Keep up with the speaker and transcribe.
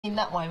In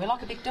that way, we're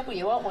like a big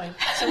W, aren't we?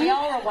 So we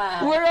are a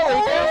wow. We're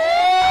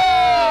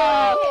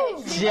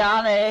always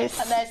Janice.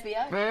 And there's the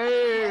O.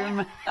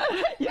 Boom.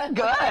 You're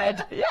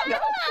good. You're good.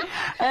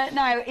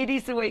 Now, it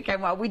is the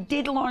weekend. Well, we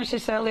did launch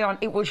this early on.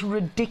 It was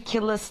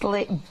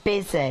ridiculously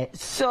busy.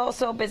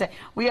 So busy.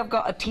 We have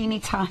got a teeny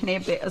tiny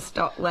bit of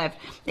stock left.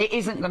 It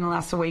isn't going to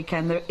last the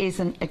weekend. There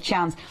isn't a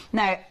chance.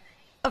 Now,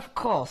 of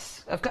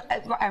course, I've got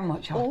how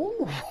much?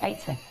 Oh,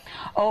 80.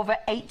 Over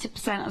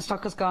 80% of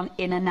stock has gone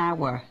in an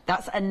hour.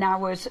 That's an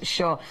hour's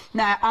show.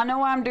 Now, I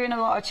know I'm doing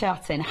a lot of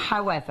chatting.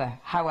 However,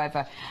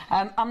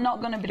 I'm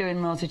not going to be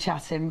doing loads of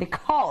chatting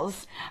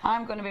because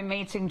I'm going to be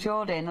meeting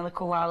Jodie in a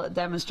little while at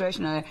the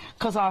demonstration area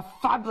because our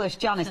fabulous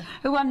Janice,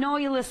 who I know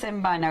you're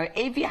listening by now.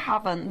 If you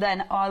haven't,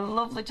 then our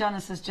lovely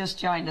Janice has just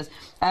joined us.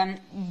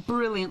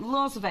 Brilliant,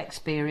 loads of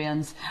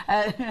experience.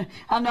 And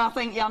I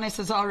think Janice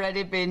has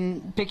already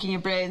been picking your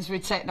brains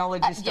with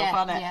technology stuff,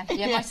 hasn't it?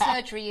 Yeah, my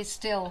surgery is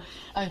still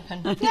open.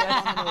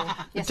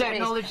 Yes,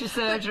 technology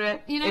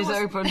surgery is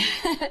open.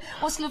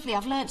 What's lovely,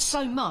 I've learnt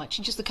so much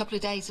in just the couple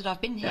of days that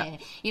I've been here,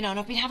 you know, and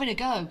I've been having a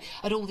go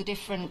at all the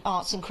different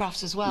arts and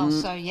crafts as well,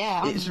 so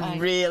yeah. It's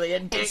really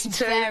addictive. It's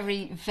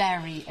very,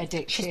 very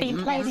addictive. She's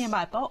been playing in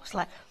my box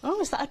like, oh,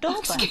 is that a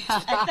doorbell?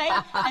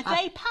 Are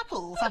they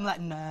paddles? I'm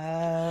like,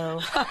 no.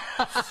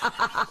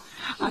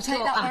 I'll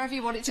take that wherever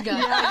you want it to go.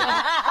 Yeah,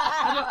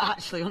 I don't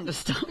actually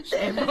understand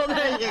it, but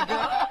there you go.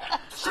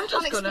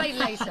 I'll explain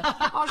later.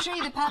 I'll show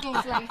you the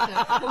paddles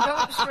later. We'll go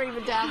upstream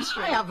and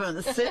downstream. I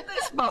haven't seen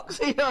this box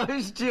of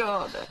yours,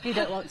 Jordan. You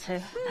don't want to.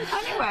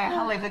 Anyway,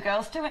 I'll leave the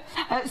girls to it.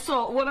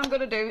 So what I'm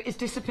going to do is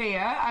disappear.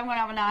 I'm going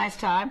to have a nice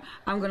time.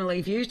 I'm going to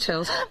leave you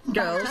two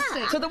girls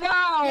to the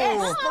wow.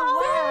 Yes, the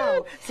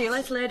wow. See you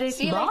later, ladies.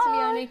 See you later,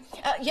 Leonie.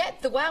 Yeah,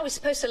 the wow is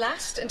supposed to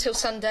last until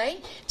Sunday,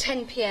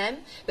 10 p.m,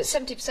 but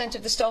 70%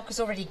 of the stock has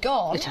already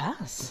gone. It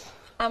has.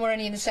 And we're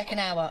only in the second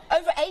hour.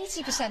 Over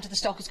 80% of the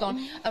stock has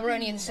gone, and we're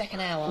only in the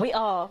second hour. We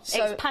are.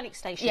 So, it's panic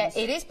stations. Yeah,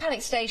 it is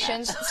panic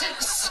stations.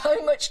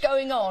 So much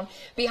going on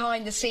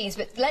behind the scenes.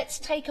 But let's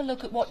take a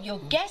look at what you're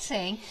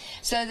getting,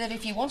 so that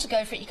if you want to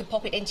go for it, you can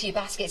pop it into your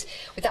baskets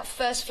with that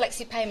first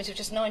flexi payment of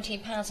just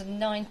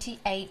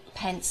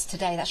 £19.98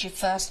 today. That's your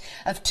first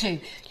of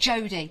two.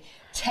 Jodie,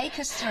 take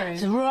us through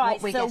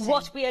what we're getting.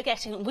 What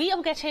we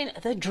are getting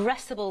the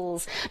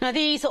dressables. Now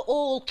these are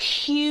all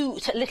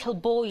cute little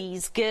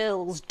boys,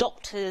 girls,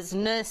 doctors,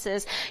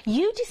 nurses.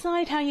 You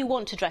decide how you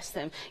want to dress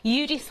them.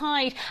 You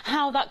decide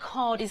how that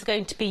card is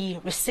going to be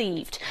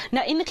received.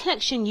 Now in the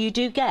collection you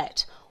do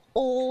get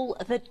all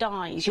the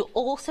dies. You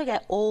also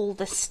get all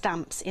the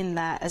stamps in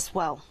there as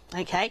well,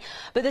 okay?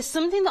 But there's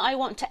something that I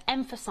want to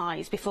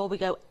emphasise before we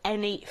go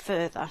any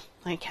further,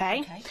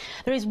 okay?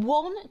 There is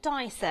one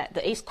die set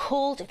that is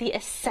called the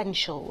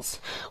Essentials,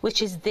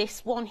 which is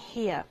this one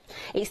here.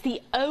 It's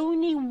the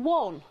only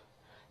one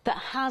that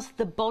has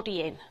the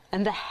body in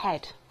and the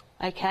head.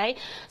 Okay,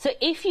 so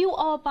if you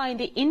are buying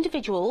the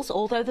individuals,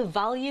 although the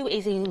value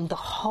is in the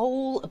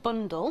whole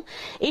bundle,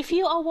 if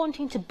you are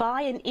wanting to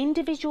buy an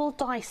individual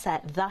die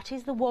set, that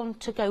is the one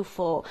to go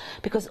for,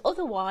 because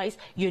otherwise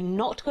you're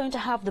not going to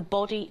have the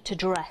body to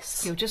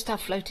dress. You'll just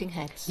have floating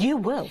heads. You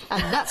will.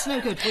 And that's no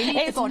good. We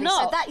need the body.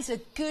 Not. So that is a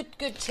good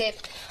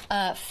tip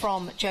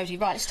from Jodie.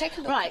 Right, let's take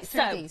a look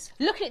at these.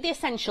 Looking at the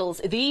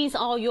essentials, these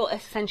are your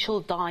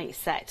essential die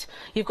set.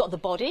 You've got the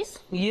bodies,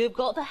 you've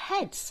got the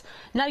heads.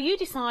 Now you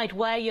decide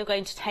where you're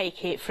going to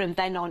take it from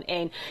then on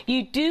in.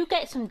 You do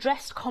get some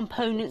dressed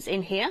components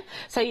in here,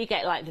 so you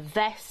get like the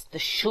vest, the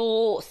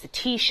shorts, the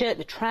t-shirt,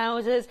 the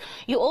trousers.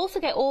 You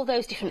also get all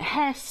those different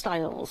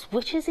hairstyles,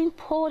 which is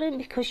important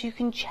because you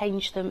can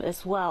change them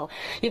as well.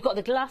 You've got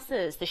the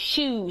glasses, the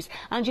shoes,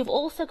 and you've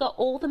also got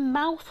all the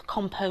mouth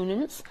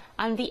components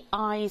and the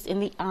eyes in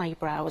the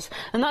eyebrows,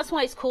 and that's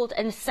why it's called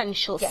an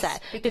essential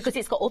set, because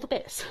it's got all the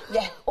bits.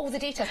 Yeah, all the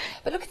details.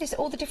 But look at this,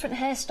 all the different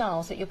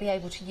hairstyles that you'll be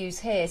able to use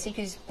here. So you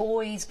can use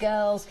boys,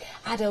 girls,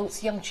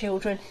 adults, young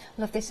children.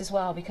 I love this as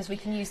well because we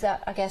can use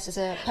that, I guess, as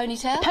a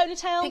ponytail.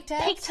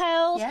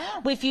 Pigtails.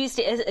 Yeah. We've used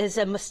it as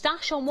a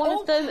moustache on one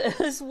of them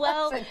as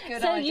well. That's a good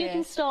idea. idea. You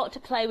can start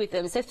to play with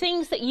them. So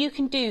things that you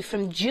can do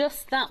from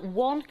just that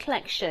one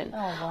collection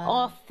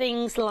are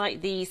things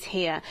like these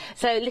here.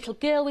 So little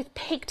girl with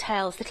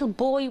pigtails, little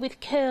boy with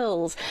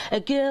curls, a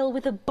girl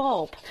with a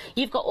bob.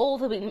 You've got all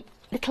the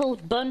little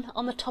bun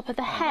on the top of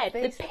the head,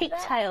 the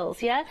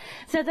pigtails, yeah?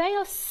 So they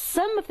are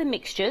some of the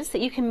mixtures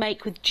that you can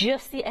make with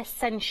just the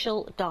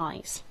essential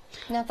dyes.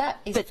 Now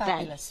that is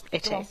fabulous.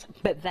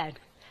 But then,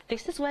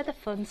 this is where the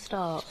fun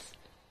starts.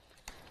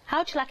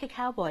 How'd you like a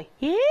cowboy?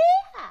 Yeah!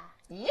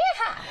 Yeah!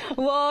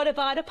 What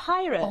about a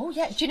pirate? Oh,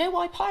 yeah. Do you know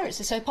why pirates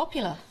are so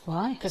popular?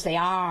 Why? Because they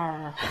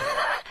are.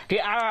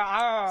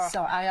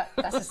 Sorry,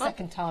 that's the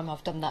second time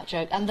I've done that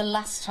joke, and the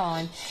last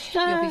time,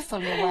 you'll be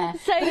fully aware.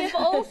 So you've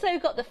also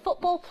got the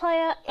football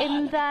player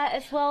in there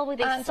as well with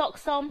his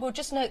socks on. We'll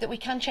just note that we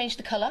can change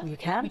the colour. You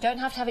can. We don't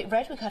have to have it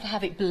red, we could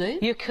have it blue.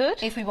 You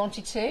could. If we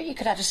wanted to. You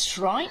could add a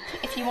stripe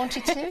if you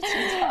wanted to. It's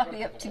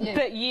entirely up to you.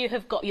 But you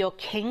have got your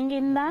king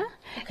in there.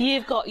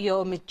 You've got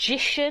your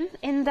magician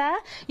in there.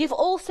 You've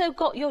also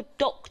got your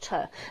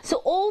doctor. So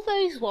all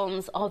those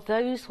ones are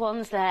those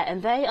ones there,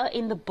 and they are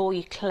in the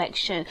boy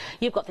collection.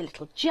 You've got the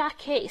little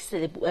jackets,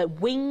 the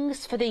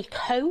wings for the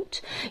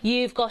coat.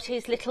 You've got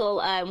his little,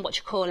 what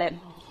you call it?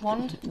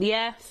 Wand?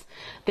 Yes.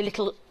 The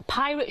little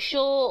pirate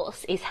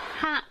shorts, his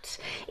hat,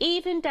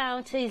 even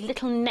down to his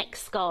little neck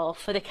scarf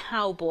for the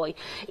cowboy,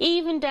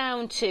 even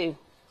down to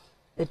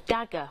the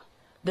dagger,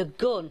 the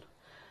gun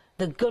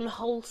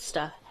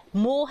holster,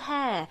 more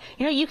hair.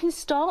 You know, you can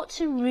start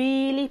to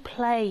really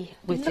play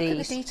with these. Look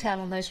at the detail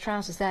on those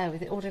trousers there,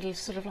 with it all little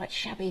sort of like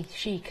shabby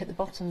chic at the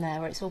bottom there,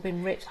 where it's all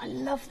been ripped. I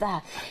love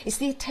that. It's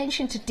the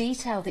attention to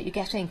detail that you're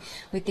getting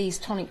with these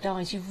tonic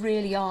dyes. You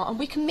really are. And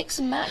we can mix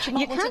and match. You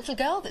might want a little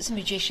girl that's a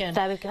magician.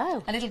 There we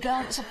go. A little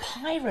girl that's a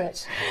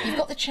pirate. You've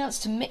got the chance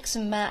to mix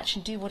and match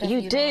and do whatever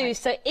you do. like.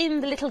 So in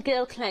the little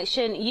girl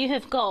collection, you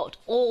have got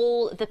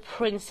all the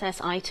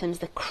princess items,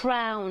 the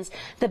crowns,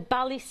 the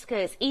ballet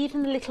skirts,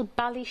 even the little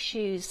ballet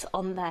shoes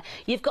on there.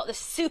 You've got the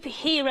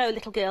superhero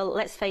little girl.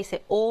 Let's face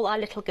it, all our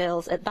little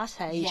girls at that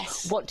age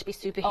want to be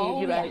superheroes.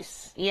 Oh,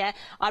 yes. Yeah,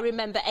 I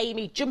remember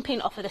Amy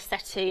jumping off of the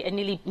settee and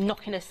nearly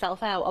knocking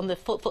herself out on the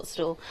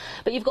footstool.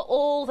 But you've got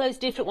all those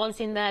different ones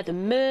in there, the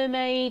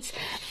mermaids.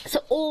 So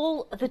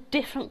all the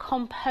different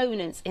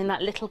components in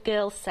that little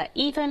girl set,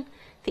 even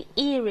the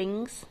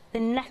earrings, the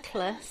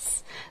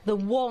necklace, the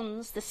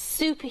wands, the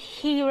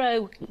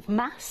superhero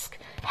mask,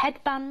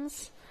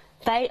 headbands.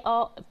 They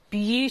are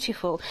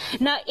beautiful.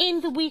 Now, in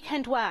the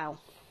Weekend Wow,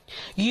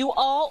 you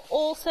are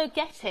also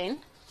getting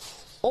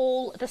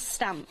all the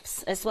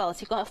stamps as well. So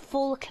you've got a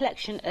full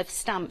collection of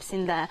stamps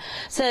in there.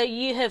 So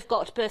you have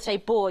got birthday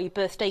boy,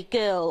 birthday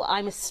girl,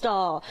 I'm a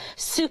star,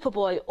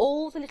 Superboy,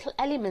 all the little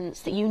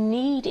elements that you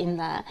need in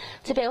there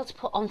to be able to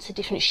put onto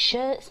different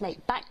shirts,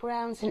 make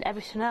backgrounds and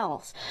everything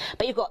else.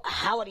 But you've got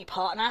howdy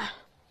partner,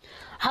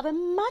 have a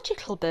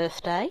magical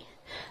birthday,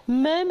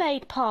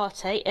 mermaid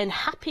party and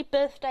happy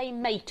birthday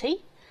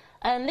matey,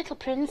 and little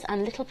prince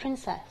and little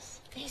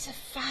princess. These are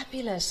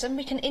fabulous, and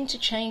we can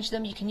interchange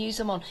them. You can use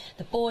them on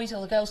the boys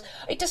or the girls.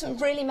 It doesn't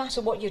really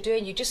matter what you're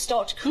doing. You just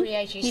start to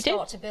create, you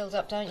start to build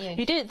up, don't you?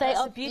 You do. They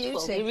are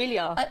beautiful. They really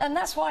are. And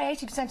that's why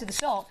 80% of the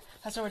stock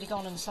has already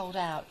gone and sold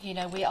out. You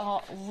know, we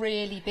are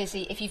really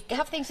busy. If you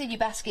have things in your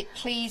basket,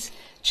 please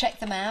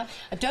check them out.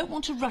 I don't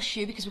want to rush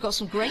you because we've got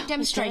some great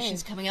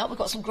demonstrations coming up. We've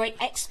got some great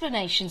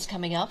explanations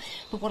coming up.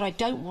 But what I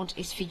don't want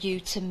is for you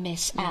to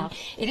miss out.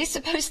 It is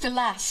supposed to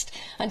last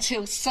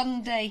until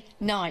Sunday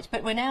night,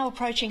 but we're now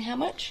approaching how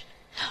much?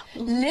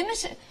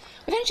 Limited.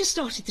 We've only just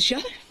started the show.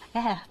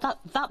 Yeah,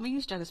 that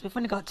means, Janice, we've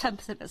only got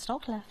 10% of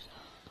stock left.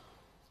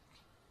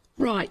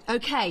 Right,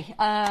 OK.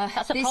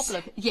 That's a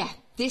problem. Yeah,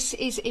 this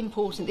is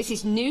important. This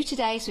is new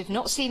today, so we've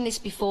not seen this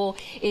before.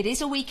 It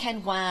is a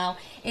Weekend Wow.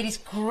 It is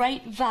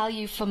great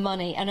value for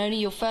money, and only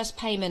your first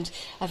payment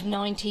of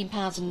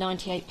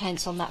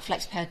 £19.98 on that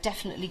FlexiPay.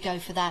 Definitely go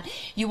for that.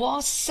 You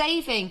are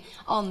saving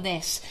on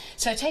this,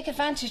 so take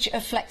advantage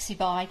of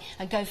FlexiBuy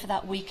and go for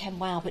that Weekend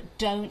Wow, but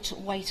don't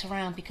wait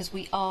around because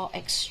we are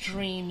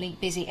extremely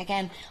busy.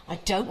 Again, I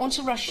don't want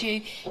to rush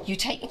you. You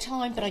take your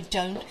time, but I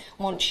don't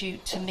want you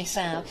to miss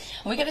out.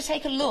 And we're going to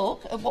take a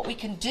look at what we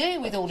can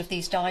do with all of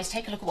these dies.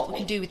 Take a look at what we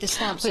can do with the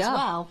stamps as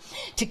well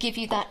to give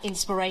you that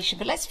inspiration.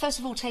 But let's first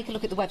of all take a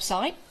look at the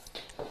website.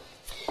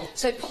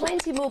 So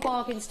plenty more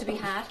bargains to be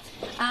had,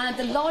 and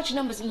the large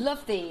numbers,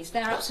 love these.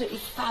 They're absolutely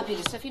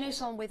fabulous. So if you know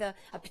someone with a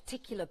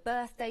particular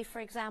birthday, for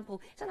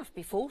example, it doesn't have to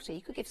be 40.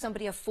 You could give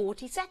somebody a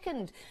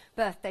 42nd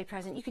birthday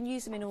present. You can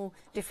use them in all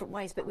different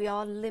ways, but we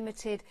are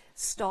limited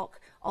stock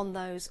on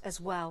those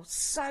as well.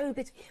 So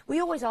busy. We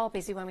always are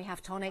busy when we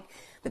have tonic,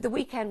 but the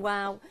Weekend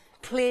Wow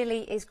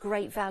clearly is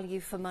great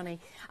value for money.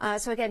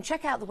 So again,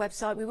 check out the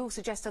website. We will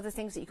suggest other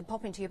things that you can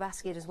pop into your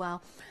basket as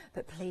well,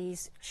 but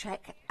please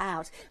check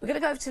out. We're going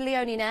to go over to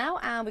Leonie now,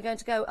 and we're going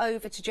to go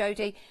over to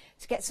Jodie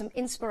to get some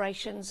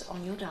inspirations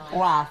on your diet.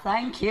 Wow,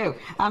 thank you.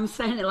 I'm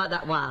saying it like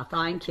that. Wow,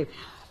 thank you.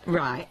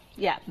 Right.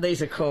 Yeah.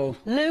 These are cool.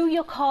 Lou,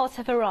 your cards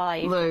have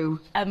arrived. Lou.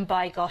 And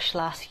by gosh,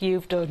 lass,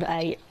 you've done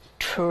a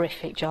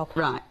terrific job.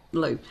 Right,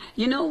 Lou.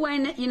 You know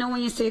when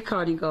you see a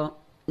card and you go,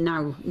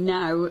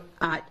 now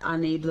I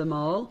need them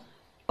all.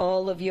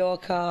 All of your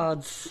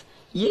cards.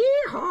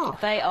 Yeah.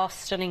 They are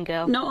stunning,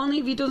 girl. Not only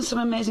have you done some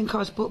amazing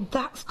cards, but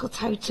that's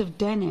cut out of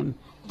denim.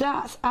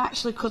 That's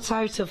actually cut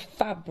out of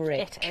fabric.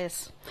 It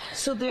is.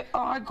 So they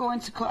are going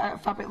to cut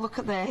out fabric. Look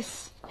at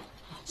this.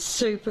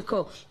 Super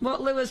cool.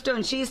 What Lou has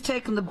done, she's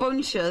taken the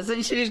bunches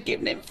and she's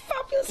given him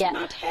fabulous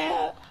mad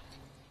hair.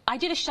 I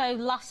did a show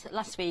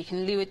last week,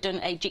 and Lou had done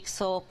a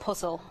jigsaw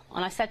puzzle,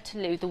 and I said to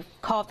Lou, the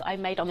card that I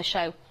made on the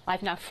show,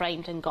 I've now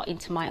framed and got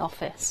into my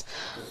office.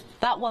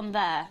 That one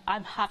there,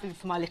 I'm having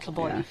for my little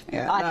boy.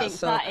 Yeah, I think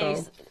so that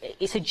cool.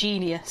 it's a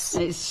genius.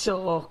 It's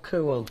so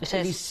cool. It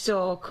is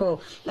so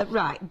cool.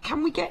 Right,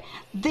 can we get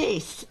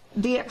this,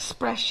 the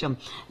expression?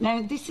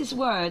 Now, this is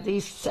where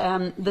these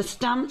the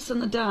stamps and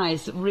the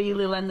dies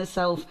really lend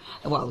themselves.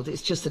 Well,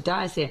 it's just the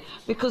dies here,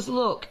 because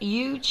look,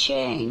 you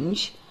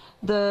change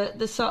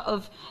the sort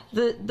of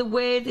the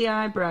way the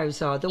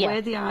eyebrows are, the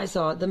way the eyes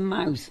are, the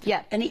mouth,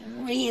 and it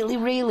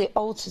really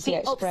alters the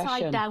expression.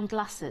 Upside down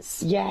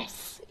glasses.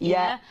 Yes.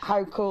 Yeah.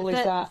 How cool is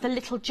that? The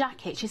little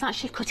jacket, she's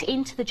actually cut it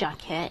into the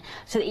jacket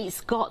so that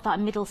it's got that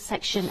middle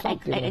section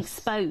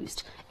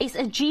exposed. It's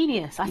a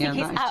genius. I think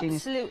it's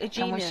absolutely genius.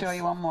 Can we show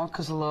you one more?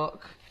 Because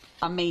look,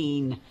 I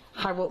mean,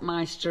 how up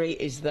my street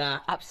is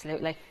that?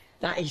 Absolutely.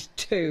 That is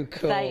too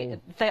cool.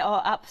 They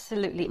are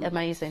absolutely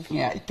amazing.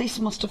 Yeah, this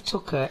must have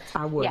took her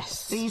hours.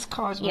 Yes. These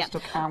cards must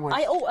have took hours.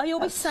 I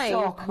always say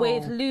so cool.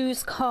 with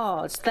Lou's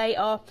cards, they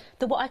are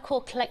what I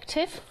call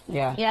collective.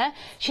 Yeah. Yeah.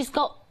 She's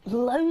got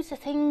loads of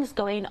things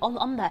going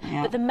on there,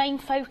 but the main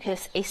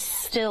focus is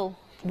still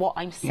what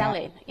I'm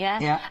selling.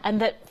 Yeah.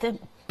 And the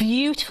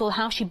beautiful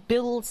how she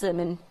builds them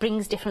and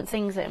brings different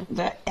things in.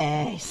 The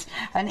S.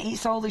 And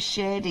it's all the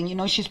shading. You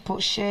know, she's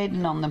put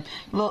shading on them.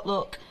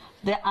 Look.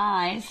 The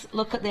eyes,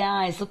 look at the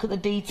eyes, look at the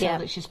detail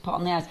that she's put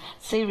on the eyes.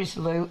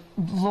 Seriously, Lou,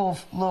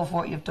 love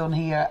what you've done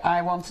here.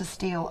 I want to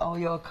steal all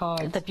your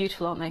cards. They're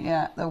beautiful, aren't they?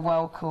 Yeah, they're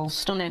well cool.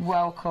 Stunning.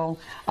 Well cool.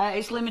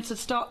 It's limited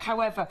stock,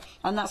 however,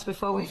 and that's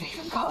before we've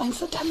even got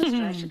into the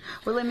demonstration.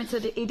 We're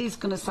limited, it is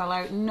going to sell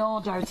out,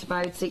 no doubt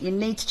about it. You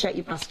need to check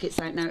your baskets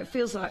out now. It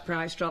feels like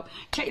price drop.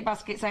 Check your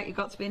baskets out, you've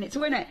got to be in it to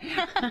win it.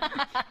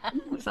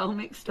 It's all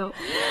mixed up.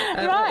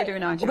 Right, what are we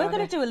doing now, we're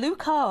going to do a Lou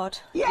card.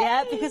 Yay!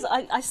 Yeah, because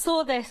I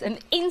saw this and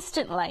instantly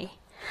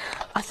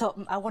I thought,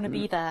 I want to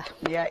be there.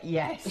 Yeah,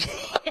 yes.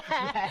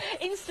 Yes.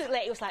 Instantly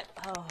it was like,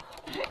 oh,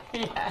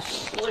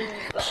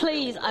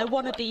 please, I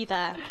want to be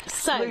there.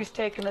 So Lou's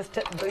taken us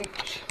to the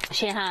beach.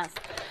 She has.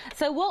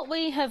 So what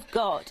we have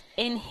got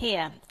in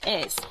here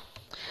is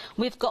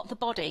we've got the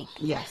body.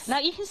 Yes. Now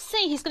you can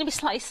see he's going to be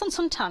slightly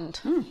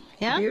suntanned.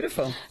 Yeah.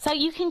 Beautiful. So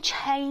you can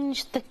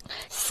change the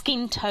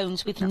skin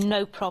tones with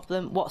no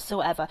problem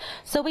whatsoever.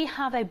 So we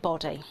have a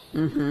body.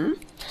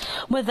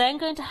 We're then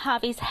going to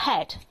have his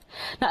head.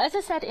 Now, as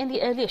I said in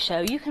the earlier show,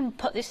 you can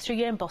put this through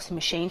your embossing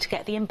machine to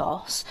get the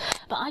emboss,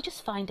 but I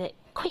just find it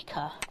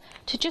quicker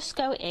to just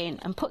go in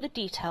and put the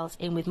details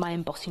in with my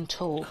embossing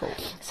tool. Cool.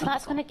 So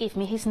that's going to give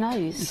me his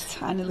nose. His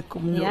tiny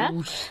little nose.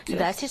 Yeah, so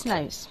there's his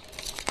nose.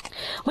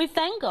 We've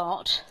then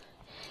got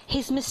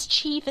his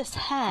mischievous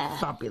hair.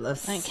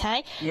 Fabulous.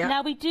 Okay. Yep.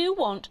 Now we do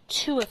want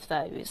 2 of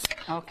those.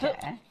 Okay.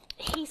 But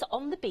he's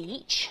on the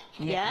beach.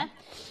 Yeah.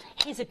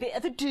 He's a bit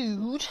of a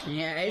dude.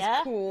 Yeah,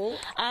 it's cool.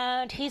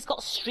 And he's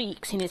got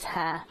streaks in his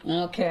hair.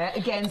 Okay,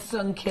 again,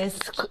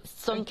 sun-kissed.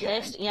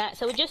 Sun-kissed, yeah.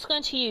 So we're just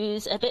going to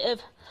use a bit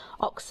of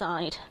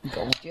oxide.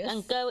 Gorgeous.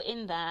 And go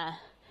in there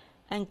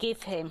and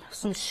give him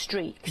some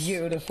streaks.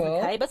 Beautiful.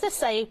 Okay, but as I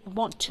say, we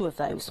want 2 of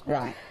those.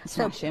 Right,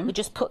 smash him. We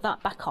just put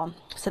that back on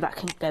so that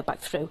can go back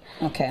through.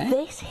 Okay.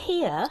 This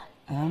here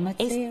is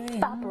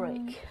material.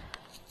 fabric.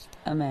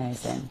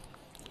 Amazing.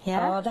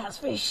 Yeah. Oh, that's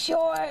for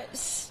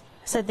shorts.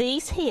 So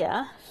these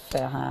here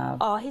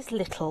are his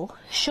little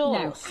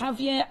shorts. Now, have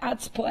you had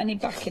to put any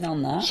backing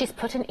on that? She's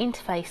put an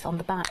interface on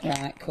the back.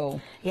 Right, cool.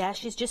 Yeah,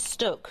 she's just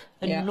stuck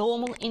a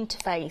normal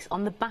interface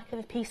on the back of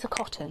a piece of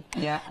cotton.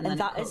 Yeah, and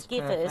that has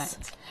given us.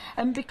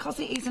 And because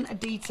it isn't a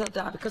detailed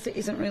die, because it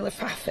isn't really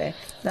faffy,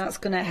 that's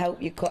going to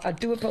help you cut. I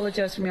do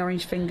apologise for my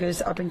orange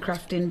fingers. I've been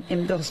crafting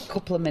in those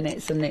couple of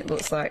minutes, and it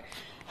looks like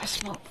I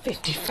smoked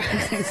 50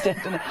 fags instead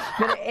of it.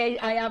 But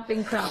I have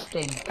been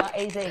crafting. That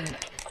is ink.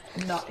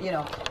 Not, you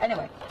know.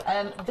 Anyway,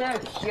 they're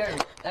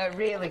cute. They're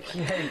really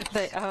cute.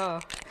 They are.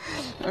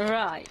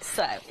 Right,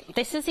 so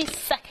this is his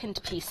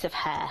second piece of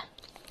hair.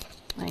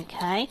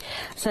 Okay,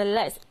 so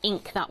let's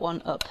ink that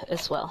one up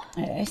as well.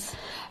 Yes.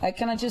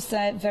 Can I just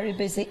say, very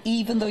busy.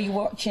 Even though you're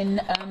watching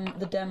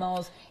the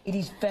demos, it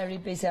is very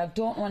busy. I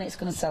don't know when it's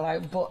going to sell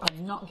out, but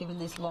I'm not giving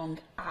this long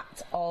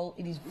at all.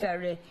 It is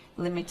very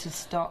limited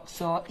stock.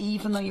 So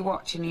even though you're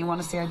watching and you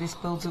want to see how this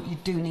builds up, you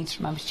do need to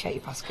remember to check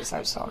your baskets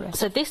out. Sorry.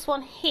 So this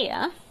one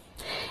here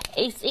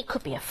is, it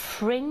could be a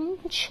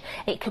fringe.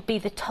 It could be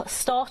the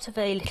start of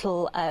a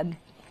little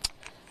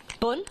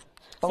bun.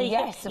 So oh,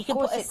 yes, you can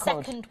put a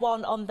second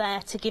one on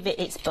there to give it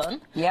its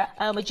bun. Yeah.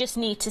 We just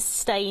need to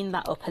stain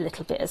that up a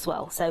little bit as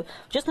well. So I'm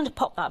just going to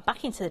pop that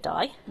back into the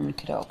die.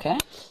 Okay.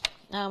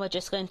 Now we're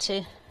just going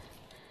to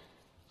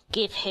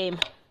give him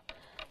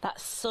that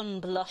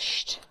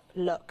sun-blushed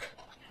look.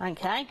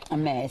 Okay.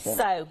 Amazing.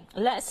 So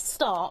let's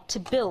start to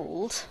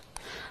build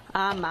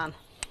our man.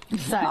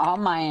 So, oh,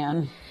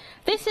 man.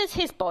 This is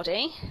his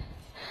body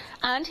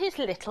and his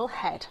little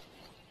head.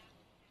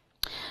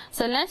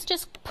 So let's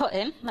just put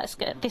him, let's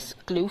get this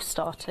glue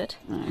started.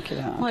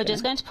 Okay. We're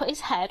just going to put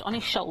his head on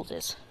his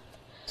shoulders.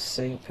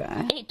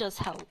 Super. It does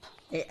help.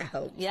 It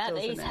helps. Yeah,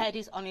 doesn't his it? head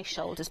is on his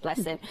shoulders,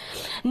 bless him.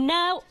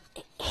 Now,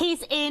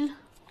 he's in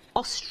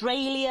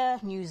Australia,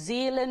 New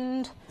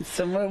Zealand,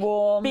 Somewhere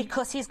warm.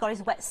 because he's got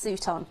his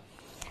wetsuit on.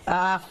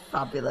 Ah,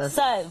 fabulous.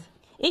 So,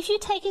 if you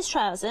take his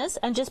trousers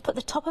and just put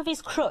the top of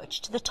his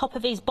crutch to the top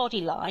of his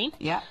body line,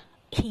 Yeah.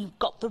 he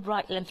got the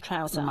right length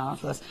trouser.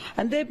 Marvellous.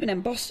 And they've been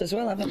embossed as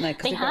well, haven't they?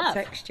 Because They they've got have.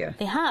 texture.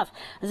 They have.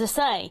 As I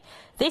say,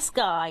 this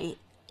guy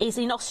is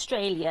in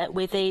Australia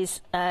with his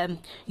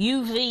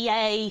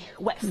UVA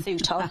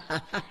wetsuit on,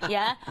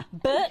 yeah?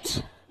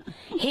 But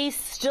he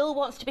still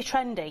wants to be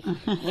trendy,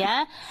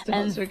 yeah? Still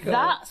And wants to be cool.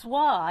 that's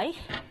why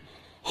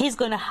he's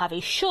going to have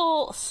his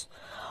shorts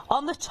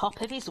on the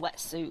top of his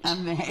wetsuit.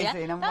 Amazing. Yeah?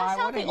 And That's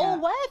why how they wouldn't all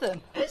you? wear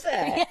them. Is it?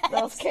 Yes.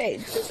 Those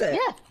kids, is it?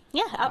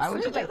 Yeah, Why would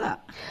absolutely. you do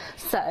that?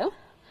 So,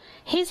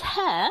 his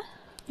hair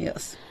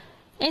Yes.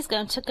 is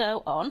going to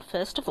go on,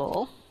 first of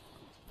all,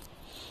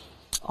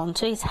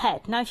 onto his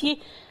head. Now, if you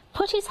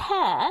put his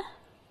hair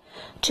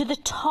to the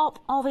top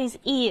of his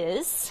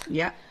ears,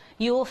 Yeah.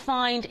 you'll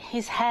find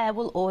his hair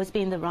will always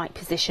be in the right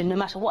position, no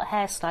matter what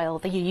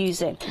hairstyle that you're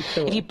using.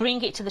 Cool. If you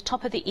bring it to the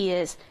top of the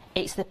ears,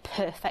 it's the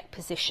perfect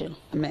position.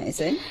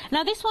 Amazing.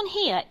 Now, this one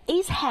here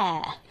is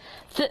hair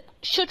that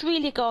should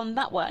really go on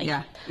that way.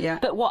 Yeah, yeah.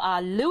 But what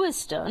our Lou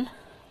has done,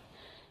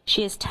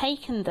 she has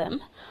taken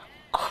them,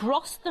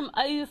 crossed them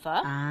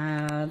over.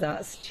 Ah,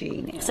 that's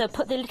genius. So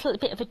put the little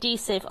bit of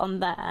adhesive on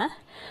there.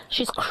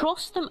 She's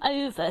crossed them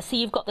over, so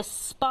you've got the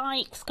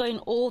spikes going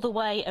all the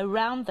way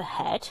around the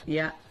head.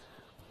 Yeah.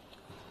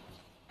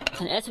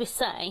 And as we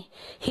say,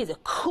 he's a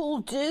cool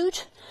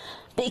dude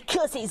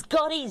because he's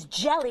got his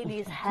gel in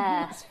his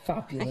hair. That's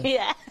fabulous.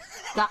 Yeah.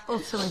 That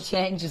utterly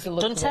changes the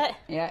look Doesn't of it?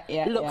 it. Yeah,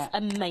 yeah, Looks yeah.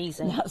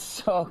 amazing. That's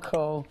so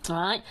cool.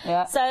 Right?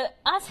 Yeah. So,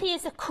 as he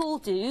is a cool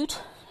dude,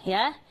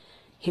 yeah,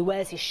 he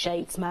wears his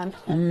shades, man.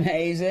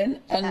 Amazing.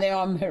 And they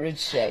are mirrored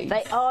shades.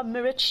 They are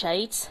mirrored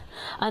shades,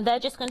 and they're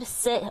just going to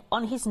sit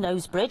on his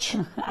nose bridge,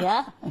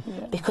 yeah,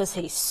 because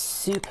he's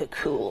super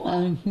cool.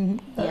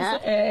 Yeah.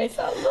 Yes,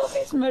 I love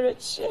his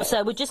mirrored shades.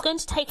 So we're just going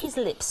to take his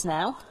lips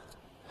now,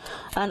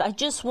 and I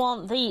just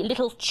want the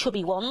little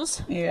chubby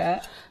ones.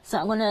 Yeah. So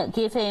I'm going to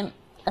give him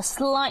a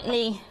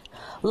slightly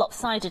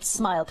lopsided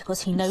smile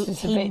because he knows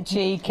Just a bit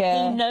cheeky.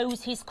 he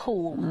knows he's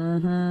cool.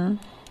 Mm-hmm.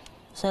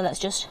 So let's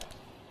just,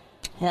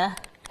 yeah.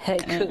 Hey,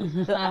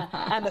 cool.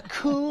 I'm a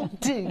cool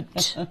dude.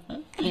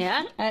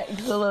 Yeah?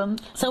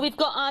 Excellent. So we've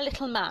got our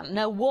little man.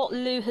 Now what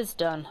Lou has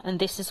done, and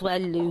this is where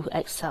Lou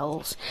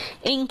excels,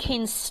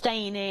 inking,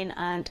 staining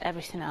and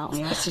everything else.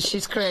 Yeah, so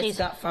she's created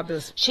that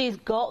fabulous. She's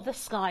got the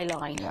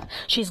skyline. Yeah.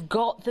 She's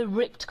got the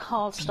ripped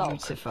cardstock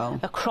Beautiful.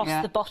 across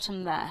Yeah. the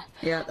bottom there.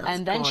 Yeah, that's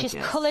and then she's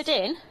gorgeous. coloured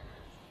in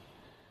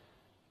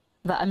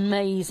that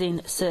amazing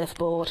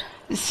surfboard.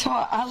 So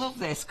I love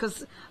this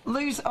because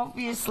Lou's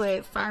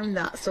obviously found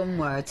that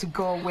somewhere to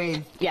go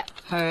with Yeah.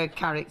 her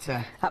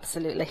character.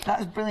 Absolutely.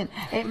 That's brilliant.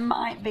 It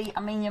might be,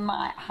 I mean, you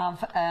might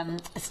have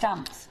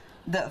stamps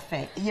that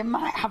fit. You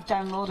might have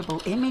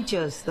downloadable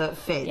images that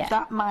fit. Yeah.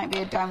 That might be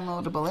a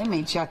downloadable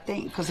image, I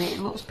think, because it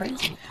looks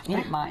pretty, but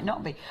it might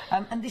not be.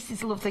 And this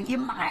is a lovely thing. You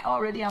might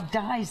already have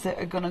dies that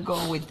are going to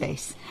go with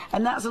this.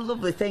 And that's a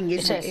lovely thing,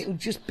 isn't it? is. It'll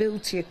just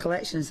build to your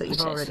collections that you've It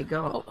is. already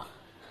got. Oh.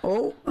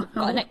 Oh.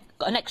 Got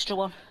an extra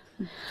one.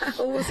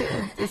 Oh, was it?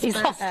 His He's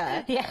first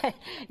hair? yeah,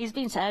 he's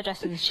been to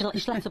hairdressing. She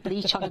left the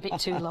bleach on a bit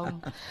too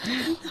long.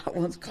 That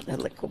one's got a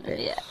little bit.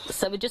 Yeah.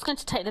 So we're just going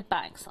to take the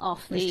backs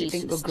off At least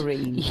these. it didn't go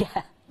green.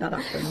 Yeah. That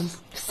happens.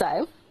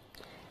 So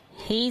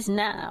he's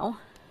now.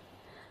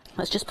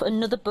 Let's just put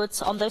another bud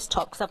on those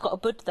tops because I've got a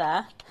bud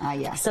there. Ah,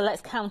 yeah. So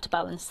let's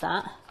counterbalance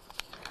that.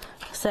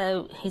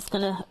 So he's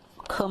going to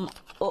come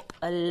up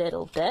a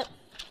little bit.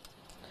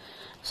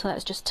 So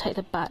let's just take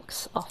the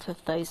backs off of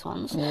those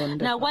ones. Wonderful.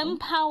 Now, when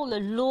Paola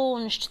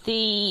launched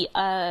the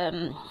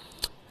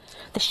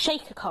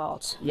shaker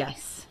cards,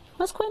 Yes.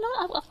 what's going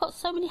on? I've got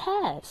so many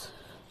hairs.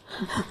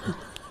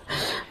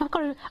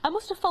 I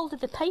must have folded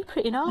the paper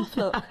in half.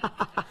 Look.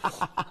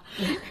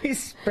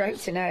 He's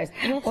sprouting out.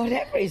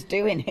 Whatever he's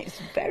doing, it's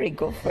very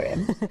good for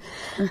him.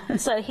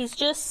 So he's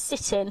just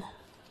sitting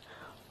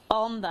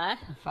on there.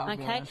 Fabulous,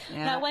 Okay.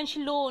 yeah. Now, when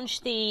she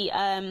launched the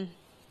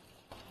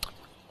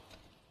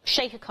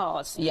shaker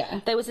cards, Yeah.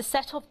 there was a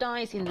set of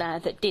dies in there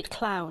that did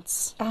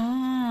clouds.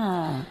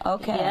 Ah,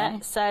 okay. Yeah.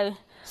 So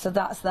So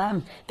that's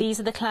them. these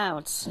are the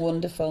clouds.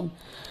 Wonderful.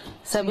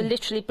 So we're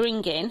literally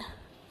bringing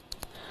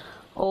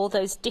all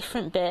those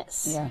different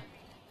bits Yeah.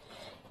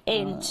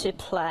 into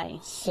play.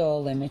 So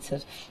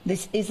limited.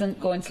 This isn't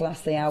going to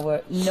last the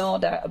hour, no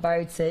doubt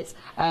about it.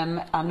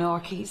 I know I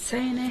keep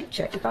saying it,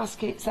 check your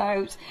baskets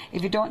out.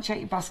 If you don't check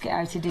your basket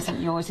out, it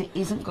isn't yours. It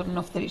isn't good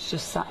enough that it's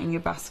just sat in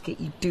your basket.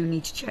 You do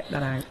need to check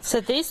that out. So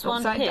this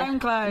one Upside here, down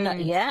cloud. No,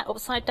 yeah,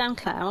 upside down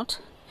cloud,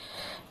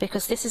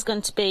 because this is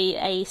going to be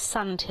a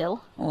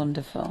sandhill,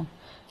 Wonderful.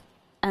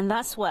 and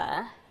that's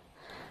where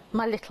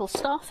my little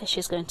starfish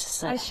is going to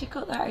sit. Has she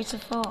got that out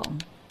of form?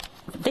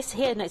 This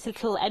here, no, it's a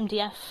little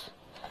MDF.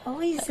 Oh,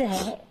 is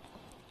it?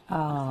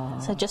 Oh,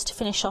 So just to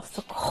finish off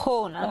the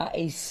corner. that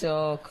is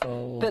so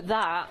cool. But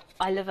that,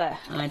 I love it.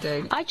 I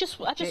do. I just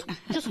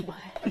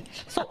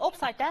so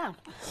upside down.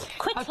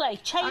 Quickly,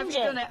 change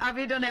it. Have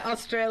you done it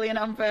Australian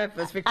on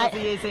purpose because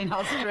he is in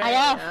Australia? I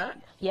have.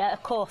 Yeah,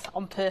 of course,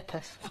 on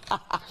purpose.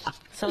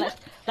 So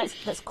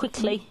let's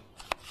quickly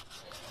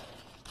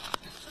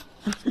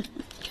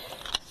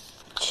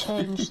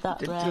change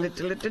that round.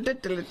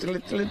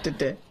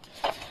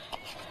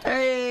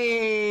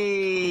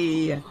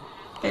 Hey!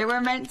 It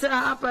were meant to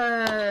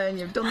happen.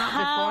 You've done that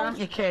before, haven't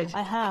you, kid?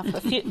 I have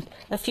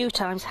a few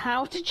times.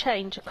 How to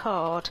change a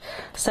card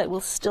so it will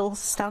still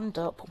stand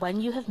up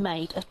when you have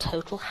made a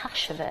total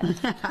hash of it.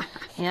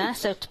 Yeah.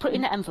 So to put it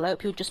in an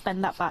envelope, you'll just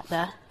bend that back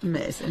there.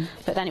 Amazing.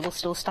 But then it will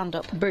still stand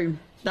up.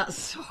 Boom. That's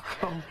so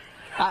cool.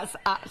 That's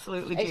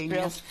absolutely It's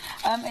genius.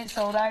 It's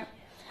sold out.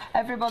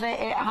 Everybody,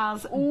 it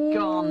has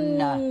gone.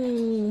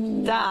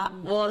 That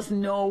was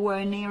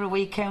nowhere near a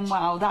weekend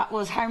wow. That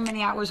was how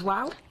many hours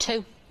wow?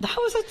 2. That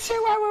was a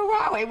 2-hour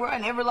wow. It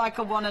were like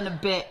a 1 and a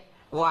bit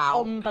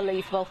wow.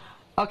 Unbelievable.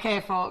 Okay,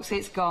 folks,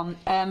 it's gone.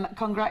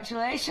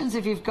 Congratulations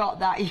if you've got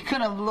that. You're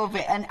going to love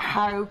it. And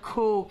how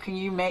cool can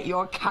you make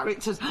your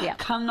characters? Yeah.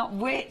 Cannot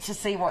wait to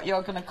see what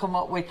you're going to come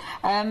up with.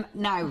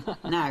 Now.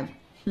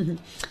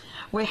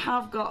 We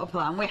have got a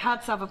plan. We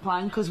had to have a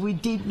plan because we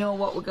did know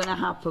what was going to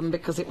happen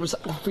because it was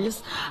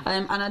obvious.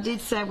 And I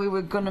did say we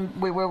were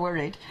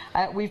worried.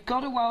 We've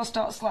got a wow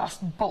stocks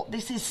last, but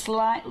this is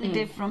slightly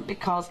different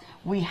because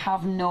we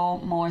have no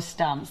more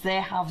stamps.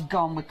 They have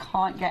gone. We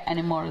can't get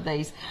any more of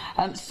these.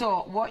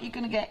 So what you're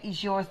going to get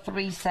is your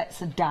 3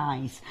 sets of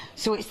dies.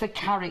 So it's the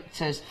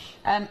characters.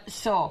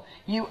 So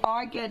you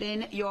are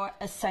getting your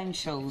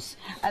essentials,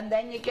 and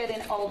then you're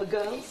getting all the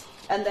girls.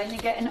 And then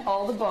you're getting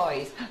all the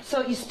boys.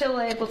 So you're still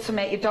able to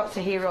make your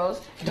Doctor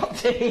Heroes.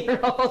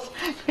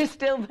 You're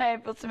still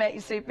able to make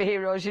your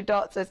superheroes, your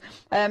doctors,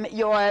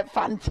 your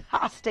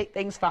fantastic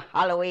things for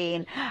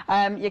Halloween,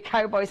 your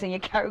cowboys and your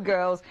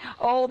cowgirls,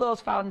 all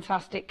those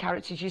fantastic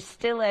characters you're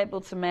still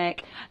able to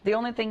make. The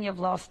only thing you've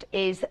lost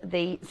is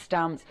the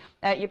stamps.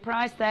 Your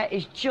price there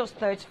is just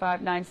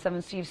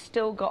 $35.97, so you've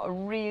still got a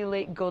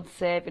really good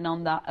saving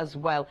on that as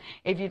well.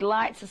 If you'd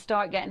like to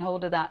start getting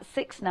hold of that,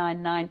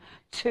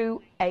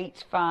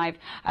 $699-285.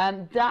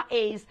 That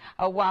is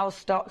a wow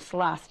stocks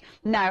last.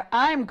 Now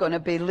I'm going to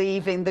be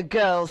leaving the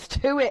girls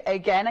to it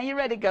again. Are you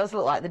ready, girls?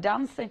 Look like the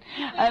dancing.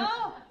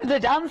 The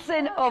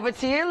dancing. Over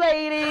to you,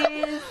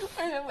 ladies.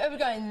 Are we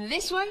going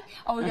this way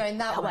or are we going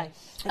that way?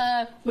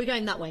 We're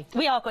going that way.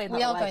 We are going that way.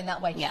 We are going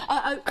that way.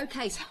 Yeah.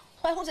 Okay, so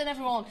well done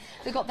everyone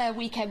that got their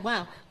weekend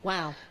wow.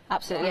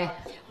 Absolutely.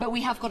 But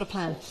we have got a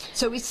plan.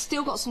 So we've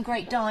still got some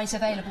great dies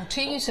available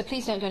to you, so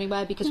please don't go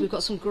anywhere because we've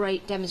got some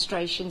great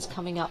demonstrations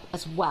coming up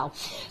as well.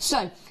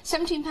 So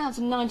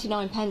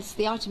 £17.99,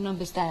 the item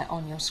number's there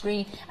on your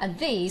screen, and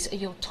these are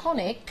your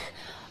tonic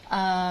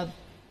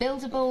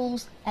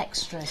buildables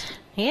extras.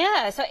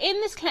 Yeah, so in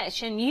this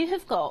collection you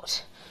have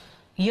got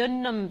your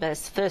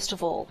numbers first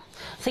of all.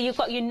 So you've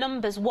got your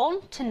numbers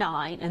 1 to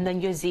 9 and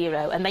then your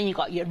 0, and then you've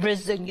got your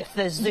riz and your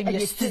fizz and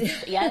your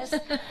yes.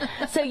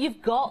 So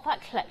you've got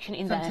that collection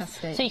in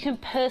Fantastic. there. So you can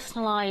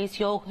personalise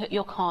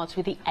your cards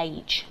with the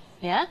age.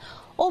 Yeah?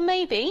 Or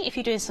maybe if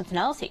you're doing something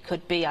else, it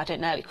could be, I don't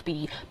know, it could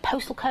be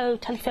postal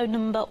code, telephone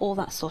number, all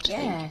that sort of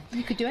thing. Yeah,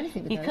 you could do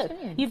anything with those,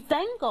 couldn't you? You've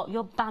then got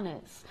your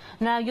banners.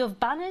 Now, your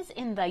banners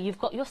in there, you've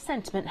got your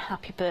sentiment,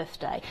 happy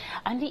birthday,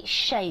 and it's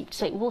shaped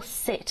so it will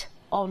sit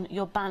on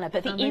your banner.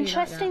 But the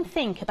interesting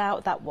thing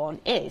about that one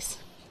is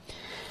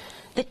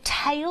the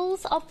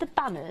tails of the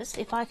banners,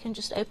 if I can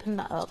just open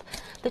that up,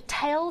 the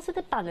tails of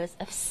the banners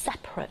are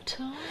separate.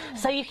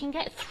 So you can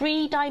get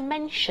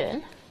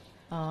 3-dimension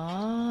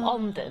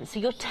on them. So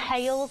your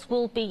tails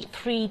will be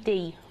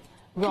 3D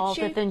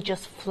rather than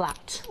just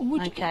flat.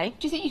 Okay.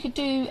 Do you think you could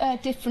do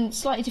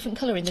slightly different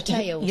colour in the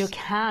tails? You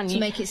can. To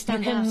make it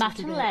stand out. You can matte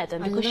and layer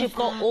them because you've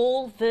got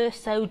all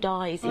verso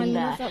dyes in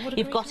there.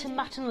 You've got to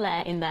matte and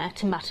layer in there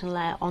to matte and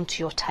layer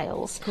onto your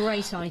tails.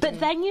 Great idea. But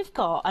then you've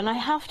got, and I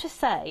have to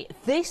say,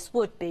 this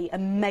would be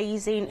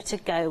amazing to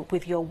go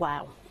with your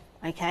wow.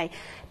 Okay,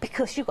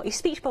 because you've got your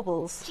speech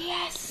bubbles.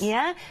 Yes.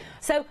 Yeah.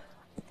 So,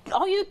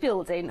 are you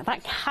building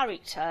that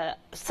character?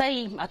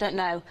 Say, I don't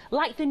know,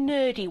 like the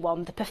nerdy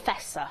one, the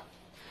professor.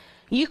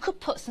 You could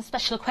put some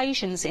special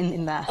equations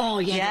in there. Oh,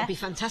 yeah, that'd be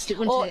fantastic,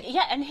 wouldn't it?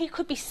 Yeah, and he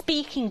could be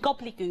speaking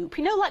gobbledygook.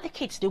 You know, like the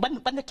kids do when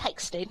they're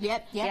texting.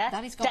 Yep,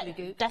 that is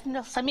gobbledygook.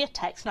 They'll send me a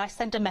text and I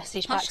send a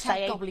message back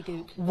saying,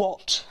 gobbledygook.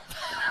 What?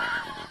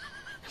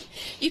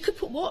 You could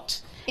put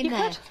what in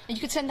there? And you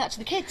could send that to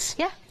the kids.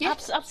 Yeah,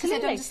 absolutely. Because they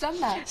don't understand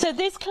that. So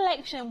this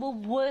collection will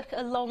work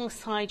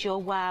alongside your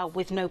wow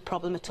with no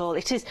problem at all.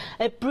 It is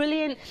a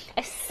brilliant,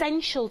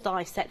 essential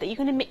die set that you're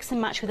going to mix and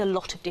match with a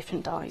lot of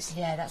different dies.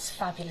 Yeah, that's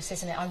fabulous,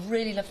 isn't it? I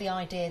really love the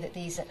idea that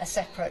these are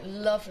separate.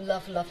 Love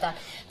that.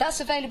 That's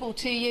available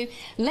to you.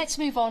 Let's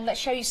move on. Let's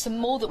show you some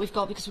more that we've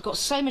got because we've got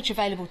so much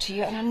available to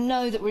you. And I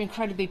know that we're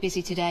incredibly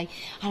busy today.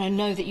 And I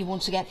know that you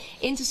want to get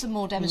into some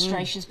more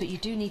demonstrations, but you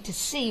do need to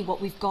see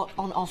what we've got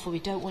on offer. We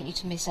don't want you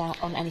to miss miss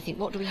out on anything.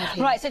 What do we have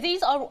here? Right, so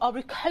these are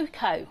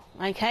Rococo,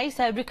 okay?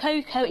 So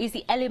Rococo is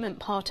the element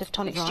part of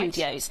Tonic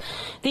Studios.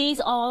 These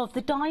are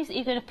the dies that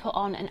you're going to put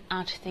on and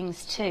add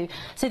things to.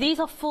 So these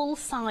are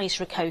full-size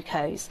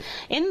Rococos.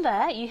 In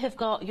there, you have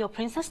got your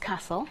Princess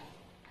Castle,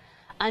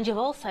 and you've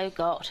also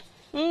got...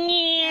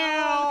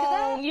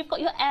 You've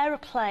got your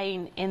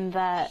aeroplane in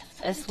there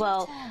as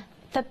well.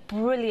 They're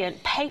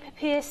brilliant. Paper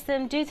pierce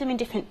them, do them in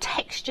different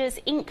textures,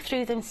 ink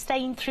through them,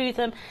 stain through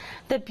them.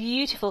 They're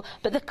beautiful.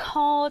 But the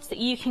cards that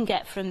you can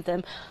get from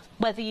them,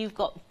 whether you've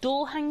got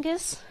door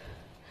hangers,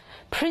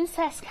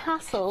 princess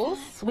castles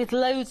with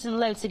loads and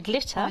loads of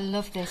glitter. I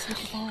love this. Look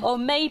at that. Or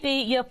maybe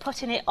you're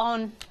putting it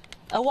on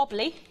a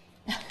wobbly.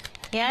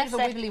 Yeah, Bit of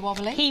a wibbly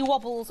wobbly. He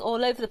wobbles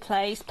all over the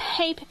place.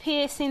 Paper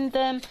piercing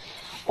them.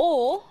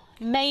 Or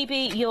maybe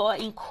you're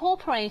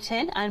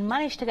incorporating and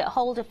managed to get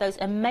hold of those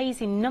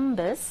amazing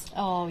numbers.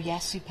 Oh,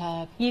 yes,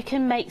 superb. You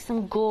can make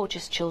some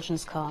gorgeous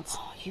children's cards.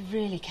 Oh, you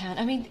really can.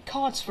 I mean,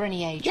 cards for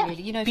any age, Yeah,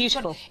 really. You know,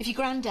 beautiful. If your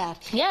granddad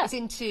is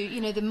into,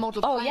 you know, the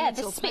model Oh, planes yeah,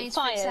 the or planes, Spitfires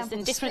for example,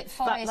 and the different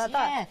Spitfires, like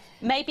that.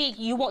 Maybe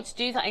you want to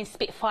do that in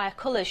Spitfire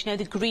colours, you know,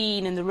 the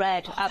green and the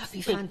red. Oh, that'd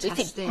be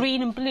fantastic. Is it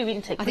green and blue,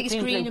 isn't it? I think it's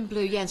green and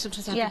blue, yeah, and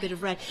sometimes I have a bit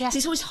of red. Yeah. So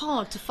it's always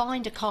hard to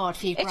find a card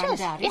for your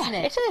granddad, isn't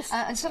it? It is.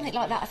 And something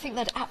like that, I think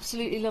they'd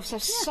absolutely love.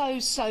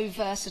 So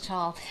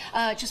versatile.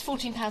 Just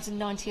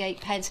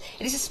 £14.98.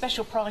 It is a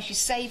special price. You're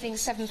saving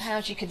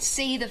 £7. You can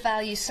see the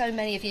value. So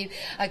many of you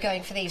are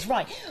going for these.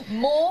 Right,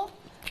 more.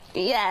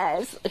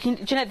 Yes. Do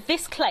you know,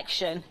 this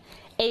collection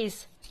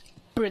is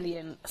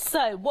brilliant.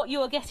 So what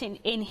you are getting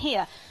in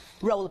here,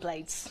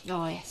 rollerblades.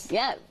 Oh, yes.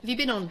 Yeah. Have you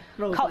been on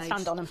rollerblades? Can't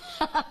stand on them.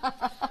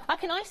 I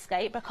can ice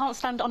skate, but I can't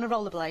stand on a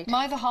rollerblade.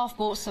 My other half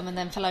bought some and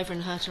then fell over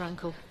and hurt her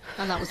ankle.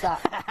 And that was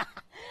that.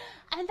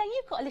 And then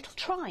you've got a little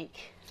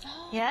trike.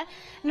 Yeah.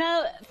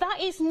 Now, that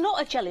is not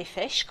a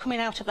jellyfish coming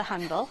out of the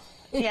handle.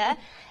 Yeah.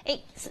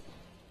 It's...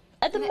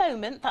 At the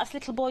moment, that's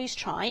little boy's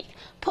trike.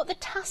 Put the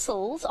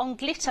tassels on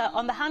glitter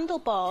on the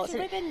handlebars. The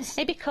ribbons.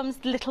 It becomes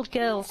the little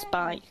girl's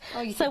bike.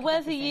 Oh, you so think of whether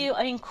everything. you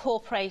are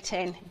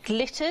incorporating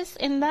glitters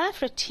in there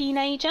for a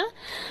teenager,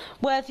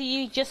 whether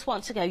you just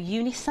want to go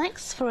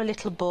unisex for a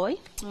little boy,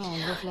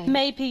 Oh, lovely.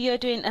 maybe you're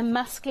doing a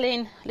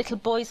masculine little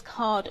boy's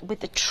card with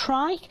the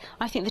trike.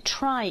 I think the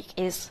trike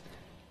is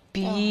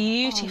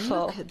beautiful.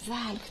 Oh, look at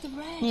that. Look at the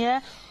red.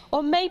 Yeah.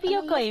 Or maybe And I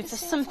you're love going the for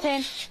silver.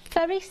 something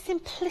very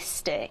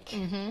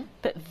simplistic,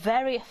 but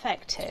very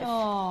effective.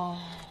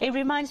 Oh. It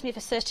reminds me of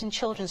a certain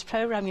children's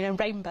programme, you know,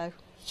 Rainbow.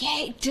 Yeah,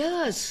 it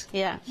does.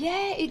 Yeah.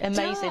 Yeah, it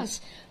Amazing. does.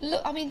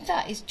 Look, I mean,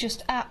 that is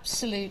just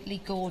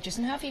absolutely gorgeous.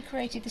 And how have you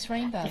created this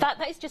rainbow?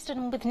 That is just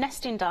done with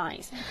nesting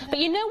dies. But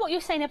you know what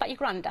you're saying about your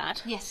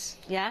granddad? Yes.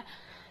 Yeah.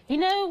 You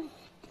know,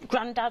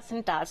 granddads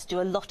and dads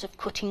do a lot of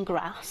cutting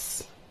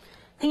grass.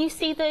 Can you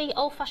see the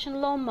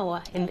old-fashioned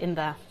lawnmower in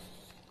there?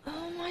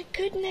 Oh, my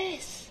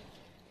goodness.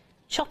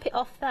 Chop it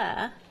off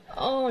there.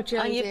 Oh,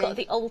 Jodie. And you've got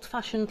the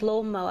old-fashioned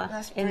lawnmower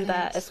That's in there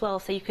brilliant. as well.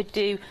 So you could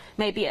do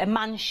maybe a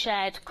man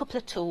shed, a couple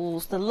of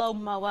tools, the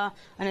lawnmower,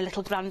 and a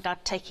little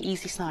grandad take it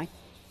easy sign.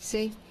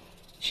 See?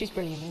 She's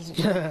brilliant, isn't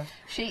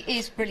she? She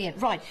is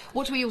brilliant. Right,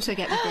 what do we also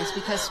get with this?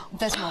 Because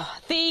there's more.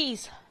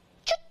 These.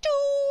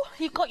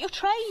 Choo-choo! You've got your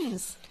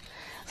trains.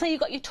 So you've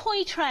got your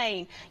toy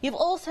train. You've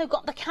also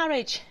got the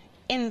carriage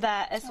in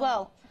there as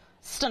well.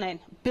 Stunning.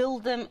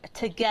 Build them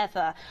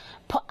together.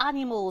 Put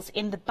animals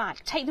in the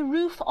back. Take the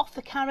roof off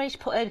the carriage,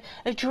 put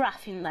a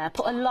giraffe in there,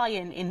 put a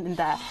lion in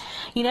there.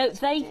 You know,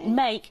 they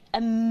make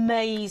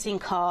amazing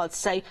cards.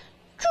 So,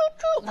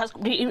 choo-choo, that's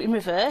in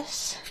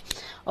reverse.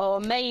 Or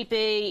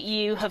maybe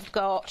you have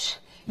got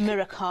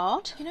mirror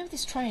card. You know,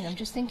 this train, I'm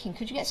just thinking,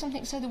 could you get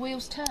something so the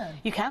wheels turn?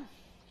 You can.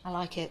 I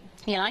like it.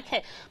 You like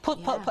it? Put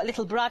a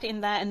little Brad in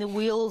there and the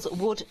wheels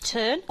would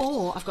turn.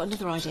 Or, I've got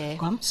another idea.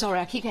 Go on. Sorry,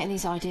 I keep getting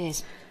these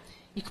ideas.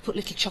 You could put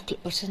little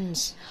chocolate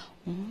buttons.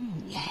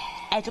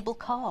 Edible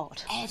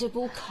card.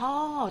 Edible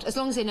card. As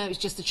long as they know it's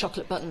just the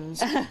chocolate buttons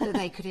that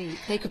they could eat.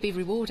 They could be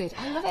rewarded.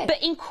 I love it.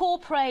 But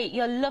incorporate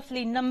your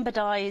lovely number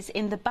dies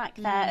in the back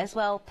there as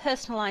well.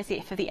 Personalise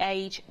it for the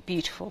age.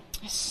 Beautiful.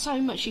 There's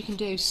so much you can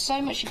do,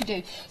 so much you can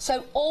do.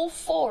 So all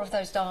 4 of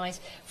those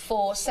dies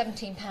for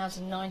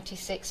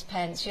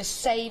 £17.96. You're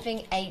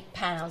saving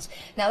 £8.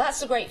 Now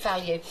that's a great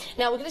value.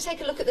 Now we're going to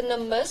take a look at the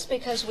numbers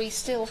because we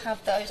still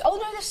have those. Oh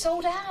no, they're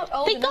sold out.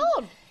 Oh, They're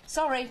gone.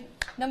 Sorry,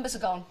 numbers are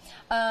gone.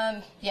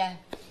 Yeah,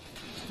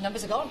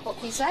 numbers are gone. What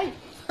can you say?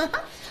 I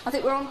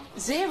think we're on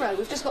 0.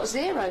 We've just got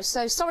 0.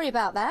 So sorry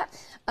about that.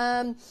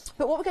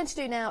 But what we're going to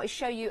do now is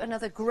show you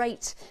another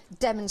great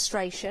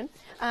demonstration.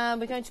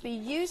 We're going to be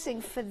using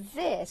for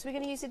this, we're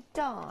going to use a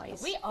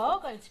dies. We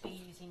are going to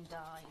be using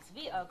dies.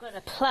 We are going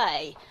to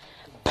play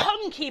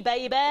Punky,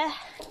 baby.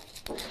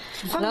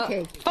 Funky.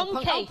 No, funky.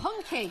 Oh,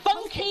 punky. Funky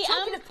Talking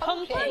and of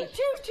punky.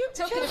 punky.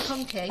 Talking of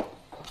punky.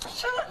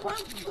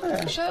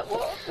 Shirt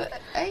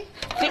what? Eh?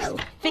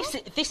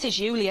 This is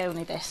you,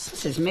 Leonie, this.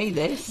 This is me,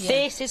 this. Yeah.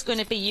 This is going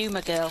to be you,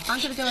 my girl. I'm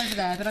going to go over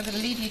there, but I'm going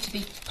to leave you to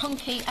be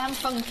punky and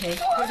funky. I've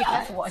got to be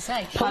careful what I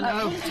say. I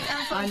know. Punky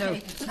and funky. I know.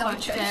 It's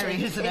quite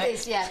scary, isn't it? It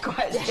is, yeah. It's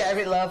quite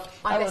scary, love.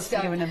 I was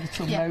best doing a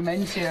little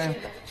moment,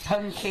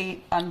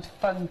 punky and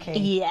funky.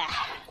 Yeah.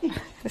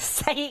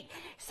 Say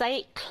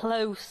it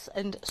close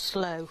and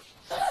slow.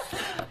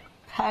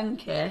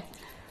 Punky.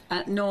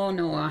 No,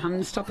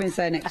 I'm stopping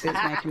saying it because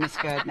it's making me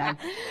scared now.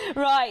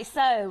 Right,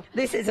 so...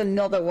 This is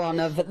another one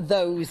of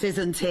those,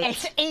 isn't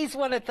it? It is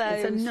one of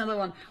those. It's another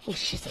one. Oh,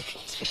 she's a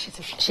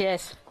She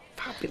is.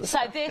 fabulous. So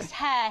this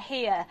hair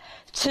here,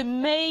 to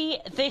me,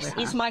 this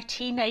is my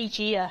teenage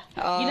year.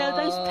 You know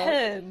those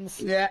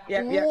perms? Yeah.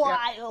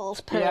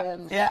 Wild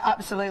perms. Yeah,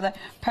 absolutely.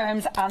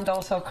 Perms and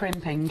also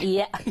crimping.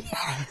 Yeah.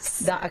 Yes.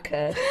 That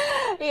occurred.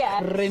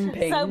 Yeah.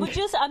 Crimping.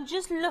 So I'm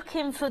just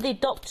looking for the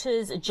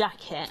doctor's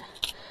jacket,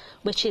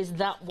 which is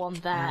that one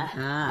there.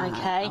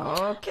 Okay.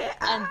 Okay.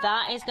 And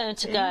that is going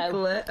to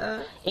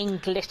go in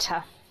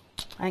glitter.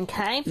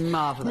 Okay.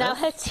 Marvellous. Now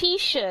her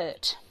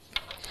t-shirt.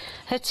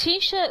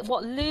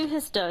 What Lou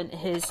has done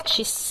is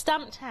she's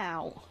stamped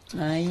out.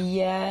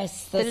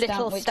 Yes, The stamp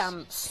little which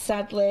stamps.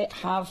 sadly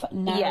have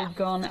now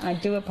gone. I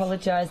do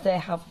apologise, they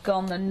have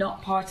gone. They're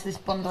not part of this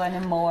bundle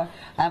anymore,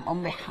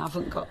 and we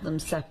haven't got them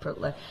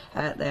separately.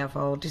 They have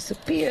all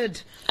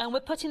disappeared. And we're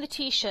putting the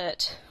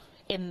t-shirt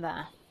in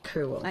there.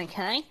 Cool.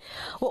 Okay.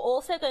 We're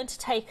also going to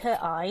take her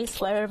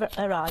eyes. Where are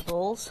her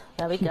eyeballs?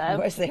 There we go.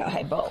 Where's the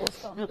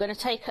eyeballs? We're going to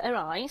take her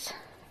eyes,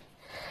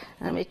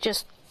 and we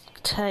just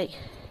take.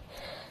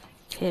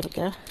 Here we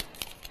go.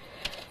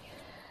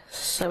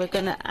 So we're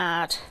going to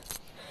add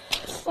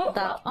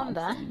that on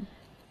there.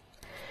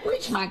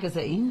 Which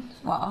magazine?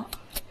 What?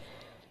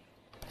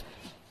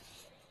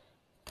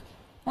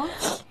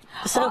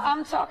 So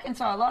I'm talking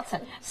to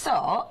Lotte.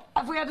 So,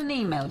 have we had an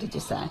email, did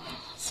you say?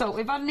 So,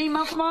 we've had an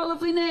email from our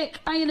lovely Nick.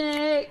 Hi,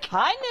 Nick.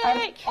 Hi,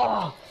 Nick.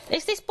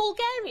 Is this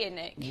Bulgarian,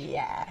 Nick?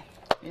 Yeah.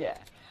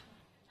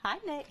 Hi,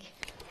 Nick.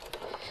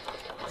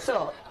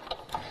 So,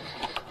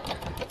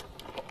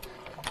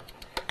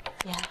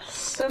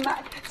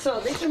 so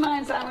this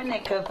reminds our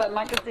Nick of a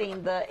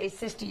magazine that his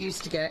sister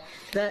used to get,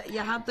 that you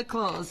had the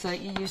clothes that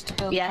you used to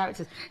build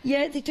characters.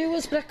 Yeah, they do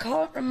us, but I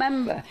can't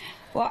remember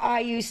what I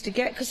used to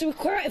get, because there were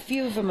quite a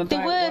few of them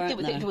about,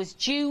 There was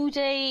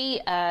Judy.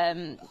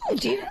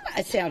 Do you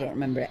see, I don't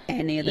remember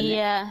any of them.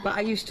 Yeah. But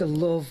I used to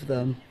love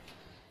them.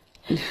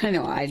 I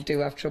know I do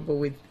have trouble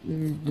with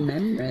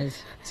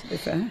memories, to be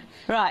fair.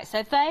 Right,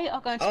 so they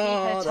are going to be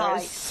her type.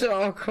 That's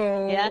so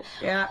cool.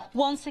 Yeah.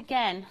 Once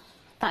again,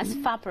 that's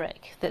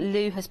fabric that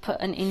Lou has put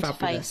an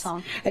interface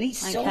on. And it's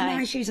so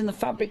nice using the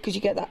fabric because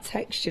you get that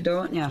texture,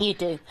 don't you? You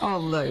do. Oh,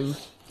 Lou.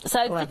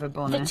 So clever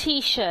bunny. the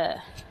t-shirt,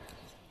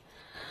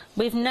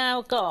 we've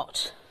now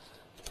got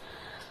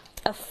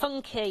a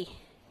funky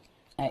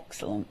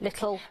excellent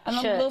little and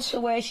shirt. I love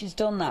the way she's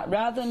done that.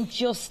 Rather than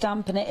just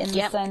stamping it in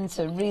the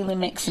centre, really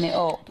mixing it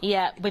up.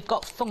 Yeah, we've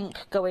got funk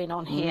going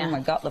on here. I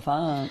got the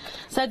funk.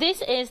 So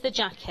this is the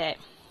jacket.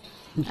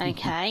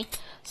 Okay.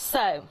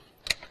 So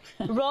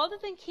rather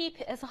than keep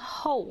it as a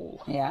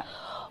whole,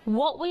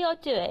 what we are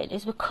doing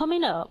is we're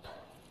coming up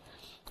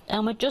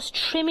and we're just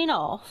trimming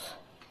off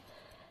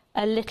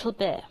a little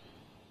bit.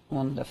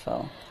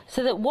 Wonderful.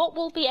 So that what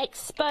will be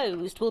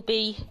exposed will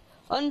be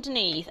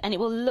underneath, and it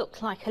will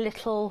look like a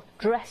little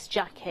dress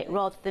jacket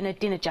rather than a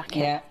dinner jacket.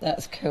 Yeah,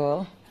 that's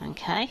cool.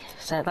 Okay,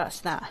 so that's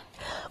that.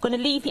 I'm going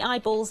to leave the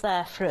eyeballs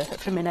there for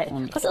a minute,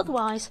 because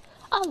otherwise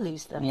I'll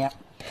lose them. Yeah.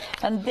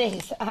 And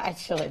this,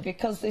 actually,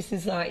 because this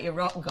is like your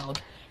rock god,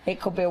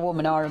 it could be a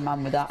woman or a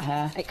man with that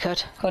hair. It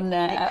could. Couldn't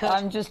it? It could.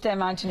 I'm just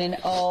imagining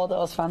all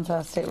those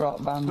fantastic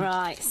rock bands.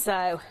 Right,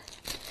 so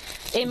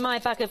in my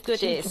bag of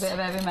goodies, a bit of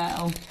heavy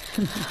metal.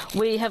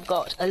 we have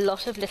got a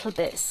lot of little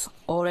bits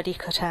already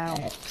cut out.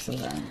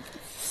 Excellent.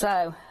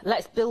 So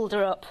let's build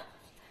her up.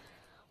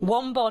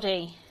 One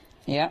body.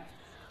 Yeah.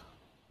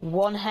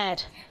 One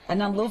head.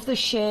 And I love the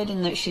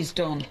shading that she's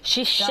done.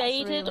 She's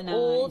shaded really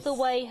all the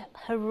way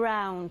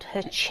around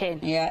her chin.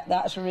 Yeah,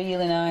 that's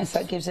really nice.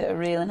 That gives it a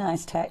really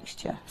nice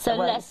texture. So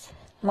let's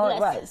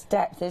it's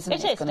depth, isn't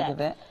it? It is going to give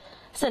it.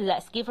 So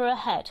let's give her a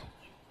head.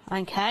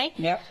 Okay?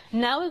 Yep.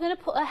 Now we're going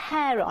to put her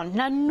hair on.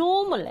 Now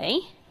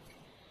normally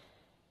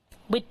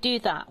we'd do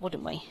that,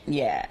 wouldn't we?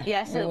 Yeah.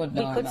 Yeah, so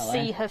we could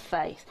see her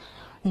face.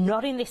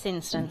 Not in this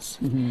instance.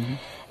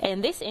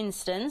 In this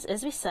instance,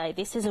 as we say,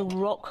 this is a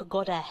rock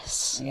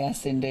goddess.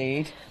 Yes,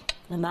 indeed.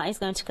 And that is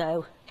going to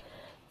go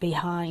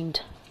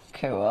behind.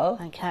 Cool.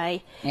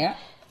 Okay? Yeah.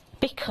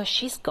 Because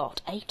she's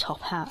got a top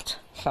hat.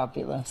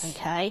 Fabulous.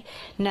 Okay?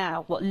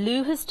 Now, what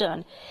Lou has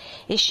done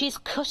is she's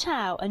cut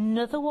out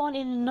another one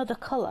in another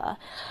colour,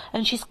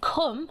 and she's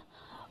come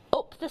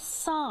up the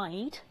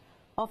side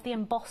of the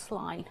emboss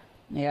line.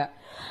 Yeah.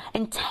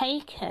 And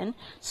taken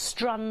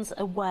strands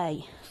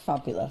away.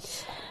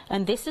 Fabulous.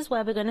 And this is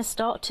where we're going to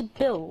start to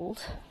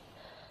build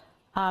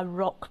our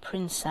rock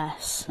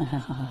princess.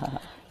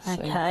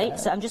 Okay,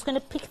 so I'm just going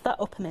to pick that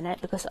up a minute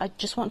because I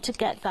just want to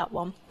get that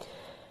one.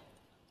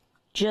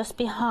 just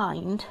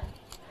behind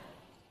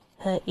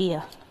her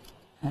ear.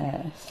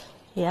 Yes.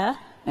 Yeah?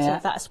 Yeah. So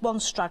that's one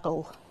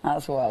straggle.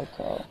 That's well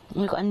cool.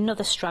 We've got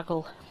another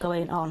straggle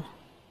going on.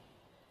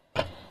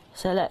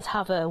 So let's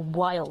have a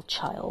wild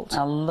child.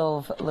 I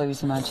love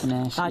Lou's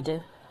imagination. I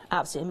do.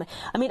 Absolutely.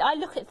 I mean, I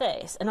look at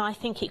this and I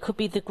think it could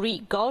be the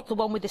Greek god, the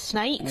one with the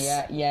snakes.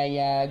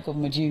 Yeah. Good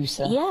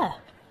Medusa. Yeah.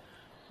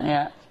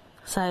 Yeah.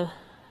 So,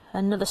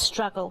 another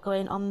straggle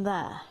going on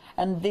there.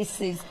 And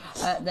this is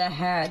the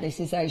hair. This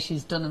is how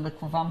she's done a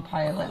little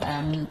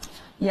vampire.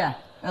 Yeah,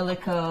 a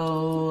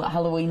little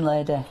Halloween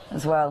lady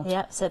as well.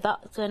 Yeah, so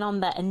that's going on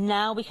there. And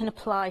now we can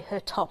apply her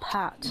top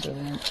hat.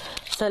 Brilliant.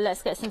 So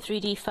let's get some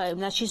 3D foam.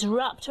 Now she's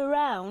wrapped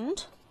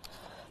around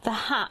the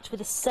hat with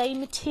the same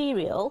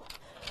material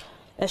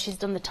as she's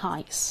done the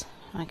tights.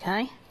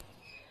 Okay?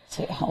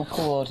 So it all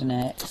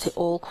coordinates. So it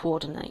all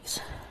coordinates.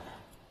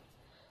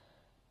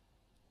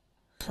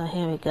 So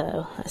here we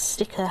go. Let's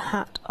stick her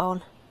hat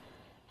on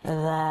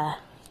there.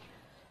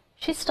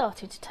 She's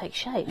starting to take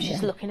shape.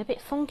 She's looking a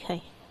bit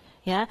funky.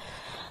 Yeah?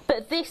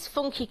 But this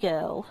funky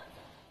girl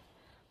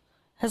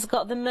has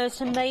got the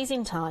most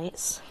amazing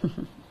tights.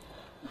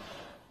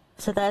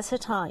 So there's her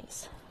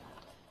tights.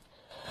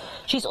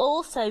 She's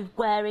also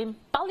wearing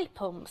ballet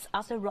pumps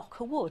as a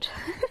rocker would.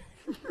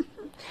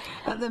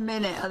 At the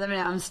minute,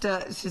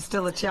 she's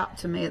still a chap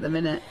to me at the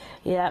minute.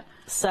 Yeah,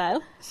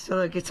 so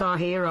Still a Guitar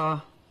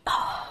Hero.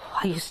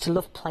 I used to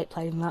love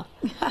playing that.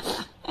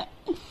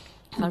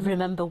 I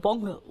remember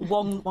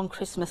one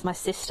Christmas my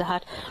sister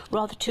had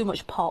rather too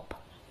much pop.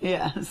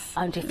 Yes.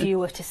 And if you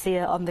were to see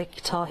her on the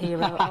Guitar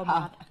Hero, oh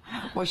man.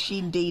 Was she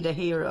indeed a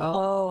hero?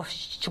 Oh,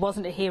 she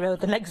wasn't a hero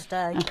the next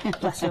day.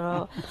 Bless her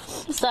heart.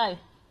 So,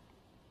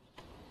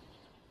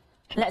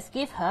 let's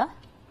give her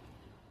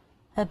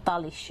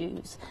ballet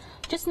shoes.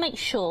 Just make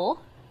sure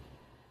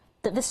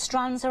that the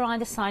strands are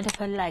either side of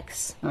her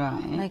legs.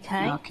 Right.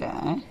 Okay.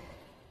 Okay.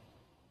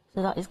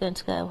 So that is going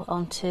to go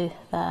onto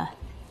there.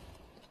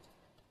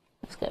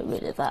 Let's get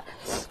rid of that.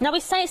 Now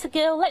we say it's a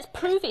girl, let's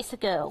prove it's a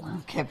girl.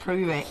 Okay,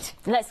 prove it.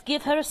 Let's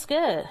give her a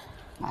skirt.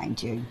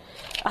 Mind you.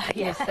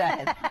 You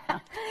said.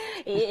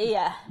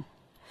 Yeah.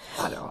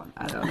 I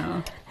don't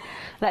know.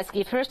 Let's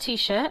give her a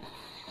t-shirt.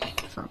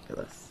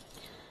 Fabulous.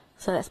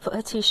 So let's put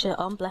her t-shirt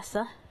on, bless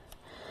her.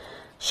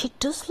 She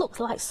does look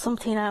like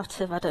something out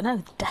of, I don't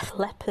know, Death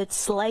Leopard,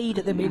 Slade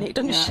at the minute,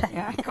 doesn't she?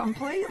 Yeah,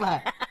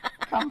 completely.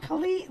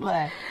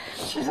 Completely.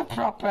 She's a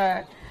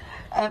proper...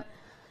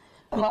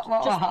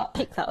 Just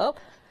pick that up.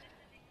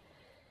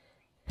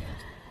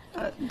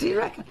 Do you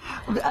reckon?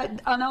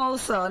 And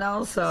also,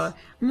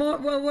 more,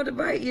 well, what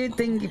about your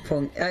thingy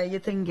punk, your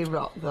thingy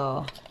rock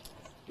though?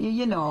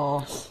 You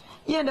know,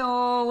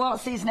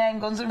 what's his name?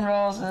 Guns N'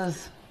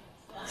 Roses.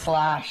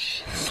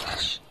 Slash.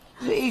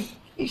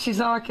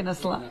 She's arcing a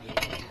slash.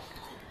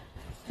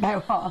 Now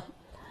what?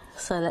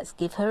 So let's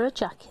give her a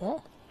jacket.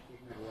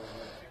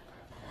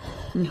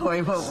 No,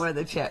 he won't wear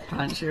the check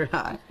pants. You're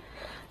right.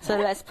 So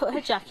let's put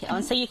her jacket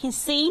on so you can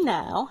see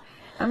now.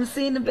 I'm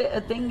seeing a bit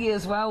of thingy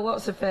as well.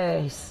 What's her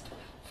face?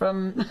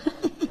 From...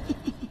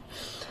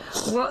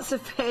 What's her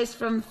face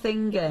from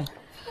Thingy?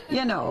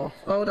 You know,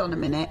 hold on a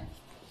minute.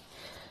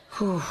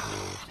 Whew.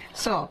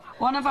 So,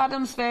 one of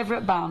Adam's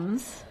favourite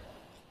bands.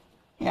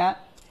 Yeah.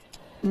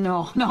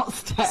 No, not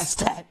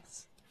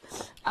Steps.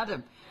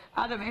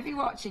 Adam, if you're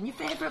watching, your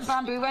favourite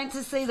band, we went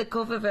to see the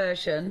cover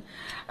version,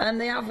 and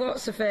they have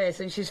What's Her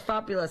Face, and she's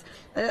fabulous.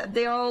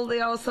 They all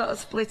sort of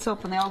split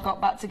up, and they all got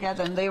back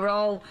together, and they were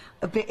all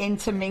a bit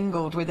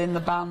intermingled within the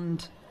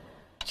band.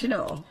 Do you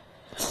know?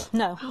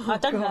 No, I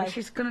don't know.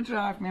 She's going to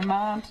drive me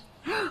mad.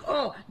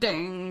 Oh,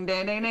 ding,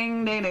 ding, ding,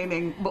 ding, ding, ding,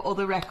 ding. But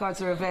other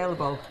records are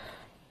available.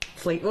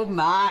 Fleetwood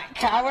Mac,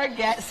 Coward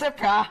gets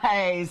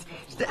surprised.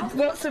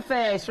 What's Her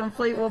Face from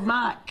Fleetwood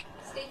Mac?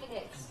 Stevie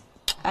Nicks.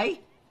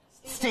 Hey?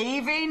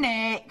 Stevie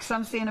Nicks.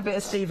 I'm seeing a bit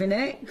of Stevie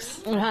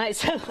Nicks. Right,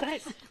 so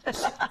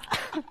let's...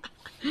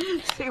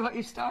 See what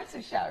you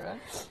started, Sharon.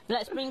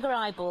 Let's bring her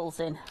eyeballs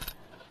in.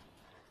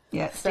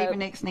 Yeah, Stevie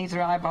Nicks needs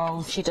her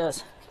eyeballs. She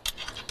does.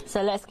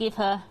 So let's give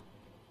her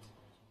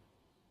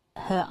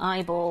her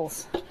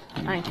eyeballs.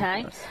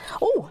 Okay.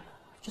 Oh,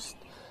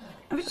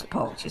 Have you just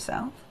poked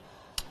yourself?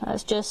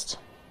 let's just...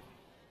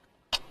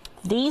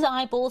 These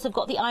eyeballs have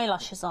got the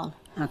eyelashes on.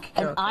 Okay.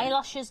 And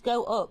eyelashes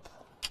go up.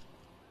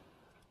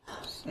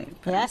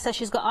 Super. Yeah, so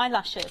she's got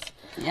eyelashes.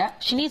 Yeah.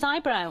 She needs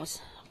eyebrows,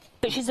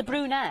 but she's a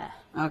brunette.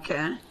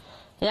 Okay.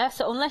 Yeah,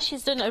 so unless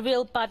she's done a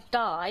real bad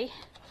dye,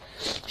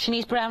 she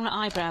needs brown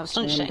eyebrows,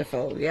 doesn't she?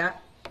 Wonderful, yeah.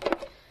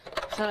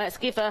 So let's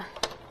give her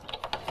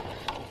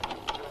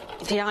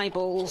the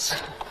eyeballs.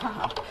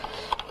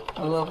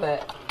 I love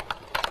it.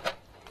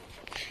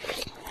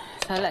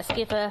 So let's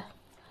give her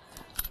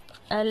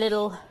a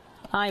little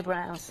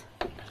eyebrows.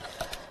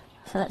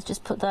 So let's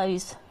just put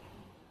those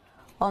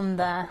on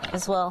there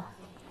as well.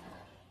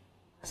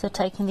 So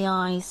taking the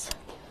eyes.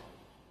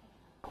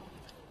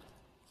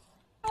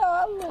 Oh,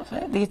 I love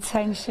it. The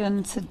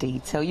attention to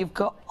detail. You've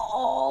got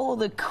all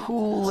the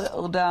cool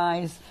little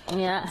dies.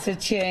 Yeah. To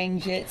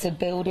change it, to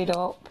build it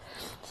up.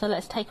 So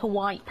let's take a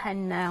white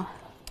pen now.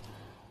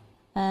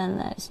 And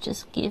let's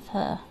just give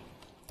her,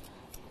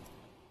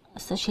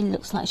 so she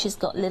looks like she's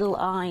got little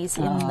eyes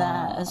in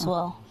there as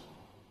well.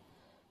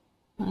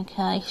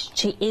 Okay,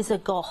 she is a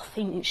goth,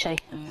 isn't she?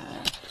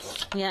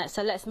 Yeah,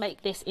 so let's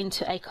make this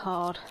into a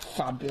card.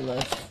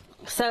 Fabulous.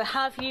 So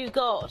have you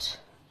got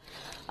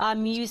our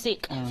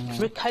music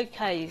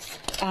Rococos?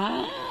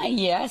 Ah,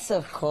 yes,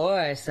 of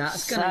course.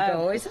 That's going to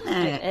go, isn't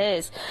it? It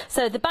is.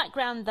 So the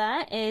background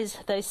there is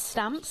those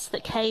stamps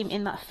that came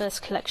in that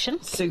first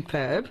collection.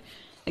 Superb.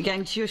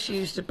 Again, just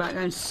used the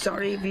background.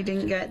 Sorry if you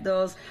didn't get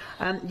those.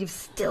 You've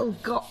still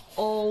got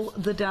all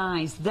the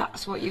dies.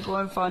 That's what you're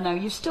going for now.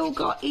 You've still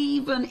got,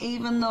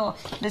 even though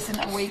this isn't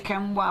a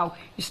weekend wow,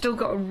 you've still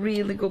got a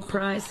really good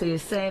price. So you're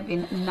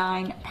saving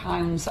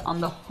 £9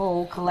 on the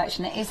whole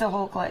collection. It is a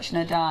whole collection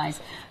of dies.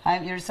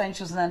 Your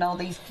essentials and then all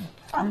these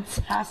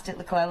fantastic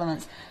little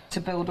elements to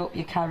build up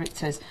your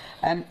characters.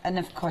 And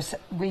of course,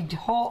 we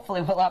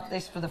hopefully will have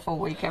this for the full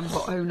weekend,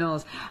 but who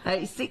knows.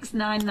 It's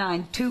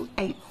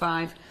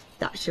 699285.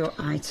 That's your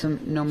item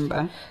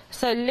number.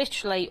 So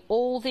literally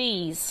all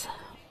these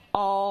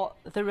are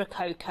the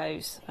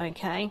Rococos,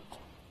 okay?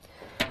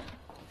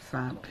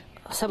 Fab.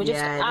 So we're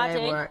just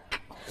adding work.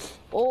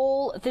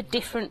 all the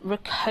different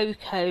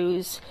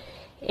Rococos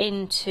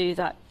into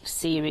that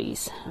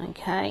series,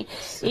 okay?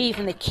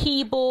 Even the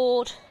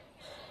keyboard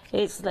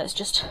is, let's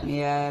just...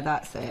 Yeah,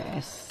 that's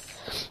it.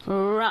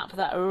 Wrap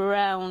that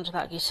around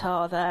that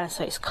guitar there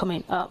so it's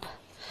coming up.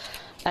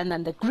 And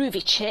then the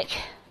groovy chick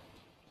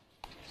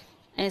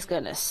is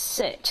going to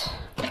sit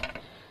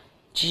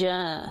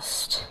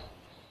just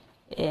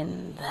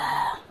in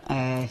there.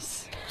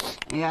 Yes.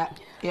 Yeah,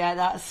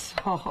 that's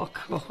so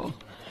cool.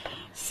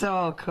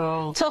 So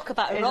cool. Talk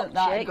about a rock Isn't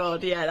that chick.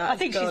 good? Yeah, that's I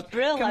think good. she's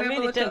brilliant. Can I we have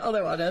really a look do. at the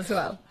other one as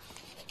well?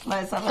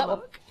 Let's have a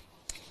look.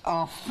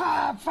 Oh,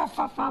 fab.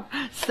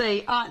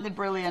 See, aren't they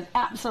brilliant?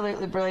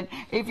 Absolutely brilliant.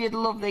 If you'd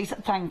love these,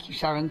 thank you,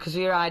 Sharon, because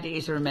your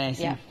ideas are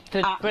amazing. Yeah,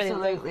 good,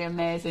 absolutely brilliant.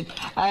 amazing.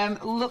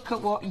 Look at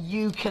what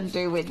you can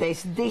do with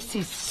this. This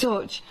is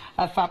such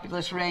a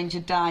fabulous range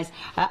of dies.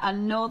 I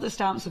know the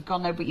stamps have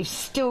gone now, but you've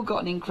still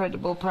got an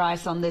incredible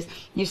price on this.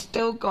 You've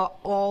still got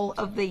all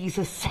of these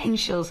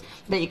essentials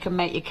that you can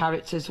make your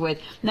characters with.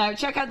 Now,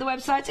 check out the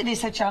website. It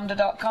is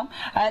hochanda.com.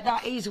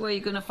 That is where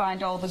you're going to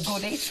find all the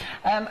goodies.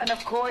 And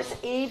of course,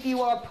 if you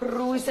are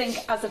perusing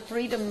as a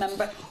Freedom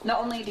member,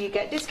 not only do you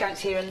get discounts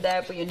here and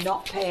there, but you're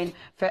not paying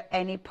for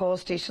any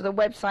postage. So the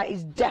website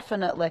is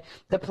definitely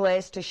the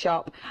place to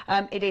shop.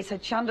 It is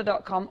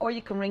hochanda.com, or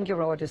you can ring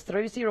your orders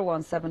through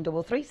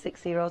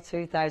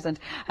 01733602000.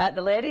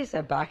 The ladies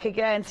are back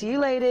again. See you,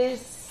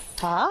 ladies.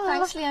 Ah.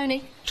 Thanks,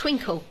 Leonie.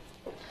 Twinkle.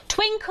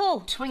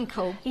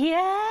 Twinkle.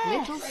 Yeah.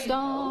 Little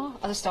star.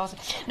 Other stars.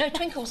 No,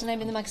 Twinkle was the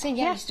name of the magazine.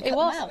 Yeah, Yeah, we used to it cut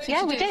was. them out. Yeah,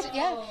 Used we to do did. it.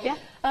 Yeah.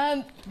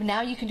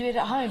 Now you can do it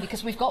at home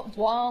because we've got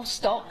while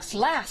stocks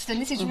last, and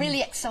this is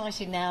really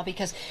exciting now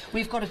because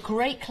we've got a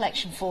great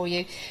collection for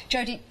you.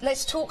 Jodie,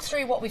 let's talk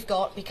through what we've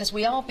got because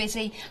we are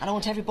busy, and I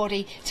want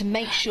everybody to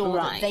make sure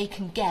that they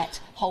can get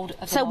hold of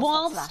the So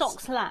while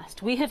stocks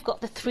last, we have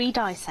got the 3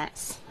 die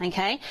sets,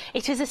 okay?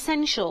 It is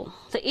essential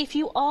that if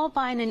you are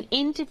buying an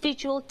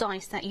individual die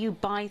set, you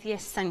buy the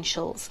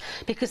essentials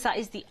because that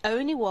is the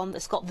only one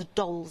that's got the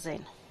dolls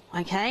in.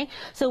 Okay,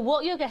 so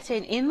what you're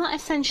getting in that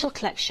essential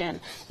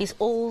collection is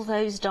all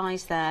those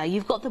dies there.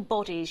 You've got the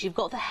bodies, you've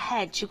got the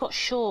heads, you've got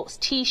shorts,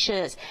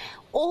 t-shirts,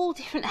 all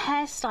different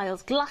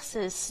hairstyles,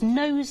 glasses,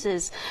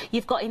 noses.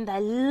 You've got in there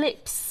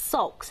lips,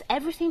 socks,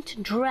 everything to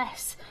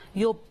dress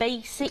your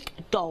basic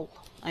doll.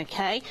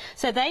 Okay,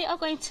 so they are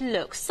going to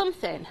look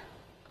something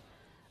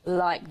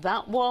like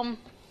that one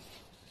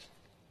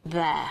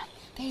there.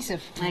 These are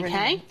brilliant.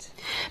 Okay,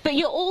 but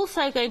you're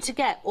also going to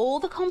get all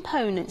the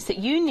components that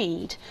you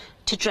need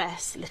to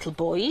dress little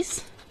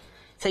boys.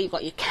 So you've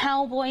got your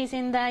cowboys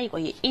in there, you've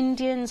got your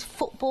Indians,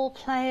 football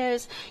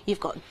players, you've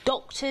got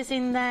doctors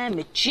in there,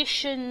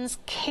 magicians,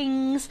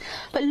 kings.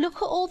 But look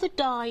at all the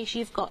dies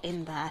you've got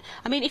in there.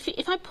 I mean,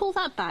 if I pull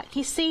that back,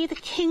 you see the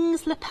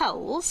king's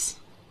lapels.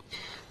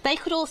 They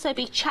could also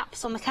be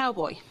chaps on the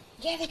cowboy.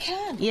 Yeah, they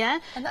can. Yeah.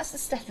 And that's the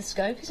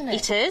stethoscope, isn't it?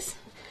 It is.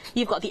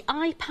 You've got the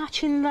eye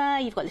patch in there,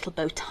 you've got little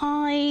bow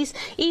ties,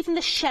 even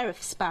the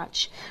sheriff's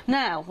badge.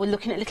 Now, we're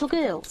looking at little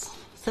girls.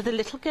 So the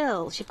little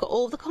girls, you've got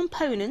all the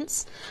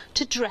components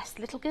to dress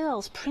little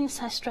girls.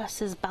 Princess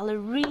dresses,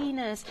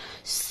 ballerinas,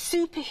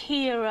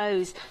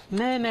 superheroes,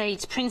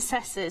 mermaids,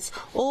 princesses,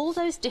 all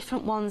those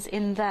different ones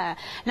in there.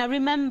 Now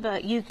remember,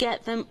 you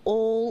get them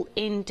all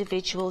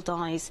individual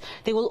dies.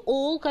 They will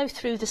all go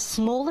through the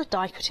smaller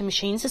die cutting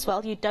machines as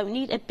well. You don't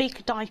need a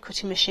big die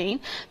cutting machine.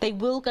 They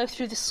will go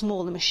through the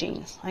smaller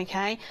machines,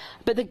 okay?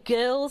 But the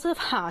girls have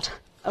had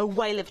a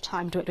whale of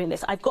time doing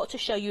this. I've got to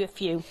show you a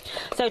few.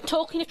 So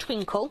talking of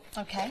Twinkle.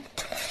 Okay.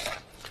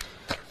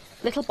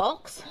 Little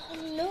box. Oh,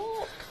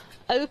 look.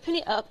 Open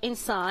it up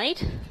inside.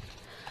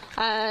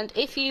 And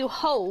if you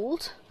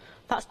hold,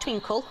 that's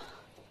Twinkle.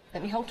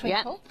 Let me hold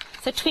Twinkle.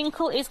 Yeah. So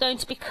Twinkle is going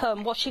to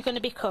become, what's she going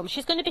to become?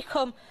 She's going to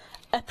become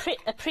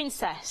a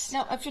princess.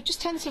 Now, I've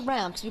just turned this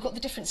around because we've got the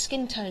different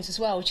skin tones as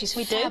well, which is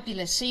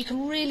fabulous. So you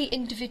can really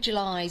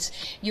individualise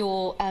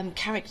your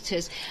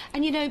characters.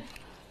 And, you know,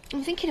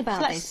 I'm thinking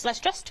about this.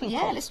 Let's dress Twinkle.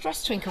 Yeah, let's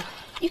dress Twinkle.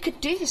 You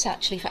could do this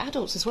actually for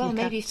adults as well.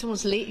 Maybe if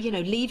someone's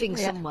leaving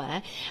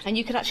somewhere, and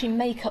you could actually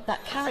make up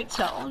that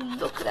character. Oh,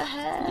 look at her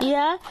hair.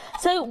 Yeah.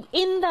 So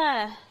in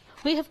there,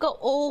 we have got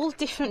all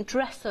different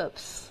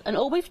dress-ups, and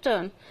all we've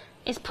done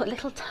is put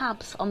little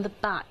tabs on the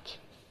back.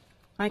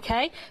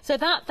 Okay, so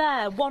that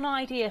there, one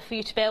idea for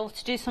you to be able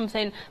to do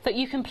something that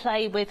you can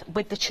play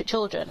with the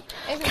children.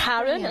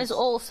 Karen has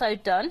also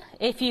done,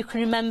 if you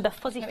can remember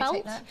Fuzzy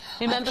Felt.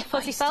 Remember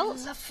Fuzzy Felt?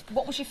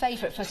 What was your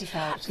favourite Fuzzy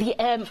Felt?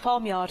 The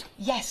farmyard.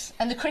 Yes,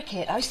 and the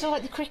cricket. I still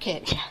like the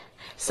cricket. Yeah.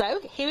 So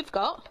here we've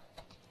got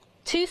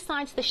two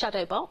sides of the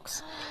shadow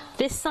box.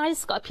 This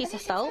side's got a piece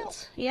of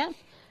felt. Yeah.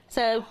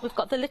 So we've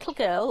got the little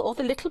girl or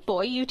the little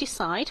boy, you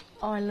decide.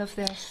 Oh, I love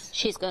this.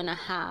 She's going to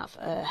have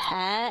her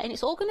hair, and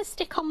it's all going to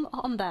stick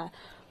on there,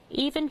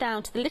 even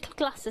down to the little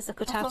glasses are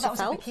cut out of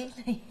felt. A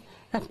bikini.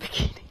 A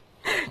bikini.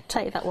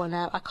 Take that one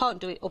out. I can't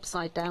do it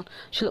upside down.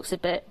 She looks a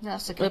bit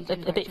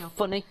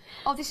funny.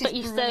 Oh, this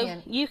is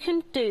brilliant. So you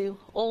can do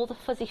all the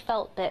fuzzy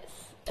felt bits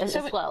as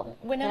well.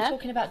 We're now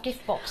talking about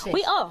gift boxes.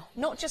 We are.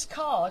 Not just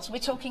cards, we're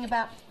talking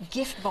about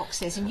gift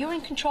boxes. And you're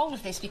in control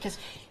of this because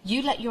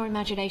you let your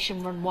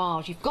imagination run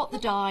wild. You've got the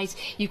dies,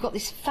 you've got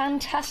this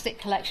fantastic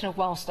collection of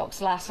Wild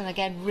Stocks Lass, and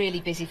again, really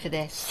busy for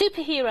this.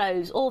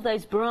 Superheroes, all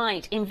those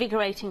bright,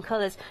 invigorating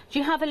colours. Do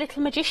you have a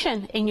little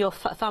magician in your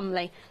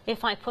family?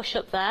 If I push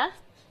up there,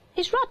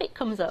 his rabbit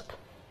comes up.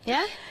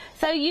 Yeah?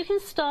 So you can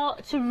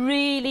start to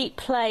really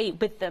play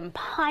with them.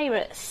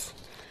 Pirates.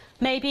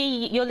 Maybe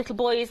your little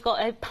boy has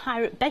got a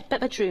pirate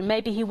bedroom.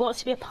 Maybe he wants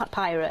to be a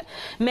pirate.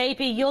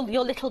 Maybe your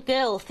little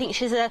girl thinks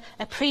she's a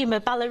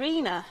prima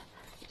ballerina.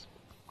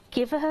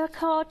 Give her a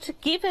card to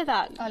give her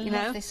that. I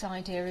love this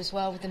idea as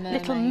well with the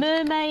mermaid. Little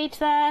mermaid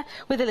there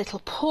with a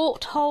little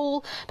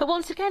porthole. But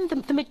once again,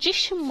 the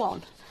magician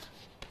one.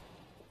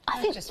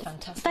 I think just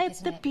fantastic,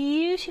 they're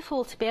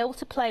beautiful to be able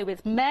to play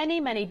with many,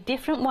 many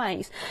different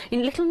ways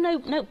in little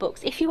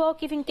notebooks. If you are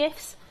giving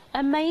gifts,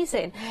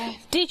 amazing. Yeah.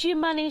 Did you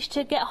manage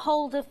to get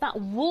hold of that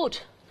wood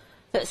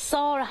that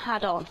Sarah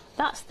had on?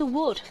 That's the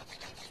wood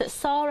that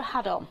Sarah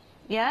had on.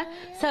 Yeah?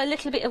 So a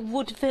little bit of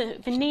wood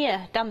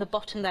veneer down the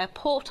bottom there.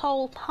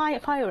 Porthole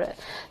pirate.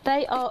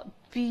 They are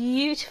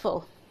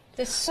beautiful.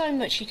 There's so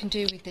much you can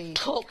do with these.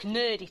 Talk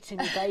nerdy to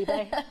me,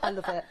 baby. I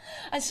love it.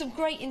 And some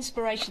great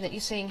inspiration that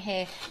you're seeing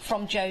here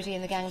from Jodie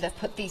and the gang that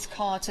put these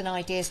cards and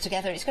ideas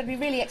together. It's going to be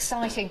really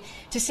exciting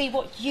to see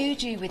what you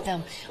do with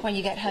them when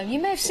you get home.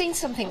 You may have seen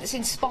something that's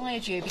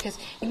inspired you because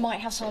you might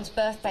have someone's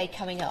birthday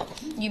coming up.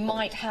 You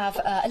might have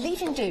a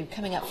leaving do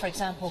coming up, for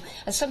example,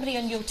 and somebody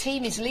on your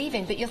team is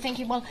leaving, but you're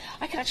thinking, well,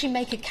 I can actually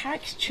make a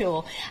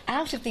caricature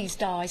out of these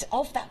dies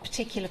of that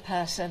particular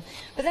person.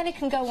 But then it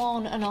can go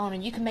on,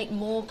 and you can make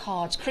more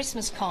cards, Christmas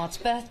cards,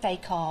 birthday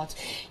cards.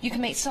 You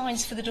can make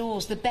signs for the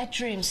doors, the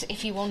bedrooms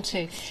if you want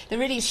to. There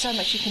really is so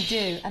much you can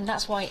do, and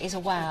that's why it is a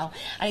wow.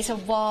 And it's a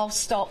Wild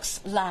Stocks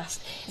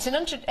Last. It's an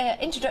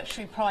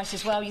introductory price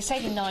as well. You're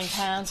saving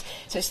 £9,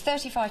 so it's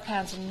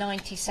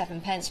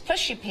 £35.97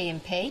 plus your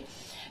P&P.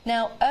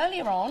 Now,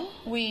 earlier on,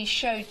 we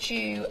showed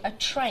you a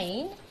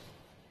train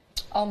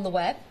on the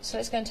web, so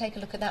let's go and take a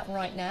look at that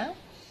right now.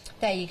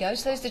 There you go.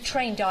 So those are the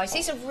train dies.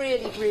 These are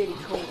really, really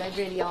cool. They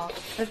really are.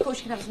 And of course,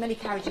 you can have as many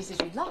carriages as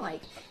you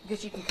like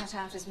because you can cut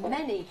out as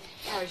many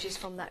carriages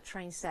from that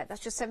train set. That's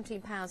just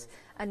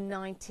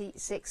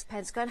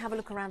 £17.96. Go and have a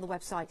look around the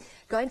website.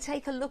 Go and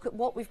take a look at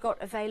what we've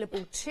got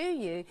available to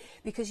you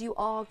because you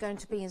are going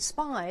to be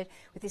inspired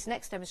with this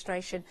next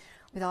demonstration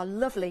with our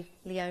lovely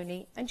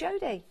Leonie and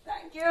Jodie.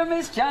 Thank you,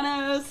 Miss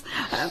Janice.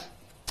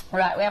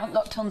 Right, we haven't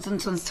got tons and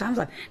tons of time.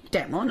 So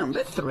demo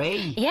number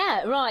 3.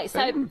 Yeah, right.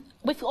 So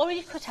we've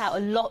already cut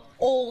out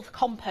all the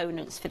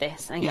components for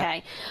this,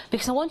 okay?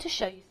 Because I want to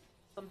show you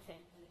something.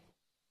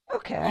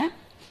 Okay.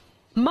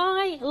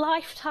 My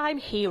lifetime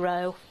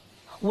hero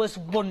was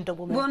Wonder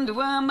Woman. Wonder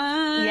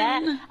Woman.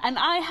 Yeah, and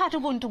I had a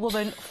Wonder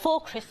Woman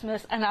for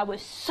Christmas and I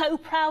was so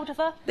proud of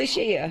her. This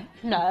year?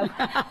 No.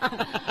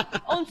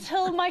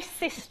 Until my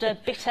sister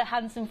bit her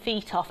hands and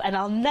feet off, and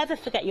I'll never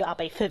forget you,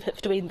 Abby, for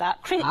doing that.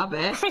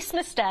 Abby?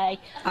 Christmas Day,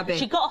 Abby.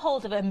 She got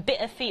hold of her and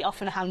bit her feet off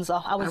and her hands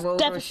off. I was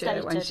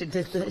devastated. When she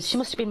did this? She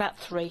must have been about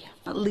 3.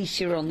 At least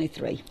you're only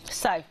 3.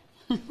 So...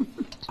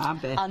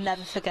 Abby. I'll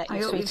never forget you, I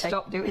hope sweetie. you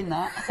stop doing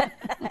that.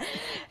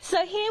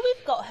 So here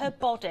we've got her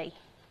body.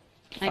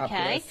 Okay,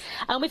 Fabulous.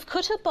 and we've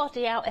cut her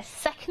body out a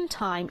second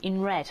time in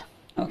red.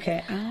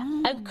 Okay.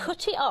 And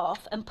cut it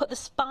off and put the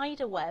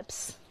spider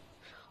webs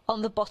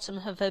on the bottom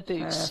of her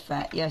boots.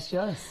 Perfect. Yes,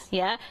 yes.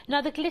 Yeah.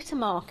 Now the glitter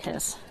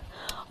markers.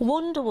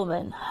 Wonder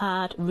Woman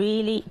had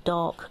really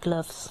dark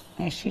gloves.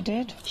 Yes, she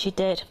did. She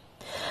did.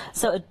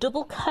 So a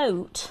double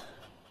coat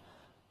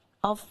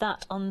of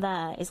that on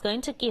there is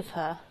going to give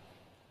her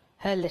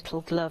her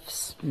little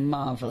gloves.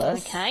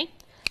 Marvellous. Okay.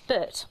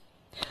 But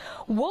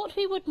what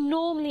we would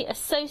normally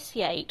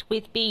associate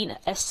with being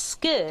a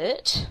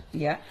skirt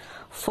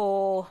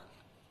for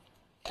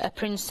a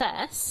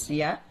princess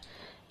Yeah.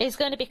 is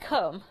going to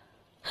become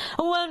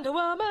a Wonder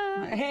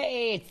Woman.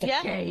 Hey, it's the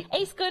cape.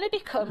 It's going to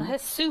become her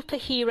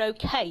superhero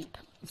cape.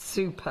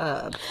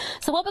 Superb.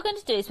 So what we're going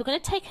to do is we're going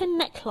to take her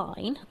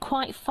neckline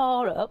quite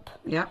far up.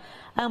 Yeah.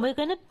 And we're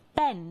going to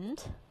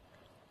bend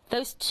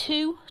those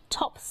 2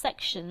 top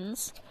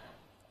sections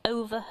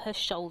over her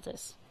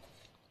shoulders.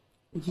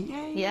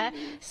 Yay. Yeah,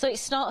 so it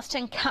starts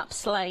to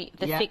encapsulate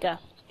the figure.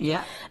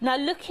 Yeah. Now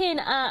looking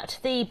at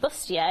the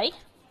bustier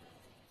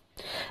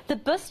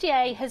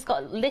has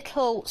got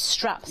little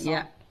straps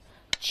on.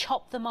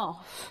 Chop them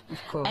off. Of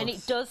course. And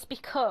it does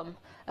become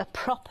a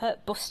proper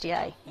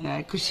bustier. Yeah,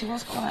 because she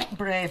was quite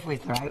brave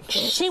with her outfit.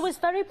 She was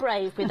very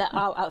brave with that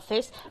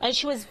outfit, and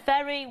she was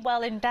very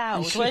well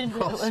endowed,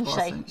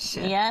 wasn't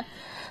she? Yeah.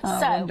 Oh,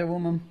 so, Wonder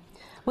Woman.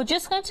 we're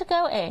just going to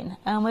go in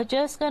and we're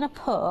just going to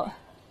put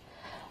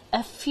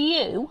a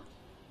few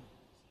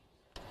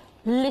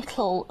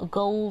little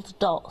gold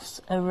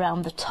dots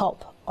around the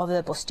top of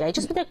the bustier,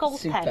 just with a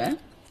gold pen.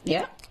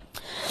 Yeah.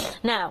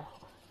 Now,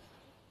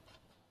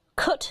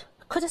 cut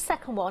a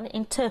second one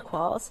in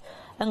turquoise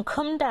and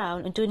come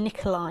down and do a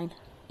knicker line.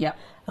 Yeah.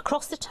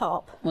 Across the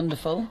top.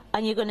 Wonderful.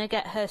 And you're going to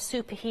get her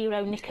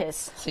superhero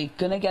knickers. So you're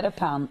going to get her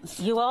pants.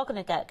 You are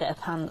going to get her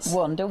pants.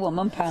 Wonder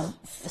Woman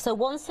pants. So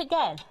once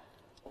again,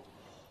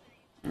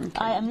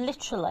 I am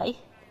literally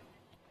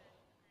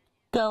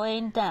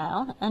going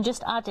down and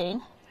just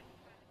adding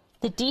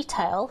the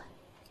detail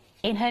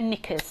in her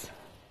knickers.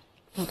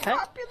 Okay.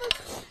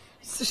 Fabulous.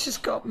 So she's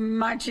got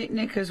magic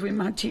knickers with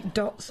magic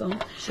dots on.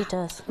 She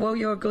does. While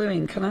you're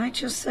gluing, can I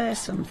just say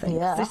something?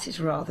 Yeah. This is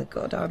rather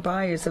good. Our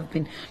buyers have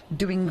been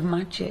doing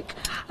magic.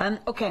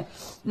 Okay,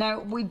 now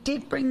we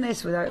did bring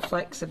this without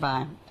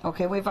Flexibuy.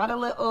 Okay, we've had a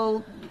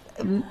little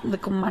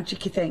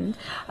magic-y thing,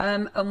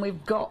 and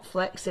we've got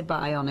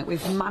Flexibuy on it.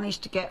 We've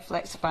managed to get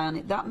Flexibuy on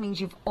it. That means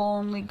you've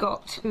only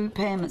got 2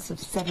 payments of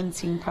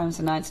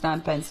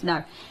 £17.99.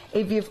 Now,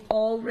 if you've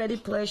already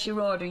placed your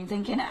order and you're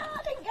thinking, I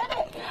didn't get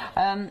it,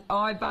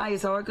 our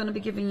buyers are going to be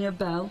giving you a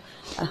bell.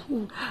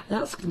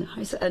 That's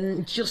nice.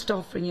 And just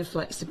offering you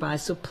Flexibuy,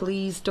 so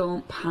please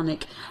don't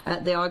panic.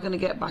 They are going to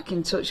get back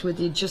in touch with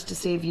you just to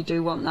see if you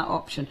do want that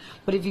option.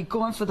 But if you're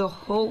going for the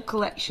whole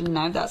collection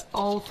now, that's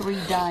all 3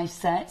 die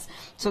sets.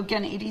 So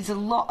again, it is a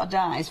lot of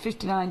dies,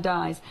 59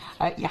 dies.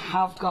 You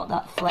have got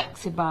that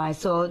Flexibuy.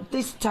 So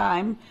this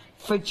time,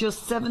 for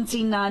just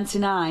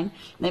 £17.99,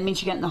 that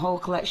means you're getting the whole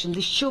collection.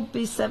 This should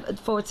be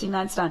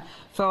 £14.99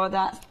 for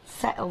that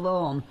set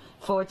alone.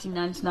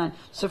 £14.99.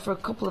 So for a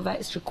couple of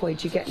extra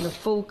quid, you're getting the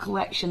full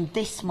collection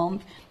this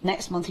month.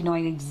 Next month, you're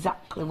knowing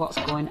exactly what's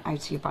going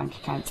out of your bank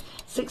account.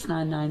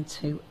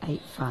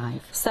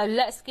 699,285. So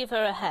let's give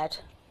her a head.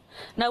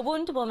 Now,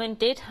 Wonder Woman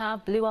did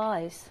have blue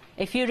eyes.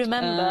 If you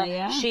remember,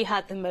 she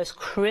had the most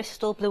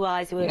crystal blue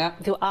eyes. They were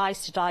the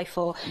eyes to die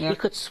for. You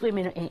could swim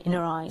in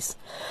her eyes.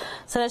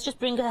 So let's just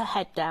bring her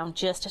head down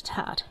just a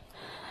tad.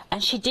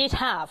 And she did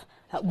have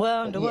that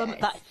Wonder Woman,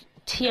 that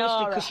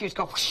tiara. Because she's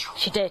got...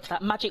 She did,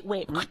 that magic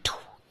whip.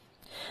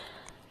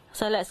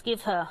 So let's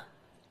give her...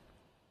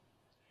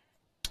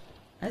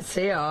 a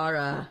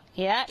tiara.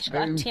 Yeah, she's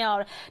got a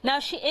tiara. Now,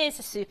 she is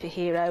a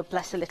superhero,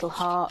 bless her little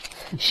heart.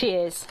 She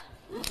is.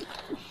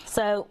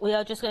 So we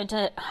are just going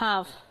to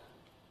have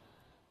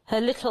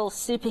her little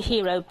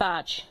superhero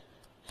badge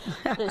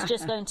that's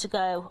just going to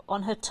go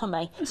on her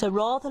tummy. So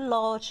rather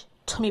large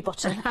tummy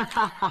button.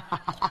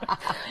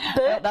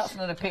 But, that's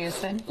not a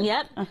piercing.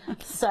 Yep.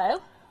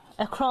 So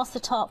across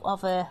the top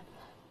of her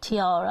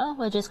tiara,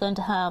 we're just going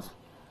to have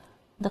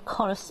the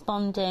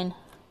corresponding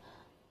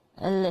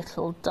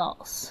little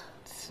dots.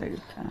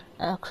 Super.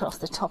 Across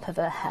the top of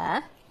her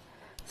hair.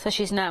 So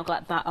she's now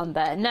got that on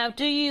there. Now,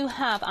 do you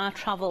have our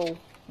travel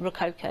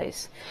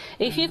Rococos?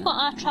 If you've got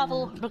our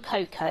travel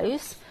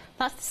Rococos,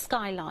 that's the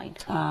skyline.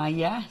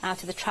 Yes.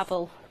 Out of the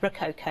travel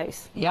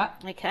Rococos. Yeah.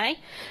 Okay.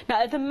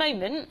 Now, at the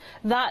moment,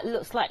 that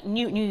looks like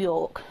New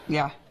York.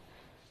 Yeah.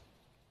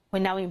 We're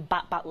now in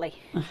Batley.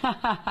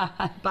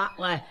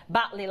 Batley.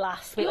 Batley,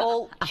 lass. With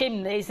all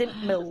chimneys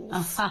and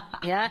mills.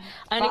 Yeah.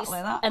 And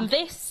Batley, and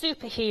this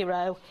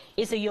superhero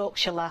is a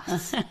Yorkshire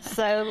lass.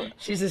 So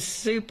she's a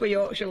super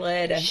Yorkshire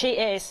lady. She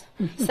is.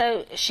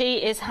 So she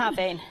is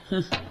having...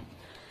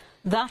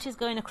 That is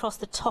going across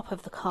the top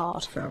of the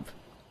card. Fab.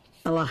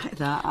 I like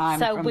that.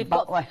 So we've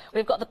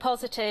got the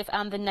positive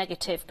and the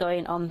negative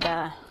going on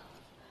there.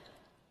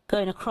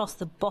 Going across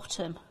the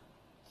bottom.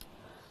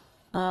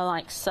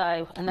 Like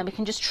so. And then we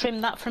can just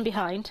trim that from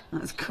behind.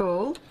 That's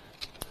cool.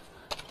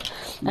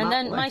 And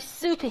then my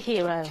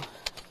superhero.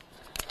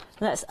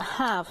 Let's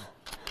have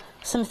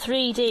some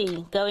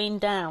 3D going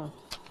down.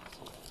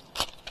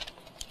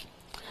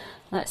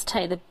 Let's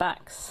take the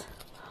backs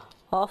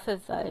off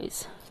of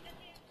those.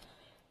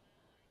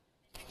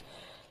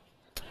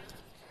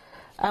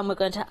 And we're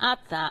going to add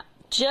that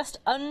just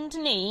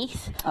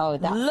underneath. Oh,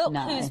 that's Look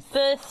nice. whose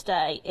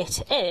birthday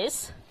it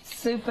is.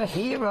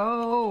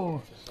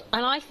 superhero.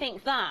 And I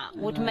think that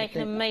would make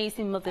an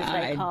amazing Mother's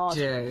Day I card.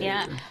 do.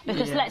 Yeah,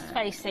 because let's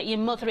face it, your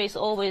mother is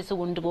always a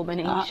Wonder Woman,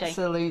 isn't she?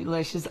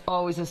 Absolutely, she's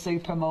always a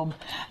super mum.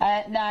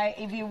 Now,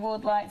 if you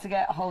would like to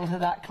get hold of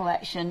that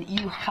collection,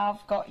 you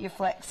have got your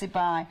Flexi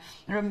Buy.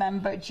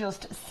 Remember,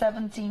 just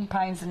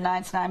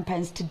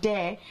 £17.99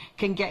 today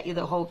can get you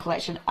the whole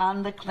collection,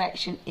 and the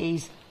collection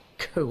is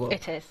cool.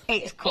 It is.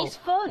 It's cool. It's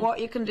fun. What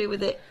you can do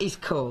with it is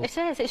cool. It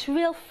is. It's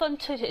real fun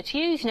to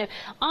use. You know,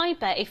 I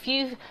bet if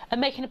you are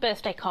making a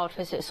birthday card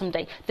visit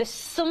someday, there's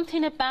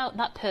something about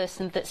that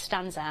person that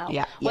stands out.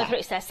 Yeah, whether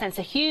it's their sense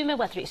of humour,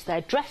 whether it's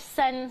their dress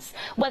sense,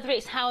 whether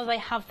it's how they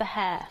have the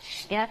hair.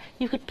 Yeah,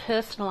 you could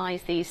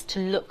personalise these to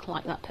look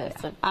like that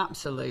person. Yeah,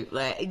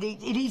 absolutely.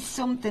 It is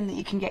something that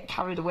you can get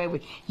carried away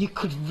with. You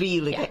could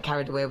really get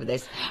carried away with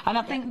this. And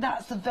I think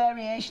that's the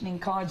variation in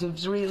cards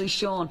has really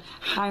shown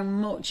how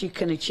much you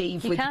can achieve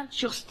with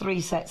just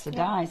 3 sets of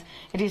dies.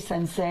 It is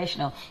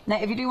sensational.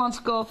 Now, if you do want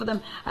to go for them,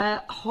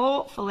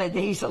 hopefully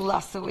these will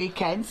last the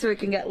weekend so we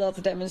can get lots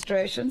of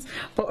demonstrations,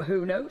 but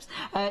who knows.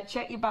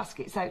 Check your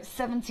baskets out,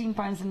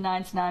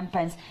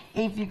 £17.99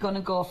 if you're going to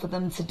go for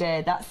them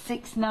today. That's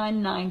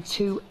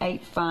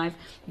 699285.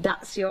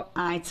 That's your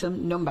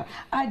item number.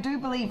 I do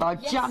believe our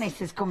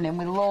Janice is coming in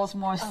with loads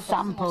more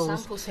samples. More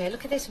samples here.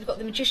 Look at this. We've got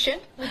the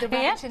magician with the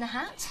rabbit in a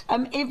hat.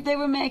 If they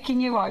were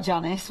making you out,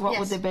 Janice, what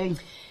would they be?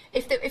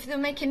 If they're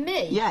making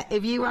me? Yeah,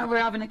 if you were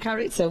having a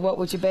character, what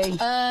would you be?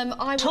 I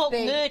would Talk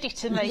nerdy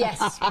to me.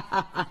 Yes.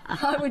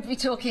 I would be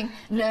talking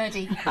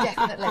nerdy,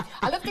 definitely.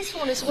 I love this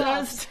one as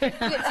well.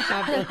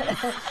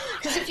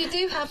 Because if you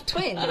do have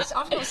twins,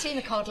 I've not seen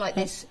a card like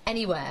this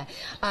anywhere.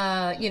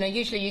 You know,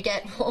 usually you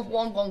get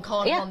one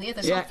card and one the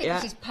other. So I think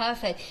this is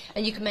perfect.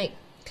 And you can make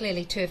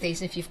clearly 2 of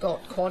these, and if you've got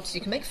quads, you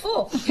can make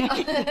 4.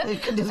 You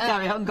can just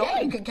carry on going.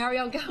 Yeah, you can carry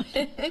on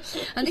going.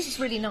 And this is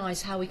really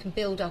nice how we can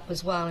build up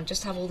as well and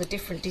just have all the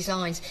different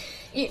designs.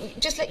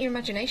 Just let your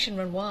imagination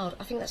run wild.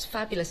 I think that's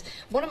fabulous.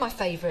 One of my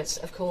favourites,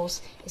 of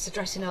course, is the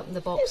dressing up in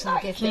the box and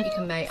the gift that you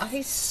can make. I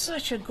think it's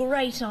such a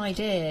great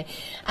idea.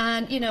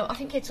 And, you know, I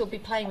think kids will be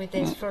playing with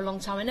this for a long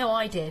time. I know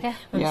I did when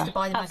we used to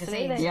buy the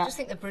magazines. I just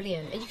think they're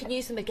brilliant. And you can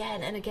use them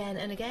again and again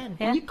and again.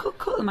 And you could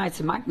cut them out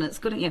of magnets,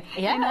 couldn't you?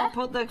 Yeah. You know,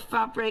 put the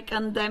fabric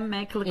and then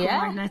make a little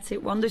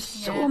magnetic one. There's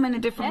so many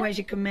different ways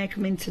you can make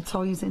them into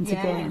toys, into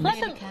games.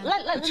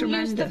 Let them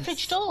use the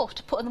fridge door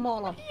to put them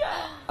all on.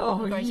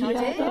 Oh, great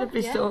idea. That'd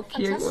be so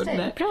cute, wouldn't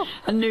it? Cool.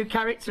 A new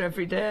character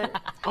every day.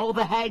 All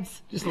the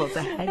heads. Just lots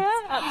of heads. Yeah,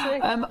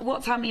 absolutely.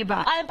 What time are you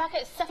back? I am back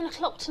at 7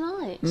 o'clock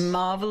tonight.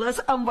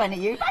 Marvellous. And when are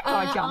you back,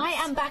 I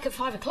am back at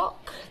 5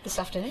 o'clock this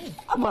afternoon.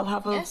 Well,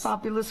 have a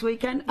fabulous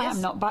weekend. Yes.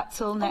 I'm not back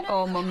till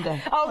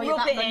Monday. Oh, you're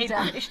rub back it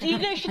Monday. in. You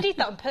know, she did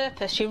that on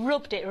purpose. She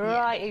rubbed it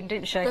right in,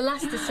 didn't she? The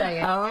last to say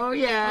it. Oh,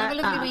 yeah. Have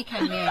a lovely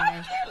weekend,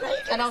 Leonie.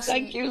 And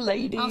Thank you,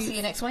 ladies. I'll see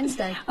you next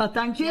Wednesday. Oh,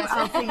 thank you. Yes.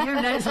 I'll see you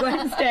next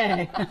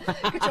Wednesday.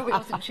 Good job it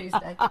wasn't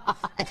Tuesday.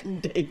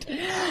 Indeed.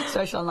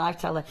 Social life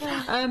teller.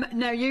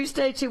 Now, you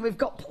stay tuned. We've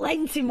got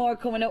plenty more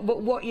coming up,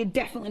 but what you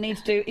definitely need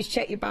to do is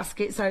check your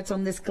baskets out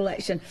on this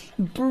collection.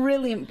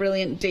 Brilliant,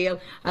 brilliant deal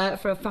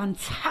for a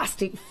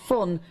fantastic,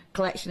 fun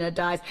collection of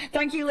dies.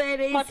 Thank you,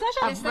 ladies. My pleasure.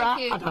 Yes,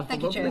 thank you. I'd have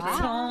Thank a you, lovely Jo.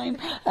 time.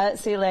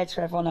 See you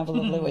later, everyone. Have a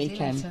lovely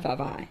weekend. later.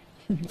 Bye-bye.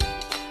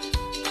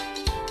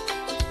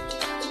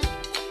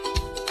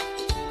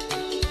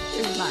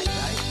 Who's Mike,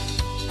 right?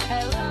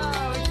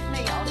 Hello, it's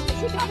me. I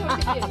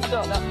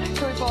don't know.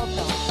 Can we both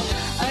know?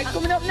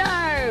 Coming up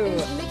now,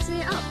 Mixing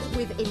it up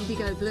with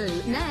Indigo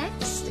Blue.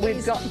 Next,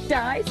 we've got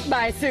Dice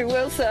by Sue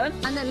Wilson.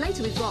 and then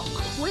later we've got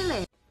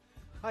Quilling.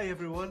 Hi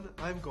everyone,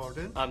 I'm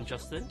Gordon, I'm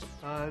Justin.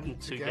 and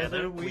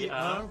Together we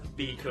are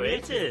Be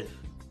Creative.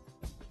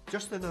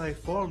 Justin and I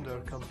formed our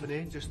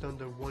company just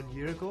under 1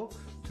 year ago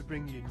to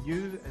bring you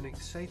new and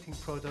exciting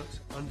products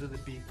under the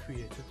Be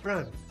Creative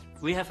brand.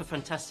 We have a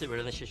fantastic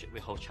relationship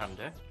with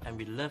Hochanda, and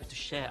we love to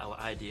share our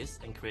ideas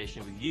and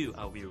creation with you,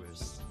 our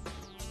viewers.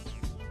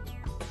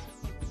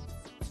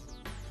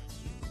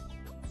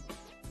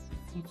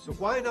 So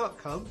why not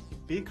come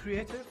be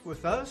creative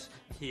with us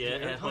Here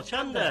at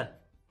Hochanda.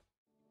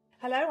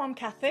 Hello, I'm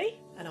Kathy.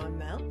 And I'm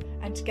Mel.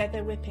 And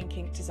together we're Pink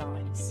Ink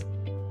Designs.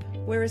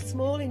 We're a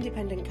small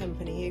independent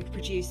company who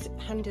produce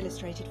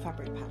hand-illustrated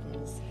fabric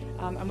patterns.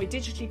 And we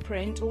digitally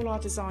print all our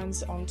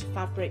designs onto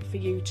fabric for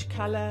you to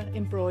colour,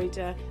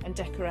 embroider and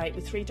decorate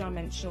with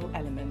three-dimensional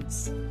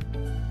elements.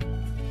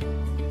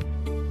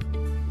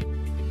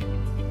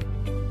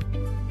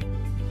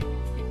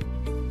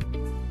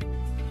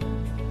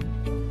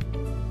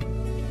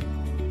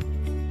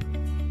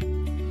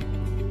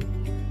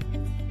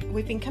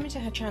 We've been coming to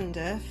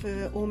Hochanda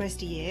for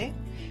almost a year.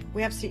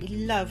 We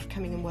absolutely love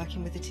coming and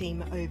working with the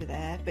team over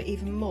there, but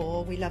even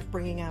more, we love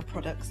bringing our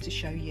products to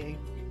show you.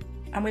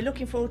 And we're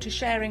looking forward to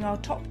sharing our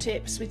top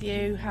tips with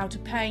you, how to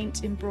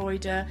paint,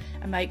 embroider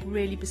and make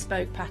really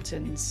bespoke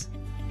patterns.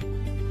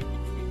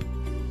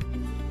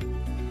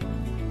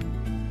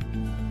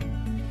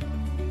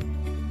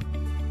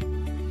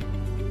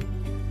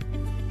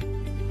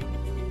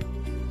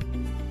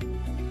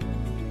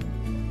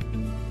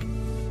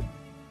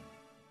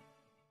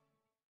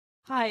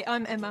 Hi,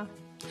 I'm Emma.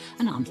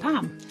 And I'm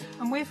Pam.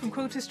 And we're from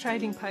Quilters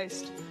Trading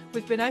Post.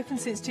 We've been open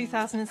since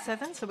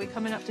 2007, so we're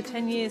coming up to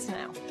 10 years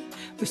now.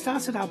 We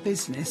started our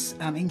business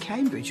in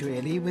Cambridge,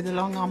 really, with a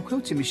long arm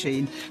quilting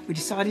machine. We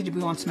decided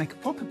we wanted to make a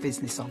proper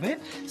business of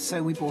it,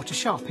 so we bought a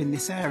shop in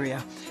this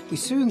area. We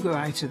soon grew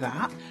out of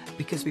that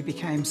because we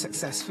became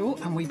successful,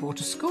 and we bought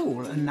a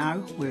school, and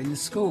now we're in the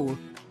school.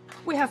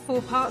 We have 4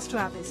 parts to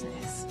our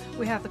business.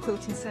 We have the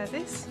quilting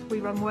service, we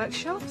run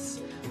workshops,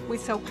 we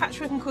sell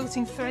patchwork and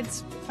quilting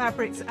threads,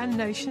 fabrics and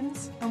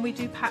notions, and we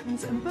do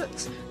patterns and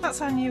books.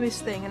 That's our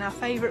newest thing, and our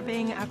favourite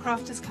being our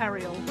crafters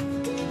carry-all.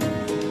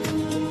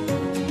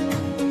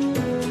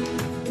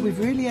 We've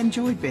really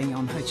enjoyed being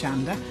on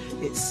Hochanda.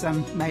 It's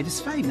made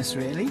us famous,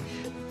 really.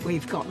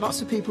 We've got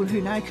lots of people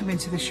who now come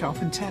into the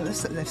shop and tell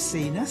us that they've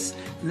seen us,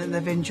 and that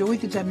they've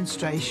enjoyed the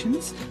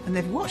demonstrations, and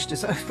they've watched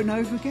us over and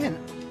over again.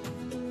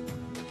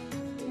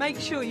 Make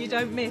sure you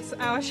don't miss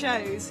our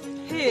shows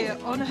here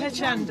on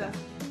Hochanda.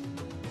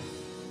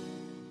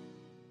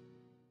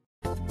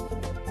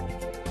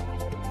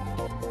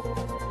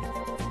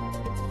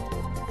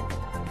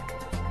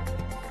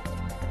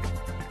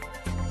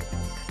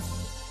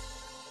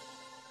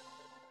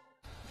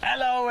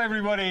 Hello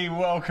everybody,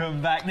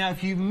 welcome back. Now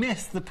if you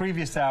missed the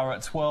previous hour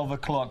at 12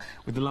 o'clock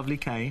with the lovely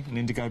Kay in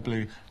indigo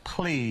blue,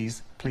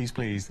 please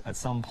at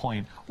some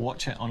point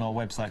watch it on our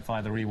website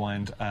via the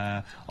rewind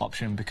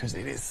option, because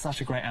it is such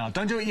a great hour.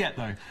 Don't do it yet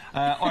though.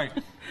 All right.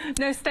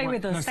 No, stay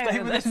with us. No, stay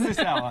with us this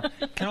hour.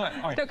 All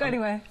right, Don't go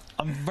anywhere.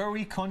 I'm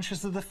very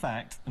conscious of the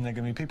fact, and there are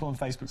going to be people on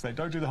Facebook saying,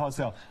 don't do the hard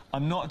sell.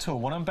 I'm not at all.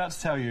 What I'm about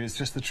to tell you is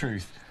just the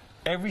truth.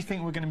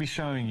 Everything we're going to be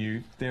showing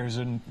you, there is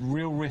a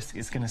real risk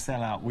it's going to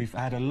sell out. We've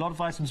had a lot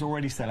of items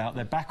already sell out.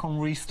 They're back on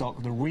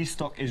restock. The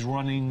restock is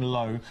running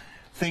low.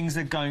 Things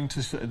are going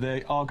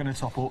to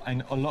topple,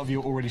 and a lot of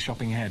you are already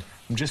shopping ahead.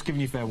 I'm just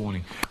giving you fair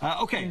warning.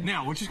 Okay,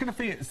 now we're just going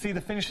to see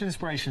the finished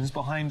inspirations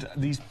behind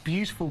these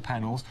beautiful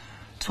panels.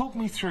 Talk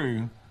me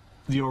through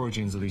the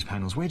origins of these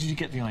panels. Where did you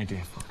get the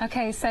idea from?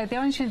 Okay, so the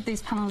origin of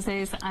these panels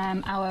is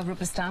our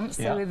rubber stamps.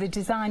 So we've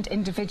designed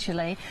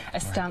individually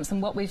as stamps,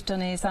 and what we've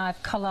done is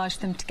I've collaged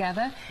them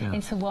together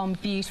into one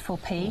beautiful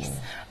piece.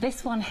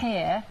 This one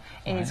here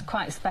is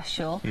quite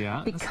special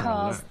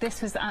because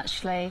this was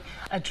actually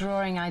a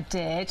drawing I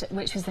did,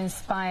 which was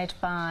inspired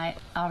by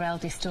our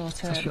eldest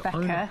daughter, That's your Becca.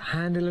 own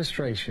hand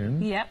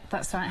illustration. Yep,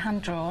 that's right,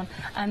 hand drawn.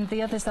 And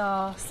the others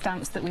are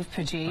stamps that we've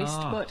produced,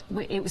 but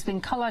it was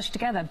been collaged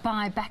together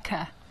by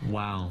Becca.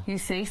 Wow. You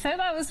see, so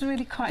that was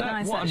really quite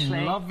nice, actually. What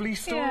a lovely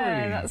story.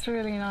 Yeah, that's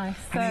really nice.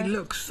 And they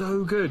look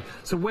so good.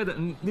 So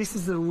and this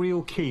is the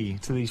real key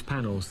to these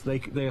panels.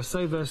 They are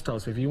so versatile.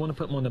 So if you want to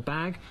put them on a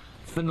bag,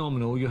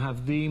 phenomenal. You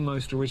have the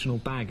most original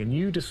bag, and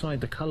you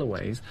decide the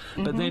colourways.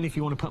 But then if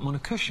you want to put them on a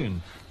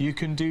cushion, you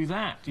can do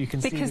that. You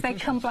can because they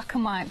come black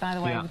and white, by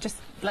the way. Just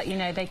let you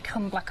know, they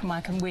come black and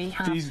white, and we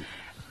have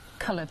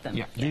coloured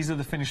them. These are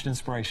the finished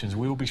inspirations.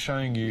 We will be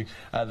showing you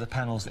the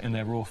panels in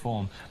their raw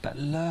form. But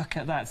look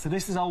at that. So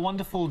this is our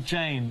wonderful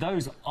Jane.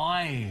 Those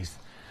eyes.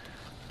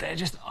 They're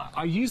just...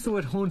 I use the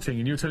word haunting,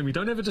 and you're telling me,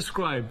 don't ever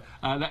describe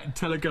that,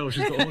 tell a girl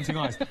she's got haunting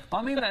eyes. But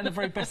I mean that in the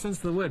very best sense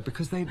of the word,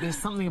 because there's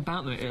something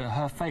about them,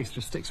 her face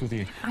just sticks with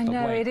you. I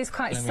know, it is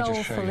quite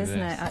soulful, isn't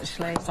it,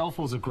 actually?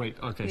 Soulful's a great...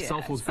 Okay,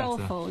 soulful's better.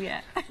 Soulful,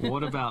 yeah.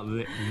 What about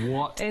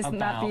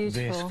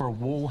this? For a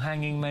wall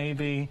hanging,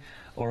 maybe,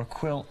 or a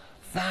quilt?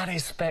 That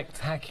is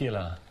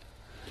spectacular.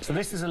 So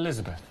this is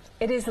Elizabeth.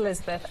 It is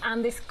Elizabeth,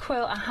 and this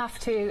quilt, I have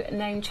to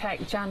name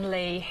check Jan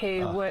Lee,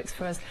 who works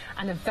for us,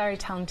 and a very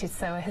talented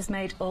sewer, has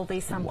made all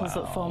these samples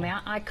up for me.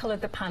 I coloured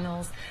the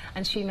panels,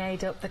 and she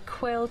made up the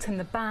quilt and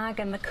the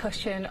bag and the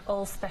cushion,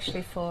 all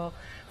specially for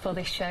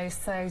this show.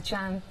 So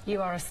Jan,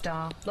 you are a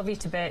star. Love you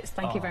to bits.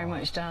 Thank you very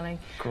much, darling.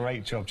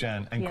 Great job,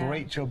 Jan, and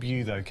great job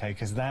you though, Kay,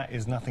 because that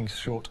is nothing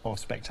short of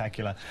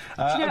spectacular.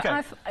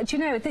 Do you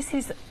know, this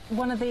is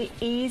one of the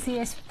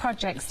easiest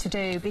projects to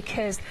do,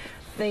 because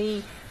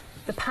the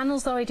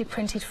panel's already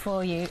printed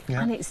for you,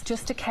 and it's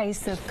just a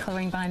case of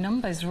colouring by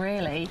numbers,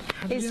 really.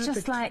 It's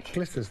just like...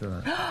 glitters to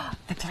that?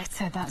 The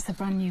glitter, that's a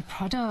brand new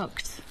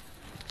product.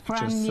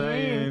 Brand just new.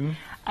 Saying.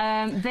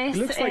 This it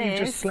looks like you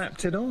just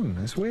slapped it on.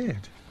 It's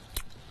weird.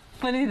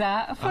 Funny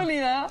that.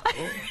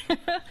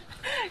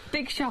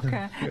 Big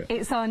shocker.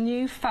 It's our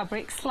new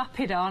fabric, Slap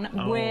It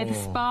On, with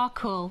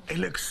sparkle. It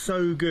looks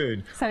so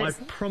good. So I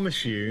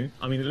promise you,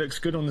 I mean, it looks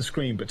good on the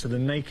screen, but to the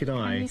naked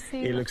eye,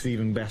 it looks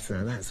even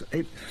better.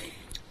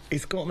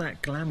 It's got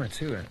that glamour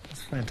to it.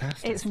 It's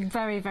fantastic. It's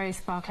very, very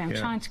sparkly. I'm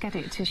trying to get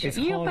it to show. It's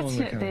You're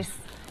better at this,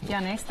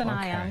 Yanis, than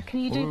I am.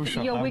 Can you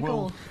do your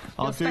wiggle?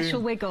 Your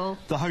special wiggle?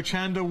 The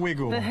Hochanda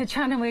wiggle. The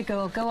Hochanda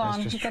wiggle. Go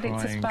on. You get it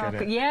to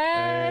sparkle.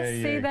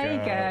 Yes. See, there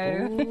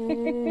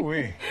you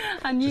go.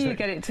 I knew you'd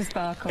get it to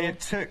sparkle. It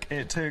took.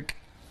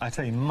 I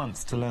tell you,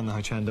 months to learn the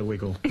Hochanda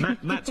wiggle.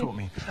 Matt taught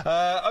me.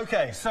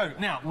 OK, so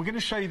now we're going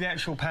to show you the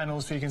actual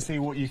panels so you can see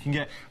what you can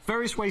get.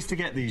 Various ways to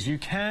get these. You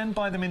can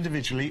buy them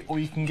individually, or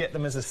you can get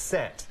them as a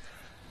set.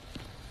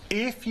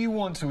 If you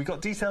want to, we've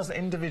got details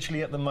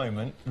individually at the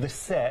moment. The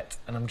set,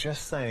 and I'm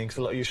just saying, because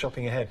a lot of you are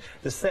shopping ahead,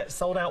 the set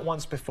sold out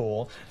once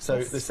before,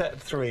 so the set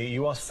of 3,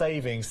 you are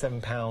saving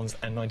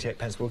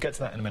 £7.98. We'll get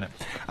to that in a minute.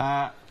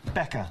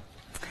 Becca,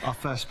 our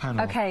first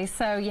panel. Okay,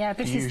 so yeah,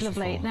 this is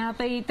lovely. Now,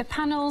 the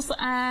panels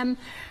are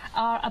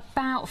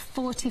about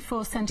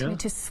 44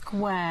 centimetres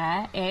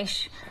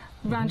square-ish.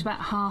 Round about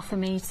half a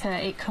metre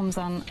it comes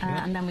on,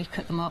 and then we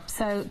cut them up.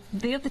 So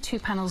the other 2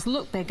 panels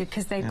look bigger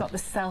because they've got the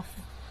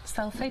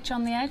selfage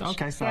on the edge.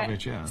 Okay,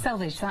 selvage, yeah.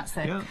 Selvage, that's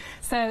it. Yeah.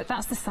 So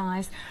that's the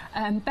size.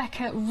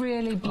 Becca,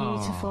 really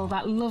beautiful.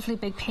 That lovely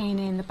big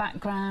peony in the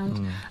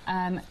background.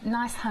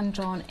 Nice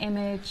hand-drawn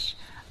image.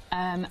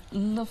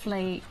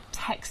 Lovely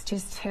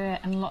textures to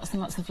it, and lots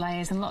of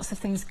layers, and lots of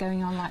things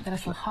going on, like the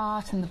little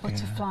heart and the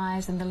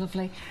butterflies and the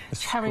lovely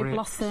cherry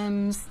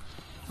blossoms.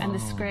 And the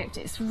script,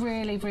 it's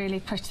really, really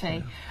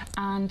pretty.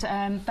 And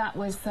that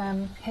was,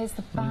 here's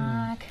the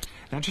bag.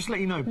 Now, just to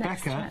let you know,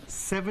 Becca,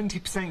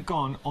 70%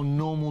 gone on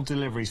normal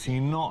delivery, so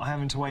you're not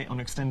having to wait on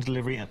extended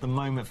delivery at the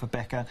moment for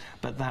Becca,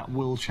 but that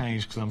will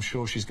change because I'm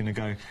sure she's going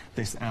to go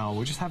this hour.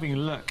 We're just having a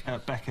look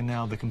at Becca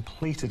now, the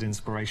completed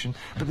inspiration.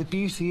 But the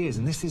beauty is,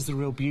 and this is the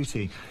real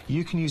beauty,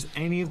 you can use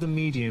any of the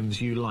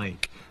mediums you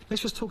like.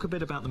 Let's just talk a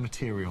bit about the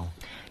material.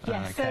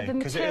 Yes, so the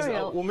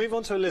material... we'll move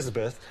on to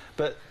Elizabeth,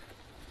 but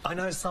I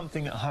know it's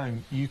something at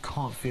home you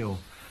can't feel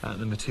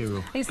the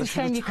material. It's a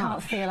shame you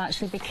can't feel,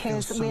 actually,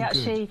 because we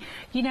actually,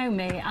 you know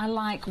me, I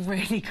like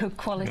really good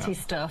quality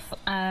stuff.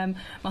 My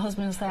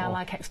husband will say I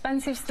like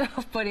expensive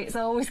stuff, but it's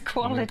always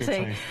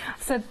quality.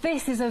 So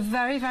this is a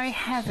very, very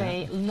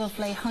heavy,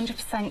 lovely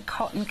 100%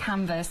 cotton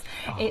canvas.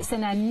 It's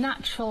in a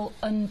natural,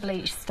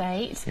 unbleached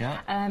state.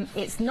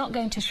 It's not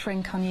going to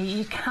shrink on you.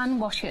 You can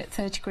wash it at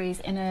 30 degrees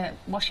in a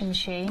washing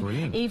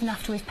machine, even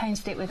after we've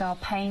painted it with our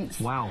paints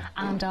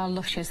and our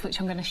lushes, which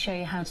I'm going to show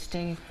you how to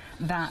do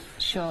that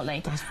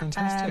shortly. That's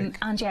fantastic.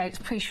 And yeah, it's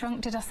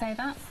pre-shrunk, did I say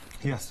that?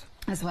 Yes.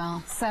 As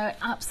well. So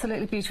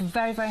absolutely beautiful,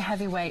 very, very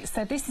heavy weight.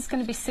 So this is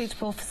going to be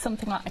suitable for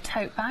something like a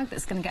tote bag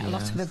that's going to get a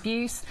lot of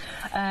abuse.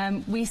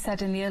 We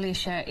said in the earlier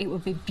show it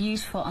would be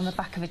beautiful on the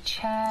back of a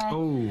chair,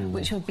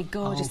 which would be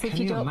gorgeous. If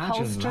you do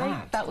upholstery,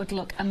 that would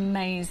look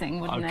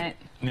amazing, wouldn't it?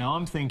 Now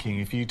I'm thinking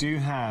if you do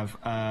have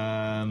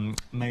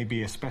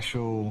maybe a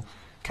special...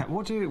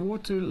 What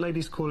do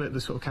ladies call it, the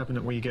sort of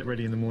cabinet where you get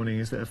ready in the morning?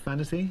 Is it a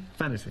vanity?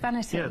 Vanity.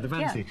 Vanity. Yeah, the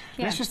vanity.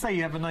 Yeah. Let's just say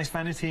you have a nice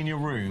vanity in your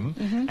room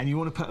and you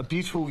want to put a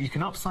beautiful... You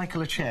can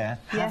upcycle a chair,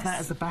 have that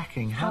as the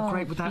backing. How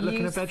great would that look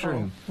in a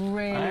bedroom?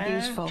 Really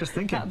beautiful. Just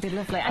thinking. That would be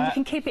lovely. And you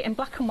can keep it in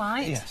black and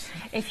white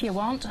if you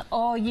want,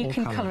 or you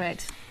can colour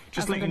it.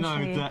 Just let you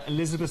know that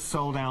Elizabeth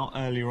sold out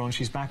earlier on.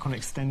 She's back on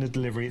extended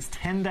delivery. It's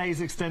 10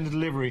 days extended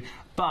delivery,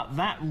 but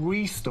that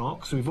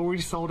restock, so we've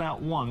already sold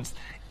out once,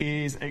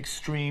 is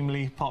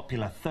extremely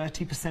popular.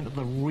 30% of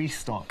the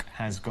restock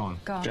has gone.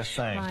 Gosh, just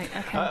saying. Right,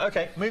 okay.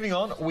 Okay, moving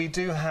on. We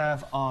do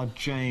have our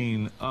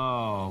Jane.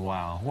 Oh,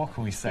 wow. What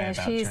can we say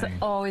about Jane? She's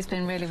always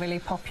been really, really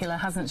popular,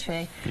 hasn't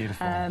she?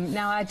 Beautiful.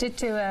 Now, I did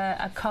do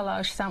a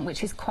collage stamp,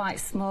 which is quite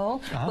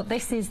small, but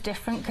this is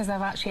different because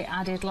I've actually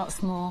added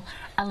lots more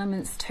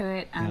elements to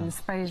it and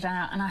sprayed it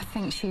out, and I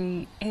think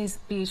she is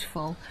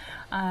beautiful.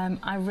 I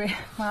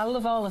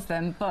love all of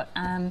them, but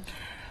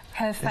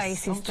her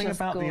face is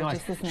just about gorgeous, the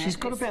eyes. isn't it? She's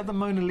got a bit of the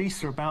Mona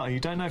Lisa about her. You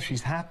don't know if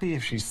she's happy,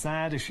 if she's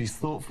sad, if she's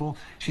thoughtful.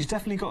 She's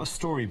definitely got a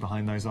story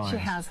behind those eyes. She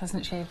has,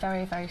 hasn't she?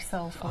 Very, very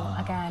soulful,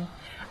 again.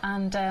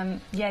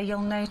 And, yeah, you'll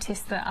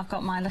notice that I've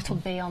got my little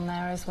bee on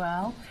there as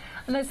well.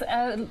 And there's,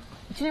 do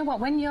you know what?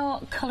 When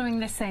you're colouring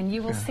this in,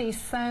 you will see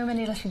so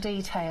many little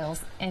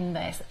details in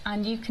this,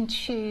 and you can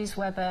choose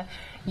whether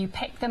you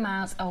pick them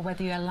out or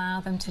whether you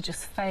allow them to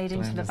just fade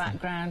into the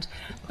background.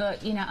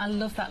 But, you know, I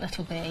love that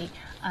little bee.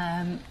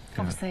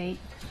 Obviously,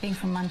 being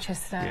from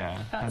Manchester,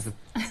 has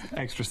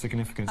extra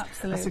significance.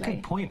 Absolutely. That's a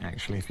good point,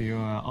 actually. If you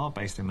are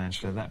based in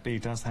Manchester, that bee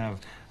does have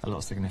a lot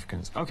of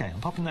significance. OK,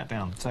 I'm popping that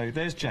down. So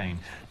there's Jane.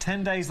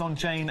 10 days on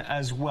Jane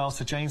as well.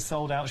 So Jane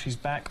sold out. She's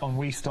back on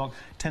restock.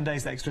 10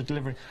 days extra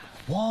delivery.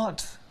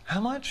 What?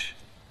 How much?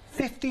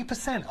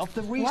 50% of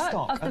the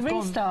restock. What? Of the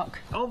restock?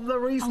 Of the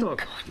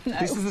restock. Oh, God, no.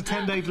 This is a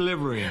 10-day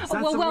delivery.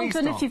 So well, well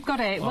done if you've got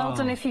it. Well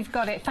done if you've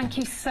got it. Thank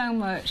you so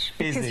much,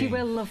 because you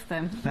will love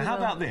them. Now, how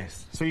about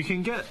this? So you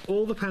can get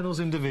all the panels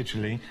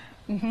individually.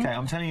 OK,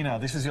 I'm telling you now,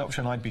 this is the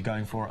option I'd be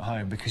going for at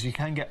home, because you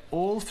can get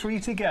all 3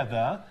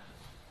 together.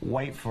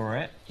 Wait for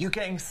it. You're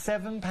getting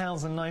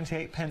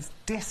 £7.98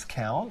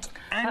 discount,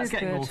 and you're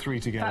getting all 3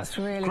 together. That's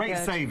really great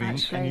good,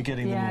 savings, actually. and you're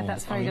getting them all. Yeah,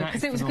 that's very good,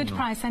 because it was a good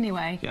price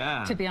anyway,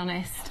 to be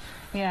honest.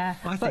 Yeah,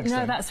 but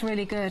no, that's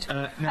really good.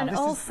 And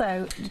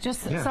also,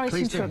 just sorry to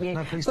interrupt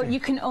you, but you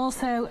can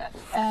also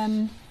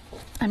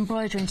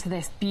embroider into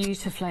this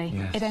beautifully.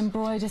 Yes. It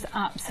embroiders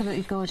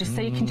absolutely gorgeous.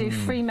 So you can do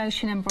free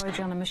motion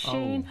embroidery on a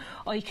machine,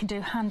 or you can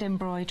do hand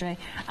embroidery,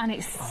 and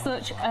it's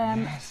such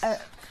a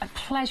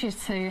pleasure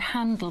to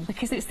handle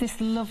because it's this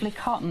lovely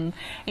cotton.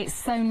 It's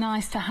so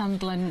nice to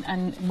handle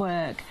and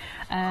work.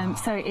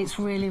 So it's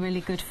really,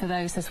 really good for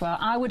those as well.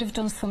 I would have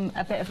done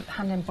a bit of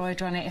hand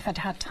embroidery on it if I'd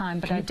had time,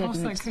 but I didn't.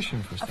 Can you pass that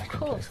cushion for a second,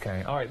 course. please,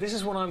 Kay? All right, this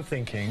is what I'm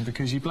thinking,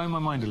 because you blow my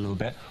mind a little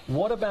bit.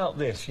 What about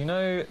this? You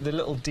know, the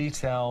little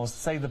details,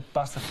 say the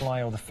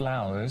butterfly or the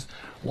flowers.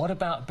 What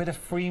about a bit of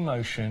free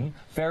motion,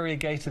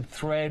 variegated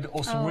thread,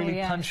 or some really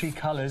punchy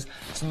colours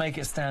to make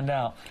it stand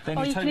out? Then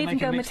Or you totally can even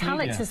go make it mixed metallics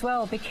media. as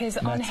well, because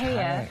on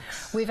here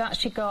we've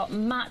actually got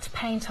matte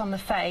paint on the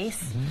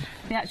face,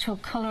 the actual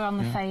colour on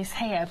the face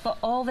here, but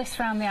all this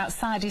around the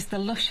outside is the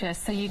luscious,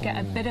 so you get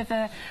a bit of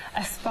a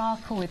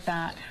sparkle with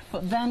that.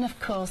 But then, of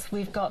course,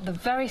 we've got the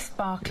very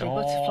sparkly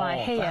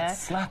butterfly here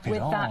with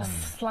that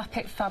slap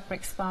it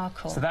fabric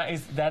sparkle. So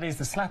that is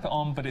the slap it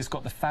on, but it's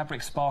got the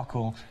fabric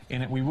sparkle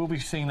in it. We will be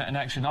seeing that in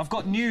action. I've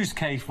got news,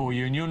 Kay, for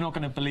you, and you're not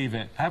going to believe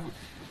it.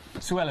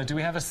 Suella, do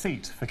we have a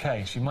seat for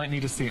Kay? She might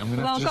need a seat. I'm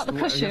going to I've got the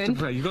cushion.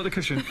 You've got the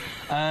cushion.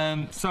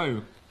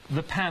 So,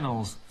 the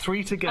panels,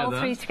 3 together.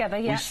 All 3 together,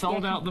 yeah. We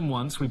sold out them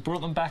once. We brought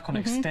them back on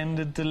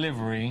extended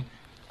delivery.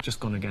 Just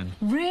gone again.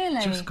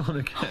 Really? Just gone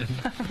again.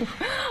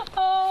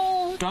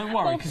 Oh. Don't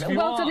worry, because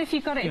well done if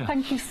you got it. Yeah.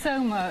 Thank you so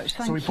much.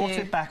 Thank so we you. brought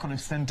it back on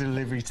extended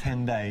delivery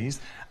 10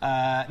 days.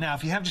 Now,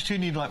 if you have just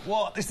tuned in, like,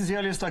 what? This is the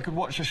earliest I could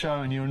watch the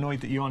show, and you're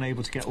annoyed that you aren't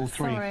able to get all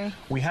 3. Sorry.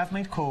 We have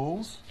made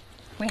calls.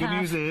 Good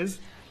news is,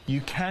 you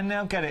can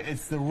now get it.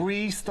 It's the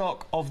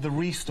restock of the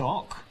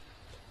restock.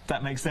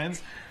 That makes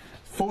sense.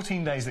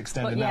 14 days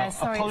extended now.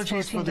 Sorry,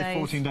 apologies for the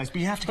 14 days, but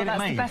you have to get it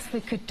made. That's the best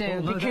we could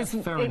do, because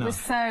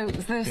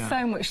there's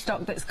so much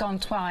stock that's gone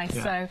twice.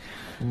 So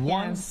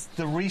once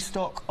the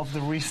restock of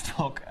the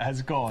restock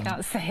has gone,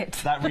 that's it.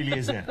 That really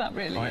is it. That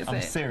really is it.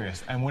 I'm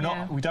serious, and we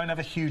don't have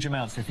a huge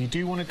amount. So if you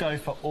do want to go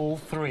for all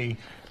 3,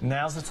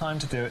 now's the time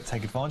to do it.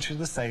 Take advantage of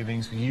the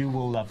savings. You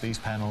will love these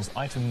panels.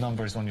 Item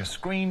number is on your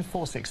screen,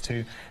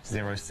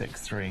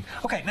 462063.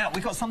 Okay, now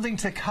we've got something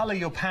to colour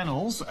your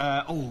panels.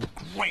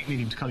 Great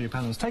medium to colour your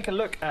panels. Take a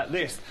look at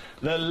this,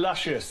 the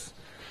Luscious.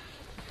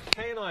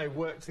 Kay and I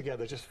worked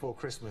together just before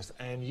Christmas,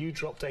 and you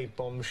dropped a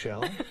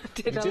bombshell.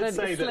 You did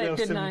say that there were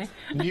some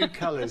new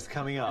colours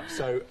coming up.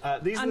 So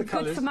these are the colours.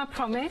 I'm good for my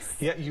promise.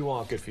 Yeah, you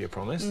are good for your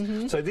promise.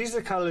 So these are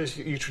the colours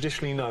you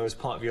traditionally know as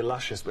part of your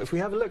Luscious. But if we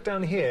have a look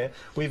down here,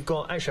 we've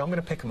got... Actually, I'm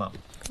going to pick them up.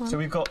 So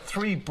we've got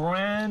 3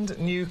 brand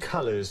new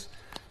colours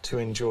to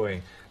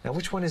enjoy. Now,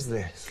 which one is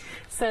this?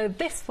 So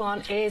this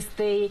one is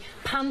the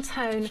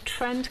Pantone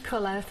Trend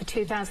Colour for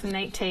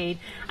 2018,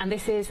 and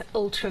this is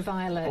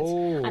Ultraviolet.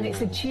 And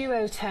it's a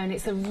duotone.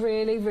 It's a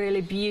really,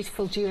 really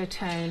beautiful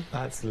duotone.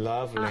 That's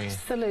lovely.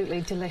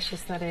 Absolutely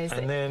delicious, that is.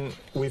 And then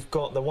we've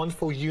got the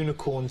wonderful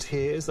Unicorn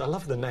Tears. I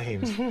love the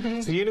names.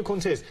 So Unicorn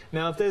Tears.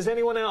 Now, if there's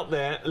anyone out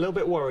there a little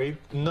bit worried,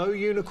 no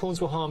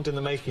unicorns were harmed in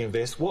the making of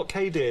this. What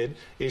Kay did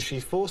is she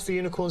forced the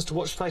unicorns to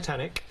watch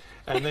Titanic,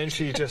 and then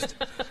she just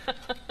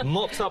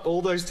mopped up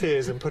all those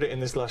tears and put it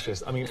in this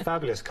Luscious. I mean,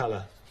 fabulous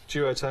colour.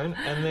 Duotone.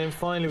 And then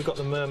finally we've got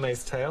the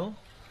Mermaid's Tail.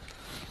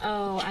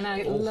 Oh, and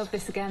I love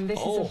this again. This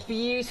is a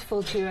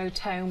beautiful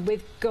duotone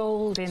with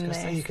gold in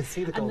this. You can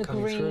see the gold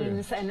coming through.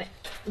 And the greens and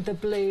the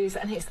blues,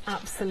 and it's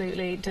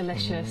absolutely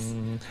delicious.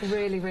 It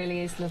really,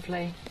 really is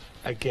lovely.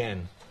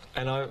 Again.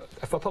 And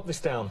if I pop this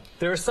down,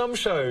 there are some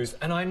shows,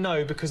 and I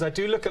know because I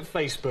do look at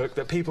Facebook,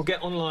 that people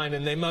get online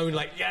and they moan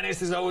like,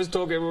 Yanis is always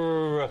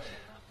talking...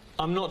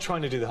 I'm not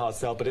trying to do the hard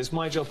sell, but it's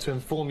my job to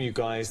inform you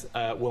guys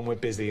when we're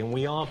busy, and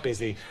we are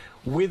busy.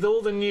 With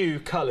all the new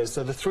colours,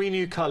 so the 3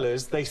 new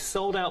colours, they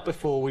sold out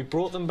before. We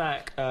brought them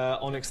back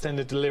on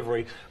extended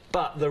delivery,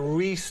 but the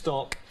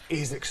restock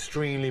is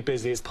extremely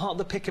busy. It's part of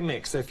the pick and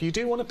mix. So if you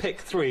do want to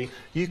pick 3,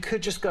 you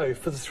could just go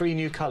for the 3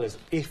 new colours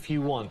if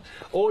you want.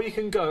 Or you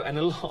can go, and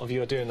a lot of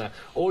you are doing that,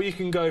 or you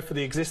can go for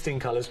the existing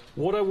colours.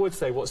 What I would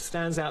say, what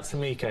stands out to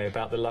me, Kay,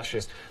 about the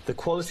Luscious, the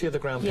quality of the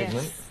ground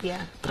pigment.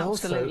 Yeah, but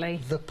absolutely.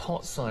 Also the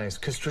pot size,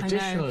 because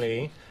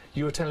traditionally...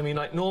 You were telling me,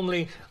 like,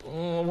 normally,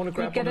 I want to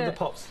grab one of the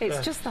pots.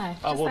 It's just there.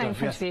 Oh, well there done. in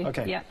front of you.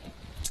 Okay. Yeah.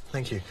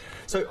 Thank you.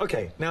 So,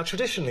 OK, now,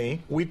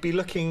 traditionally, we'd be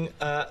looking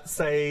at,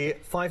 say,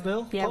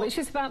 5mm? Yeah, which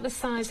is about the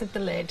size of the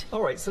lid.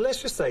 All right, so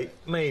let's just say,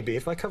 maybe,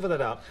 if I cover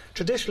that up,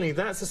 traditionally,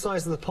 that's the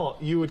size of the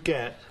pot you would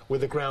get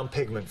with a ground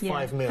pigment,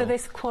 5mm. For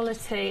this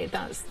quality,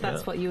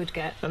 that's what you would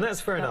get. And that's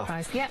fair enough.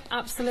 Price. Yeah,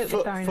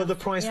 absolutely fair enough. For the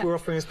price we're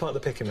offering as part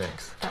of the pick and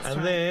mix. That's and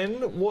right.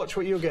 Then, watch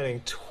what you're getting,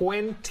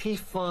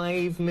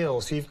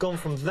 25mm. So you've gone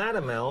from that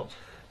amount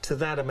to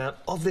that amount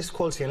of this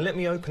quality. And let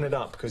me open it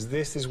up, because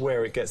this is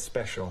where it gets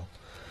special.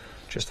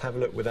 Just have a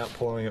look without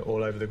pouring it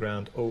all over the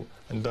ground. Oh,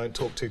 and don't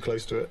talk too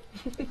close to it.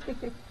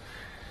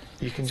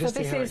 You can just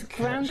so this is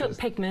ground up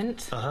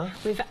pigment.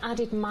 We've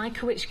added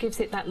mica, which gives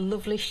it that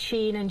lovely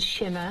sheen and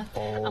shimmer.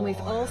 And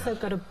we've also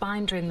got a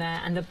binder in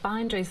there, and the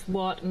binder is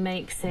what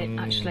makes it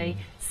actually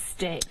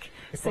stick.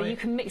 So you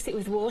can mix it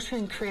with water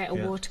and create a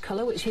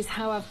watercolour, which is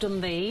how I've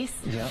done these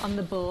on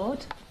the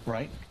board.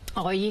 Right.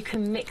 Or you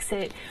can mix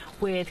it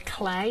with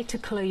clay to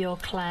colour your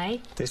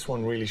clay. This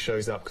one really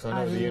shows up because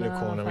I know the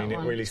unicorn, I mean, it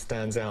really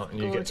stands out and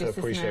you get to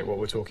appreciate what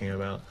we're talking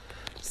about.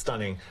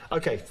 Stunning.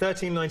 Okay,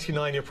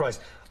 $13.99 your price.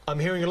 I'm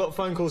hearing a lot of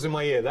phone calls in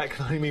my ear. That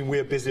can only mean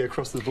we're busy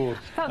across the board.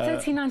 That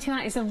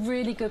 $13.99 is a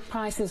really good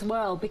price as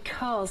well,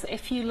 because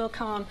if you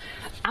look on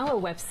our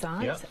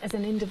website, as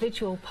an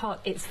individual pot,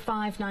 it's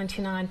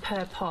 $5.99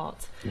 per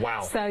pot.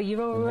 Wow. So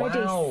you're already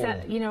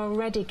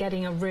already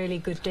getting a really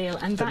good deal,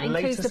 and that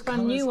includes the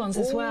brand new ones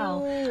as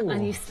well.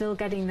 And you're still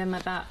getting them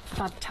at that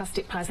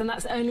fantastic price, and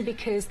that's only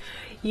because,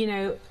 you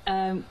know,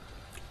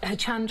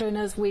 Hochanda and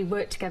us, we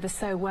work together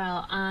so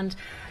well, and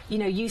you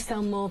know, you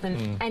sell more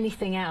than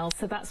anything else,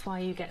 so that's why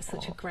you get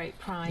such a great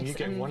price. You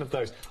get one of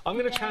those. I'm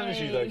going to challenge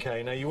you though,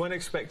 Kay. Now, you weren't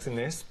expecting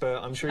this,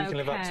 but I'm sure you can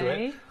live up to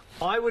it.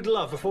 I would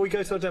love, before we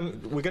go to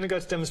we're going to go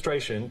to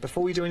demonstration,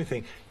 before we do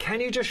anything,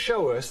 can you just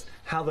show us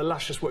how the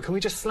luscious work? Can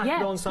we just slap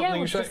it on something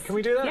and show it? Can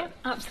we do that? Yeah,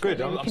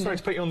 absolutely. Good, I'm sorry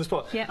to put you on the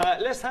spot.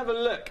 Let's have a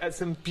look at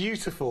some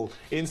beautiful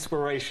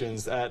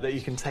inspirations that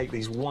you can take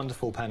these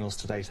wonderful panels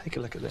today. Take a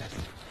look at this.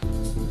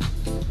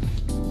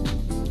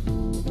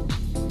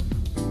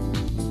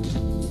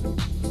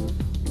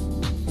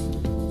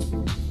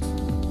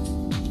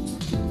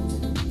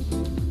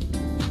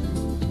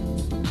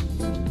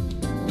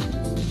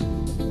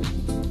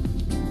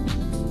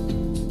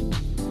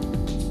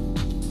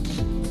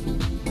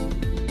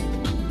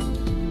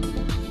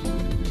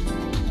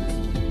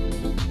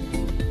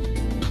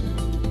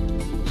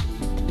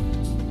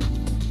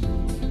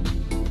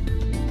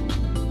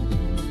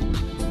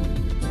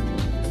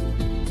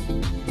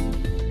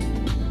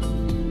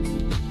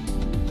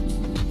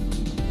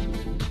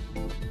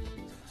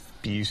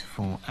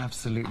 Beautiful,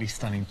 absolutely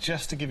stunning.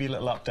 Just to give you a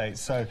little update,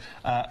 so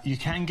you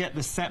can get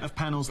the set of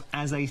panels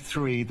as a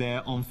 3.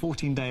 They're on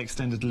 14-day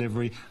extended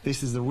delivery.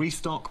 This is the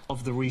restock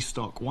of the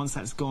restock. Once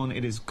that's gone,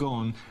 it is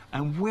gone.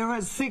 And we're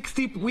at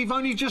 60. We've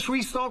only just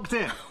restocked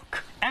it.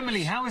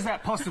 Emily, how is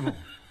that possible?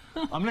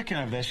 I'm looking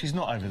over there. She's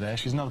not over there.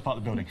 She's another part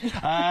of the building. So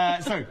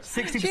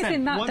 60%. She's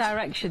in that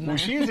direction, though. Well,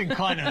 she is in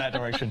kind of that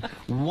direction.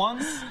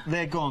 Once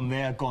they're gone,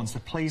 they are gone. So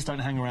please don't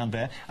hang around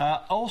there.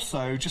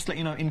 Also, just to let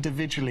you know,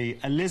 individually,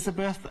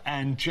 Elizabeth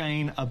and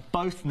Jane are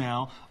both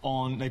now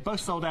on. They both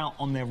sold out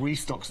on their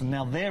restocks, and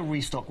now they're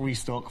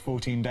restock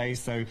 14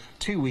 days, so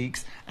 2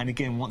 weeks. And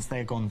again, once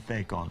they're gone,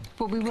 they're gone.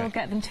 But we will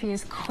get them to you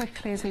as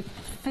quickly as we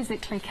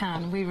physically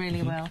can. We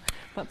really will.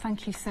 But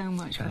thank you so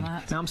much for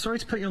that. Now, I'm sorry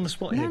to put you on the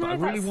spot here, but I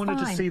really wanted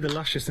to see the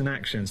luscious in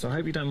action, so I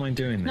hope you don't mind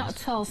doing this. Not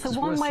at all. So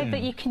one way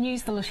that you can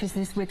use the luscious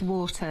is with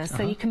water,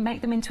 so you can make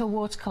them into a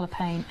watercolour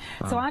paint.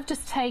 So I've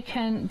just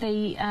taken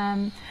the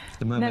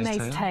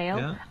mermaid's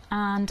tail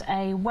and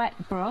a wet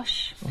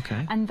brush,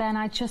 and then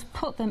I just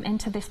put them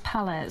into this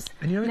palette.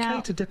 And you're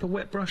okay to dip a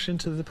wet brush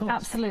into the pot?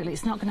 Absolutely,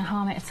 it's not going to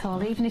harm it at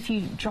all. Even if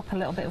you drop a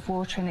little bit of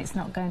water in, it's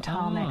not going to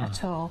harm it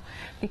at all,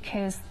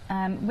 because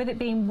with it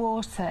being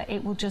water,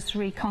 it will just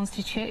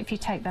reconstitute if you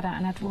take that out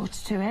and add water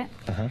to it.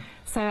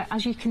 So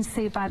as you can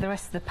see by the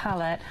rest of the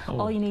palette,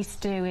 all you need to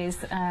do is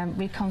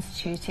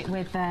reconstitute it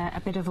with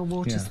a bit of a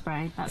water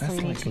spray. That's all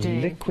you need to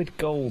do. Liquid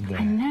gold there.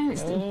 I know,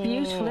 it's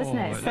beautiful, isn't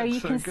it? So you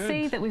can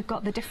see that we've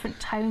got the different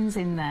tones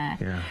in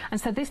there. And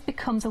so this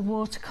becomes a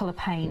watercolour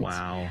paint.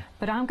 Wow.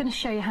 But I'm going to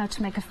show you how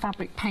to make a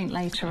fabric paint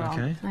later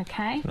on.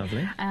 Okay.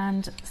 Lovely.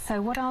 And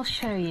so what I'll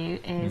show you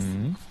is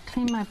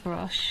clean my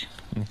brush.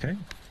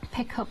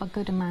 Pick up a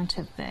good amount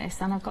of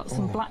this, and I've got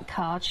some black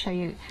card, show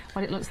you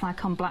what it looks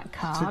like on black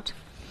card.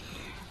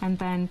 And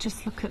then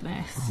just look at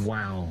this.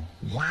 Wow.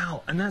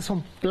 Wow. And that's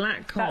on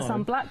black card. That's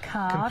on black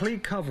card.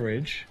 Complete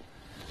coverage.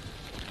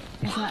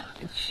 Isn't that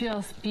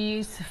just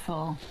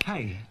beautiful?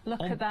 Okay.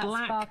 Look at that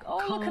spark.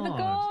 Oh, look at the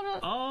gold.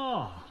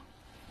 Oh.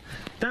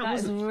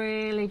 That's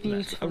really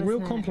beautiful. A real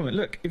compliment.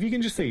 Look, if you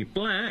can just see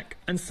black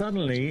and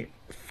suddenly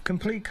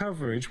complete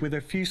coverage with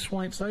a few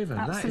swipes over.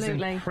 Absolutely.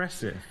 That is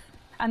impressive.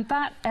 And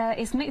that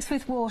is mixed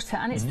with water,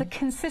 and it's the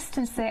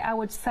consistency, I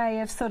would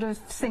say, of sort of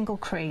single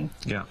cream.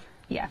 Yeah,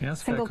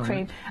 single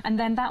cream, and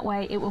then that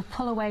way it will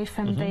pull away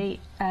from the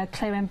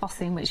clear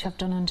embossing which I've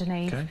done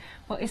underneath.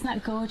 Well, isn't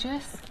that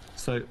gorgeous?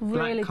 So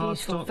really black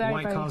beautiful, cardstock,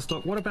 white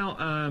cardstock. What about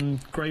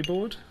grey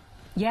board?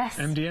 Yes.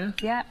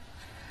 MDF? Yeah.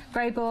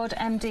 Grey board,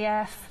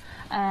 MDF,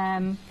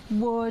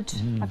 wood.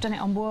 I've done it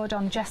on wood,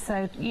 on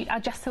gesso. I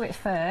gesso it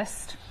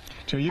first.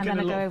 And then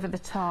I go over the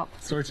top.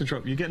 Sorry to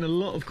interrupt. You're getting a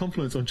lot of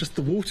compliments on just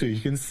the water.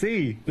 You can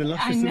see the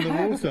luscious in the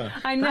water.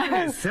 I know.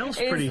 That itself's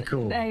pretty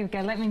cool. There you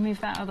go. Let me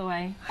move that other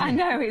way. I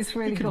know, it's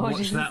really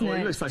gorgeous, isn't it?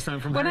 It looks like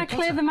something from When Harry I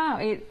clear Potter. them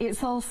out,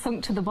 it's all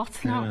sunk to the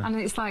bottom now, and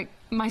it's like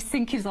my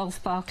sink is all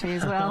sparkly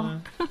as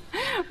well.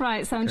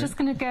 Right, so I'm just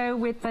going to go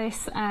with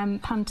this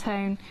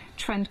Pantone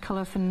trend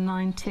colour for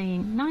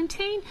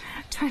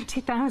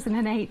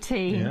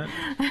 2018. Yeah.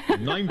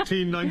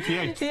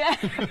 1998. Yeah.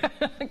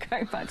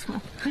 Going back to my...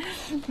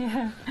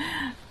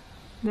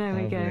 There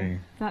we go.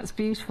 That's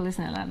beautiful,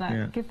 isn't it? Like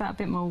that. Give that a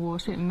bit more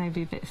water. It may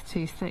be a bit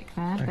too thick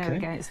there. There we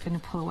go. It's going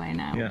to pull away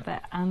now.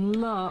 And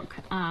look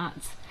at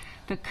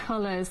the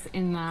colours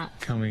in that.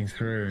 Coming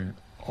through.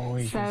 Oh,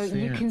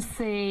 you can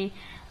see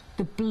the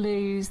the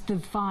blues, the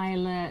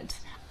violet,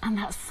 and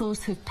that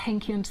sort of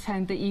pinky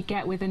undertone that you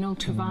get with an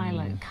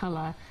ultraviolet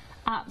colour.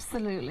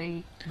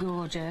 Absolutely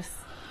gorgeous.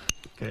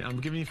 Okay,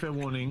 I'm giving you fair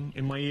warning.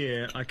 In my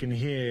ear, I can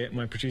hear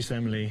my producer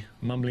Emily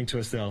mumbling to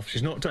herself.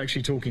 She's not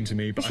actually talking to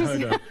me, but I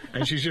heard her,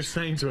 and she's just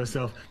saying to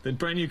herself that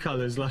brand new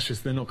colours, Luscious,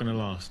 they're not going to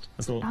last.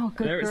 That's all. Oh,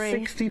 good They're at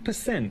grief.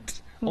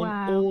 60%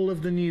 Wow. on all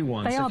of the new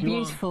ones. They So are if you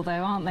beautiful though,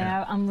 aren't they?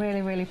 Yeah. I'm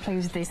really, really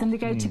pleased with these. And they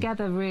go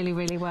together really,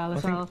 really well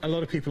as I well. think a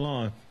lot of people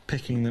are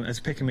picking them as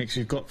pick and mix.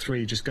 You've got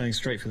 3, just going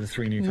straight for the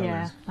 3 new colours.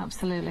 Yeah,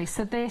 absolutely.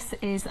 So this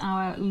is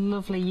our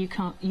lovely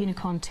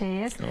unicorn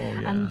tears. Oh,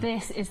 yeah. And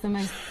this is the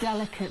most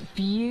delicate,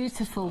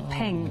 beautiful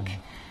pink.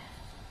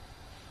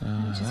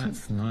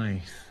 That's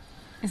nice.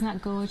 Isn't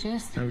that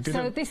gorgeous? No,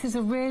 So this is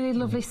a really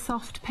lovely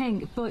soft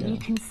pink, but you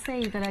can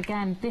see that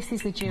again, this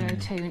is a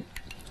duotone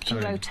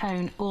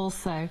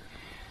also.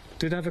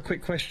 Did have a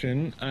quick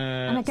question.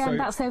 And again, so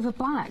that's over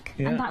black.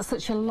 Yeah. And that's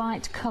such a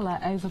light colour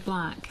over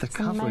black. the It's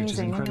coverage amazing, is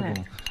incredible.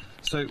 Isn't it?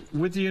 So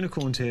with the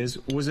unicorn tears,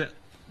 was it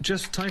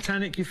just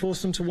Titanic you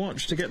forced them to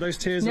watch to get those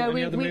tears, No, or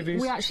any other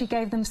movies? we actually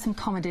gave them some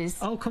comedies.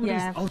 Oh,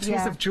 comedies. Yeah, Oh, Tears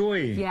yeah. of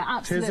Joy. Yeah,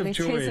 absolutely.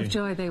 Tears of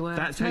Joy. They were.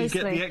 That's how you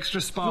get the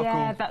extra sparkle.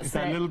 Yeah, that's It's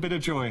that it. little bit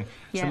of joy.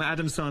 Yeah. Some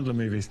Adam Sandler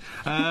movies.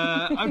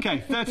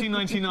 Okay,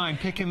 $13.99,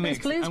 pick and mix.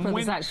 It's Blues And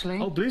Brothers, actually.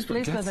 Oh, Blues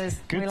Brothers. Blues Brothers.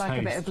 Good We like a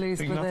taste. bit of Blues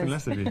Think Brothers.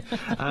 nothing less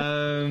of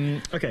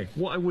you. Okay,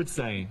 what I would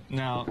say,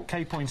 now,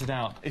 Kay pointed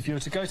out, if you were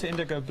to go to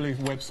Indigo Blue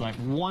website,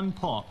 1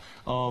 pot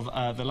of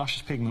the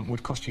Luscious pigment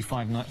would cost you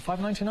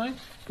 $5.99?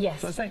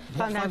 Yes. So I say,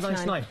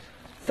 $5.99.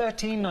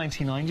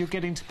 $13.99, you're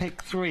getting to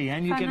pick 3,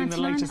 and you're getting the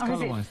latest or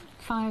is it colour-wise.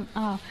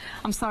 Oh,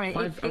 I'm sorry.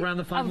 Around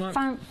the £5 mark?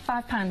 £5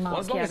 mark. Well,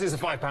 as long as it's a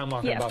 £5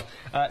 mark Yeah.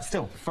 above.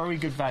 Still, very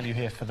good value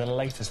here for the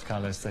latest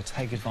colours, so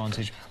take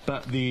advantage.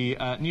 But the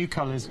new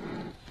colours,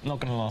 not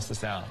going to last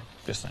us out,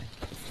 just saying.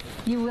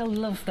 You will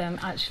love them,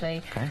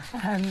 actually. Okay.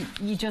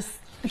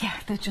 Yeah,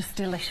 they're just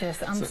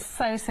delicious. I'm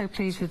so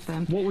pleased with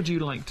them. What would you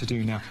like to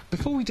do now?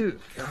 Before we do...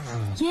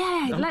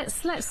 Yeah,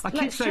 let's I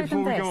keep saying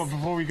show them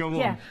before we go on.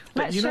 Yeah,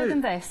 But let's you show know, them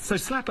this. So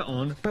slap it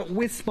on, but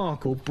with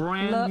sparkle,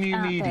 brand Look new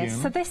at medium.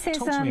 this. So this is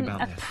Talk to me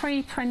about a this.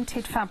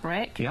 pre-printed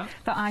fabric Yeah.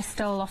 that I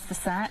stole off the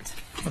set.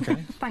 Okay.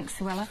 Thanks,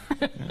 Suella.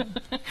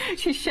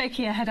 She's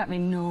shaking her head at me.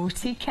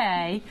 Naughty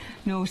Kay,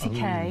 naughty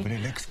Kay. But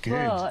it looks good.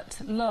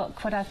 But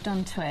look what I've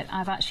done to it.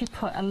 I've actually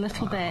put a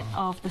little bit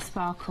of the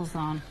sparkles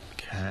on.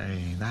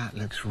 Okay, that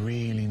looks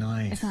really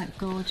nice. Isn't that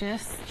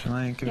gorgeous? Shall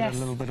I give it a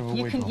little bit of a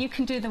wiggle? You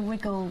can do the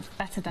wiggle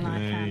better than I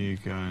can. There you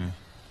go.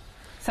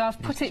 So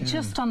I've put it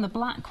just on the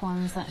black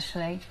ones,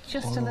 actually.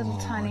 Just a little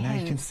tiny now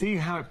hint. you can see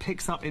how it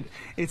picks up.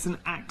 It's an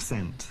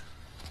accent.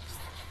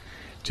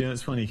 Do you know,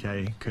 it's funny,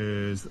 Kay,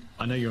 because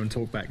I know you're on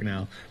Talkback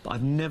now, but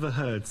I've never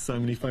heard so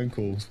many phone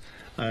calls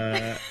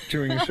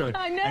during the show.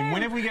 I know. And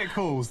whenever we get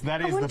calls,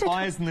 that is the wondered-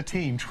 buyers and the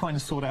team trying to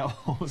sort out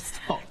all the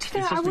stock. Do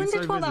you know, I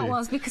wondered what that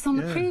was, because on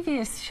the Yeah.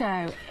 previous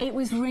show, it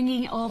was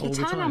ringing all the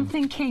time. I'm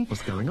thinking,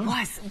 what's going on?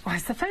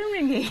 Why's the phone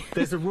ringing?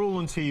 There's a rule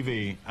on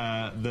TV,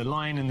 the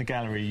line in the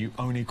gallery, you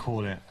only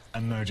call it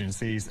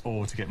emergencies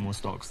or to get more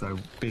stock, so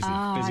busy.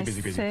 I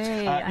busy.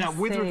 see, Now, I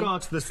with see.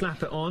 regard to the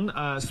slap it on,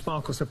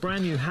 sparkle, so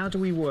brand new, how do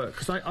we work?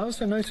 Because I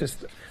also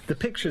noticed the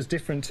picture's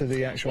different to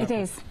the actual... It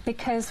is,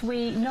 because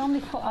we normally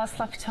put our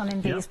slap it on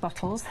in these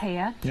bottles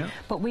here,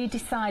 but we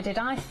decided,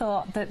 I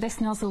thought that this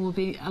nozzle would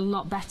be a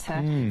lot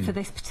better for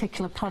this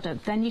particular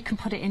product. Then you can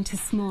put it into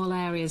small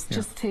areas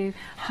just to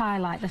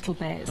highlight little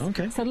bits.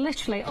 Okay. So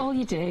literally all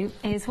you do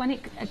is when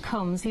it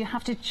comes, you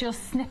have to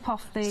just snip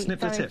off the Snip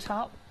the very tip.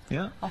 top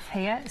Yeah. off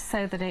here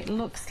so that it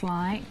looks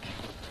like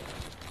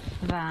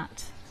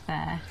that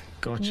there.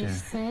 Gotcha. You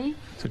see?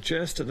 So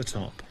just at the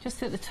top.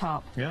 Just at the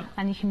top. Yeah.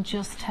 And you can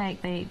just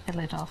take the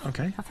lid off.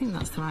 Okay. I think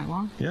that's the right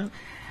one. Yeah.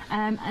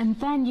 And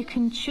then you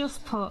can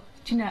just put...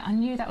 Do you know, I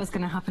knew that was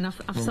going to happen. I've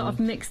sort of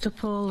mixed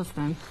up all of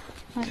them.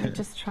 Let me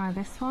just try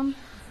this one.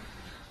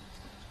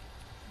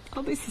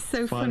 Oh, this is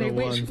so funny.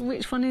 Final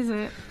Which one is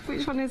it?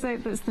 Which one is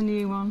it that's the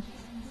new one?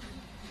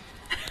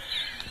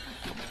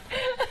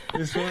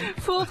 This one?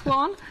 Fourth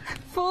one.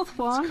 Fourth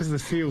one. Because the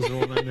seals are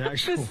all on the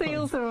actual The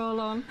seals are all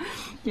on.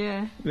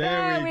 Yeah.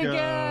 There we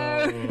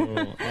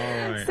go.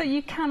 All right. So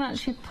you can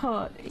actually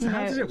put, So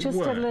how does it just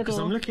work? a Because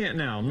little... I'm looking at it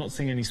now, I'm not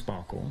seeing any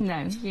sparkle.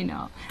 No, you're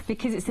not,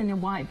 because it's in a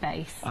white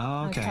base.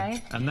 Oh,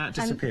 okay. And that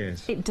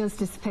disappears? It does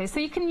disappear. So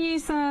you can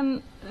use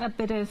a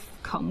bit of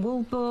cotton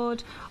wool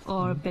board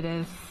or a bit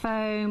of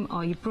foam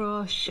or your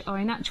brush, or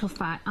in actual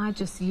fact, I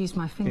just use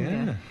my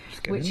finger,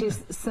 just get which in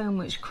is so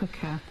much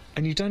quicker.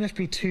 And you don't have to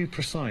be too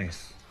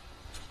precise.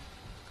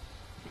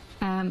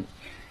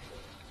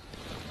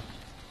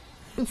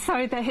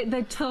 Sorry,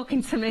 they're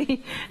talking to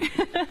me.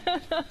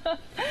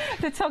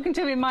 They're talking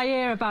to me in my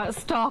ear about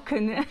stock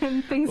and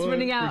things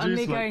running out, and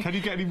me going, can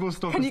you get any more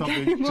stock "Can or you get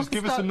something? any more Just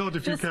give us a stock? nod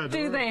if you Just can.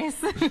 do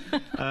this."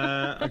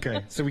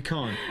 Okay, so we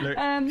can't. Look,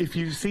 if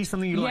you see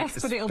something you like,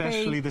 Yes, but it'll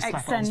especially be the slap-on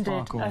extended,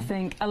 sparkle. I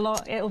think.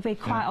 It'll be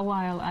quite a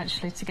while,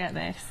 actually, to get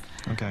this.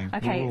 Okay,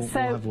 Okay, we'll so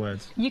have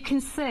words. you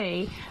can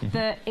see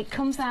that it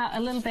comes out a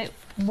little bit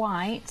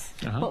white,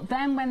 but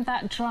then when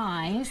that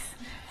dries,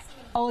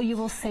 all you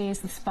will see is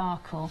the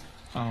sparkle.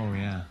 Oh,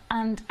 yeah.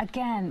 And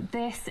again,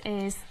 this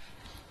is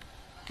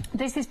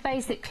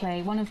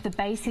basically one of the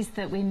bases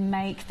that we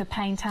make the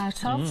paint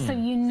out of, so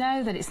you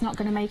know that it's not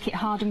going to make it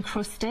hard and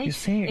crusty. You're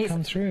seeing it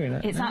come through.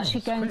 It's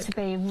actually going to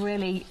be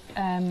really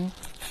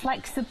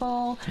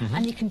flexible,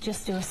 and you can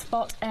just do a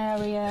spot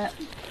area,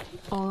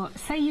 or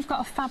say you've got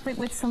a fabric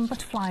with some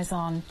butterflies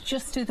on,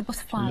 just do the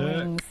butterfly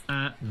wings. Look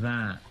at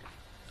that.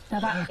 Now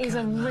that is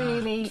a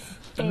really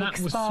big And that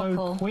was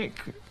sparkle. so quick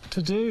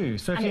to do.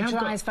 So if And you it have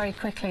dries very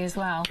quickly as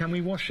well. Can we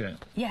wash it?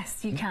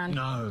 Yes, you can.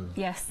 No.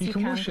 Yes, you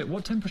can wash it.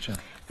 What temperature?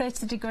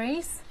 30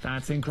 degrees.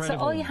 That's incredible.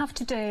 So all you have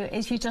to do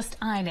is you just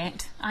iron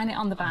it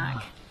on the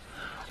back.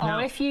 Now,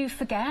 or if you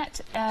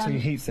forget... so you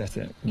heat set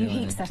it? You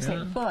heat set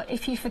it, but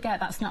if you forget,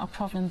 that's not a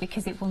problem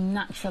because it will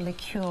naturally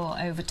cure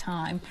over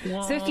time.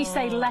 Whoa. So if you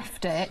say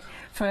left it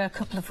for a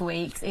couple of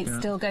weeks, it's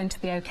still going to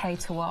be okay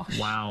to wash.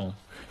 Wow.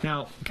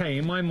 Now, okay,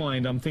 in my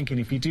mind, I'm thinking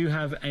if you do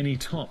have any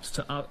tops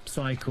to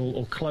upcycle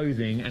or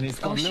clothing and it's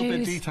got a little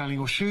bit of detailing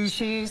or shoes,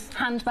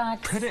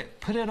 handbags,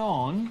 put it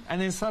on,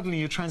 and then suddenly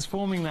you're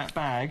transforming that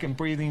bag and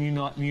breathing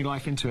new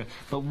life into it.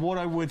 But what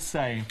I would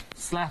say,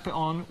 slap it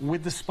on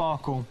with the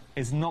sparkle.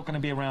 It's not going to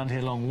be around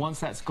here long. Once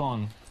that's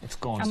gone, it's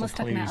gone. I must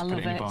so please admit, I put love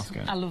it in your it.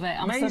 basket. I love it.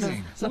 I'm amazing. sort of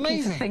It's looking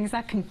amazing. for things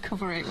I can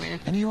cover it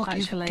with. And you're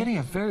actually getting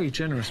a very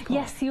generous pot.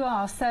 Yes, you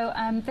are. So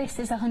this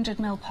is a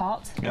 100ml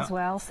pot as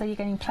well, so you're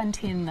getting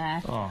plenty in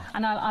there. Oh.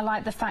 And I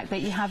like the fact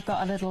that you have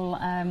got a little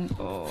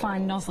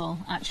fine nozzle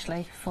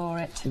actually for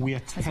it. We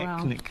are as well.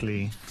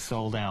 technically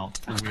sold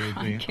out.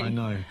 Weirdly, Okay. I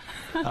know.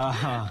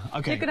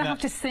 Okay. You're going to have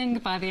to sing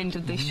by the end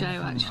of this show,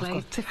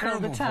 actually, to fill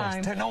the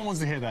time. No one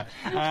wants to hear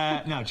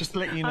that. No, just to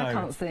let you know. I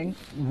can't sing.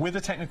 With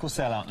a technical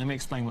sellout, let me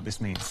explain what this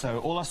means. So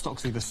all our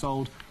stock's either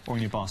sold or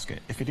in your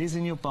basket. If it is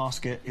in your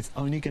basket, it's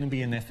only going to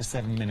be in there for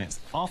 7 minutes.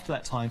 After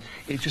that time,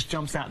 it just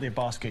jumps out of your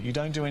basket. You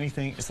don't do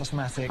anything. It's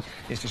automatic.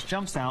 It just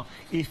jumps out.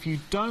 If you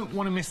don't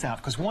want to miss out,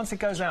 because once it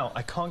goes out,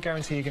 I can't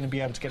guarantee you're going to be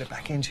able to get it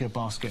back into your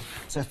basket.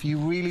 So if you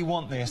really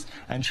want this,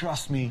 and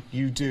trust me,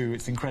 you do,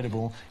 it's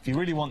incredible. If you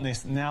really want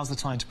this, now's the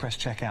time to press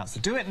checkout. So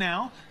do it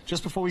now,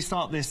 just before we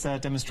start this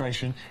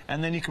demonstration,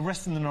 and then you can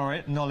rest in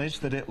the knowledge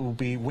that it will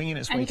be winging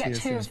its way to you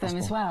as soon as possible. And you get 2 of them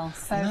as well.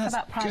 So for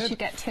that price, you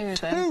get 2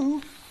 of them.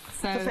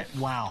 So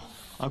wow.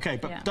 Okay,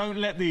 but don't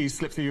let these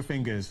slip through your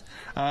fingers.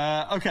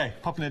 Okay,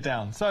 popping it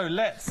down. So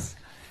let's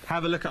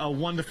have a look at our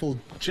wonderful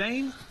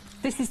Jane.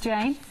 This is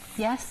Jane,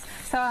 yes.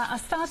 So I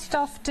started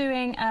off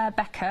doing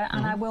Becca,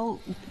 and I will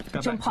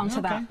jump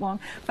onto that one.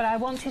 But I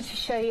wanted to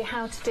show you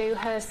how to do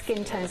her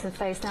skin tones and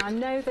face. Now, I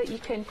know that you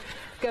can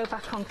go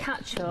back on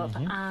catch-up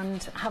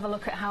and have a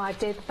look at how I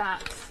did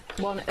that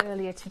one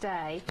earlier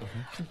today.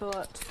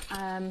 But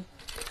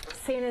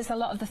seeing as a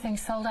lot of the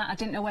things sold out, I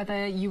didn't know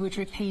whether you would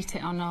repeat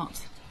it or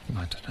not.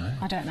 I don't know.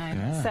 I don't know.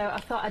 Yeah. So I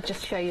thought I'd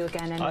just show you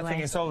again anyway. I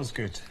think it's always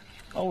good.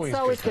 It's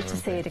always good to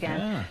see it again.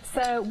 Yeah.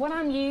 So what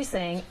I'm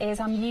using is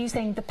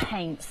the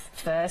paints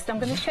first. I'm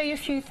going to show you a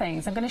few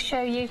things. I'm going to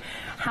show you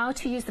how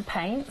to use the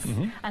paints,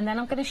 and then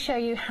I'm going to show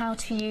you how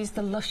to use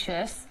the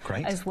luscious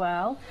as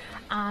well.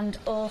 And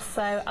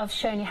also I've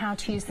shown you how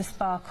to use the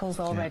sparkles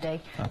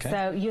already. Yeah. Okay.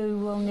 So you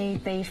will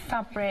need the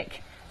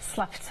fabric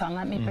slap-it-on.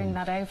 Let me bring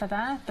that over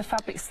there. The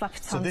fabric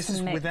slap-it-on. So this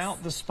is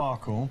without the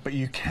sparkle, but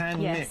you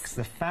can mix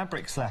the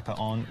fabric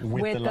slap-it-on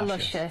with the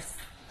luscious.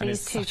 And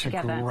These it's two such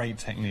together. a great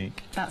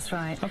technique. That's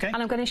right. Okay. And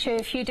I'm going to show you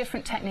a few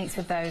different techniques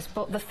with those.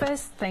 But the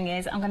first thing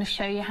is I'm going to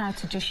show you how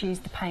to just use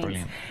the paints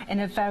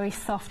in a very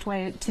soft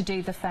way to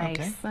do the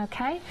face.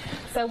 Okay.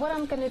 So what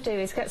I'm going to do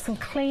is get some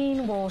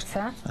clean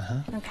water.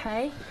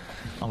 Okay.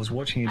 I was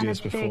watching you do this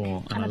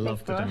before, and I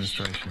loved the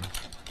demonstration.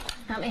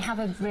 Let me have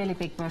a really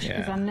big brush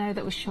because I know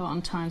that we're short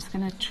on time. So I'm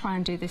going to try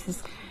and do this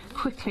as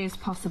quickly as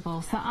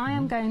possible. So I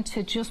am going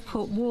to just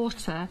put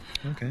water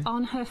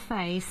on her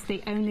face,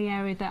 the only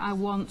area that I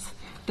want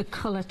the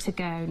colour to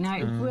go. Now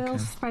it will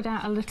spread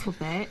out a little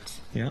bit.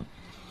 Yeah.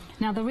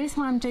 Now the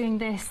reason why I'm doing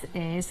this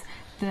is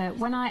that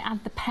when I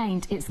add the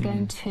paint, it's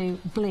going to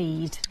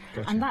bleed.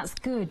 And that's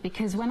good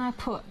because when I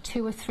put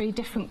 2 or 3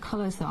 different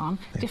colours on,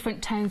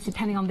 different tones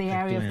depending on the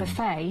area of the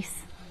face,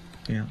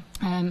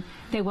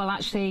 they will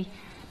actually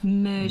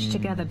merge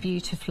together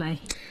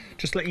beautifully.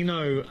 Just to let you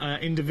know,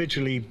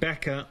 individually,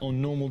 Becca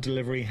on normal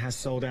delivery has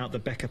sold out the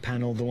Becca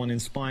panel, the one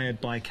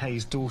inspired by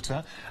Kay's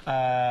daughter.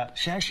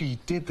 She actually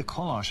did the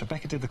collage.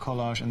 Becca did the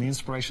collage, and the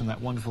inspiration of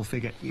that wonderful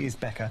figure is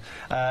Becca.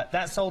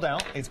 That's sold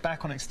out. It's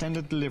back on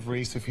extended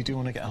delivery, so if you do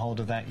want to get a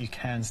hold of that, you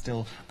can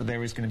still, but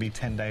there is going to be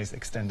 10 days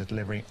extended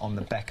delivery on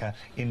the Becca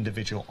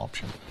individual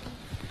option.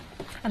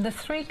 And the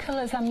 3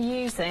 colours I'm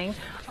using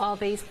are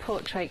these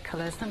portrait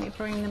colours. Let me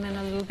bring them in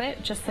a little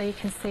bit, just so you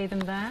can see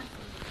them there.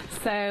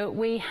 So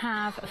we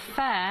have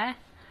fair,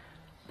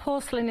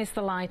 porcelain is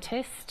the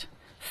lightest,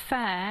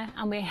 fair,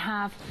 and we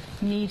have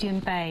medium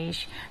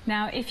beige.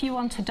 Now, if you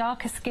want a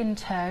darker skin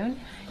tone,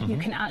 you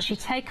can actually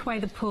take away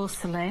the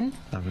porcelain.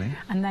 Lovely.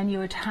 And then you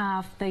would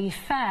have the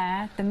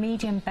fair, the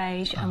medium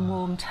beige, and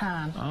warm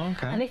tan.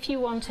 Okay. And if you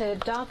want a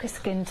darker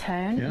skin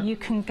tone, you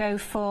can go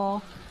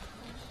for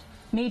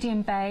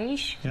medium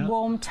beige,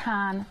 warm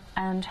tan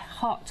and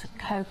hot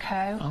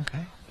cocoa.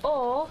 Okay.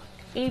 Or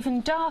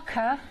even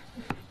darker,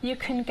 you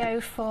can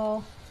go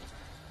for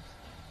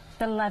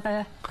the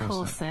leather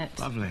corset.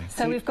 Lovely.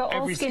 So we've got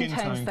all every skin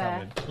tones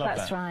there. covered. Love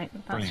That's that. right.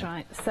 That's Brilliant.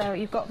 right. So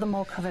you've got them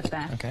all covered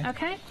there. Okay.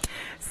 Okay.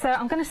 So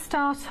I'm going to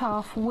start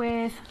off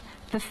with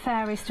the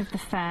fairest of the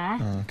fair,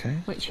 Okay.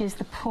 which is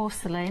the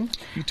porcelain.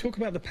 You talk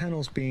about the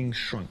panels being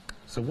shrunk.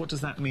 So what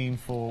does that mean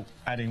for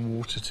adding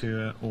water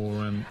to it,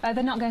 or?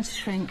 They're not going to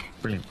shrink.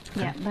 Brilliant.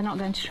 Okay. Yeah, they're not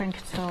going to shrink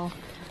at all.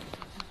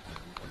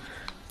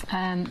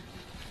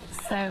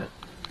 So,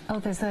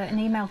 there's an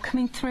email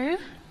coming through.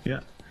 Yeah.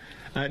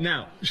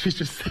 Now, she's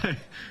just saying,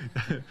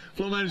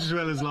 floor manager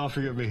Joella's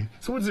laughing at me.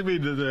 So what does it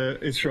mean that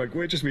it's shrunk?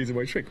 Well, it just means it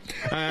won't shrink.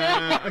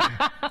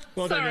 Okay.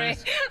 Well done, Sorry.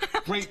 guys.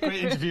 Great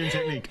interviewing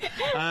technique.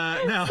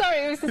 Now,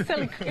 Sorry, it was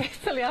a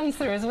silly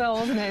answer as well,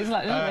 wasn't it? It was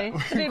like, really?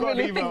 I didn't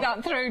really think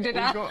that through, did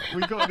I?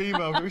 We got an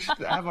email. We should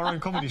have our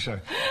own comedy show.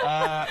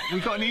 We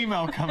got an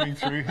email coming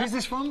through. Who's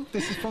this from?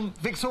 This is from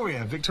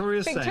Victoria.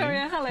 Victoria's saying...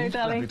 Victoria, hello,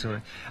 darling.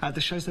 Victoria.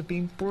 The shows have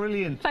been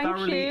brilliant. Thank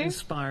thoroughly you.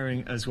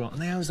 inspiring as well.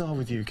 And they always are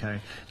with you, Kay.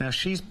 Now,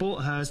 she's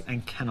bought hers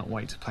and cannot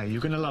wait to play.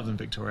 You're going to love them,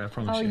 Victoria, I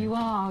promise you. Oh, you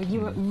are.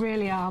 You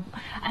really are.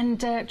 And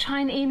try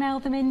and email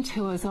them in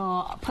to us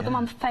or put them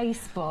on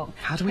Facebook.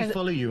 How do we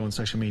follow you on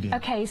social media?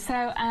 Okay, so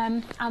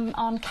I'm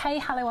on Kay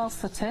Halliwell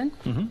Sutton.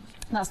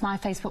 That's my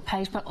Facebook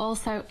page, but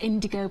also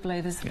Indigo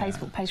Blue. There's a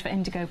Facebook page for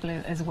Indigo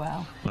Blue as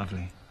well.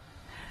 Lovely.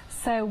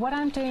 So what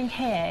I'm doing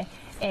here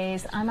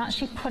is I'm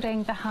actually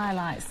putting the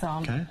highlights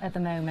on at the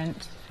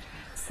moment.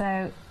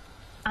 So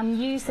I'm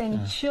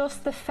using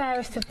just the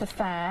fairest of the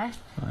fair,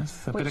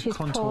 which is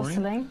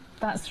porcelain.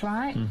 That's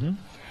right.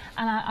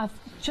 And I've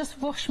just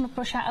washed my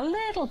brush out a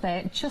little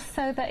bit, just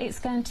so that it's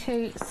going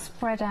to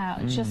spread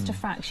out just a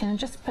fraction, and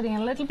just putting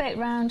a little bit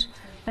round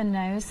the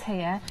nose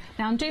here.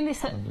 Now I'm doing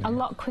this a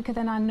lot quicker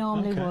than I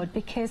normally would,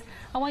 because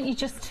I want you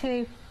just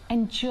to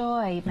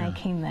enjoy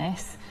making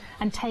this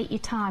and take your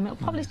time. It'll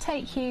probably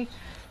take you,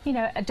 you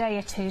know, a day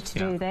or two to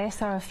do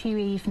this, or a few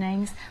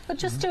evenings, but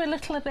just do a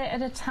little bit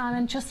at a time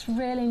and just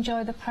really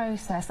enjoy the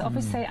process.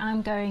 Obviously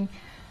I'm going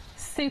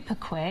super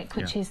quick,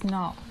 which is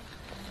not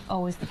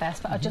always the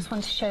best, but I just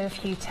want to show a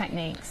few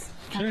techniques.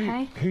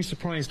 Okay. Who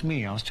surprised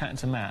me? I was chatting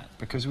to Matt,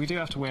 because we do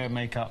have to wear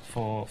makeup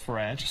for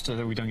air, just so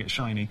that we don't get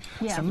shiny.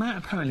 So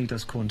Matt apparently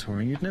does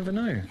contouring. You'd never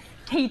know.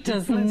 He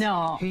does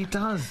not. He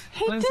does.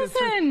 He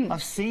doesn't.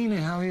 I've seen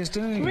it, how he is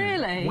doing it.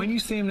 Really? When you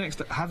see him next,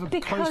 have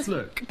a close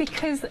look.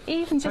 Because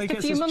even just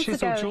a few months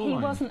ago, he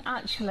wasn't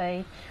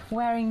actually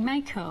wearing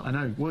makeup. I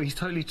know. Well, he's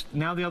totally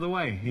now the other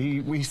way.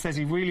 He says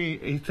he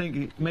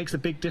makes a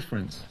big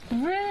difference.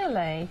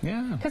 Really?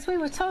 Yeah. Because we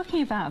were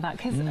talking about that,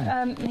 because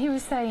he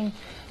was saying,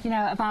 you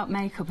know, about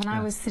makeup, and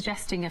I was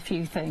suggesting a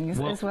few things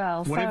as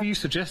well. Whatever you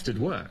suggested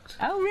worked.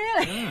 Oh,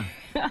 really?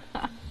 Yeah.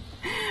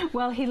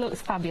 Well, he looks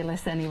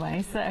fabulous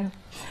anyway.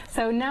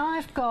 So now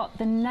I've got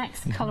the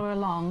next colour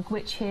along,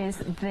 which is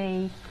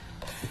the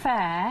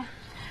fair,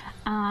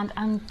 and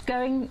I'm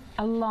going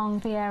along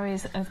the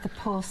areas of the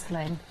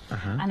porcelain.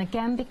 And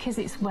again, because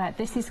it's wet,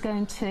 this is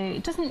going to,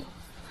 it doesn't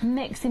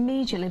mix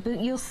immediately, but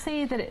you'll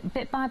see that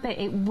bit by bit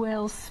it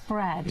will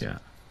spread. Yeah.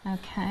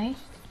 Okay.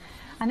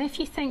 And if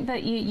you think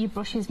that your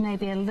brush is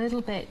maybe a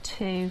little bit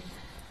too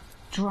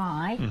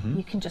dry,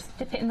 you can just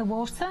dip it in the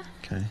water.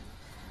 Okay.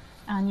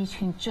 And you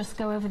can just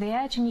go over the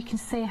edge, and you can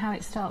see how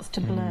it starts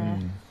to blur.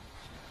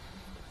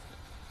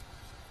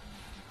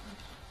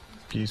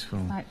 Beautiful.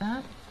 Like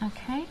that,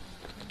 okay.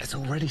 It's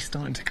already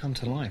starting to come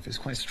to life. It's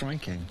quite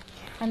striking.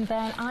 And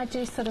then I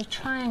do sort of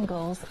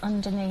triangles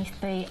underneath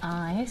the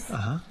eyes.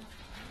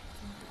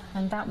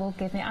 And that will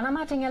give me... And I'm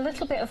adding a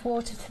little bit of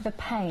water to the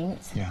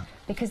paint,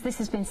 because this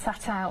has been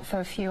sat out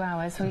for a few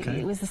hours.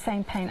 It was the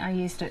same paint I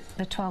used at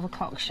the 12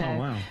 o'clock show. Oh,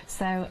 wow.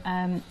 So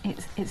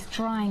it's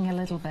drying a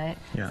little bit.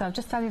 So I've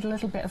just added a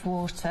little bit of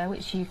water,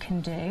 which you can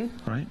do.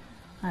 Right.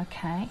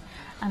 Okay.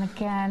 And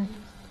again,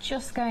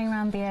 just going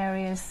around the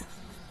areas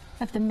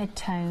of the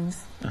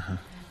mid-tones.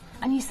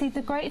 And you see,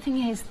 the great thing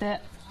is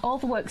that all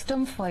the work's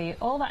done for you.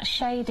 All that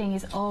shading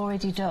is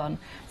already done,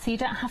 so you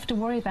don't have to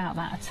worry about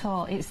that at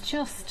all. It's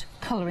just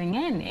colouring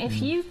in.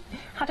 If you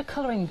had a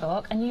colouring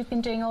book and you've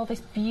been doing all this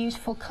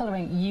beautiful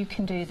colouring, you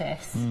can do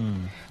this.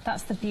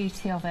 That's the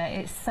beauty of it.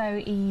 It's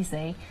so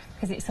easy,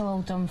 because it's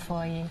all done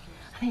for you.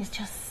 And it's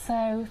just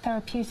so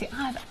therapeutic.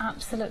 I've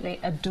absolutely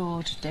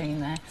adored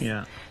doing this.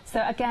 Yeah.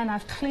 So again,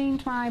 I've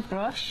cleaned my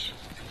brush,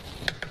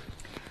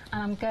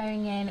 and I'm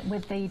going in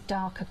with the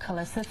darker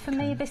colour. So for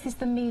me, this is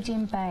the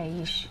medium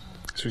beige.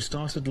 So we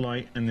started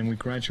light, and then we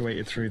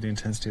graduated through the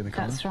intensity of the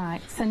colour. That's right.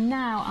 So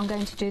now I'm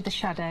going to do the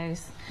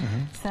shadows.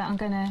 So I'm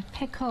going to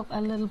pick up a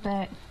little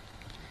bit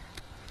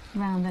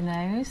around the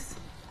nose.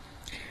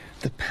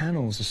 The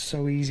panels are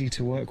so easy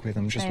to work with.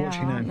 I'm just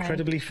watching now.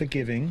 Incredibly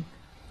forgiving.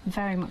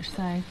 Very much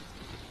so.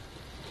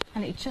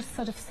 And it just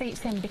sort of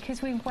seeps in,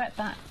 because we wet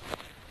that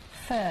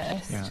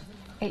first.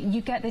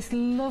 You get this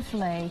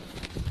lovely,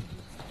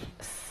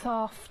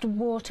 soft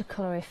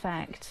watercolour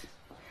effect.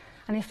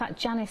 And in fact,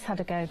 Janice had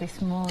a go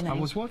this morning. I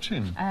was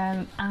watching.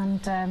 I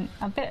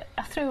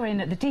threw her in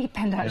at the deep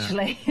end,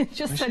 actually.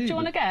 Just said, do you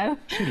want to go?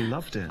 She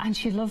loved it. And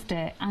she loved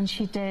it. And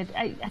she did,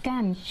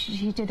 again,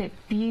 she did it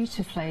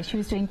beautifully. She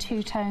was doing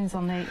 2 tones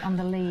on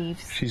the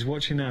leaves. She's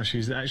watching now.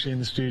 She's actually in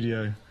the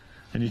studio.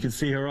 And you can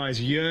see her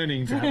eyes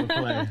yearning to have a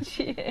play.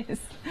 She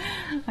is.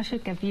 I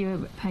should give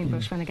you a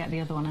paintbrush when I get the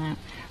other one out.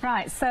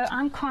 Right, so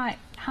I'm quite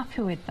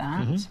happy with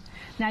that.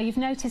 Now, you've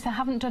noticed I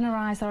haven't done her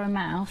eyes or her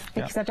mouth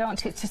because I don't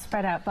want it to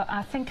spread out, but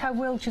I think I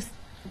will just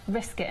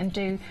risk it and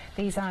do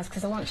these eyes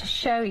because I want to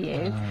show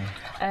you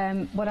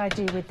what I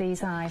do with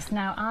these eyes.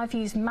 Now, I've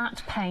used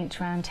matte paint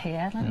around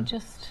here. Let me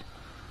just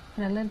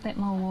put a little bit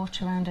more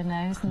water around her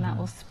nose and that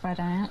will spread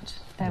out.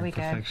 There we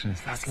go.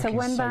 Perfectionist. That's so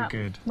looking so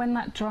good. When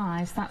that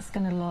dries, that's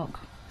going to look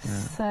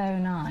so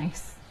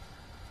nice.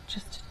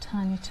 Just a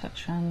tiny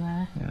touch around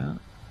there. Yeah,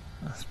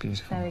 that's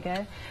beautiful. There we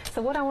go.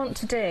 So what I want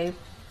to do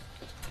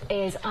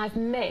is I've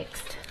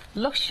mixed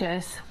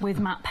Luscious with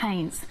matte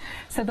paints.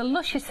 So the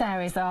Luscious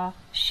areas are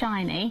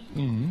shiny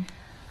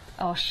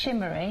or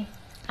shimmery,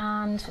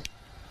 and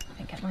let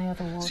me get my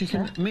other water. So you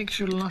can mix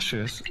your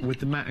Luscious with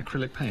the matte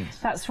acrylic paints?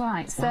 That's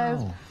right. So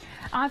wow.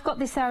 I've got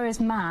this area as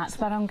matte,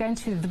 but I'm going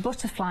to do the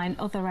butterfly in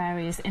other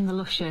areas in the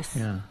Luscious.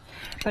 Yeah.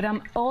 But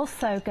I'm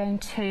also going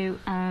to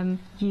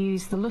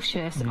use the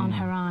Luscious on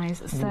her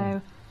eyes.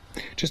 So.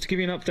 Just to give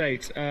you an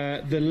update,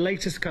 the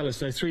latest colours,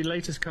 so 3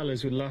 latest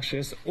colours with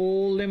Luscious,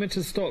 all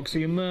limited stock. So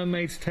your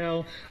Mermaid's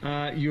Tail,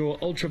 your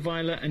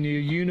Ultraviolet and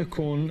your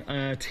Unicorn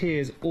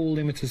tiers, all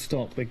limited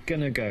stock. They're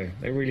gonna go.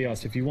 They really are.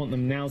 So if you want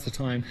them, now's the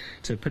time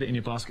to put it in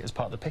your basket as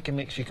part of the pick and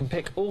mix. You can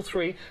pick all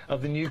 3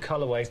 of the new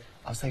colourways.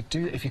 I'll say,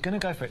 if you're going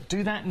to go for it,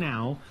 do that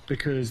now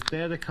because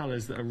they're the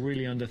colours that are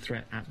really under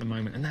threat at the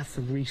moment. And that's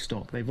the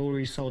restock. They've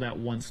already sold out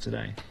once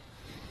today.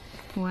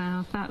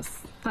 Wow,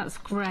 that's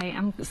great.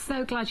 I'm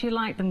so glad you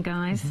like them,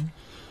 guys.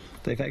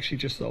 They've actually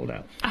just sold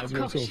out as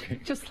we're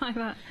talking. Just like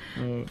that.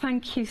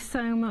 Thank you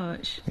so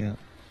much. Yeah.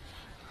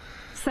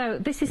 So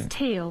this is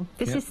teal.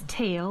 This is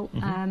teal,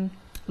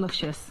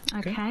 Luscious.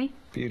 Okay.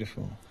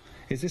 Beautiful.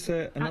 Is this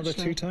another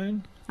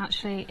two-tone?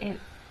 Actually,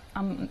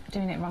 I'm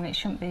doing it wrong. It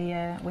shouldn't be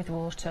with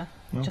water.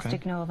 Just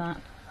ignore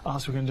that. Oh,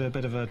 so we're going to do a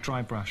bit of a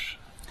dry brush.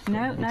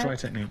 No, dry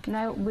technique.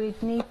 No, we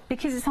need,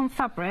 because it's on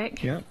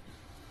fabric. Yeah.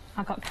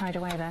 I got carried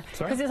away there.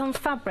 Sorry? Because it's on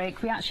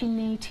fabric, we actually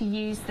need to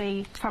use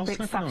the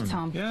fabric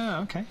Satin.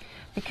 Yeah, okay.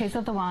 Because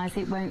otherwise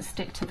it won't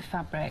stick to the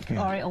fabric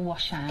or it'll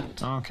wash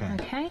out. Okay.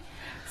 Okay.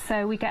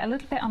 So we get a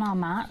little bit on our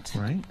mat.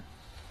 Right.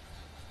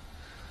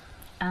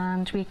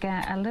 And we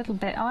get a little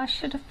bit... Oh, I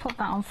should have put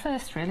that on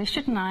first, really,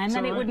 shouldn't I? And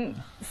then it wouldn't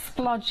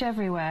splodge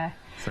everywhere.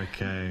 It's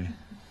okay.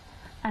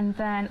 And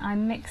then I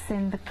mix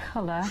in the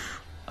colour.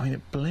 I mean,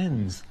 it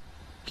blends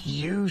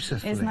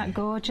beautifully. Isn't that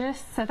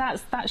gorgeous? So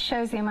that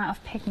shows the amount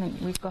of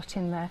pigment we've got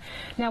in there.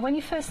 Now, when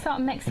you first start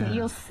mixing it,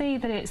 you'll see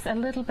that it's a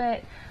little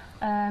bit...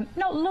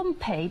 not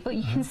lumpy, but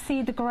you can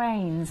see the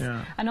grains.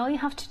 Yeah. And all you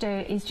have to do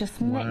is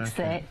just mix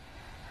it.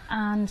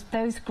 And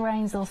those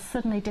grains will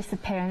suddenly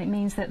disappear, and it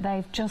means that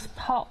they've just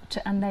popped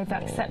and they've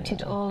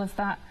accepted all of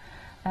that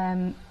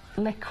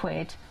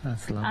liquid.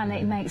 That's lovely. And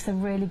it makes a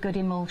really good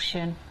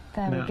emulsion.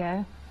 There we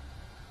go.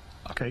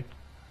 Okay,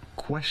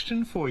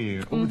 question for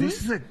you. Oh,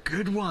 this is a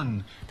good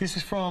one. This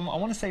is from, I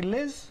want to say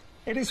Liz?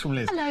 It is from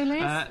Liz. Hello,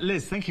 Liz.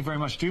 Liz, thank you very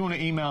much. Do you want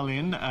to email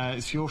in?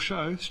 It's your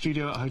show,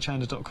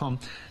 studio@hochanda.com.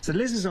 So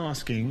Liz is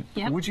asking,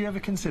 would you ever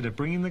consider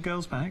bringing the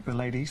girls back, the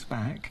ladies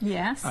back?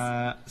 Yes.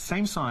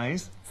 Same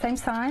size. Same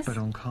size. But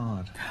on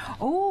card.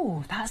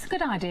 Oh, that's a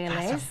good idea,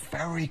 Liz. That's a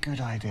very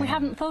good idea. We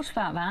hadn't thought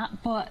about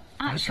that, but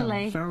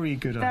actually... That's a very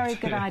good idea. Very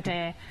good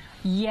idea.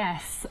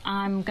 Yes,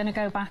 I'm going to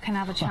go back and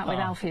have a chat with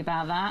Alfie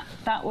about that.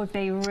 That would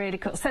be really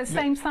cool. So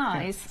same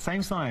size?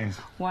 Same size.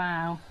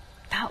 Wow.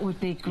 That would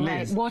be great.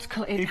 Liz,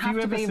 watercolour, it'd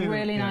have to be a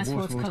really nice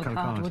watercolour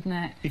card, wouldn't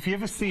it? If you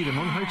ever see them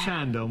on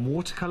Hochanda on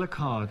watercolour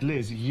card,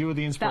 Liz, you are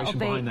the inspiration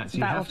behind that. So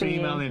you have to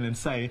email in and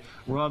say,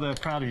 rather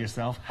proud of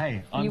yourself,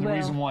 hey, I'm the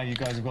reason why you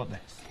guys have got this.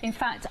 In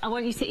fact, I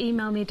want you to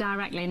email me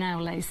directly now,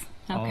 Liz.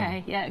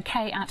 Okay, yeah,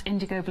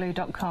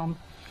 k@indigoblue.com.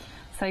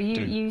 So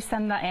you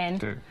send that in.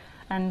 Do.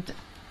 And...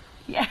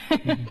 yeah,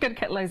 going to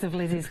get loads of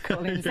Liz's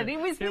calling and said, it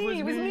was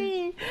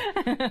me.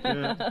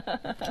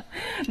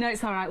 No,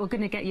 it's all right. We're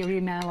going to get your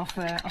email off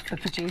the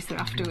producer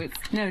afterwards.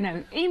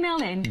 No, email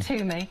in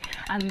to me,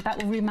 and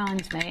that will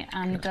remind me,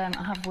 and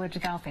I'll have a word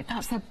with Alfie.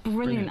 That's a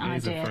brilliant idea. It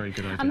is a very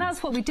good idea. And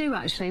that's what we do,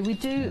 actually. We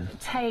do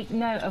take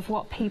note of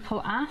what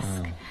people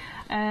ask,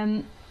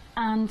 and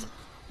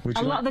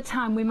a lot of the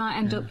time we might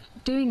end up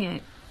doing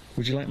it.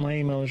 Would you like my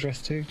email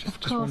address too?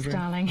 Of course,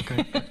 darling.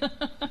 Okay.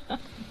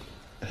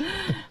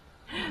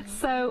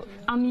 So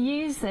I'm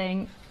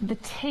using the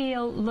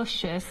teal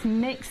Luscious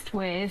mixed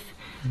with,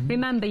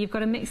 remember you've got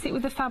to mix it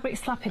with the fabric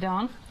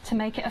Slap-It-On to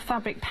make it a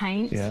fabric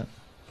paint. Yeah.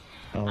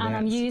 Oh, and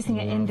I'm using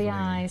it in the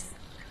eyes.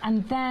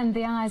 And then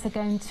the eyes are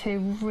going to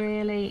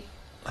really...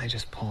 they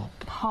just pop.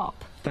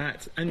 Pop.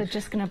 And they're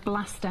just going to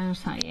blast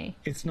out at you.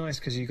 It's nice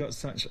because you've got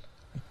such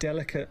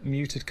delicate,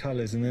 muted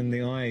colours and then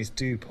the eyes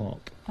do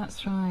pop.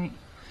 That's right. That's really nice.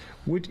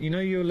 Would you know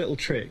your little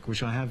trick,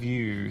 which I have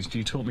used?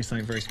 You taught me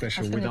something very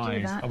special with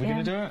eyes. Are we going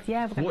to do it?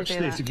 Yeah, we're going to do Watch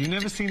this. If you've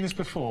never seen this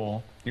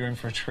before, you're in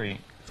for a treat.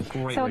 It's a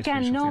great So way to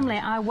finish again, off normally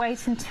the I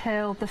wait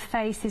until the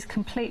face is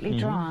completely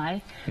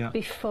dry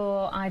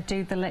before I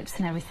do the lips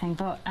and everything.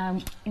 But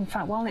in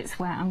fact, while it's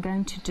wet, I'm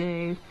going to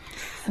do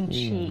some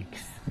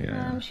cheeks.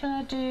 Yeah. Shall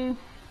I do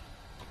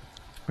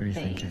What are you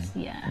these? thinking?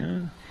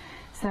 Yeah.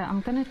 So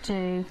I'm going to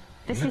do.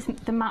 This is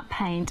the matte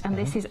paint, and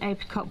this is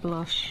apricot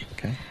blush.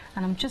 Okay.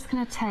 And I'm just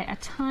going to take a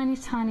tiny,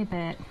 tiny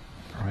bit.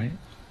 Right.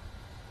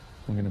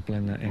 I'm going to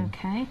blend that in.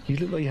 Okay. You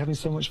look like you're having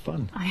so much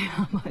fun. I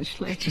am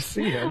actually. Just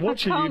see it. I'm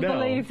watching you now. I can't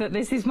believe that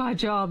this is my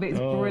job. It's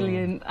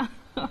brilliant.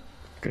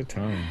 Good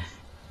times.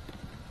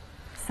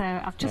 So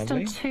I've just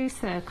done 2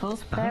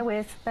 circles. Bear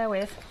with.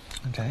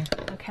 Okay.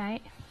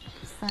 Okay.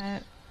 So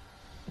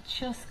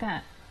just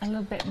get a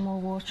little bit more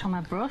water on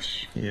my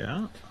brush.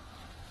 Yeah.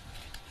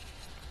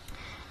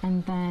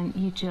 And then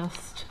you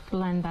just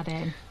blend that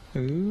in.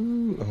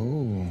 Ooh.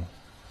 Oh.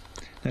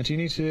 Now, do you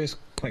need to do this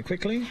quite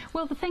quickly?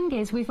 Well, the thing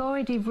is, we've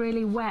already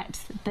really wet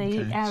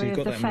the area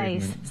of the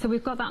face, so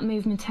we've got that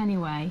movement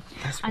anyway.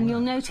 And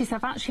you'll notice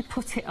I've actually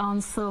put it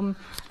on some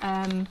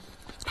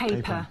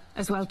paper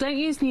as well. Don't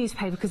use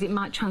newspaper because it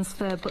might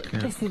transfer, but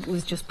this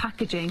was just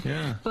packaging.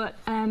 Yeah. But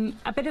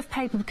a bit of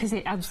paper because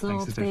it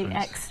absorbs the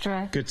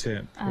extra. Good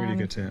tip. Really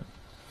good tip.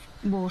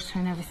 Water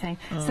and everything.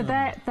 So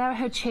they're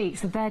her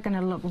cheeks, so they're going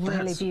to look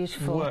really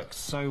beautiful. Works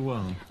so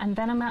well. And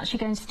then I'm actually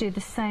going to do the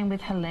same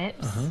with her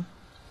lips.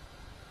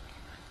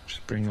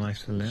 Just bring life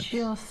to the lips.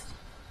 Just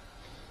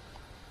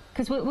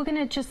because we're going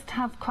to just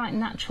have quite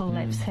natural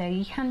lips here.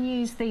 You can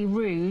use the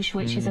rouge,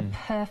 which is a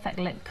perfect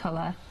lip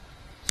colour.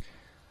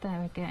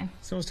 There we go.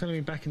 Someone was telling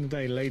me back in the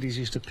day, ladies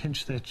used to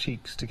pinch their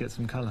cheeks to get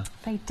some colour.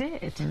 They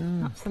did.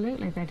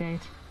 Absolutely, they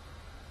did.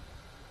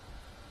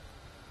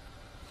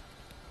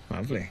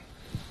 Lovely.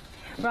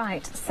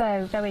 Right,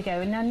 so there we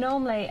go. Now,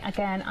 normally,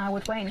 again, I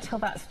would wait until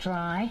that's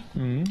dry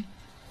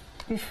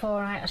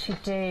before I actually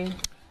do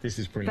this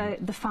is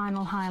brilliant. The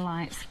final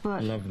highlights.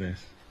 But love this.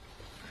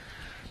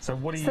 So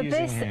what are you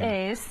using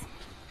here?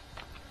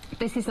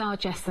 This is our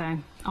gesso,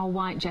 our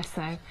white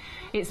gesso.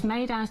 It's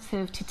made out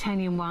of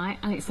titanium white,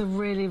 and it's a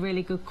really,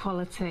 really good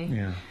quality.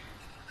 Yeah.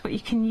 But you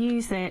can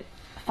use it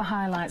for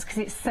highlights because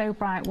it's so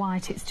bright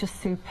white, it's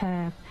just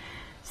superb.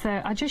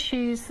 So I just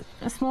use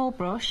a small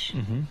brush.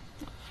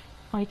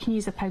 Or you can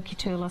use a pokey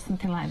tool or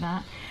something like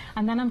that.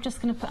 And then I'm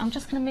just going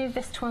to move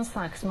this to one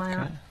side because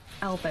my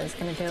elbow's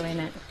going to go in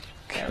it.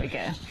 There we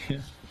go.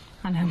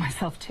 I know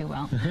myself too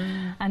well.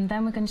 And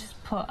then we're going to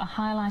just put a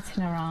highlight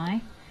in her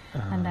eye,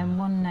 and then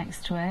one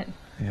next to it.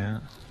 Yeah.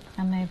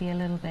 And maybe a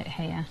little bit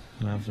here.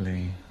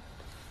 Lovely.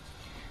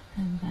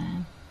 And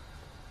then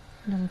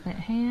a little bit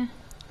here.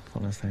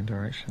 Follow the same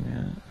direction,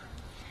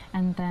 yeah.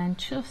 And then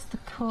just the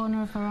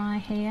corner of her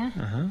eye here.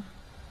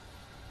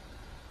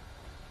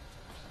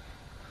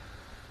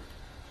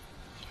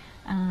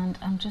 And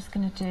I'm just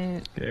going to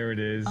do there it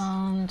is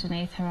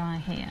underneath her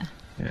eye here.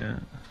 Yeah.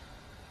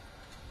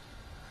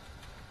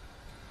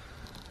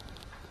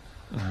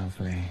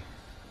 Lovely.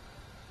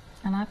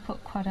 And I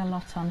put quite a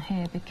lot on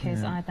here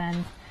because I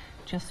then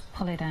just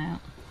pull it out.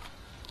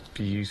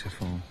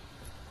 Beautiful.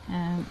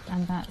 And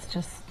that's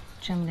just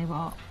generally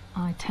what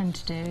I tend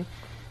to do,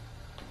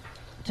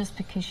 just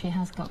because she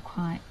has got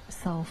quite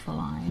soulful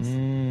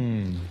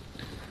eyes.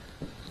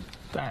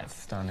 That's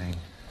stunning.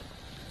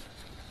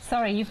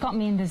 Sorry, you've got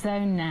me in the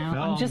zone now.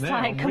 No, I'm just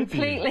like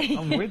completely.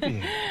 I'm with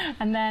you.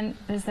 And then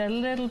there's a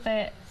little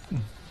bit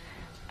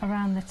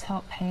around the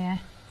top here,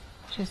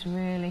 which is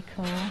really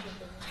cool.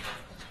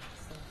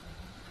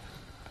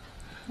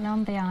 And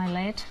on the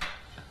eyelid,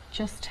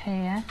 just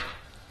here.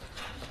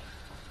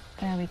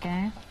 There we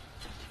go.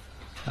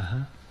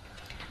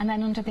 And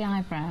then under the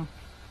eyebrow.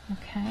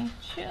 Okay,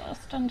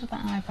 just under the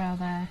eyebrow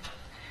there.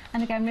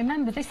 And again,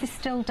 remember, this is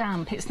still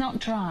damp. It's not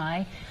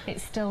dry,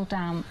 it's still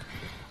damp.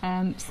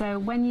 So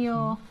when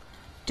you're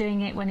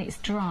doing it when it's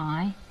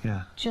dry,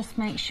 just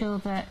make sure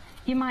that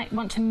you might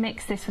want to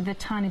mix this with a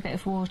tiny bit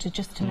of water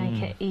just to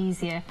make it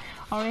easier.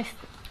 Or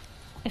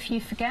if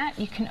you forget,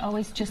 you can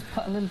always just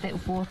put a little bit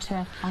of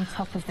water on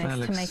top of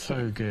this to make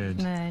it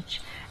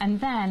merge. And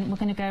then we're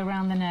going to go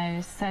around the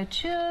nose. So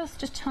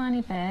just a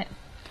tiny bit.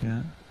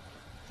 Yeah.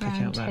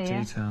 Pick out that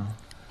detail.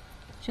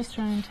 Just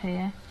around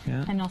here.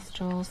 Yeah. Her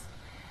nostrils.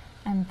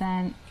 And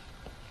then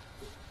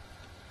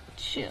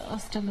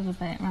just a little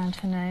bit around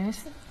her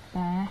nose.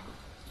 There.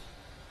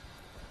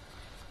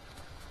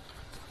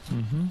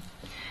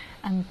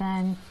 And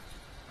then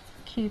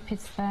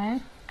Cupid's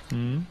bow.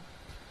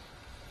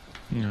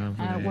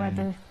 Where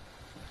the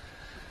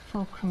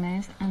fulcrum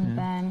is, and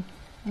then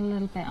a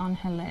little bit on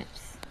her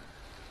lips.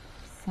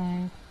 So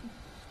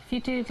if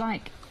you do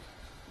like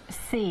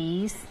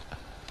C's,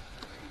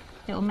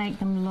 it'll make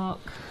them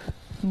look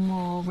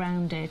more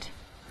rounded.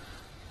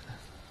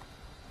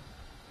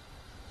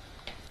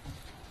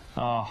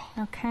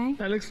 Okay.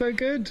 That looks so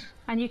good.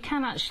 And you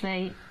can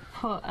actually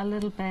put a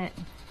little bit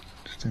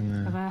just in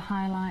there of a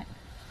highlight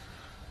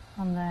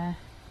on there.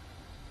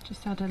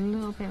 Just add a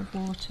little bit of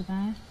water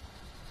there.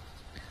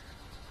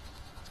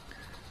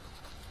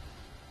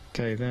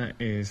 Okay, that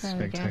is There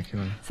we go.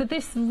 spectacular. So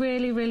this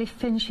really, really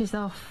finishes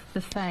off the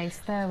face.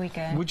 There we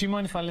go. Would you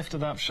mind if I lifted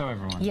that up to show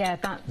everyone? Yeah,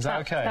 Is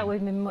that okay? That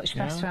would be much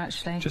Yeah? better,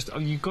 actually. Just,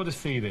 you've got to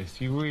see this.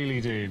 You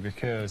really do,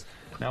 because...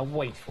 Now,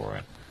 wait for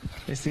it.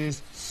 This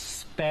is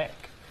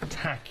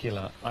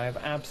spectacular. I have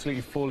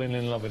absolutely fallen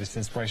in love with this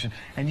inspiration.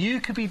 And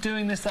you could be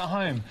doing this at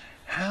home.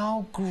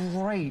 How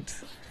great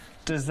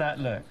does that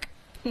look?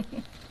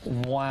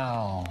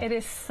 Wow. It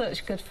is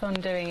such good fun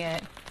doing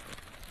it.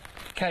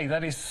 Kay,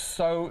 that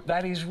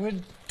is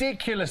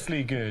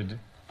ridiculously good.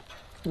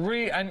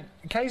 And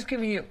Kay's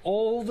giving you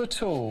all the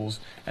tools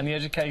and the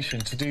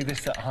education to do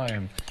this at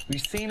home. We've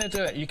seen her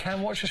do it. You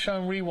can watch the show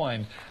and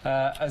rewind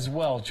as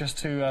well, just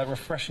to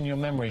refreshen your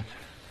memory.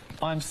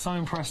 I'm so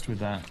impressed with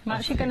that. I'm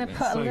actually going to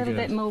put a little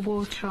bit more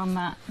water on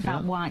that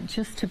white,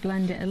 just to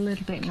blend it a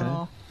little bit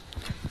more.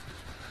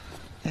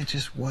 It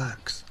just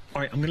works.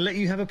 All right, I'm going to let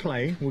you have a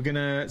play. We're going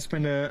to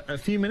spend a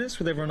few minutes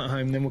with everyone at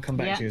home, then we'll come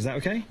back to you. Is that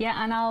okay?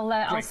 Yeah, and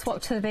I'll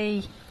swap to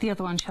the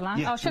other one, shall I?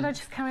 Yeah, or should I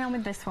just carry on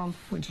with this one?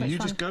 You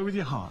just go with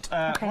your heart.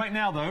 Okay. Right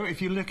now, though,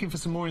 if you're looking for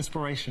some more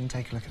inspiration,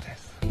 take a look at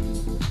this.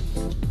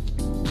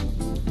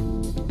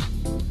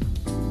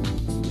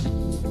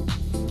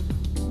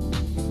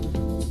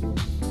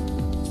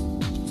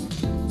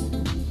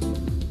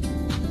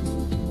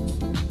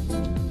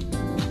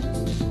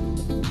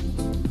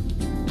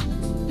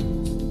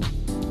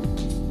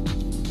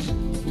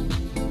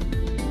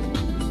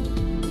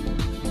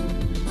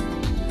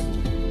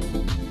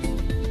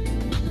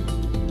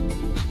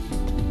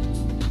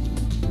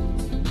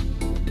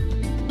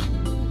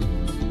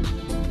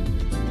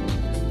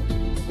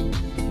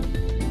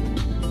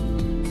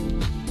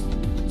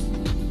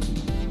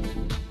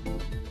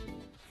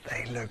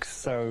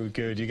 So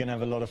good. You're going to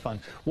have a lot of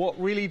fun. What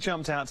really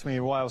jumped out to me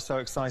why I was so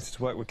excited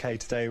to work with Kay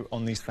today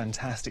on these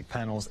fantastic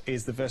panels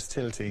is the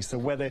versatility. So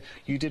whether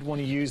you did want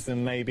to use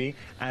them maybe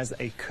as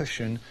a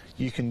cushion,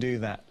 you can do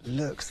that.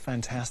 Looks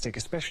fantastic,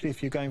 especially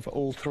if you're going for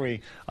all three.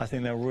 I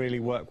think they'll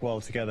really work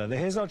well together.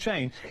 Here's our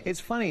chain.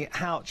 It's funny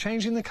how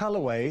changing the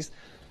colourways,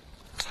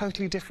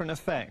 totally different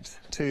effect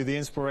to the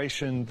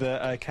inspiration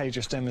that Kay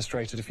just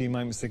demonstrated a few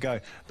moments ago,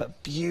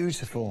 but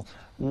beautiful,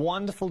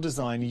 wonderful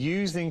design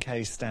using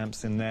Kay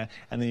stamps in there,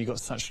 and then you've got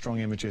such strong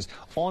images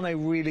on a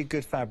really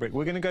good fabric.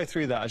 We're going to go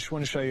through that. I just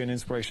want to show you an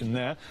inspiration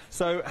there.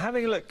 So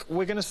having a look,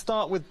 we're going to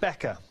start with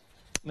Becca.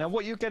 Now,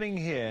 what you're getting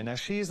here, now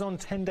she is on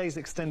 10 days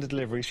extended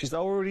delivery. She's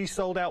already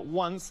sold out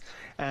once,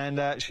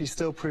 and she's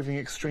still proving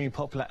extremely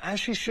popular, as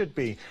she should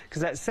be,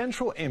 because that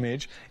central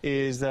image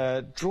is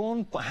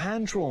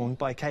hand-drawn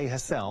by Kay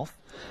herself,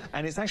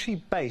 and it's actually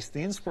based,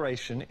 the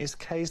inspiration is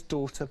Kay's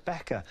daughter,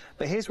 Becca.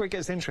 But here's where it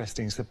gets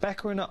interesting. So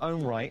Becca, in her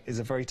own right, is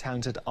a very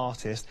talented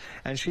artist,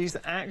 and she's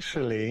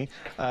actually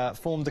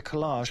formed a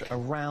collage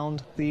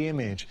around the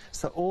image.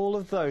 So all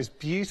of those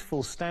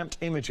beautiful stamped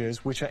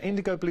images, which are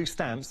indigo blue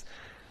stamps,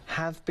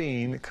 have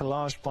been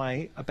collaged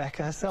by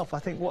Becca herself. I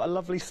think what a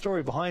lovely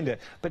story behind it.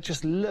 But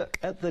just look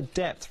at the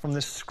depth from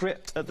the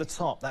script at the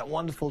top, that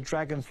wonderful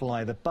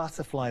dragonfly, the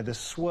butterfly, the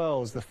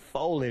swirls, the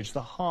foliage,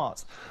 the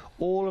hearts,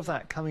 all of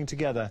that coming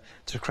together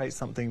to create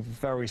something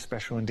very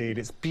special indeed.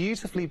 It's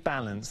beautifully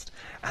balanced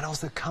and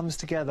also comes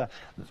together.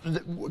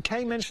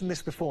 Kay mentioned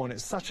this before, and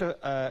it's such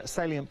a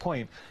salient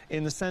point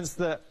in the sense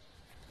that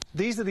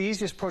these are the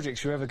easiest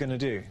projects you're ever going to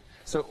do.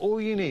 So all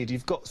you need,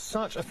 you've got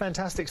such a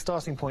fantastic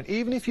starting point.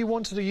 Even if you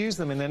wanted to use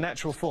them in their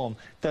natural form,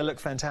 they'll look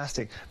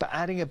fantastic. But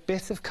adding a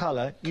bit of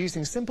colour,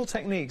 using simple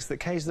techniques that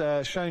Kay's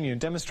shown you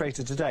and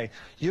demonstrated today,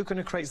 you're going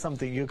to create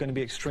something you're going to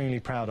be extremely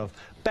proud of.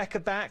 Becca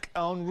back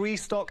on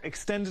restock,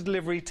 extended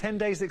delivery, 10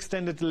 days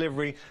extended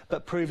delivery,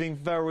 but proving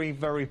very,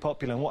 very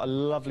popular. And what a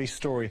lovely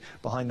story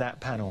behind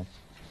that panel.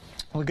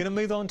 We're going to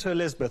move on to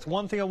Elizabeth.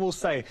 One thing I will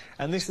say,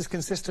 and this is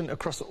consistent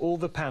across all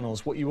the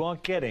panels, what you are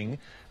getting,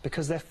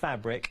 because they're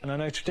fabric, and I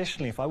know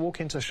traditionally if I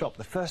walk into a shop,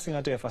 the first thing I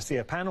do if I see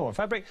a panel or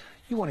fabric,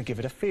 you want to give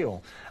it a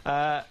feel.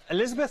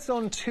 Elizabeth's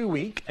on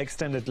 2-week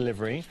extended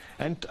delivery,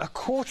 and a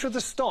quarter of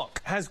the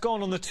stock has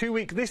gone on the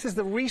 2-week. This is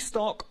the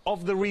restock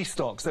of the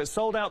restock, so it's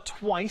sold out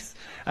twice,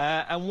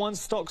 and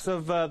once stocks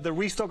of the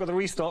restock of the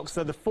restock,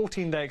 so the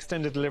 14-day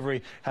extended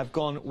delivery have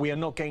gone, we are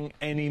not getting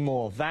any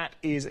more. That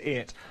is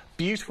it.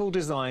 Beautiful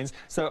designs.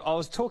 So I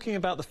was talking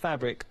about the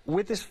fabric.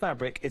 With this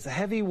fabric, it's a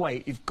heavy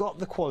weight. You've got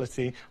the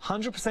quality,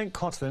 100%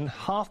 cotton,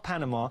 half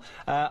Panama.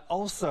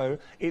 Also,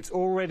 it's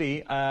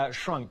already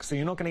shrunk, so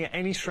you're not going to get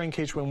any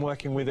shrinkage when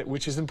working with it,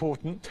 which is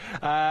important.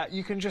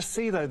 You can just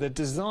see, though, the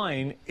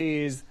design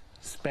is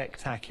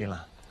spectacular.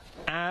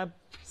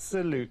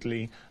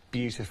 Absolutely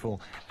beautiful,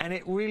 and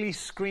it really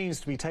screams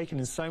to be taken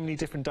in so many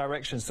different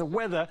directions. So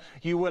whether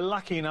you were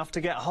lucky enough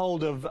to get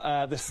hold of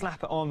the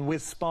Slap It On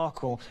with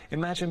sparkle,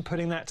 imagine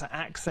putting that to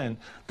accent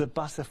the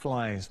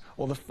butterflies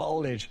or the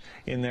foliage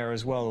in there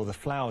as well, or the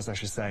flowers I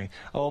should say,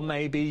 or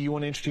maybe you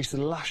want to introduce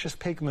the luscious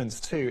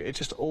pigments too. It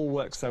just all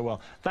works so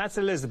well. That's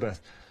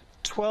Elizabeth.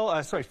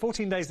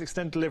 14 days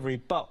extended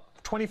delivery, but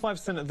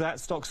 25% of that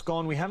stock's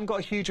gone. We haven't got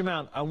a huge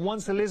amount. And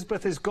once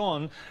Elizabeth is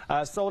gone,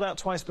 sold out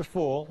twice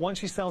before, once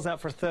she sells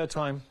out for a third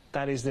time,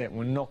 that is it.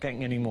 We're not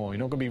getting any more. You're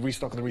not going to be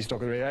restocking the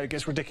restock. It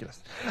gets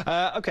ridiculous.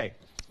 OK.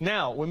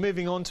 Now, we're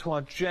moving on to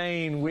our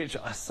Jane, which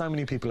so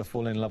many people have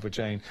fallen in love with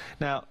Jane.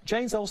 Now,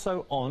 Jane's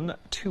also on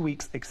 2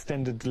 weeks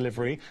extended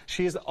delivery.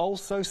 She is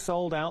also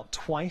sold out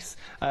twice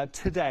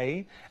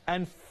today,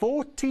 and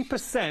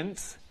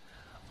 40%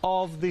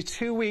 of the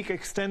 2-week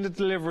extended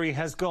delivery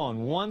has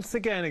gone. Once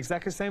again,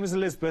 exactly the same as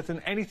Elizabeth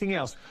and anything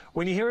else.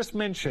 When you hear us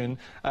mention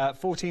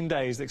 14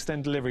 days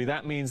extended delivery,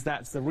 that means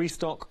that's the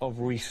restock of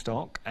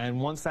restock,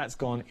 and once that's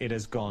gone, it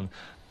has gone.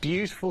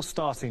 Beautiful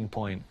starting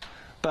point.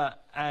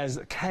 But as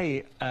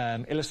Kay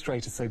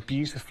illustrated so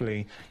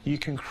beautifully, you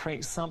can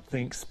create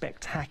something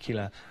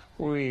spectacular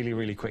really,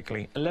 really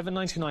quickly.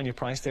 $11.99 your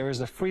price. There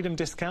is a freedom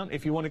discount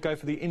if you want to go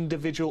for the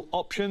individual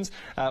options.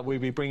 We'll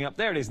be bringing up,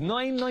 there it is,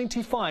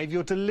 $9.95,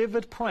 your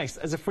delivered price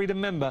as a freedom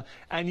member,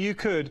 and you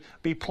could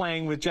be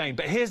playing with Jane.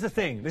 But here's the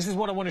thing, this is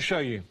what I want to show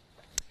you.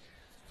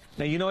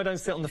 Now, you know I don't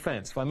sit on the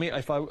fence.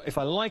 If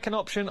I like an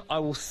option, I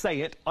will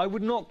say it. I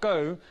would not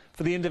go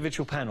for the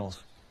individual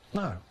panels.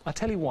 No, I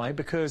tell you why,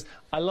 because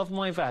I love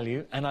my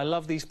value and I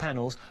love these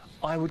panels.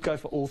 I would go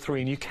for all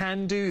three, and you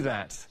can do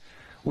that.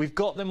 We've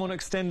got them on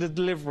extended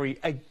delivery.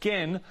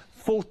 Again,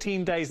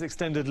 14 days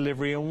extended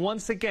delivery, and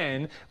once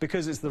again,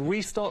 because it's the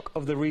restock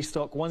of the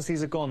restock, once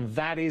these are gone,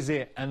 that is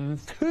it. And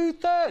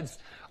 2/3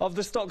 of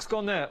the stock's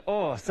gone there.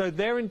 Oh, so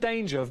they're in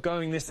danger of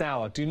going this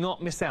hour. Do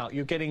not miss out.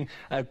 You're getting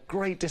a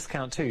great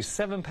discount too,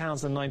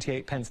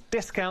 £7.98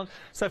 discount.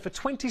 So for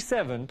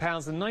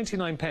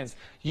 £27.99,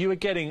 you are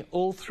getting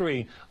all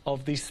three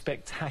of these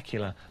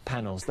spectacular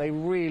panels. They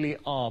really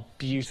are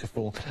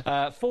beautiful.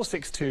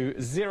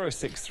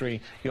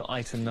 462063, your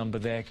item number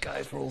there.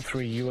 Go for all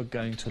three. You are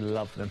going to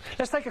love them.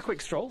 Let's take a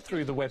quick stroll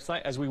through the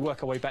website as we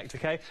work our way back to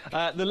Kay.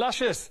 The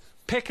Luscious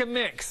Pick and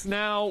Mix.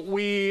 Now,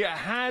 we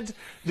had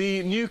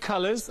the new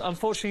colours.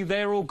 Unfortunately,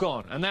 they're all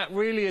gone. And that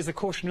really is a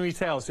cautionary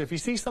tale. So if you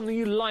see something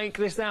you like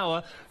this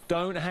hour,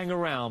 don't hang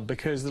around,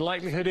 because the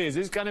likelihood is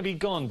it's going to be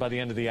gone by the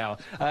end of the hour.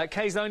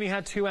 Kay's only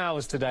had 2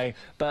 hours today,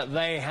 but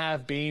they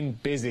have been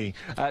busy.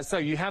 So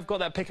you have got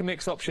that pick and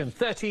mix option,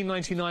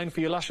 $13.99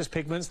 for your Luscious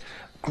pigments.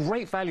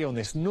 Great value on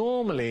this.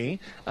 Normally,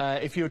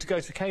 if you were to go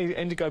to Kay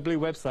Indigo Blue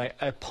website,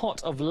 a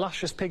pot of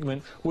Luscious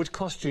pigment would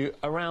cost you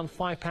around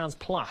 £5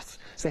 plus.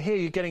 So here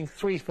you're getting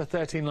 3 for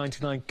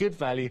 $13.99. Good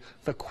value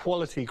for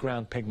quality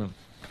ground pigment.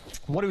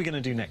 What are we going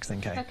to do next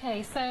then, Kay?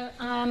 OK, so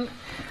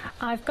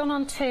I've gone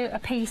on to a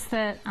piece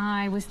that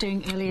I was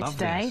doing earlier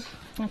today. This.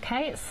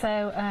 OK,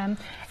 so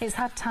it's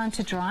had time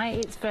to dry.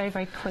 It's very,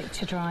 very quick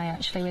to dry,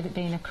 actually, with it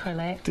being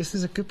acrylic. This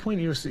is a good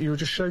point. You were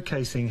just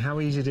showcasing how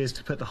easy it is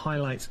to put the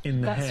highlights in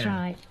the hair. That's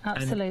right,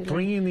 absolutely. And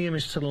bringing the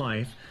image to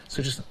life.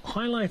 So just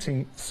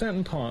highlighting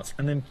certain parts,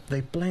 and then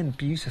they blend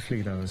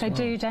beautifully, though, as well. They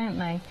do, don't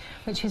they?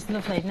 Which is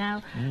lovely.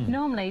 Now,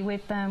 normally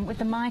with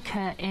the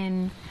mica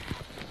in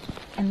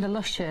the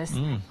Luscious,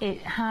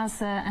 it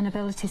has an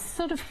ability to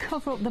sort of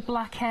cover up the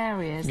black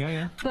areas. Yeah,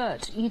 yeah.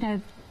 But, you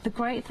know, the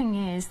great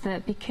thing is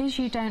that because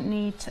you don't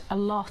need a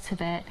lot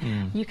of it,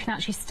 you can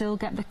actually still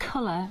get the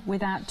colour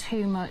without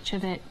too much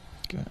of it.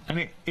 Good.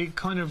 And it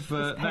kind of...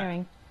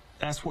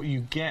 that's what you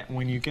get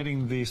when you're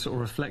getting the sort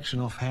of reflection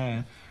off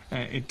hair.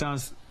 It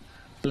does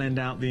blend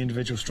out the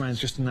individual strands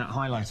just in that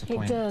highlighter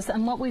point. It does,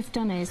 and what we've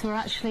done is we're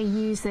actually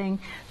using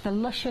the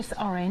Luscious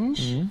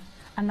Orange,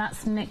 and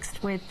that's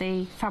mixed with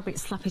the fabric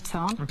Slap It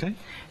On. Okay.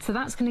 So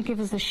that's going to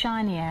give us a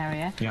shiny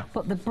area. Yeah.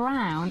 But the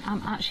brown,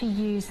 I'm actually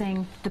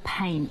using the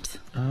paint.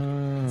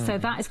 So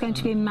that is going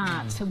to be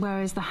matte,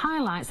 whereas the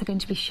highlights are going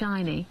to be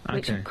shiny,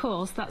 which of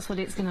course that's what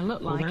it's going to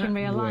look like in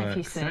real life,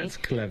 you see. That's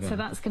clever. So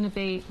that's going to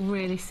be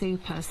really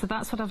super. So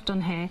that's what I've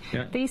done here.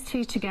 Yeah. These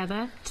two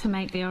together to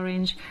make the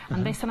orange,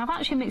 and this one, I've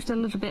actually mixed a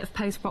little bit of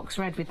Post Box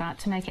Red with that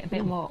to make it a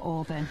bit more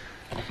auburn.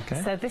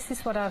 Okay. So this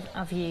is what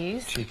I've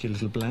used. Cheeky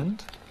little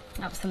blend.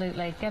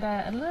 Absolutely. Get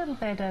a little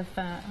bit of,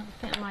 I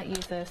think I might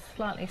use a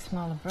slightly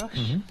smaller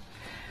brush.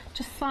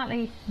 Just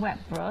slightly wet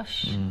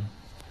brush.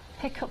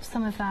 Pick up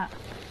some of that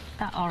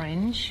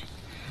orange,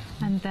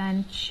 and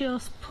then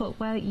just put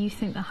where you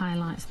think the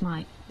highlights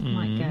might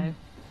go.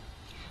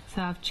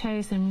 So I've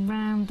chosen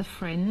round the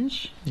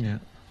fringe. Yeah.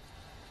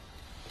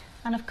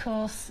 And of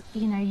course,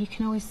 you know, you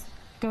can always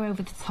go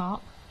over the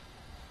top.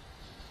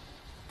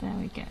 There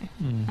we go.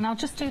 And I'll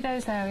just do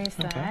those areas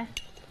there,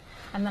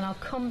 and then I'll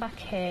come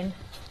back in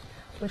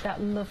with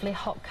that lovely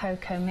hot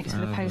cocoa mixed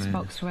with the Post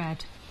Box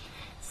Red.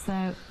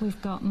 So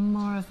we've got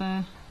more of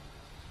a...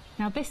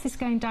 Now this is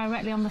going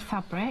directly on the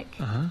fabric.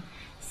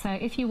 So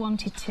if you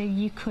wanted to,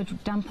 you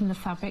could dampen the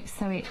fabric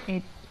so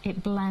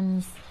it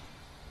blends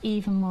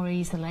even more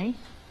easily.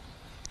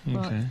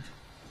 But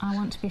I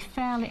want to be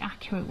fairly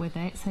accurate with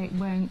it, so it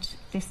won't,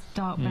 this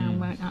dark brown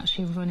won't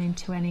actually run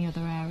into any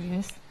other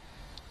areas.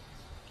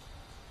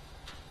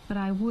 But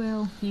I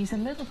will use a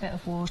little bit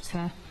of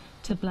water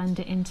to blend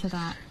it into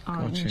that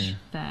orange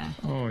there.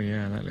 Oh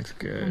yeah, that looks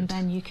good. And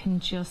then you can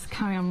just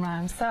carry on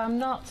round. So I'm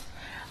not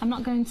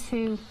going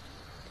to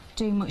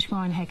do much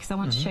more in here because I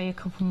want to show you a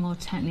couple more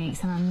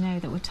techniques, and I know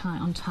that we're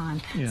tight on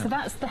time. Yeah. So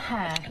that's the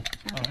hair,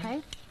 okay?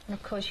 Right. And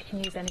of course you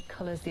can use any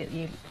colours that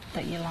you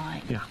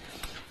like. Yeah.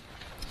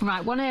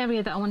 Right, one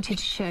area that I wanted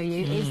to show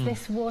you is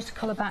this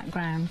watercolour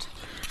background,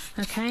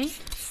 okay?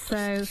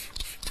 So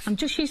I'm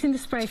just using the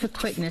spray for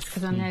quickness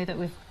because I know that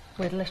we've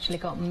literally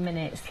got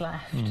minutes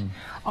left,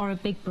 or a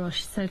big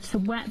brush, so to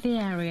wet the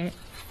area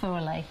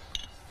thoroughly.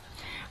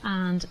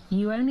 And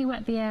you only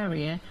wet the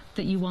area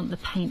that you want the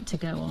paint to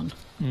go on.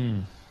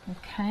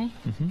 Okay?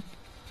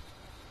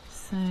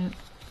 So,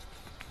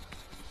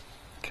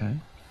 okay.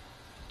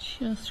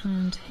 Just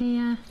round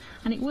here,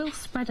 and it will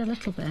spread a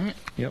little bit.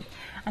 Yep.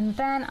 And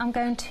then I'm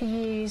going to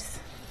use,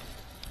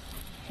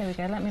 here we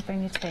go, let me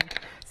bring it in.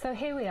 So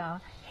here we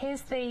are,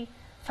 here's the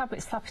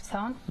fabric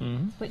slap-it-on,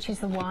 which is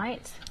the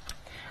white,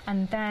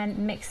 and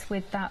then mixed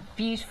with that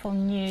beautiful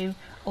new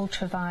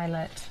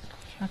ultraviolet.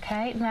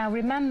 Okay, now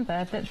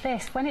remember that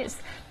this, when it's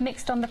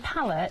mixed on the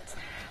palette,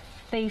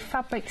 the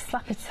fabric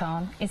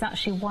slap-it-on is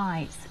actually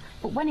white,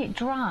 but when it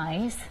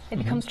dries, it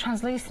becomes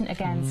translucent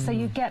again, so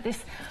you get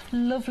this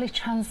lovely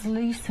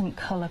translucent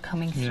colour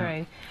coming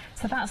through.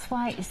 So that's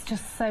why it's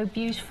just so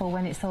beautiful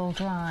when it's all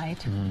dried,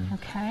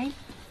 okay?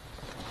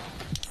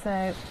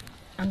 So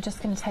I'm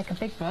just going to take a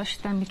big brush,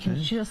 then we can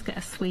just get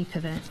a sweep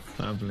of it.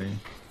 Lovely.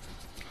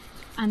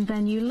 And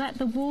then you let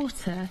the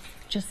water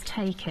just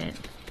take it,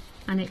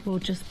 and it will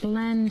just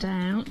blend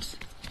out.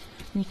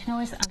 And you can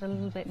always add a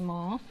little bit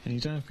more. And you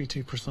don't have to be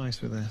too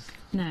precise with this.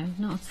 No,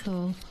 not at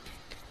all.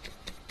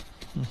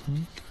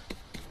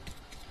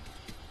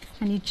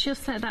 And you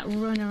just let that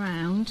run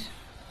around.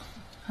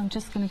 I'm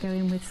just going to go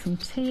in with some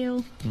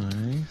teal.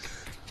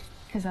 Nice.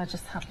 Because I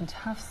just happen to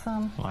have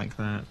some. Like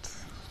that.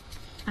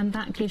 And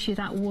that gives you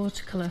that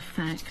watercolour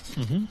effect.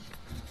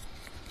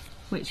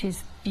 Which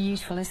is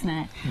beautiful, isn't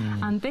it?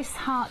 And this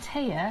heart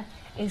here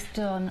is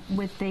done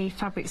with the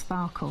fabric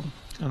sparkle.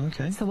 Oh,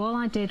 okay. So all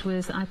I did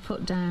was I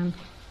put down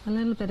a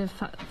little bit of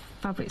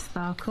fabric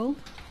sparkle,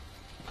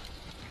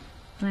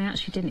 and I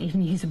actually didn't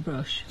even use a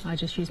brush, I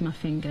just used my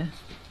finger.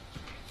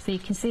 So you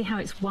can see how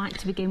it's white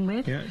to begin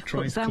with, it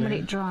dries but then when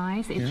clear. it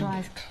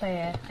dries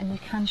clear, and you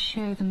can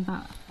show them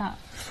that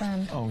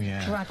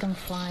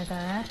dragonfly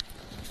there.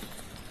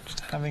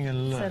 Just having a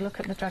look. So look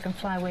at the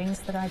dragonfly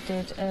wings that I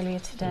did earlier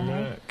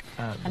today. Look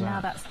at and that.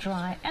 now that's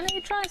dry. And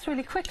it dries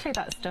really quickly,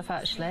 that stuff,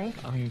 actually.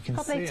 Oh, you can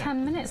Probably see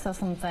 10 minutes or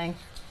something.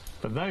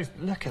 But those,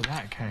 look at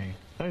that, Kay.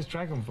 Those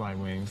dragonfly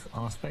wings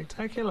are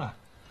spectacular.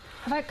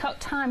 I've got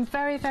time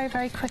very, very,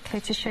 very quickly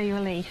to show you a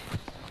leaf.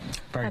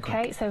 Very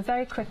quick. So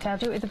very quickly, I'll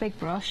do it with a big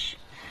brush.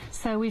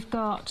 So we've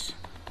got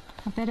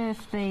a bit of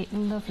the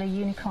lovely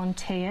unicorn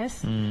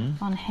tears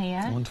on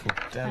here. Wonderful,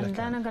 delicate. And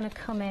then I'm going to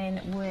come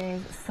in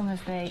with some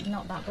of the,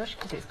 not that brush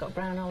because it's got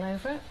brown all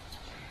over it.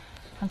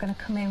 I'm going to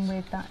come in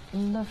with that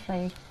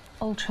lovely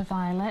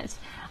ultraviolet.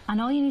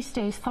 And all you need to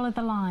do is follow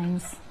the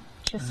lines.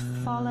 Just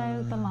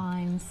follow the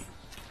lines.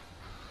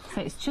 So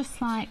it's just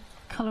like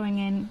colouring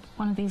in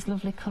one of these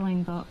lovely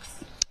colouring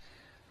books.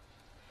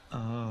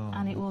 Oh.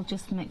 And it will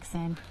just mix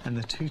in. And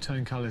the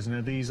two-tone colours, now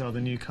these are the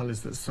new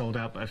colours that sold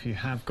out, but if you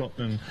have got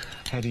them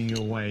heading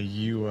your way,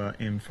 you are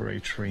in for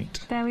a treat.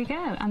 There we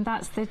go, and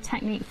that's the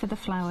technique for the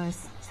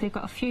flowers. So you've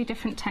got a few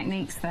different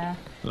techniques there.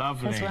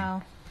 Lovely. As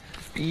well.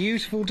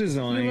 Beautiful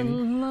design. You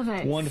will love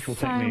it. Wonderful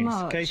so techniques.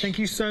 Much. Okay, thank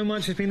you so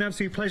much. It's been an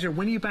absolute pleasure.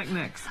 When are you back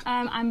next?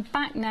 I'm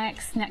back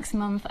next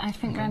month, I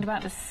think around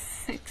about the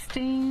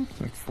 16th.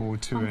 Look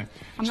forward to it.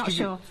 I'm not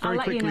sure. Very I'll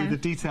let quickly, you know. the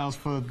details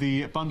for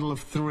the bundle of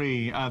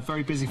 3.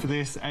 Very busy for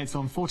this. It's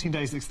on 14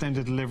 days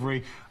extended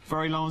delivery.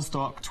 Very low on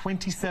stock,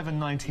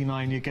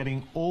 £27.99. You're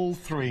getting all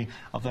 3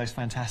 of those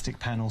fantastic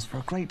panels for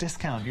a great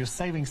discount. You're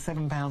saving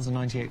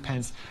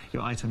 £7.98.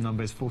 Your item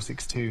number is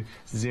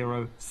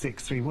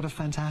 462063. What a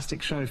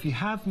fantastic show. If you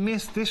have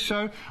missed this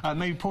show,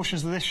 maybe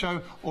portions of this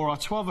show or our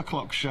 12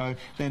 o'clock show,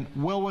 then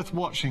well worth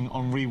watching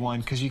on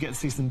Rewind because you get to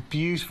see some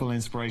beautiful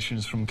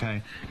inspirations from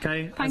Kay.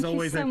 Kay, as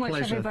always, so a much,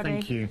 pleasure. everybody.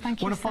 Thank you.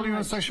 Thank you Want to so follow you on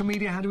much. social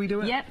media? How do we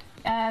do it? Yep.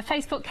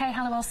 Facebook, Kay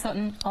Halliwell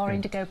Sutton or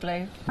Indigo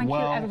Blue. Thank you,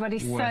 everybody,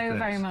 so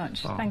very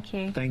much. Oh, thank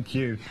you. Thank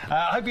you.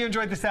 I hope you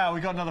enjoyed this hour.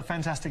 We've got another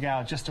fantastic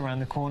hour just around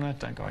the corner.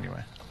 Don't go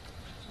anywhere.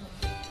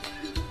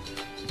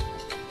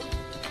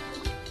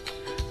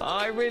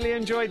 I really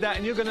enjoyed that,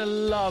 and you're going to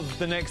love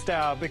the next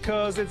hour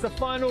because it's the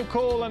final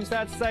call, I'm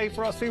sad to say,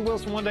 for our Sue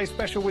Wilson One Day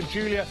Special with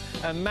Julia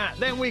and Matt.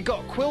 Then we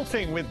got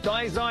quilting with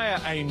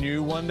Isaiah, a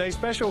new One Day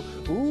Special.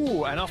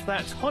 Ooh, and after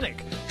that,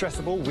 Tonic,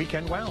 dressable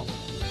weekend wow.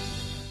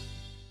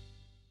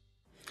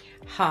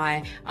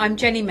 Hi, I'm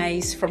Jenny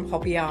Mays from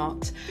Hobby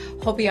Art.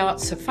 Hobby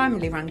Art's a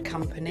family-run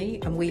company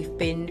and we've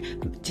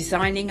been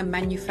designing and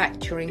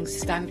manufacturing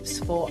stamps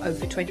for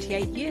over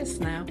 28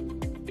 years now.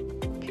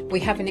 We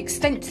have an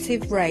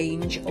extensive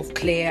range of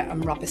clear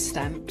and rubber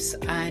stamps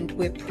and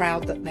we're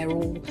proud that they're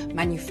all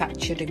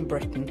manufactured in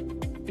Britain.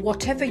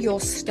 Whatever your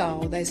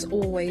style, there's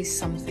always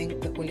something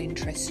that will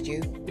interest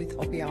you with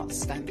Hobby Art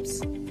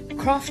stamps.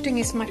 Crafting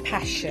is my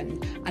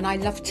passion and I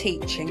love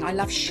teaching. I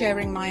love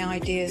sharing my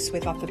ideas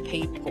with other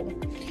people.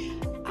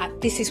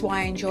 This is why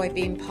I enjoy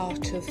being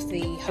part of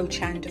the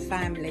Hochanda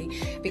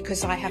family,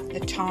 because I have the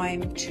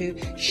time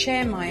to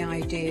share my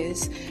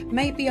ideas,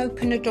 maybe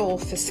open a door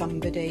for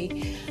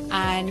somebody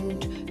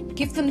and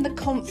give them the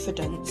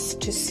confidence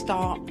to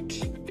start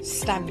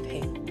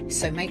stamping.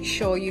 So make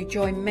sure you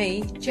join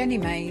me, Jenny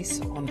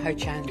Mays, on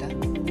Hochanda.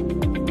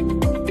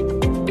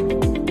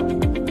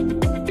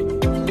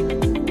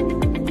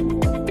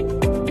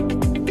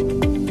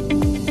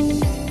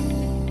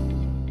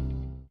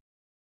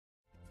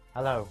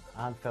 Hello,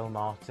 I'm Phil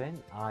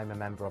Martin. I'm a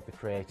member of the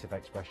Creative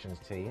Expressions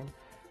team.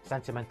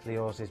 Sentimentally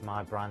Yours is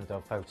my brand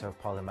of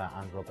photopolymer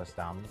and rubber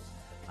stamps,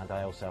 and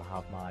I also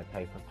have my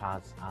paper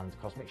pads and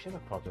Cosmic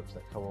Shimmer products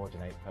that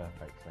coordinate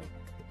perfectly.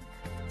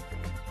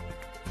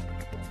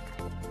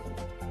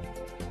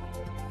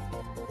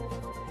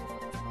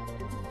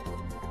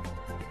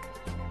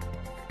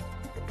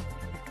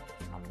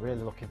 I'm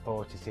really looking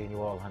forward to seeing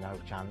you all on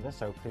Hochanda,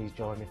 so please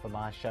join me for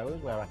my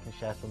shows where I can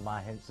share some of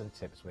my hints and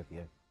tips with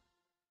you.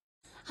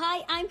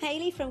 Hi, I'm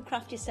Hayley from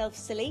Craft Yourself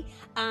Silly,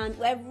 and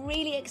we're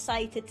really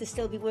excited to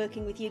still be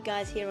working with you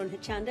guys here on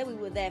Hochanda. We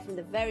were there from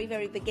the very,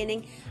 very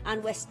beginning,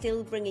 and we're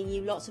still bringing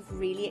you lots of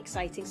really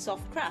exciting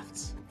soft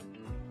crafts.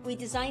 We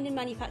design and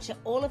manufacture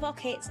all of our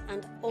kits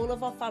and all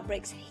of our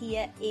fabrics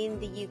here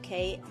in the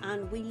UK,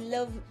 and we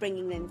love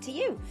bringing them to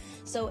you.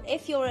 So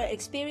if you're an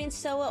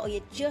experienced sewer or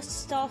you're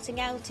just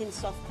starting out in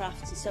soft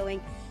crafts and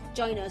sewing,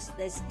 join us.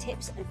 There's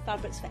tips and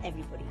fabrics for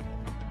everybody.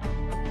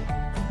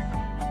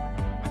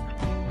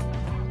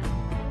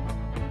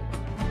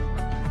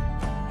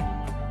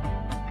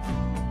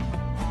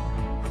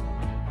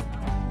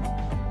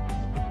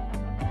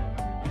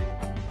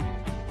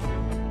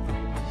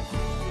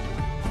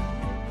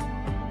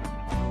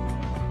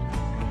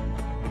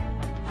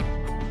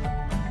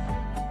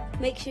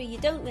 Make sure you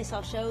don't miss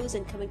our shows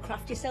and come and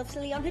craft yourself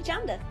silly on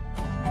Hochanda.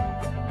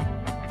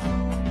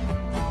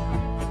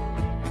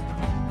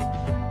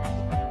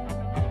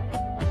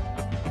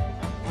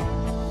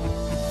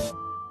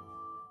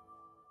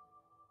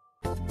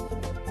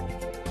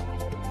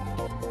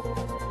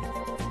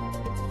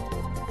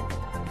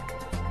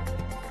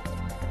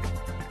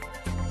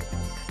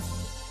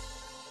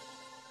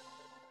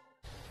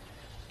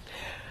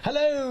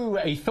 Hello,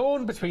 a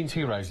thorn between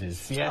two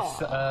roses.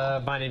 Yes,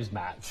 my name's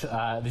Matt.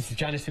 This is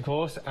Janice, of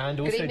course, and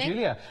also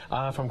Julia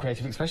from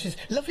Creative Expressions.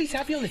 Lovely to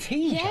have you on the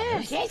team,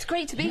 Janice. Yeah, it's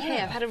great to be here.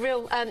 I've had a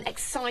real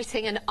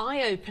exciting and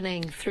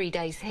eye-opening 3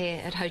 days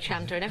here at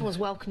Hochanda, and everyone's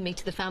welcomed me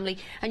to the family,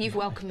 and you've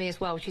welcomed me as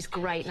well, which is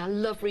great. And I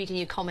love reading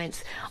your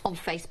comments on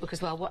Facebook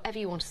as well. Whatever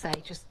you want to say,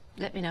 just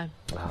let me know.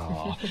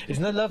 Oh,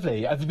 isn't that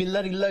lovely? Have you been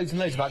learning loads and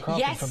loads about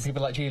crafting from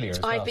people like Julia as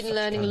well? I've been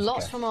learning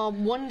lots from our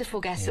wonderful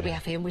guests that we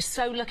have here, and we're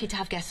so lucky to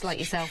have guests like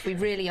yourself. We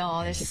really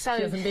are. They're so...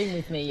 She hasn't been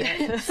with me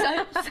yet.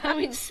 so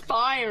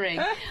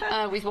inspiring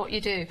with what you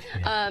do.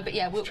 But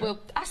yeah, we'll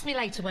ask me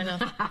later when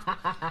I've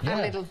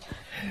a little...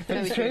 But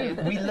it's true.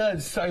 We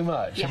learn so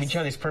much. Yes. I mean,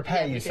 Janice,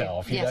 prepare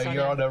yourself. You know,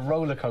 you're on a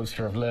roller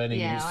coaster of learning.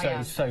 Yeah,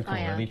 it's so cool,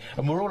 really.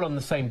 And we're all on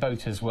the same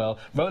boat as well.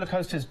 Roller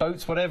coasters,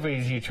 boats, whatever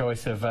is your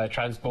choice of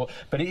transport.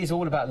 But it is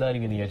all about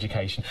learning and the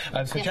education.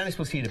 So Janice,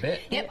 we'll see you in a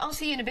bit. Yep, I'll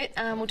see you in a bit,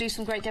 and we'll do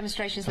some great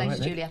demonstrations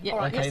later, Julia. Yep. All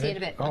right, okay, we'll see you in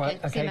a bit. All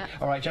right, See you, Matt.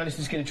 All right, Janice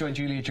is going to join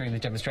Julia during the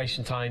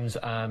demonstration times,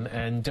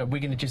 and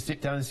we're going to just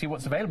sit down and see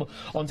what's available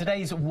on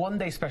today's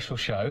one-day special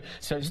show.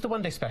 So it's the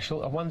one-day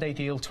special, a one-day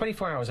deal,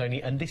 24 hours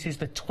only, and this is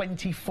the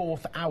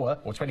 24th hour,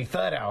 or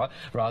 23rd hour,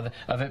 rather,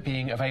 of it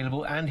being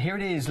available. And here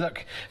it is.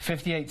 Look,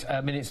 58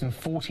 minutes and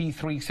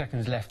 43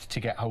 seconds left to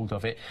get hold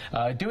of it.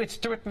 Do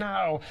it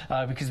now,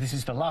 because this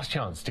is the last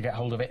chance to get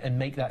hold of it and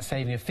make that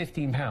saving of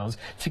 £15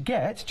 to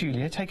get.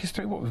 Julia, take us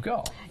through what we've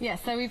got. Yeah,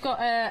 so we've got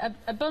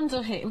a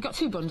bundle here. We've got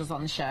two bundles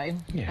on the show,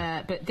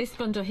 but this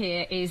bundle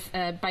here is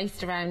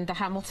based around the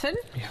Hamilton.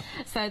 Yeah.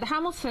 So the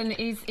Hamilton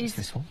is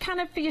kind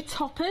of for your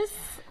toppers.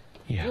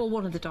 Yeah. Or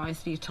one of the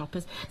dies for your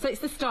toppers. So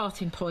it's the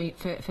starting point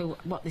for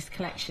what this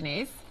collection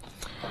is.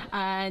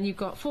 And you've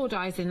got 4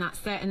 dies in that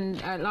set,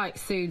 and like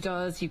Sue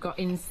does, you've got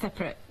in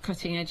separate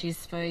cutting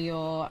edges for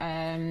your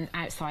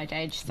outside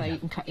edge, so you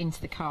can cut into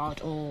the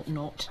card or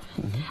not.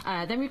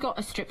 Then we've got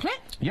a striplet.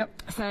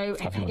 Yep. So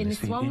in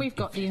this one we've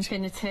got the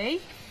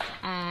Infinity.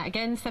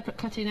 Again, separate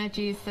cutting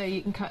edges, so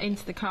you can cut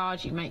into the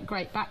card. You can make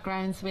great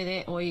backgrounds with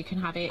it, or you can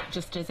have it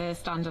just as a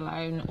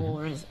standalone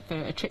or as for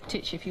a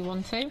triptych if you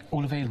want to.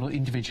 All available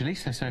individually,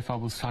 so far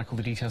we'll cycle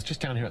the details just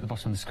down here at the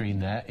bottom of the screen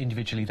there.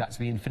 Individually, that's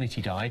the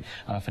Infinity die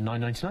for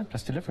 £9.99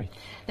 plus delivery.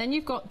 Then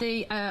you've got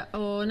the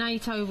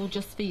ornate oval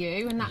just for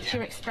you, and that's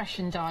your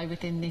expression die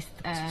within this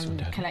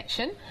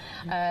collection.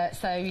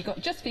 So you've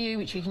got just for you,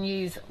 which you can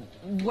use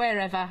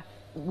wherever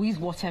with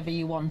whatever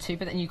you want to,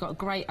 but then you've got a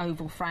great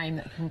oval frame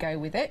that can go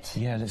with it.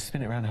 Yeah, let's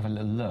spin it around and have a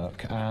little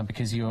look,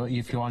 because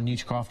if you are new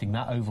to crafting,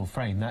 that oval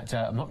frame, that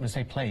I'm not going to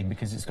say plain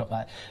because it's got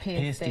that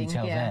pierce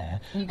detail there,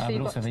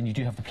 but also then you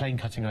do have the plain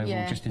cutting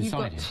oval just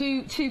inside it.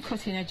 You've got two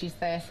cutting edges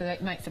there, so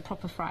that makes a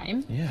proper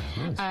frame. Yeah,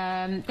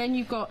 nice. Then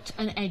you've got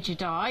an edger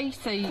die,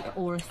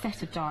 or a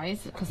set of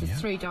dies, because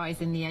there's 3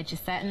 dies in the edger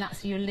set, and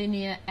that's your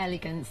linear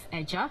elegance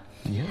edger.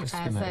 Yeah, let's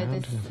spin that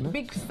around. So the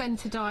big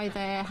centre die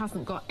there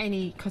hasn't got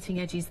any cutting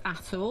edges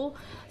at all,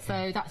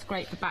 so that's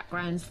great for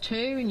backgrounds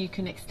too, and you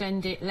can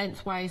extend it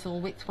lengthways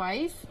or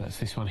widthways. That's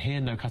this one here,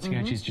 no cutting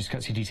edges, just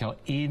cuts your detail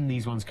in.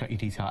 These ones cut your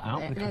detail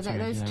out.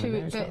 Those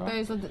two,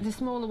 those are the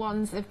smaller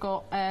ones. They've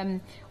got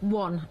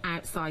 1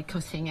 outside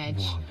cutting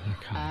edge,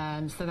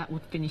 so that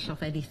would finish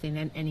off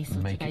anything, any sort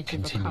of edge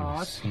of a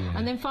card. Yeah.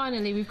 And then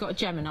finally we've got a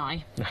Gemini,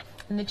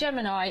 and the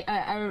Gemini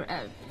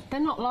they're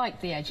not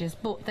like the edges,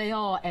 but they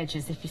are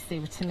edges, if you see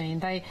what I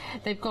mean.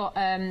 They've got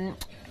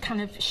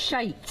kind of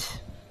shaped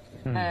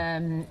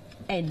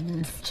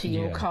ends to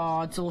your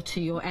cards or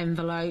to your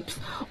envelopes,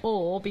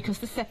 or because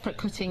the separate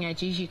cutting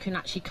edges, you can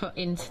actually cut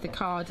into the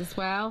card as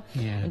well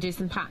and do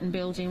some pattern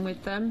building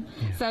with them.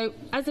 So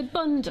as a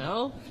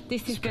bundle,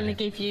 this is going to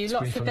give you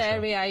lots of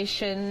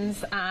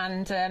variations,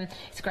 and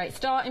it's a great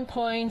starting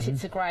point.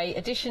 It's a great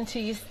addition to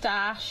your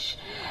stash.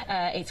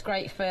 It's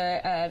great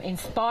for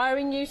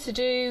inspiring you to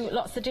do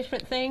lots of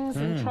different things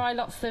and try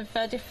lots of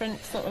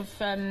different sort of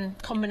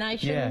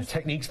combinations. Yeah,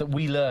 techniques that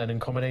we learn and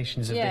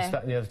combinations of this,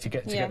 that and the other to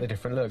get the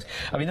different looks.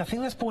 I mean, I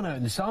think that's borne out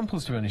in the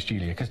samples, to be honest,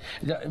 Julia, because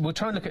we'll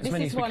try and look at as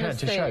many as we can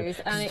to show.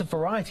 Because the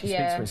variety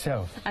speaks for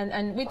itself.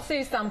 And with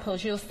Sue's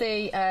samples, you'll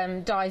see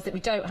dies that we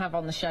don't have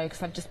on the show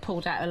because I've just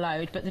pulled out a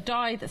load. But the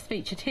die that's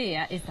featured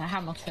here is the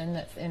Hamilton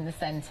that's in the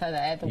centre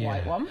there, the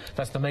white one.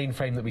 That's the main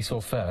frame that we saw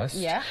first.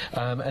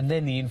 And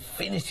then the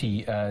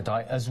Infinity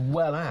die, as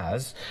well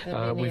as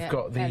we've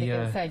got the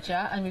Elegance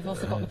Edger, and we've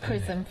also got the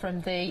Prism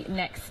from the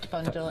next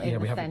bundle in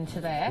the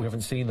centre there. We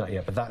haven't seen that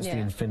yet, but that's the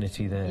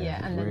Infinity there.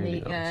 Yeah, and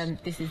really then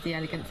this is the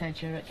Elegance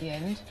Edger at the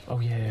end. Oh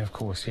yeah, of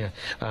course,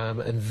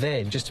 and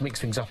then just to mix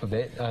things up a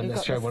bit,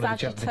 let's show one of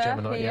the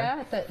Gemini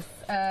here, that's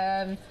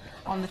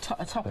on the top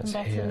and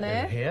bottom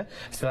there. Here,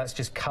 so that's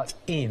just cut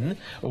in.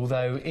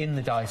 Although in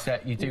the die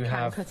set you do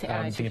have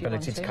the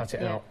ability to cut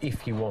it out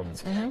if you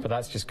want, but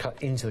that's just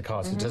cut into the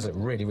card, so it does it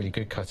really, really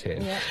good cut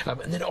in.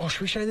 And then,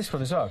 should we show this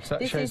one as well? Because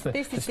that shows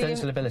the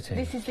stencil ability.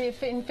 This is the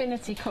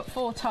Infinity cut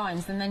 4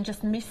 times and then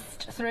just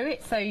mist through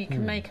it, so you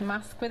can make a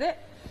mask with it.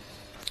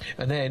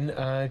 And then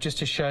just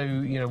to show,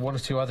 one or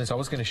two others, I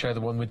was going to show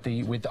the one with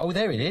oh,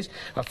 there it is.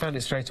 I found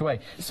it straight away.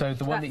 So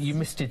the one that you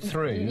misted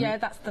through. Yeah,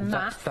 that's the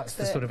mask. That's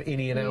the sort of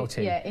innie and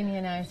outie. Yeah, innie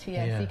and outie.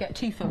 Yeah. So you get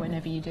 2 for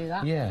whenever you do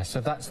that. Yeah.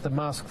 So that's the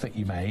mask that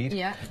you made.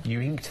 Yeah.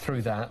 You inked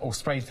through that or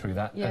sprayed through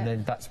that, and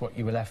then that's what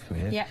you were left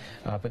with. Yeah.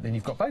 But then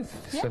you've got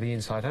both, so the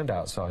inside and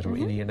outside, or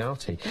innie and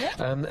outie.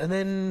 And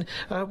then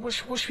what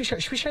should we show?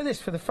 Should we show this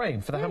for the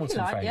frame, for the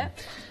Hamilton frame? Yeah.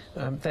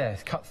 There,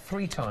 cut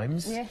 3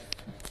 times. Yeah.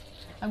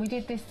 And we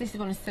did this is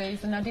one of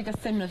Sue's, and I did a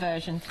similar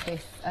version to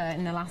this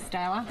in the last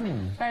hour.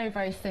 Very,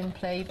 very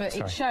simply, but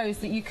it shows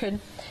that you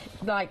can,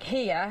 like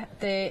here,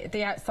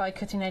 the outside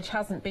cutting edge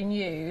hasn't been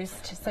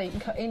used, so you can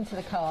cut into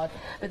the card,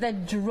 but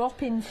then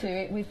drop into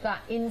it with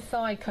that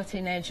inside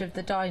cutting edge of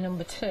the die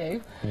number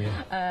 2,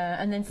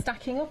 and then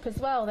stacking up as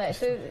well there.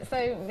 So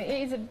it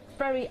is a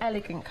very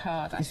elegant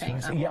card, I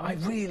think. I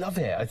really love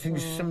it. I think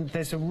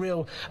there's a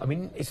real, I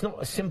mean, it's not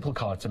a simple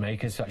card to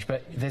make as such,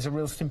 but there's a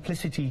real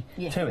simplicity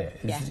to it.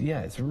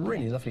 It's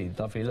really lovely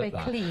look. Very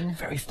clean.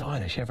 Very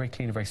stylish, very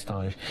clean and very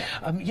stylish.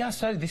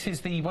 So this is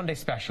the one-day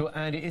special,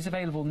 and it is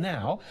available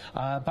now,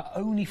 but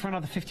only for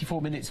another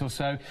 54 minutes or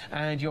so,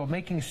 and you're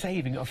making a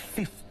saving of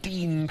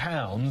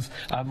 £15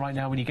 right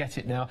now when you get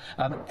it now.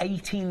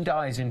 18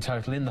 dies in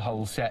total in the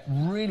whole set.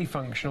 Really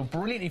functional,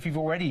 brilliant if you've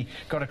already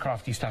got a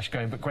crafty stash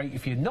going, but great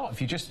if you're not, if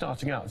you're just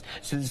starting out.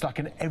 So it's like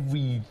an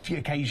every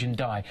occasion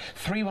die.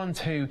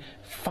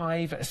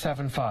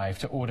 312575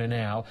 to order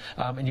now,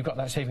 and you've got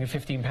that saving of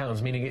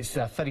 £15, meaning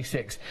it's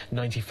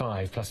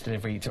 $36.95 plus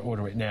delivery to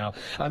order it now.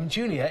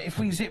 Julia, if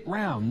we zip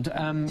round,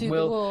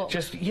 we'll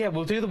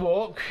do the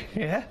walk.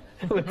 Yeah.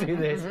 We'll do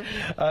this.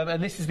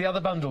 And this is the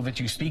other bundle that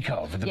you speak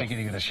of at the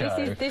beginning of the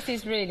show. This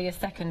is really a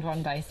second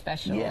one-day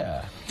special.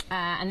 Yeah.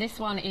 And this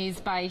one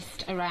is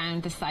based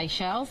around the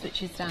Seychelles,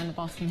 which is down the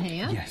bottom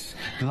here. Yes.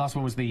 The last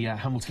one was the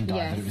Hamilton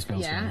die that it was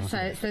built on.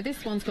 So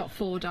this one's got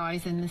 4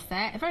 dies in the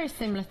set. Very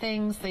similar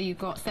things. So you've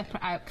got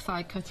separate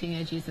outside cutting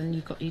edges and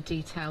you've got your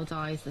detail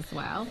dies as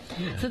well.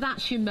 Yeah. So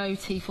that's your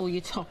motif or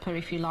your topper,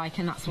 if you like,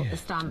 and that's what the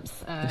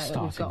stamps that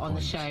we've got on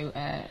the show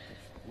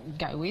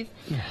go with.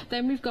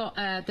 Then we've got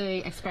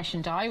the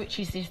expression die, which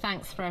is your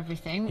thanks for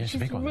everything, which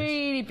is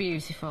really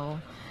beautiful.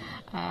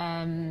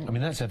 I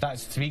mean, that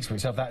speaks for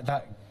itself.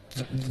 That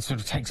sort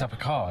of takes up a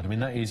card. I mean,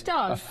 that is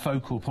a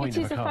focal point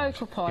of a card. It is a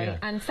focal point,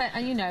 and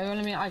you know,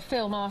 I mean,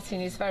 Phil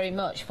Martin is very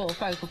much for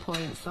focal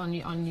points on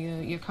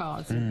your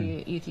cards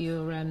with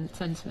your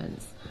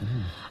sentiments.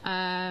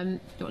 Do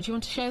you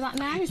want to show that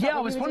now? I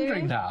was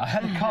wondering that. I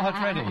had a card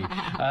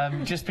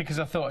ready, just because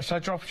I thought, should I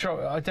drop?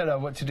 I don't know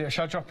what to do.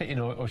 Should I drop it in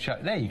or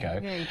should there you go.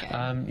 There you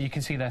go. You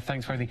can see there.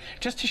 Thanks for everything.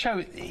 Just to show,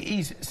 it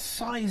is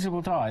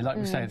sizable die. Like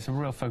we say, it's a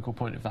real focal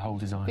point of the whole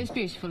design. It's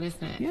beautiful,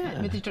 isn't it?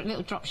 Yeah. With the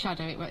little drop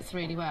shadow, it works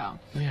really well.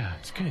 Yeah,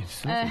 it's good.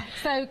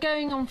 So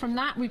going on from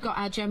that, we've got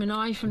our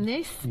Gemini from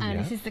this, and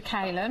this is the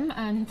Calum,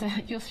 and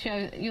you'll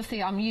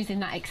see I'm using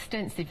that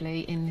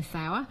extensively in this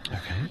hour.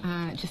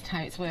 Okay. Just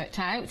how it's worked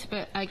out,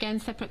 but again,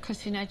 separate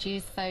cutting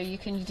edges, so you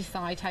can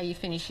decide how your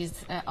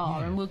finishes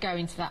are, and we'll go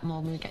into that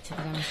more when we get to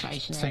the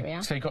demonstration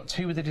area. So you've got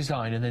 2 with the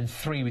design, and then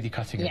 3 with your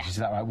cutting edges. Is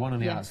that right? 1 on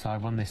the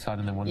outside, 1 this side,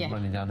 and then 1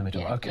 running down the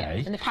middle.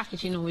 Okay. And the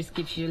packaging always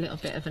gives you a little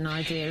bit of an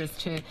idea as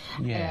to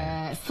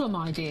some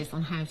ideas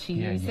on how to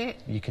use it.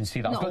 You can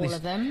see that. Not all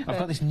of them. I've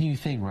got this new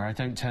thing where I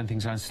don't turn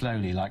things around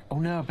slowly, like, oh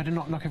no, I better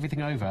not knock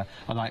everything over.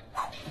 I'm like,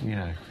 you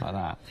know, like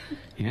that.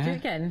 Yeah. Do it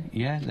again.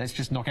 Yeah, let's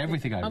just knock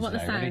everything over. I want the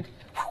sound. Ready?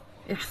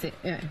 That's it,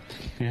 yeah.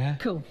 Yeah.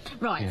 Cool.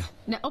 Right.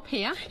 Now, up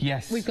here,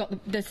 we've got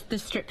the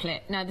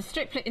striplet. Now, the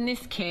striplet in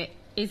this kit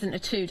isn't a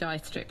 2-die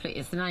striplet,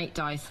 it's an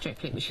 8-die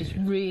striplet, which is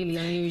really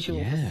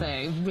unusual for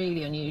Sue,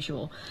 really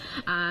unusual.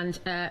 And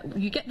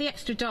you get the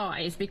extra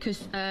dies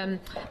because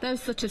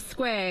those sort of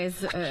squares,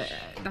 they're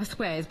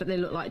squares, but they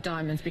look like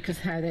diamonds because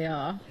of how they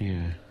are.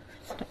 Yeah.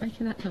 Stop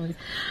making that noise.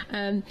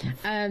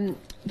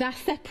 They're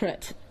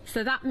separate.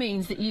 So that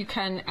means that you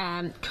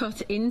can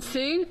cut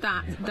into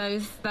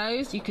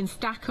those. You can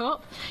stack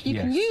up. You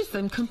can use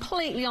them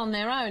completely on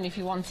their own if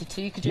you wanted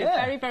to. You could do a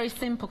very, very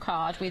simple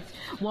card with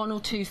 1 or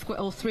 2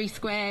 or 3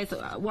 squares,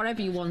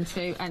 whatever you want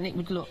to, and it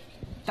would look.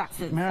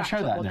 May I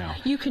show that now?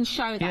 You can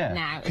show that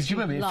now. Because you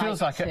remember,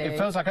 it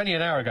feels like only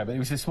an hour ago, but it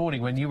was this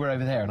morning when you were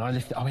over there, and I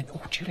went,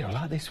 oh, Julia, I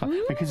like this one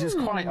because it's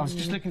quite. I was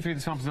just looking through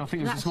the samples, and I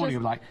think it was this morning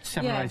of like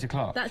 7 or 8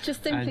 o'clock. That's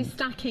just simply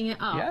stacking it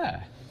up.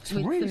 Yeah. It's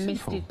with really some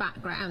misted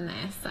background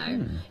there,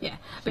 so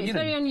but it's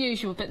very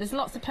unusual. But there's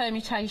lots of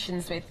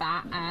permutations with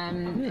that,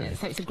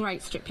 so it's a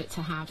great striplet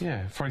to have.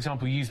 Yeah, for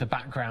example, use the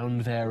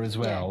background there as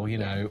well, you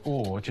know,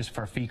 or just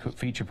for a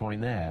feature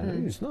point there.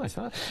 It's nice,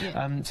 huh?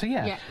 So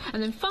and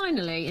then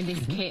finally in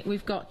this kit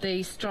we've got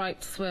the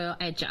striped swirl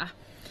edger.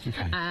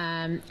 Okay.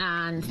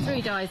 And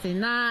 3 dies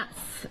in that.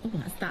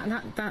 Oh,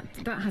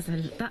 that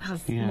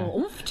has more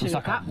oomph to it,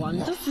 that one,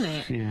 doesn't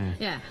it?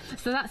 Yeah.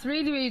 So that's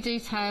really, really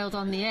detailed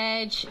on the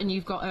edge, and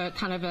you've got a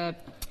kind of a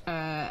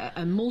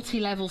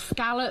multi-level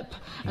scallop,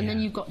 and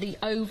then you've got the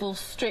oval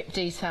strip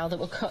detail that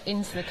will cut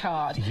into the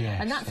card.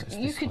 And that's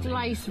you could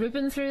lace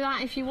ribbon through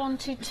that if you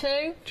wanted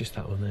to. Just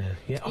that one there.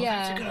 Yeah. Oh,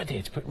 that's a good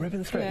idea to put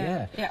ribbon through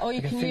it. Yeah. Or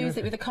you can use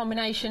it with a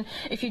combination.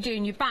 If you're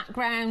doing your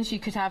backgrounds, you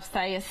could have,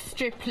 say, a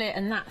striplet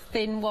and that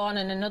thin one,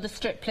 and another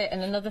striplet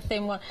and another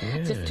thin one,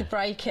 just to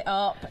break it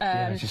up.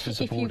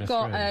 If you've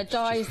got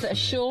dies that are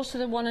shorter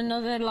than one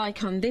another,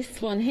 like on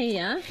this one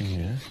here.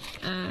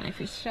 If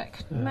you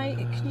check, mate,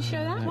 can you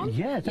show that one?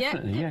 Yeah,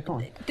 definitely. Yeah, go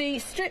on. The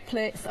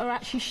striplets are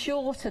actually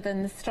shorter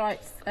than the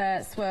striped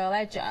swirl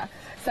edger,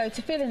 so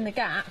to fill in the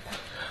gap,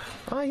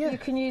 you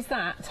can use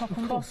that top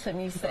and bottom.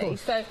 You see,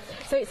 so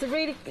it's a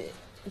really.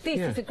 This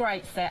is a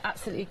great set,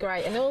 absolutely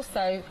great, and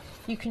also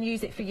you can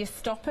use it for your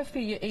stopper for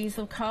your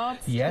easel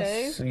cards too.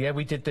 Yeah,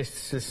 we did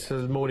this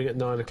morning at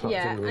 9 o'clock.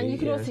 Didn't we? And you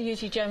can also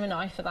use your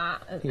Gemini for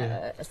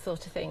that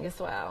sort of thing as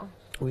well.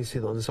 We see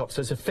that on the top.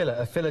 So it's a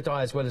filler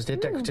die as well as the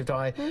decorative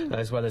die,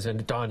 as well as a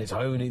die on its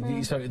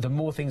own. So the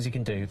more things you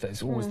can do,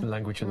 that's always the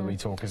language that we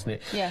talk, isn't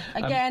it? Yeah.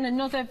 Again,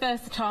 another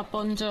versatile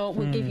bundle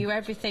will give you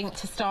everything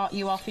to start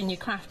you off in your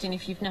crafting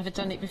if you've never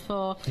done it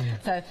before.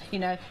 So, you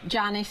know,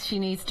 Janice, she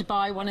needs to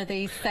buy one of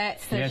these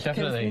sets so she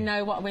can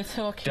know what we're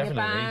talking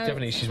about.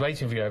 Definitely. She's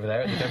waiting for you over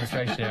there at the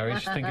demonstration area.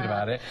 She's thinking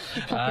about it.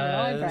 Plucking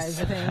her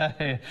eyebrows, I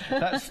think.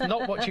 That's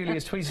not what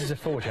Julia's tweezers are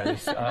for,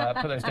 Janice.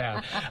 Put those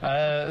down.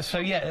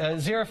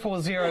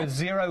 040010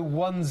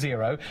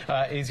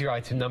 is your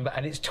item number,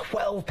 and it's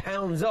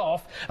 £12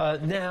 off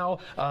now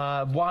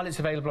while it's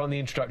available on the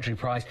introductory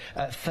price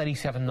at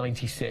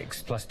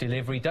 $37.96 plus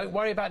delivery. Don't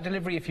worry about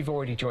delivery if you've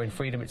already joined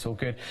Freedom, it's all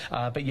good.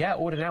 But yeah,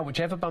 order now,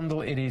 whichever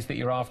bundle it is that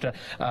you're after.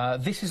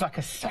 This is like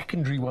a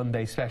secondary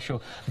one-day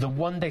special. The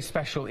one-day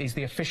special is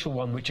the official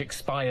one, which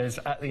expires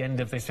at the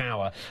end of this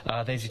hour.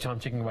 There's your time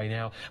ticking away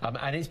now,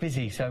 and it's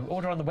busy, so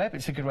order on the web.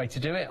 It's a good way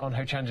to do it on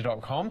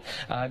Hochanda.com.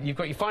 You've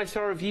got your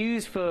 5-star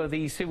reviews for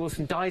the Sue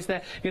Wilson dies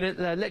there. You're going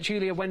to let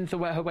Julia wend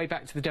her way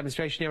back to the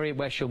demonstration area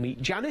where she'll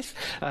meet Janice.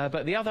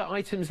 But the other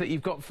items that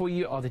you've got for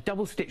you are the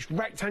double-stitched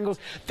rectangles.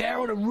 They're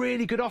on a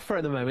really good offer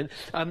at the moment.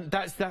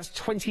 That's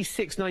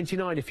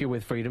 $26.99 if you're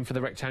with Freedom for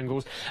the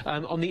rectangles.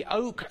 On the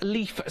oak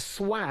leaf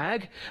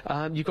swag,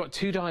 you've got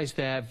 2 dies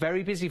there.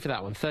 Very busy for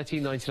that one.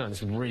 $13.99.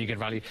 That's really good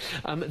value.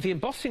 The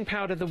embossing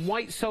powder, the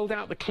white sold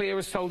out, the clear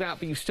is sold out,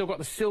 but you've still got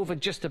the silver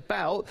just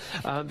about.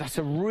 That's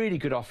a really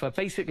good offer.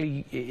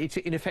 Basically, it's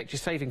in effect you're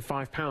saving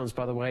 £5,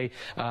 by the way, way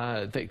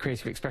that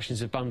Creative Expressions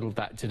have bundled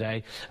that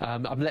today.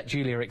 I'll let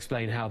Julia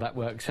explain how that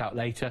works out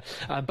later.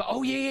 But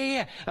oh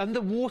yeah. And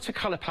the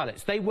watercolour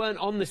palettes, they weren't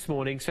on this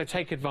morning, so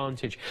take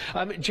advantage.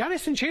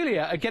 Janice and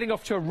Julia are getting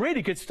off to a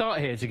really good start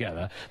here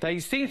together. They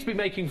seem to be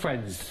making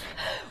friends.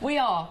 We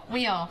are.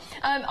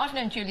 I've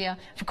known Julia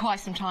for quite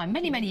some time,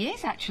 many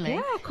years actually.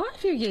 Yeah, quite a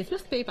few years.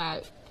 Must be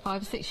about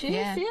 5 or 6 years,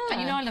 yeah.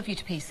 And you know I love you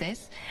to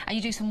pieces, and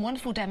you do some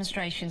wonderful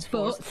demonstrations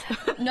for us.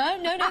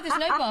 No, there's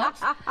no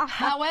buts.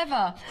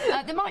 However,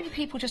 there might be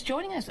people just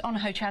joining us on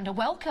Hochanda.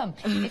 Welcome,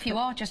 if you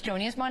are just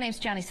joining us. My name's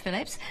Janice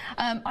Phillips.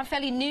 I'm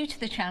fairly new to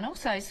the channel,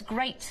 so it's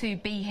great to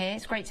be here.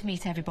 It's great to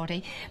meet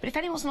everybody. But if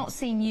anyone's not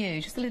seen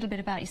you, just a little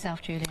bit about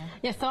yourself, Julia.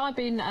 Yes, so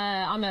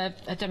I'm a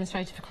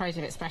demonstrator for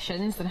Creative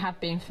Expressions and have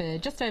been for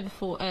just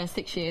over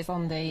 6 years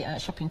on the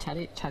shopping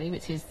telly,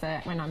 which is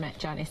when I met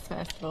Janice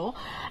first of all.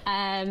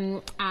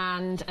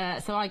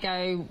 So I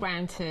go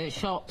round to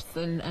shops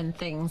and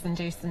things and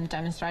do some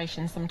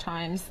demonstrations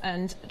sometimes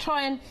and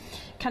try and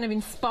kind of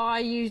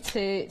inspire you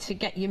to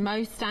get your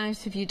most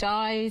out of your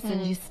dies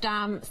and your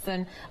stamps,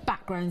 and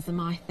backgrounds are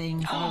my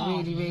thing. So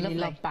I really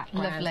love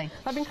backgrounds. Lovely.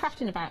 I've been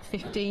crafting about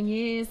 15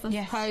 years,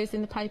 I suppose,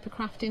 in the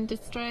papercraft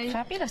industry.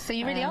 Fabulous. So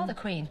you really are the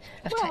queen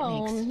of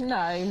techniques.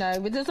 No,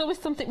 but there's always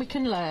something we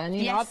can learn.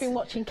 You know, I've been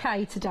watching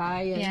Kay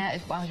today.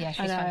 And,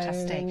 she's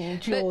fantastic.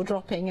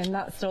 Jaw-dropping and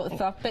that sort of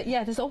stuff. But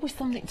yeah, there's always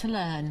something to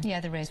learn. Yeah,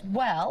 there is.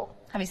 Well,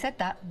 having said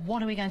that,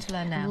 what are we going to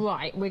learn now?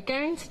 Right, we're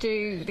going to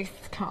do this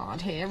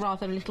card here,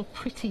 rather a little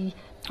pretty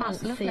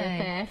fancy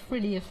affair,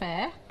 frilly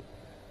affair.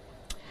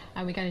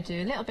 And we're going to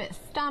do a little bit of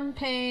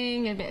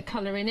stamping, a bit of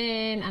colouring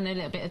in, and a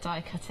little bit of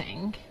die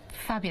cutting.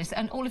 Fabulous.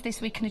 And all of this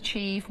we can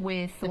achieve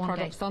with the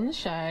products on the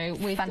show.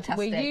 Fantastic.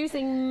 We're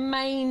using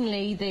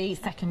mainly the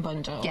second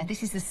bundle. Yeah,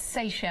 this is the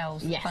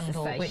Seychelles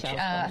bundle, which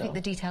I think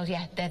the details,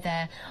 they're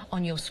there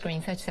on your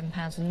screen.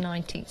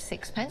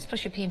 £37.96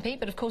 plus your P&P.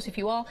 But of course, if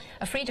you are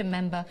a Freedom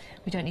member,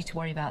 we don't need to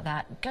worry about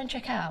that. Go and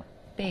check out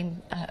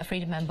being a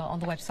Freedom member on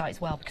the website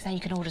as well, because then you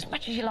can order as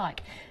much as you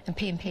like, and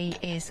P&P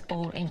is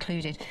all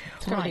included.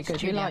 It's really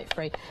good. We like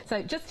free.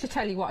 So just to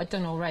tell you what I've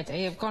done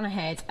already, I've gone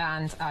ahead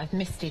and I've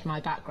misted my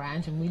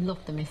background, and we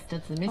love the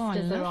misters. The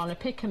misters are on a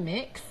pick and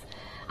mix,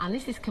 and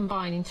this is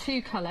combining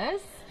 2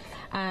 colours.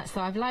 So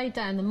I've laid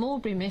down the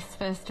mulberry mist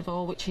first of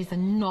all, which is a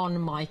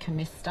non-mica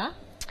mister.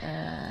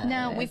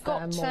 Now we've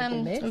got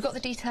the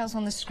details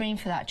on the screen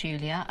for that,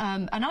 Julia,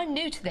 and I'm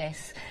new to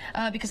this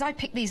because I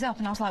picked these up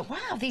and I was like,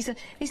 wow, these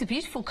are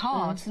beautiful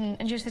cards, and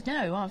Julia said,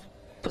 no, I've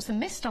put some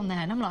mist on there,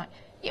 and I'm like,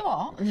 you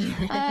are?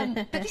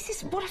 But this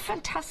is, what a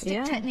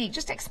fantastic technique.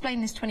 Just explain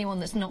this to anyone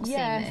that's not seen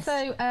this.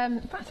 So in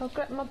fact I'll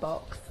grab my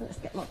box. Let's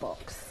get my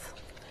box.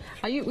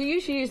 We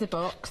usually use a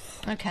box.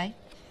 Okay.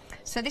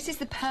 So this is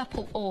the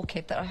purple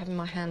orchid that I have in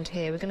my hand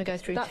here. We're going to go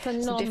through That's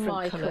a some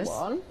different colours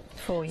one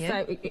for you.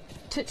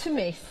 So to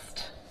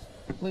mist,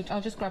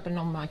 I'll just grab a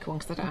non-mica one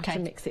because I don't have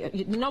to mix it.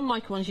 The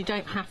non-mica ones you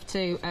don't have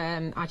to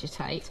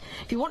agitate.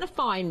 If you want a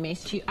fine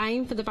mist, you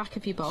aim for the back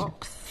of your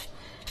box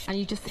and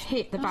you just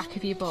hit the back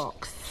of your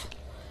box,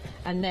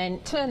 and then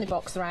turn the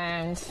box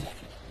around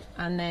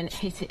and then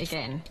hit it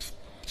again.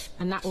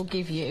 And that will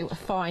give you a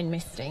fine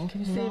misting.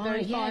 Can you see a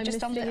very fine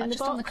just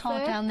misting on the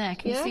card down there.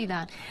 Can you see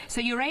that?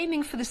 So you're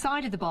aiming for the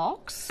side of the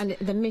box, and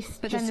the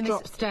mist just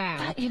drops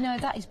down. You know,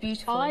 that is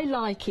beautiful. I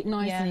like it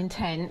nice and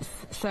intense,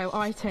 so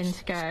I tend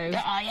to go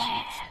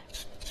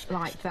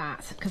like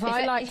that, because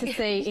I like to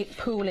see it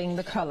pooling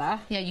the colour.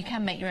 Yeah, you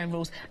can make your own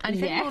rules. And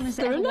if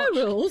there are no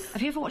rules.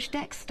 Have you ever watched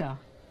Dexter?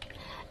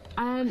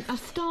 I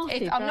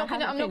started. I'm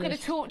not going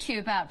to talk to you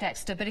about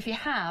Dexter, but if you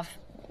have,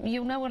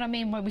 you'll know what I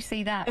mean when we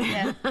see that.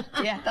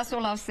 Yeah, that's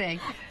all I'll see.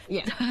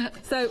 Yeah.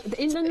 So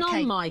in the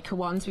non-mica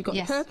ones, we've got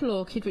the purple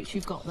orchid, which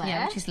you've got there.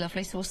 Yeah, which is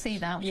lovely. So we'll see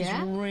that, which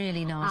is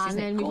really nice. And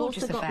then we've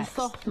also got the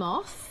soft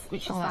moss,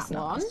 which is that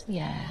one.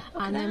 Yeah.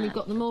 And then we've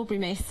got the mulberry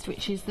mist,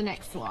 which is the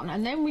next one.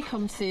 And then we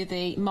come to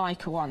the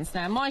mica ones.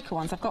 Now, mica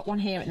ones, I've got one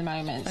here at the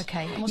moment.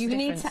 Okay. You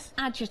need to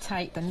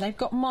agitate them. They've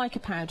got mica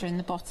powder in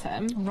the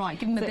bottom. Right.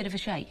 Give them a bit of a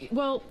shake.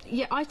 Well,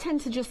 yeah, I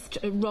tend to just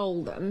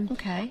roll them.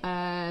 Okay.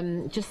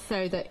 Just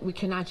so that we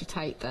can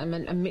agitate them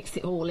and mix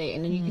it all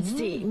in, and you can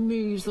see it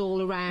moves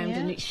all around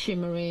and it's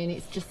shimmering.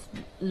 It's just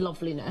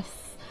loveliness.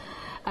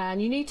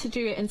 And you need to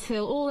do it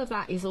until all of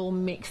that is all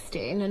mixed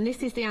in. And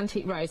this is the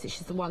Antique Rose, which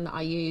is the one that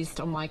I used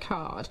on my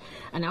card,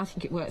 and I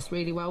think it works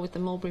really well with the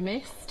mulberry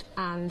mist.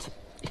 And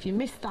if you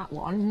miss that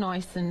one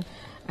nice and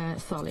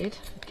solid,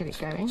 get it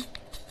going,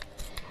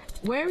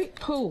 where it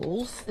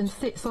pools and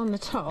sits on the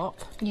top,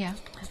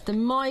 the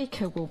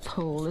mica will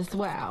pool as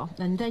well,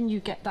 and then you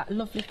get that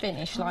lovely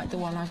finish like the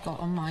one I've got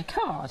on my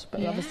card,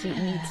 but obviously it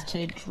needs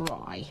to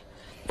dry.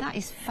 That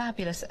is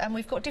fabulous. And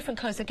we've got different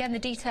colours. Again, the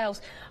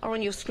details are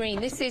on your screen.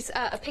 This is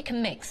a pick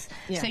and mix.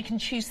 So you can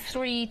choose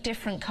 3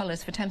 different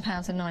colours for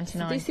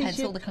 £10.99.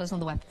 So all the colours on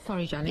the web.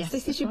 Sorry, Janice.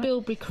 This is your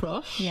bilberry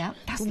crush. Yeah,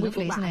 that's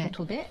lovely, isn't it? A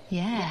little bit.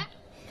 Yeah.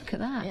 Look at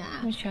that. Yeah.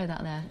 Let me show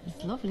that there.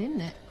 It's lovely,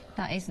 isn't it?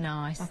 That is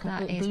nice. Like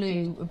that a is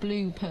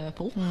blue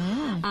purple.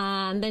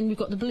 And then we've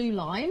got the blue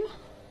lime.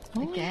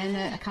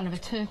 Again, a kind of a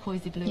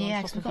turquoisey blue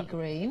on top of the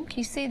green. Can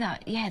you see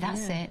that? Yeah,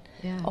 that's it.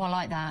 Yeah. Oh, I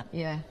like that.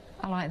 Yeah.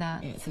 I like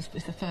that. Yeah, it's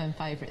a firm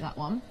favourite, that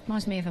one.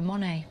 Reminds me of a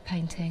Monet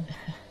painting.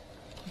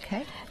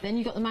 Okay. Then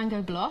you've got the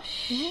mango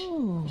blush,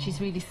 which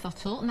is really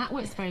subtle, and that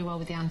works very well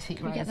with the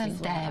antique roses.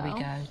 There we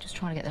go. Just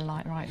trying to get the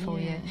light right for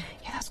you.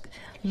 Yeah,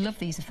 love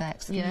these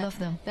effects. Love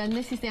them. Then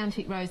this is the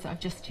antique rose that I've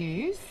just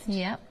used.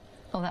 Yeah.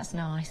 Oh, that's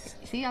nice.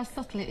 See how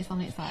subtle it is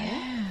on its own?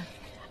 Yeah.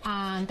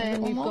 And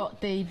then we've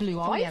got the blue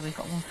eyes. Oh, yeah, we've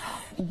got one.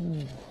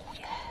 Ooh,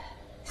 yeah.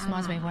 This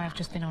reminds me of where I've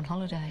just been on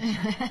holiday.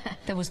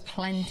 There was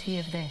plenty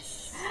of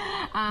this.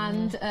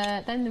 And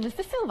then there was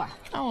the silver.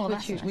 Oh, which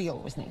that's nice. we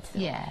always need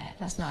silver. Yeah,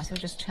 that's nice. We'll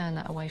just turn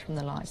that away from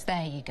the lights.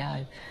 There you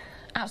go.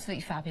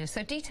 Absolutely fabulous.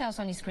 So details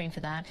on your screen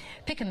for that.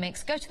 Pick and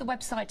mix. Go to the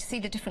website to see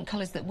the different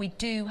colours that we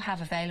do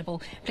have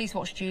available. Please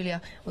watch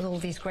Julia with all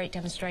these great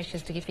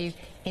demonstrations to give you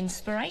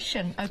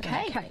inspiration.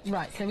 Okay. Okay,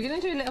 right. So we're going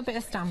to do a little bit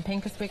of stamping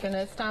because we're going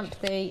to stamp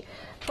the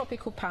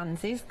tropical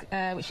pansies,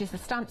 which is the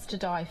stamps to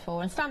die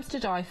for. And stamps to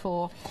die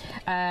for,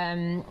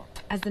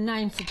 as the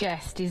name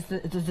suggests, is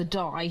the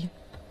die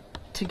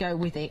to go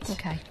with it.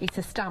 Okay. It's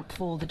a stamp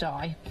for the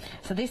die.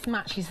 So this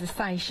matches the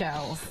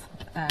Seychelles,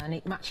 and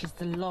it matches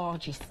the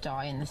largest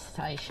die in the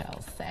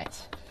Seychelles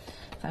set.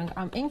 So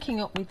I'm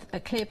inking up with a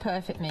Clear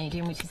Perfect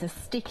medium, which is a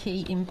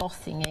sticky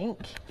embossing ink,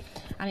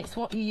 and it's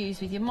what you use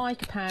with your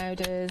mica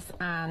powders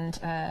and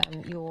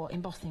your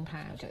embossing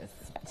powders.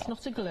 It's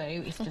not a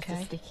glue, it's just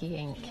a sticky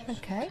ink.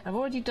 Okay. I've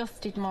already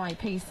dusted my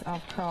piece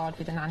of card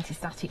with an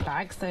anti-static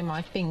bag, so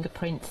my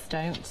fingerprints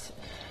don't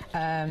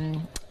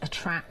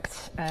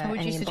attract would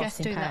any you suggest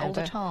embossing doing that all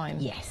the powder. time?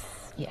 Yes,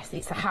 yes,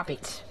 it's a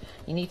habit.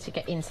 You need to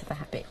get into the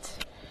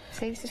habit.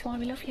 See, this is why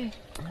we love you.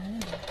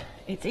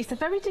 It's a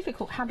very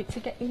difficult habit to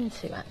get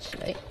into,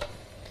 actually.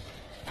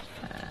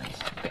 And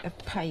a bit of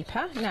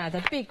paper. Now,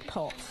 they're big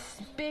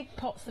pots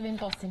of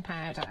embossing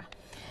powder.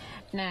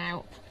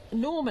 Now,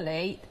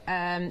 normally,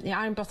 the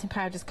iron embossing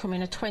powders come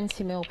in a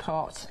 20ml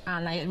pot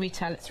and they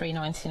retail at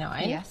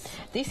 $3.99. Yes.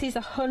 This is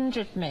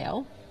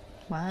 100ml.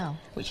 Wow.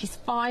 Which is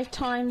 5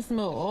 times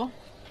more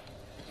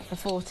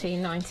for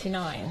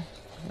 $14.99.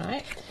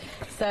 Right,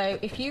 so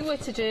if you were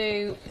to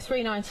do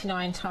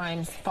 $3.99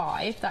 times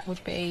 5, that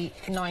would be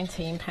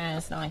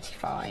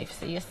 £19.95.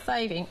 So you're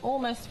saving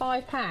almost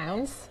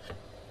 £5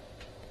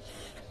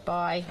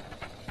 by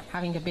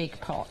having a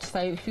big pot. So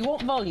if you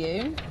want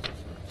volume,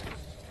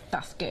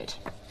 that's good.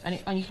 And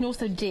you can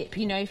also dip.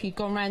 You know, if you've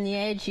gone around the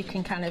edge, you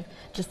can kind of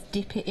just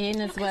dip it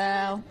in as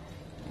well.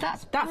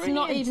 That's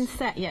not even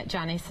set yet,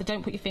 Janice, so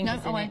don't put your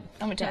fingers in it.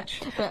 I'm a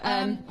touch. But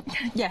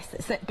yes,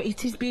 but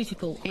it is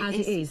beautiful as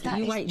it is.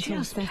 You wait until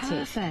you set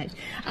perfect.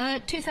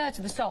 2/3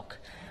 of the stock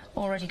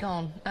already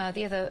gone.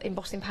 The other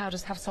embossing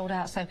powders have sold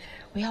out, so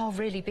we are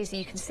really busy.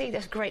 You can see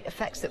there's great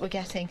effects that we're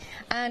getting.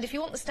 And if you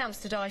want the stamps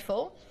to die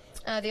for,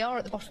 they are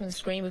at the bottom of the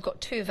screen. We've got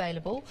 2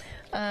 available.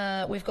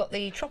 We've got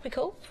the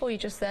tropical for you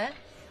just there,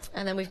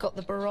 and then we've got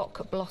the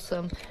Baroque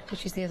Blossom,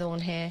 which is the other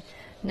one here.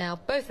 Now,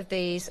 both of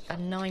these are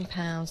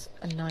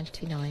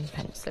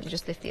 £9.99. Let me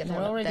just lift the other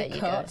one up. Already there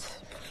cut.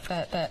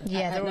 But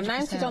yeah, they're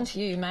mounted onto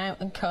you,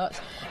 and cut.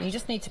 You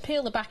just need to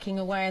peel the backing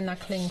away and they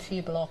cling to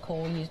your block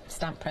or your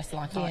stamp press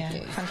like I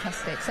do.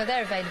 Fantastic. So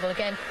they're available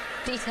again.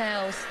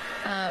 Details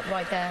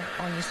right there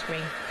on your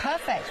screen.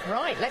 Perfect.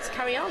 Right, let's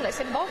carry on. Let's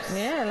emboss.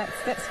 Yeah,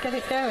 let's get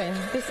it going.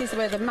 This is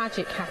where the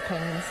magic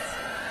happens.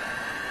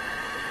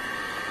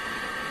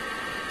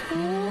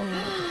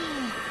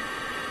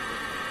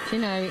 You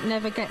know, it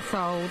never gets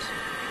old.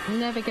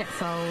 Never gets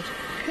old.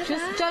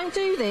 Just don't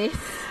do this.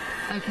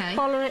 Okay.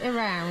 Follow it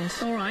around.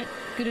 All right.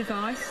 Good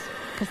advice.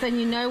 Because then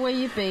you know where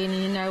you've been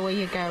and you know where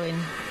you're going,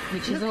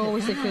 which is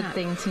always a good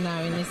thing to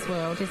know in this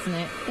world, isn't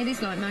it? It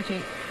is like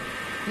magic.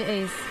 It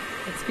is.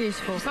 It's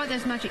beautiful. It's like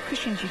those magic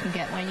cushions you can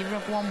get where you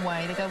rub one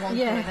way, they go one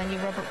way, then you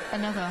rub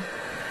another.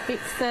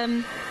 It's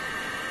and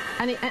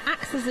it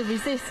acts as a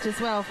resist as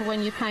well for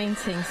when you're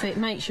painting, so it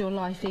makes your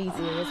life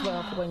easier as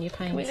well for when you're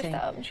painting. Can we lift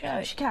that up and show?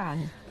 You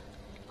can.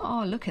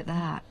 Oh, look at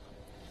that.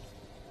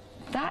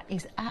 That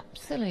is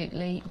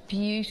absolutely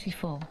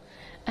beautiful.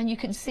 And you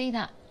can see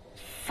that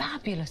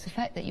fabulous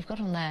effect that you've got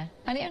on there.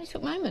 And it only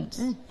took moments.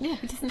 Yeah,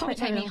 it doesn't probably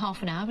take me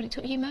half an hour, but it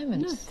took you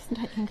moments. No, it doesn't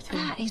take long at all.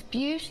 That is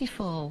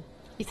beautiful.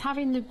 It's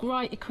having the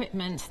right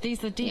equipment.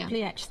 These are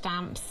deeply etched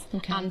stamps,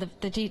 and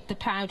the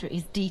powder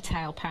is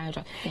detail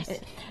powder. Yes.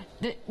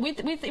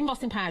 With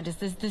embossing powders,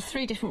 there's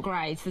 3 different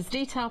grades. There's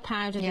detail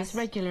powder, there's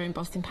regular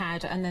embossing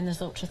powder, and then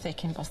there's ultra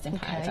thick embossing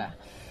powder.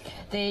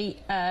 The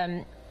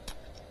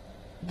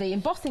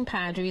embossing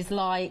powder is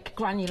like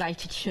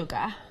granulated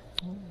sugar.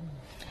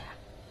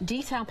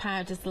 Detail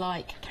powder's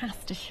like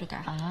caster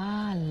sugar.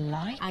 Ah,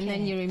 And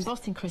then your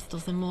embossing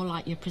crystals are more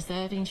like your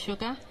preserving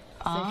sugar.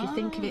 So if you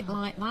think of it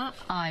like that.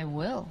 I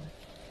will.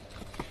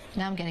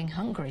 Now I'm getting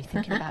hungry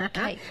thinking about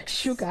cake.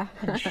 Sugar.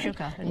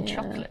 And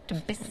chocolate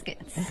and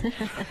biscuits.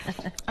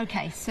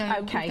 Okay, so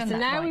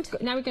now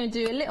we're going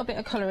to do a little bit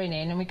of colouring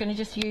in, and we're going to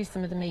just use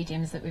some of the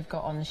mediums that we've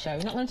got on the show.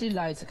 We're not going to do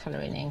loads of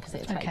colouring in because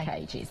it'll take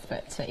ages,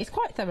 but it's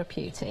quite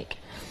therapeutic.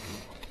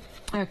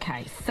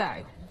 Okay,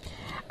 so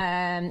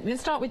We're going to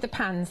start with the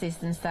pansies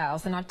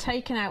themselves, and I've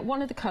taken out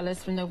one of the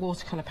colours from the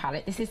watercolour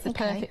palette. This is the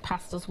Perfect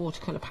Pastels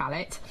watercolour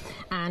palette,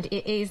 and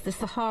it is the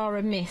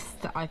Sahara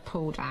Mist that I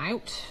pulled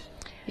out.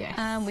 Yes.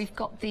 And we've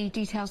got the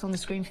details on the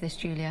screen for this,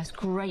 Julia. It's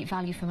great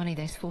value for money,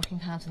 this,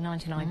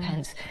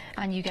 £14.99.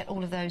 And you get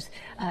all of those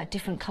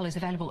different colours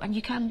available. And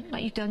you can,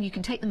 like you've done, you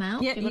can take them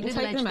out. Yeah, you can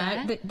take them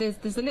out.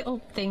 There's a little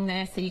thing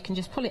there, so you can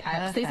just pull it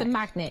out. So these are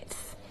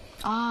magnets.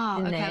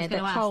 In there that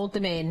hold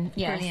them in.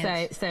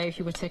 Yeah. So if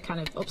you were to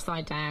kind of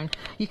upside down,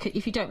 you could,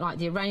 if you don't like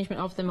the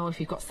arrangement of them, or if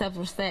you've got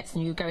several sets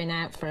and you're going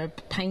out for a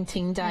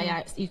painting day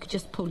out, you could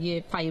just pull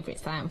your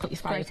favourites out and put your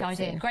favourites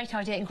in. Great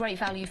idea, and great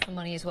value for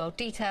money as well.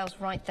 Details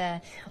right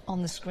there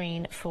on the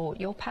screen for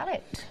your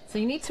palette. So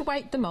you need to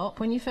weight them up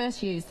when you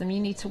first use them.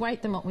 You need to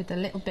weight them up with a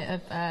little bit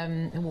of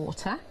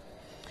water,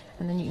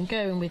 and then you can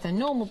go in with a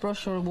normal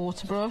brush or a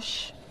water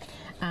brush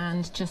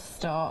and just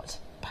start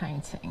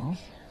painting.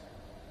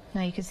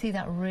 Now you can see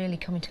that really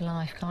coming to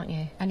life, can't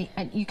you? And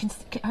you can,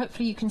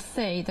 hopefully you can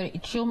see that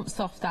it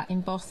jumps off that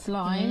embossed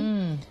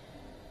line.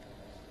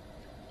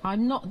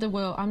 I'm not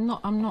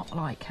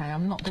like Kay.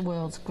 I'm not the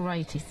world's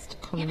greatest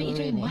colourer. But you're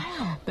doing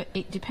well. But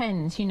it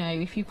depends, you know.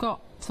 If you've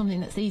got something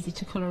that's easy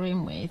to colour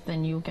in with,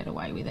 then you'll get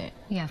away with it.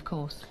 Yeah, of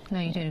course.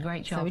 No, you're doing a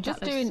great job. So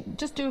we're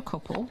just do a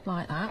couple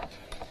like that.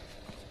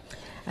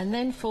 And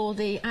then for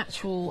the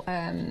actual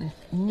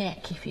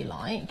neck, if you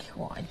like,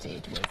 what I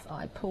did was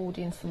I pulled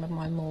in some of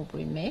my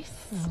Mulberry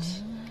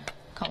Mist.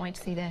 Can't wait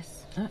to see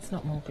this. That's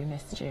not Mulberry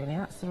Mist, Julie.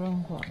 That's the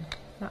wrong one.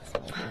 That's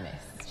Mulberry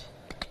Mist.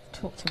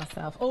 Talk to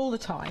myself all the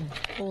time,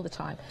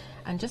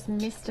 and just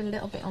mist a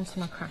little bit onto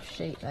my craft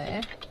sheet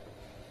there.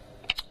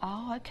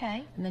 Oh,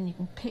 okay. And then you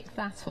can pick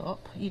that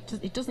up.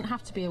 It doesn't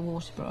have to be a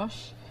water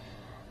brush,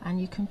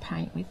 and you can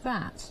paint with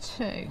that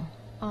too.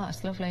 Oh,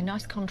 that's lovely.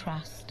 Nice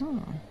contrast.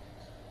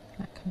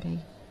 That can be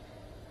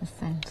the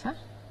centre,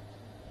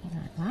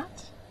 like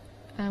that.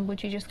 And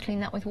would you just clean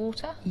that with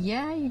water?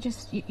 Yeah,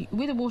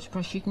 with a water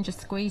brush you can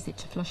just squeeze it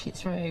to flush it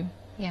through.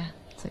 Yeah.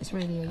 So it's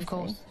really easy. Of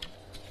course.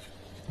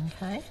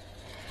 Okay.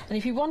 And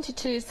if you wanted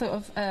to sort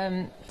of,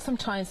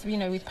 sometimes, you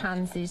know, with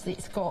pansies,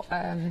 it's got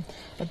a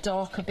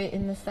darker bit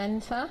in the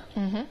centre.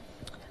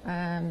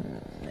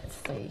 Let's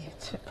see,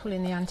 pull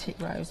in the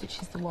Antique Rose,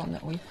 which is the one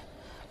that we've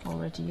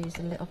already used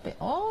a little bit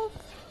of.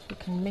 You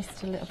can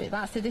mist a little bit of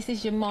that. So this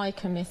is your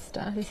mica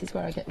mister. This is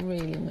where I get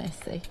really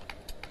messy.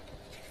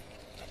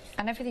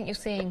 And everything you're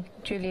seeing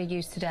Julia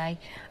use today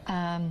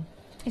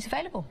is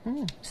available.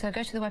 So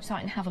go to the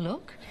website and have a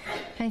look.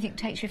 If anything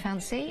takes your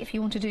fancy, if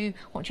you want to do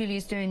what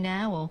Julia's doing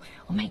now, or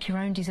make your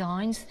own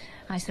designs,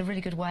 it's a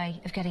really good way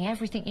of getting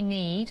everything you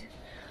need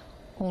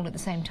all at the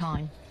same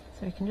time.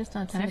 So we can just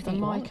add some of the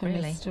mica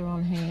mister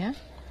on here,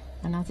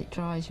 and as it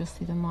dries you'll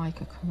see the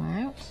mica come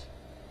out.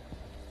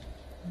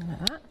 Like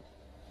that.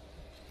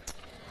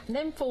 And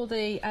then for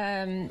the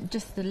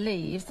just the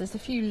leaves, there's a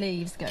few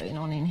leaves going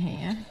on in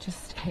here.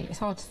 Just it's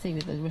hard to see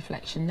with the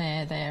reflection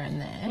there,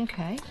 and there.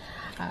 Okay.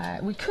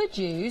 We could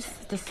use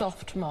the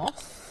soft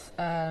moss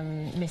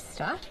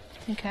mister.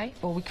 Okay.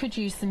 Or we could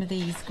use some of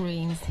these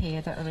greens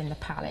here that are in the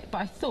palette.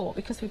 But I thought,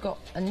 because we've got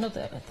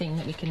another thing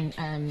that we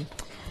can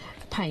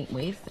paint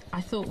with,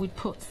 I thought we'd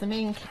put some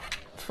ink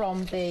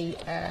from the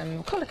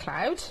Colour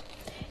Cloud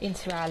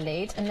into our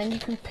lid, and then you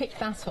can pick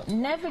that up.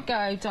 Never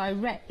go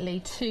directly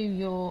to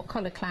your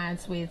Colour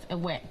Clouds with a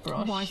wet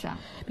brush. Why is that?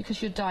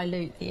 Because you'll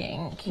dilute the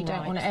ink. You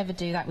don't want to ever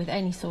do that with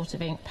any sort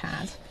of ink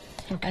pad.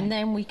 Okay. And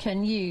then we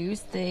can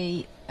use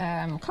the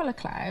Colour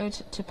Cloud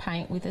to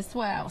paint with as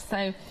well.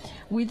 So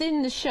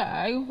within the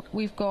show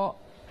we've got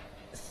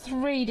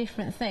 3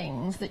 different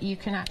things that you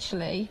can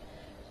actually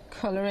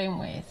colour in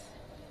with.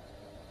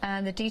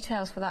 And the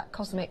details for that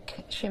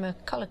Cosmic Shimmer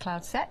Colour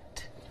Cloud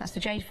set, that's the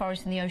Jade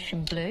Forest and the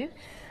Ocean Blue.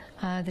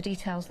 The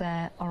details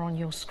there are on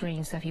your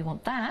screen, so if you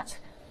want that,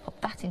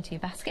 pop that into your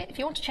basket. If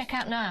you want to check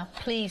out now,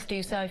 please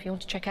do so. If you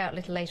want to check out a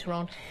little later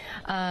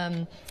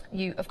on,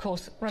 you, of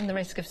course, run the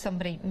risk of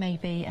somebody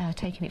maybe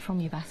taking it from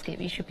your basket,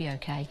 but you should be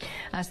okay.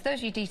 So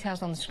those are your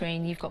details on the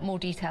screen. You've got more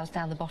details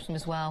down the bottom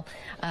as well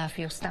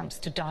for your stamps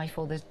to die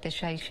for, the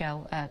Shade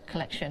Shell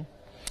collection.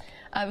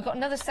 We've got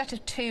another set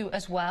of 2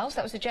 as well. So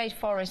that was the Jade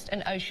Forest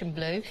and Ocean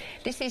Blue.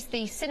 This is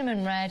the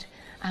Cinnamon Red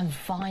and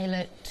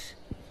Violet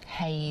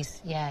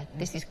Haze. Yeah,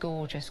 this is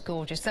gorgeous,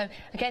 gorgeous. So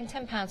again,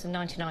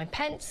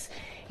 £10.99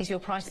 is your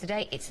price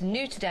today. It's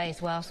new today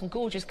as well. Some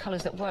gorgeous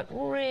colours that work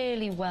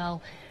really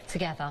well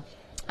together.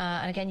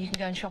 And again, you can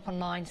go and shop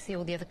online to see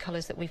all the other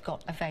colours that we've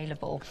got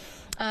available.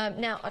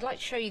 Now, I'd like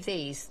to show you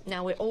these.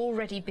 Now, we're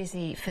already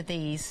busy for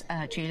these,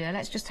 Julia.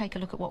 Let's just take a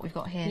look at what we've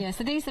got here. Yeah,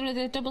 so these are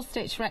the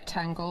double-stitch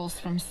rectangles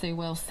from Sue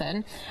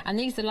Wilson, and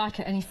these are like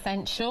an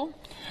essential.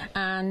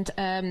 And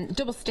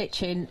double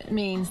stitching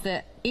means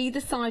that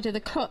either side of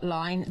the cut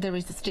line there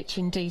is a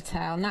stitching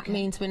detail, and that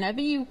means whenever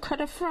you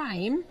cut a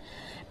frame,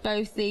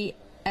 both the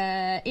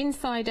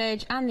inside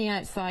edge and the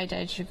outside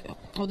edge,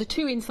 or the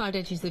two inside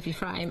edges of your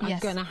frame are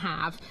going to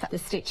have the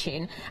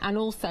stitching, and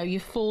also your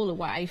fall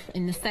away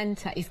in the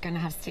centre is going to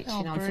have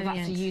stitching on, so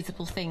that's a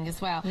usable thing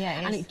as well.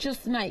 Yeah, and it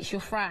just makes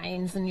your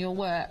frames and your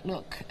work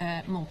look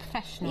more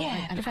professional.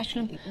 Yeah, and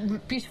professional.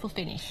 Beautiful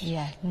finish.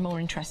 Yeah, more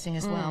interesting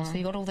as well. So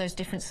you've got all those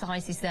different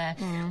sizes there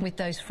with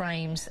those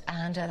frames,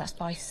 and that's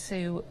by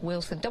Sue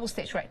Wilson. Double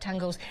stitch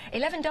rectangles,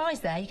 11 dies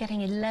there. You're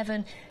getting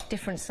 11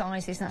 different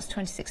sizes, and that's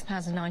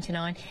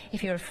 £26.99.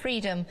 If you're a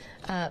Freedom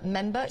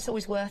member, it's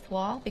always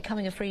worthwhile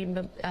becoming a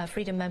Freedom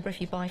member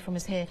if you buy from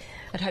us here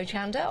at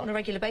Hochanda on a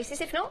regular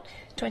basis. If not,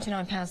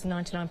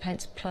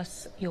 £29.99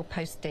 plus your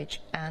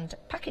postage and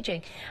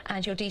packaging.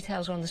 And your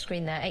details are on the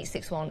screen there,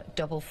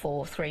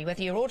 861443.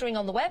 Whether you're ordering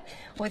on the web,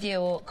 whether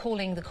you're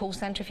calling the call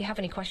centre, if you have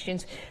any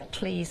questions,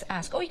 please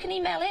ask. Or you can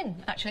email in,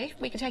 actually.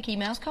 We can take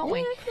emails, can't we?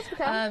 Yeah, of course we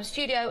can.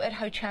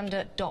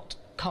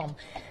 studio@hochanda.com.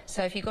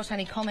 So if you've got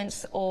any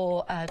comments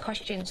or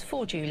questions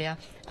for Julia,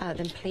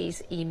 then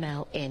please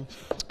email in.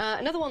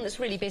 Another one that's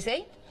really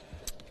busy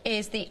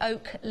is the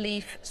oak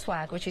leaf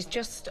swag, which is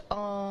just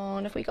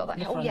on, have we got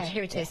that? Oh yeah,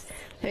 here it is.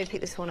 Let me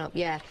pick this one up.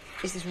 Yeah,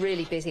 this is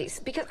really busy. It's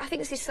because I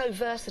think this is so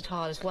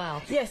versatile as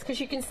well. Yes, because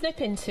you can snip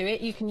into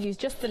it. You can use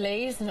just the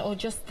leaves or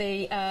just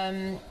the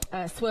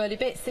swirly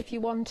bits if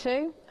you want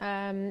to,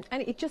 and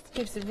it just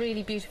gives a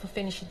really beautiful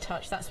finishing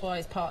touch. That's why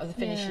it's part of the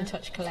finishing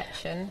touch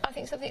collection. I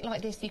think something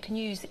like this you can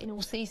use in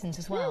all seasons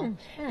as well,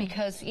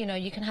 because you know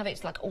you can have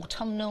it like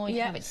autumnal, you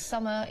can have it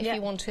summer if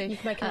you want to. You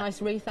can make a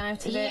nice wreath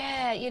out of it.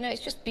 Yeah, you know,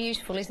 it's just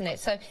beautiful, isn't it?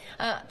 So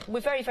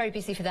we're very, very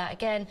busy for that.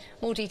 Again,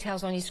 more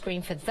details on your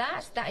screen for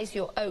that. That is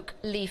your oak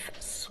leaf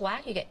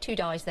swag. You get 2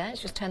 dies there.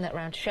 Let's just turn that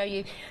around to show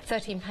you.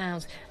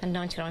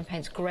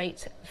 £13.99.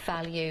 Great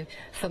value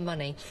for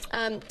money.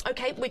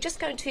 OK, we're just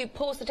going to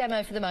pause the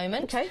demo for the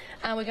moment. OK.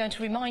 And we're going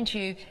to remind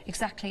you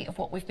exactly of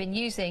what we've been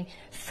using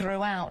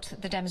throughout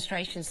the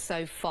demonstrations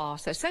so far.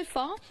 So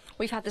far,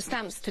 we've had the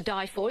stamps to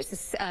die for. It's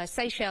the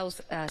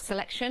Seychelles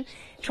selection,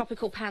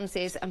 tropical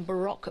pansies and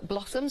baroque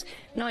blossoms,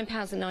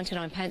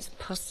 £9.99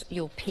 plus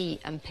your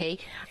P&P.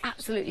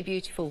 Absolutely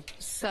beautiful,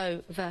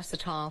 so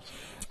versatile.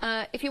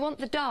 If you want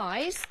the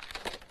dies,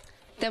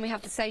 then we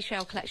have the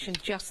Seychelles collection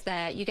just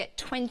there. You get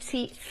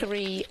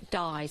 23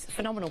 dies.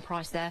 Phenomenal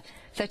price there,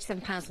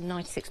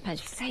 £37.96. You're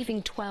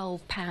saving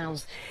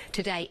 £12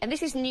 today. And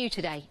this is new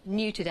today,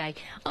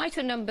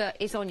 Item number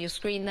is on your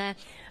screen there,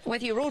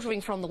 whether you're ordering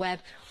from the web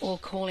or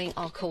calling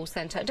our call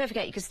centre. And don't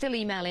forget, you can still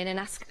email in and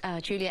ask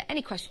Julia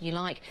any question you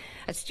like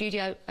at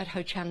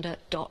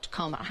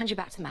studio@hochanda.com. I'll hand you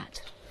back to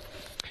Matt.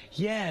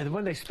 Yeah, the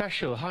One Day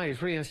Special. Hi,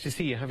 it's really nice to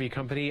see you, have your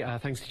company.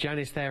 Thanks to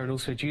Janice there and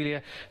also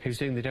Julia, who's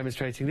doing the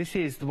demonstrating. This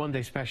is the One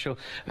Day Special,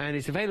 and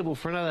it's available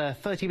for another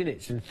 30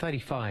 minutes and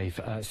 35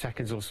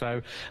 seconds or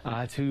so.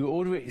 To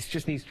order it, it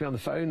just needs to be on the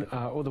phone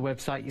or the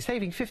website. You're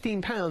saving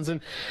 £15,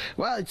 and,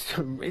 well,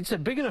 it's a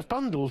big enough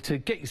bundle to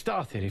get you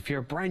started. If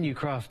you're a brand new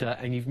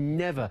crafter and you've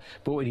never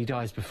bought any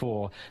dies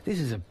before, this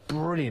is a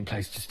brilliant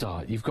place to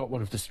start. You've got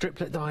one of the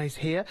striplet dies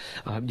here.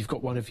 You've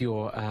got one of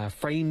your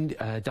framed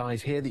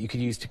dies here that you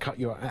can use to cut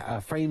your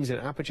frames and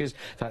apertures.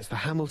 That's the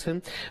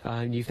Hamilton.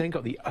 You've then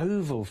got the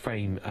oval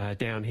frame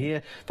down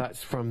here.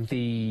 That's from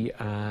the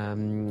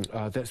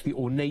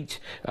ornate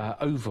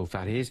oval,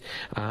 that is.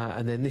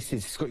 And then this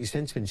is, it's got your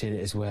sentiments in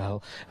it as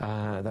well.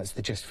 That's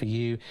the Just For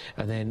You.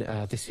 And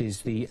then this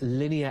is the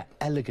Linear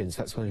Elegance.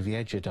 That's one of the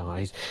edger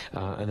dies.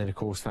 And then, of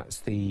course, that's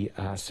the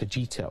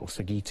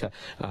Sagitta.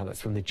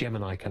 That's from the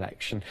Gemini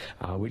collection,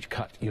 which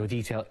cut your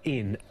detail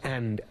in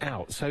and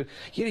out. So,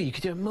 you know, you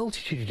could do a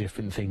multitude of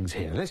different things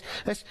here. Let's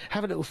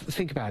have a little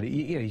think about it.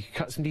 You know, you could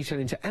cut some detail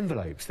into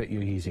envelopes that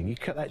you're using. You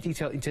could cut that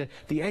detail into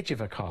the edge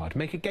of a card,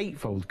 make a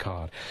gatefold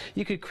card.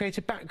 You could create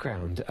a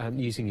background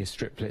using your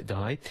striplet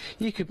die.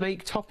 You could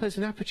make toppers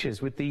and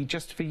apertures with the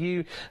Just For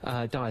You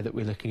die that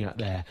we're looking at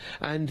there.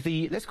 And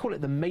the, let's call it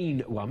the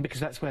main one,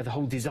 because that's where the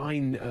whole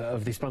design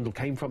of this bundle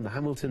came from, the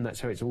Hamilton.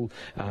 That's where it's all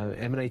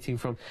emanating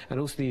from. And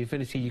also the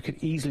Infinity, you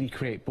could easily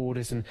create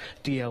borders and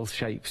DL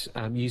shapes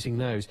using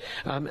those.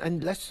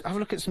 And let's have a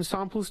look at some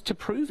samples to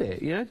prove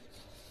it, you know.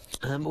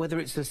 Whether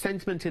it's a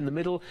sentiment in the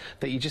middle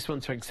that you just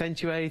want to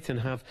accentuate and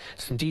have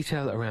some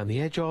detail around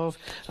the edge of,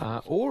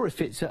 or if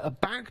it's a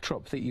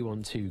backdrop that you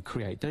want to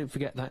create. Don't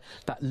forget that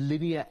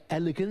linear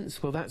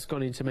elegance. Well, that's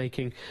gone into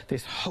making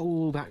this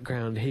whole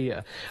background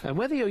here. And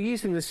whether you're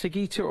using the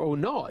Sagitta or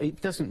not,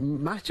 it doesn't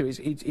matter.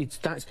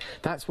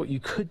 That's what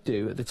you could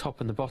do at the top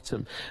and the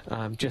bottom,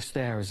 just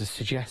there as a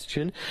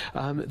suggestion.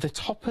 The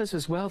toppers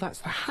as well.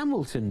 That's the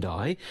Hamilton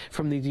die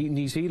from the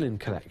New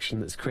Zealand collection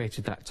that's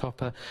created that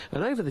topper.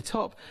 And over the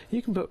top,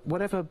 you can put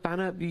whatever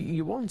banner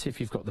you want if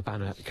you've got the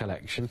banner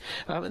collection.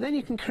 And then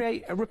you can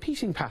create a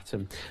repeating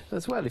pattern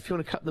as well. If you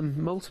want to cut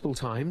them multiple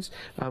times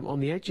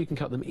on the edge, you can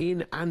cut them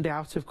in and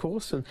out, of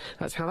course, and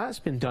that's how that's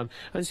been done.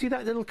 And see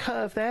that little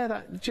curve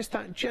there, just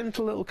that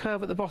gentle little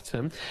curve at the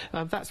bottom?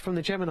 That's from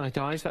the Gemini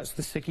dies. That's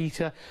the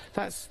Sagitta.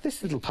 That's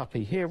this little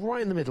puppy here,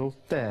 right in the middle,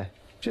 there.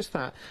 just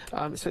that.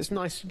 So it's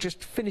nice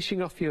just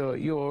finishing off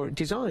your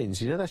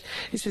designs, you know.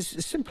 It's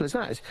as simple as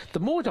that. The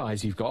more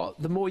dies you've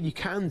got, the more you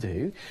can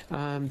do,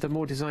 the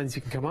more designs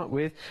you can come up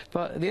with.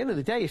 But at the end of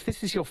the day, if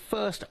this is your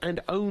first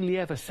and only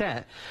ever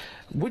set,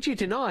 would you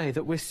deny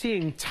that we're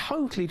seeing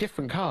totally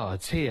different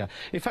cards here?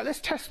 In fact,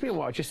 let's test me on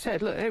what I just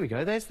said. Look, there we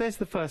go. There's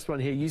the first one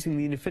here using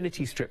the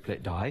infinity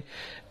striplet die.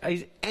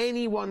 Is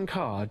any one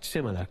card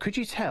similar? Could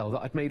you tell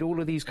that I'd made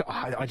all of these?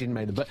 I didn't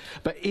make them,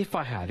 but if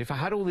I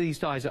had all these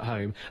dies at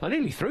home, I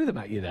nearly threw them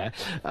at you there.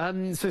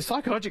 So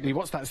psychologically,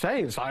 what's that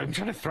saying? It's like, I'm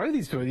trying to throw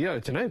these to you. I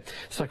don't know.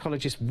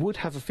 Psychologists would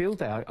have a field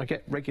day. I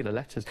get regular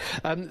letters.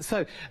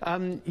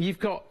 You've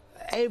got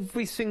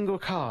every single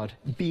card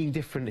being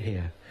different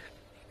here.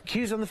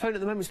 Q's on the phone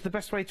at the moment, so the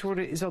best way to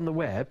order it is on the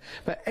web,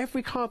 but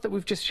every card that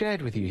we've just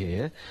shared with you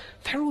here,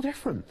 they're all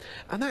different,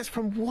 and that's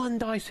from one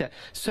die set.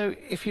 So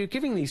if you're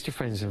giving these to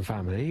friends and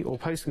family, or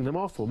posting them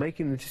off, or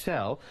making them to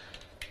sell,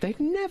 they'd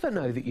never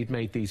know that you'd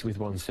made these with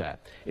one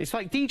set. It's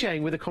like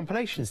DJing with a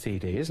compilation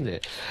CD, isn't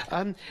it?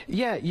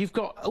 Yeah, you've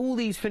got all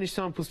these finished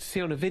samples to see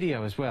on a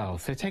video as well,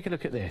 so take a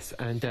look at this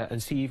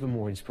and see even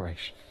more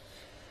inspiration.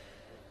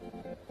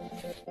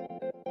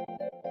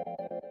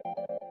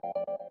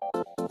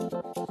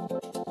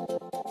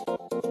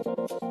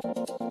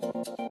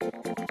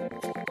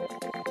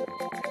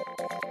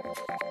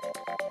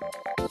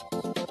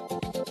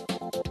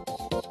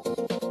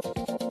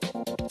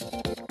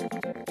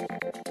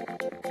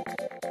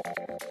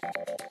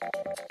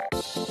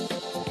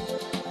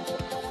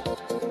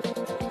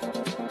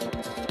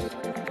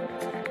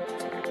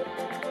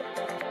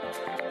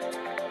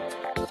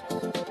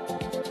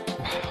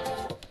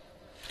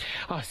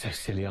 Oh, so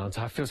silly, aren't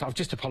I? I've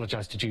just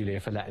apologised to Julia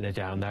for letting her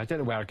down there. I don't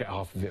know where I get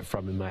half of it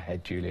from in my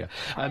head, Julia.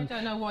 I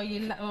don't know why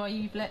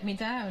you've let me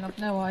down. I've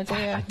no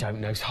idea. I don't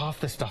know. It's half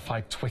the stuff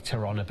I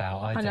Twitter on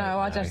about. I don't know.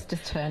 I just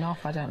turn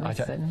off. I don't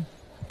listen.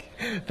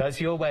 That's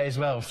your way as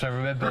well. So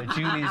remember,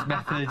 Julia's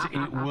method,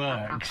 it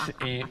works.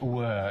 It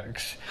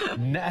works.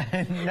 Now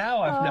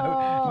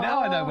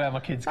I know where my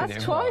kids get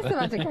it from. That's twice I've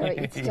had to go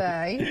eat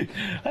today.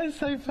 That's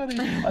so funny.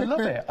 I love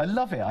it. I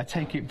love it. I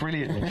take it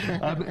brilliantly.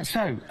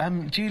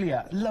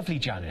 Julia, lovely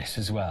Janice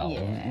as well.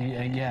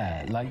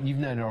 Yeah. Like you've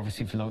known her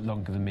obviously for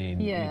longer than me.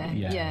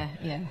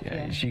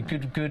 Yeah. She's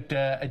a good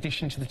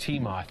addition to the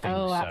team, I think.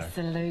 Oh,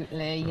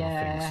 absolutely.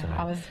 Yeah.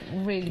 I was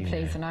really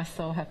pleased when I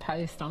saw her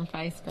post on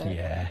Facebook.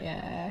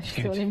 Yeah.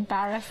 She's all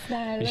embarrassed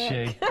now. Is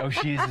she? Oh,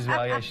 she is as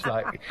well.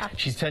 Yeah,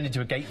 she's turned into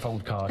a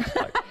gatefold card.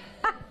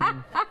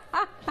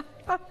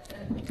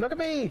 Look at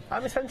me,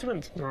 I'm a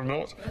sentiment. No, I'm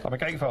not. I'm a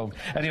gatefold.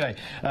 Anyway,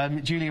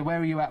 Julia, where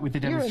are you at with the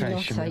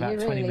demonstration? You're about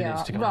 20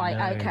 minutes to go.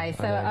 Right, okay.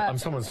 So I'm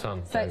someone's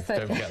son. So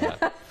don't forget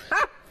that.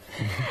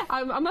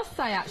 I must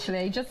say,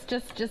 actually, just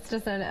as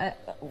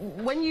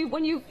when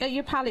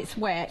your palette's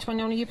wet, when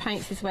one of your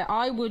paints is wet,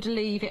 I would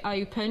leave it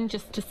open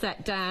just to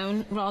set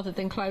down rather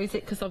than close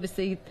it, because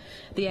obviously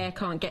the air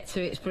can't get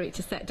to it for it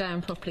to set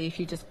down properly if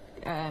you just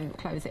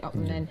close it up,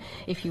 and then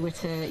if you were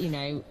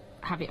to,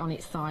 have it on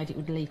its side, it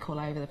would leak all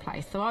over the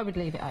place. So I would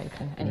leave it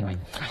open anyway.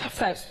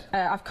 So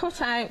I've cut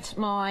out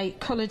my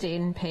coloured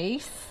in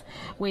piece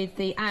with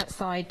the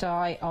outside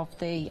die of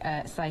the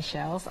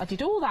Seychelles. I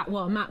did all that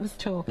while Matt was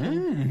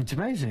talking. It's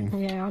amazing.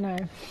 Yeah, I know.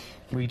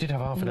 Well, you did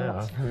have half an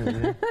hour.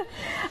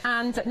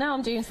 And now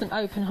I'm doing some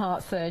open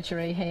heart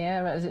surgery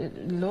here, as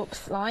it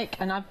looks like,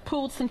 and I've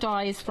pulled some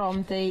dies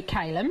from the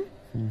Calum.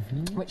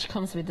 Which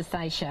comes with the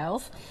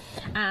Seychelles,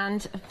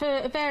 and for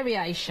a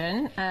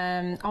variation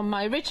on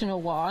my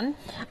original one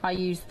I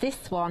used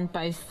this one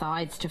both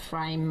sides to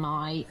frame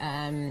my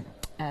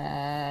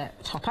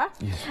topper,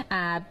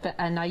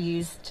 and I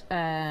used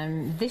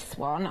this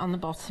one on the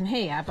bottom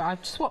here, but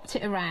I've swapped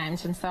it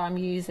around, and so I'm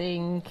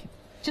using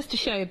just to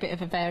show a bit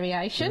of a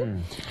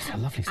variation. It's a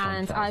lovely stamp,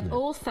 and I've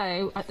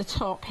also at the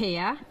top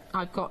here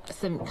I've got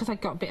some, because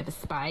I've got a bit of a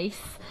space,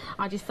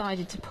 I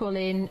decided to pull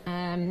in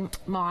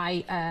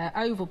my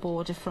oval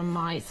border from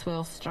my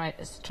swirl stripe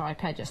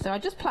edger. So I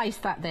just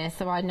placed that there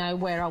so I know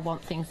where I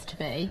want things to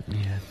be.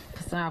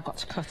 Because now I've got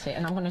to cut it,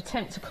 and I'm going to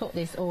attempt to cut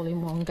this all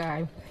in one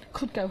go.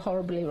 Could go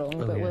horribly wrong,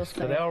 but we'll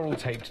see. But they are all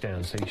taped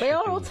down, so they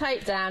are all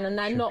taped down, and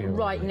they're not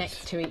right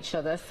next to each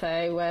other,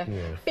 so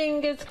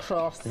fingers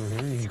crossed.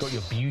 You've got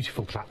your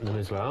beautiful platinum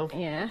as well.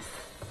 Yes.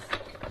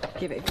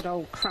 Give it a good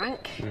old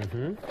crank.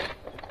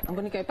 I'm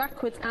going to go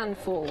backwards and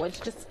forwards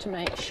just to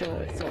make sure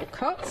it's all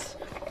cut.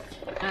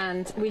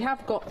 And we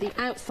have got the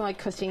outside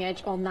cutting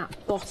edge on that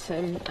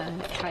bottom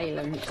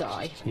Calum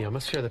die. Yeah, I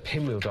must show the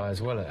pinwheel die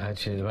as well,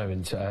 actually, at the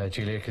moment,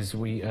 Julia, because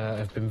we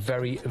have been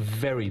very,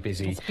 very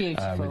busy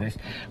with this.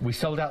 We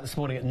sold out this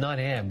morning at 9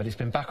 AM, but it's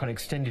been back on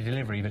extended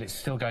delivery, but it's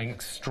still going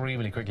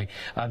extremely quickly.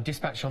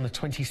 Dispatched on the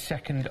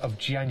 22nd of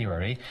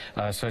January,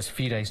 so it's a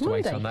few days to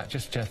wait on that,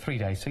 just 3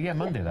 days. So, yeah,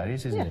 Monday that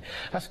is, isn't it?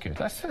 That's good.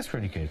 That's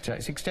really good.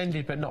 It's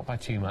extended, but not by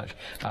too much.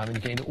 And you're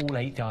getting all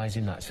 8 dies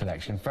in that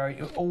selection.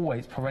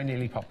 Always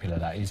perennially popular.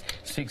 that is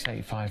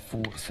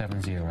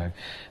 685470.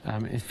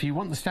 If you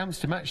want the stamps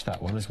to match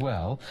that one as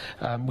well,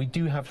 we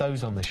do have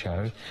those on the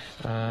show,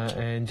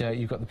 and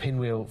you've got the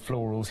pinwheel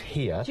florals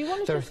here. Do you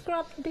want to just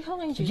grab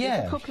behind you? Yeah.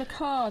 There's a couple of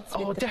cards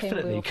with the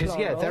definitely, because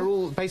they're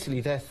all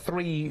basically they're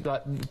 3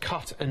 like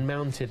cut and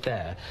mounted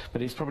there,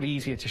 but it's probably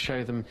easier to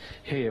show them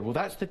here. Well,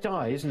 that's the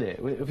die, isn't it?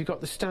 Have you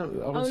got the stamp?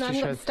 Oh no, I've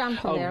got the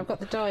stamp on there. I've got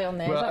the die on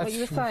there. Well, is that what you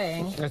were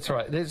saying? That's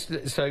right.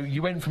 So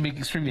you went from being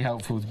extremely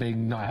helpful to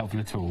being not helpful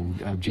at all.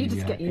 You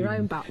just get your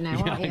own back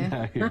now,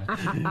 aren't you?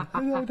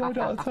 I know, no,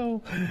 not at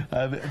all.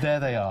 There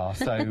they are.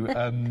 So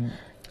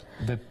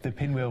the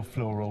pinwheel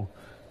floral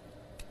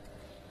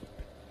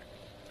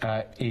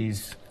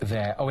is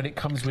there. Oh, and it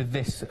comes with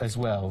this as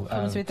well.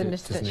 Comes with the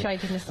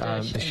shaded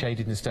nasturtium. The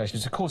shaded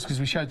nasturtiums. Of course, because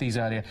we showed these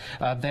earlier.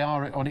 They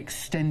are on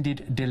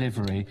extended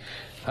delivery.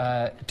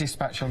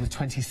 Dispatch on the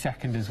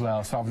 22nd as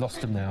well, so I've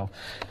lost them now.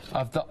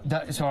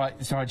 It's all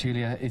right,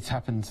 Julia. It's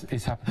happened.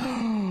 It's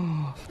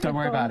happened. Don't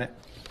worry about it.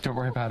 Don't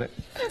worry about it.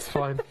 It's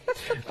fine.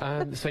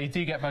 So you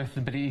do get both of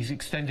them, but it is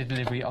extended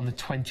delivery on the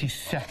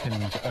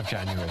 22nd of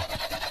January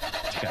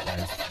to get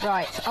those.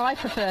 Right, I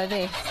prefer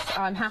this.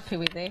 I'm happy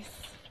with this.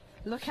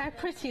 Look how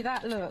pretty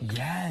that looks.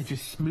 Yeah,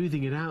 just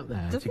smoothing it out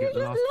there Doesn't to get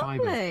the last lovely?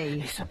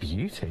 fibres. It's a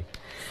beauty.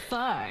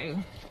 So,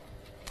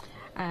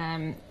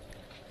 I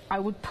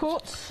would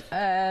put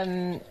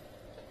 3D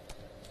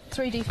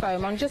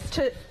foam on just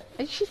to...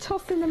 Is she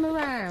tossing them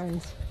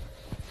around?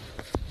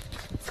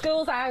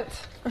 School's out.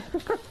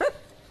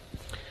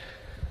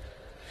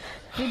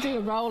 We'll do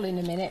a roll in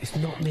a minute. It's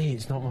not me,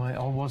 it's not my...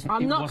 It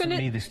wasn't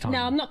me this time.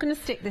 No, I'm not going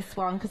to stick this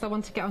one because I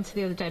want to get onto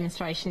the other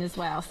demonstration as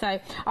well. So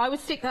I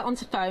would stick that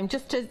onto foam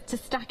just to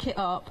stack it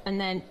up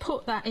and then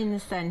put that in the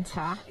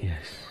centre.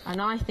 Yes.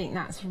 And I think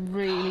that's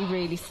really,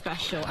 really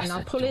special. And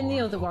I'll pull in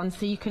the other one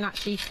so you can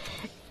actually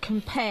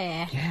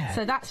compare. Yeah.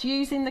 So that's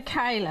using the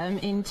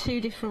kaolin in 2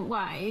 different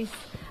ways,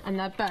 and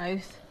they're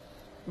both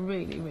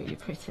really, really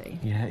pretty.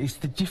 Yeah, it's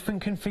the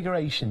different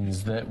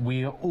configurations that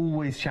we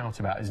always shout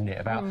about, isn't it?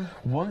 About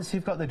once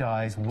you've got the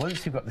dies,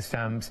 once you've got the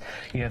stamps,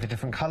 you know, the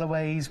different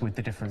colourways with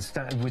the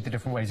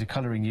different ways of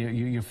colouring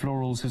your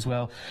florals as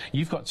well.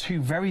 You've got 2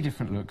 very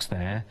different looks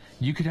there.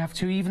 You could have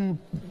 2 even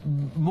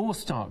more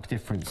stark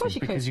differences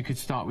because you could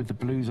start with the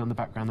blues on the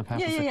background, the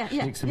purples,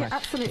 mix and match.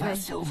 Absolutely. That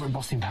silver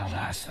embossing powder,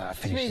 that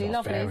finishes really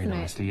off lovely, very isn't it?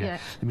 nicely. Yeah.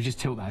 Let me just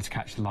tilt that to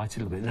catch the light a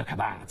little bit. Look at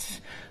that.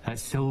 That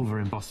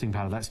silver embossing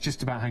powder. That's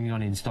just about hanging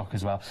on in stock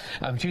as well.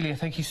 Julia,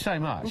 thank you so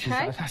much.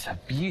 Okay. That's a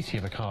beauty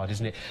of a card,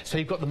 isn't it? So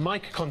you've got the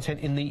mica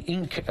content in the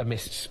ink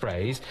mist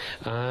sprays,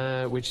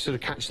 which sort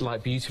of catch the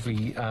light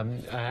beautifully,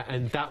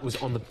 and that was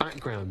on the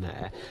background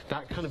there.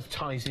 That kind of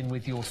ties in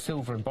with your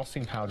silver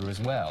embossing powder as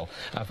well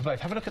for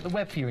both. Have a look at the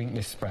web for your ink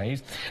mist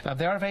sprays.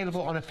 They are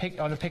available on a pick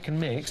and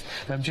mix.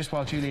 Just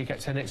while Julia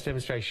gets her next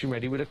demonstration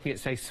ready, we're looking at,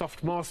 say,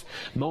 soft moss,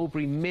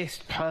 mulberry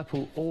mist,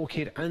 purple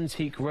orchid,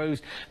 antique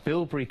rose,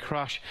 bilberry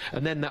crush,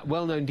 and then that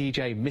well-known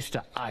DJ,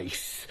 Mr.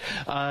 Ice.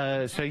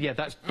 So yeah,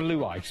 that's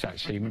blue ice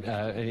actually,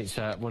 and it's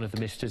one of the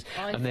misters.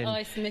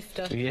 Ice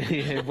mister.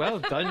 Yeah, well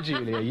done,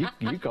 Julia.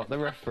 You got the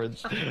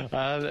reference.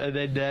 And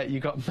then you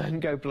got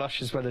mango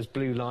blush as well as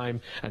blue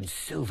lime and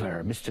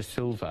silver, Mr.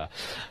 Silver.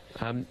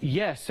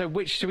 Yeah, so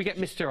should we get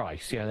Mr.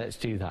 Ice? Yeah, let's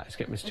do that. Let's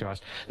get Mr.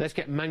 Ice. Let's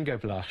get mango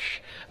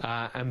blush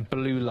and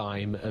blue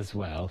lime as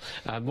well.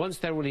 Once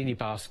they're all in your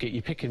basket,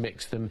 you pick and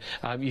mix them.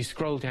 You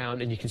scroll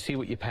down and you can see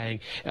what you're paying.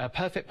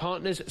 Perfect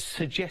Partners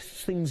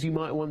suggests things you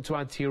might want to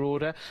add to your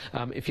order.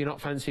 If you're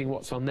not fancying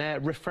what's on there,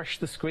 refresh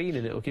the screen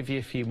and it'll give you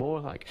a few more.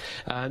 Like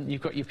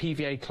you've got your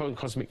PVA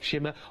Cosmic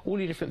Shimmer, all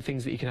your different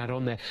things that you can add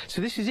on there.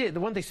 So this is it, the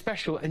one day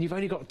special, and you've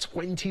only got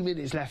 20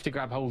 minutes left to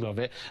grab hold of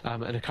it,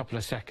 and a couple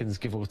of seconds,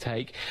 give or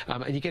take.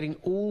 And you're getting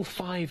all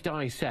 5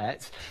 die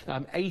sets,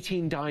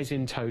 18 dies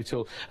in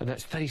total, and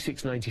that's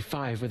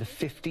 £36.95 with a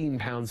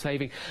 £15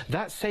 saving.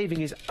 That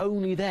saving is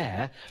only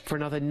there for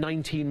another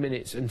 19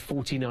 minutes and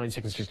 49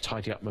 seconds. Just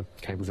tidy up my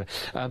cables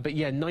there. But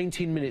yeah,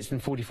 19 minutes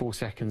and 44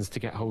 seconds to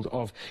get hold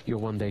of your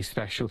one day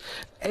special.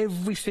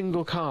 Every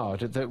single card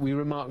that we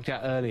remarked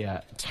at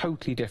earlier,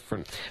 totally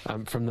different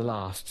from the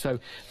last. So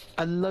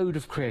a load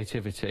of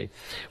creativity.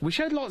 We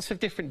showed lots of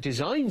different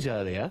designs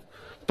earlier,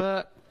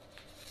 but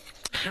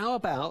how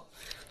about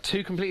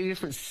 2 completely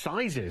different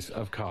sizes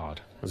of card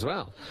as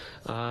well?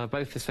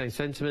 Both the same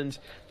sentiment,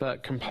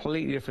 but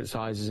completely different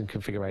sizes and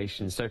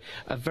configurations. So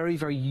a very,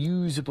 very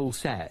usable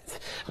set.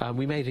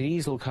 We made an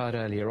easel card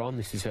earlier on.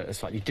 This is a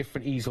slightly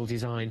different easel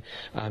design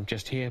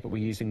just here, but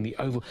we're using the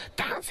oval.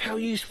 That's how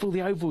useful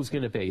the oval is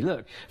going to be.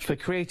 Look, for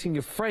creating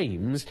your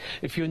frames,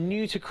 if you're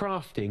new to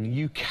crafting,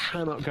 you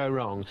cannot go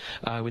wrong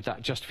with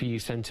that just for you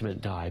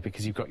sentiment die,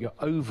 because you've got your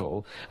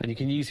oval and you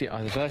can use it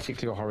either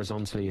vertically or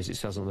horizontally as it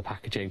says on the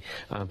packaging.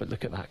 But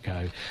look at that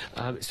go.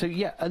 So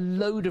yeah, a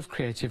load of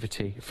creativity.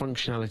 creativity,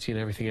 functionality and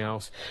everything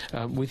else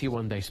with your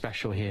one-day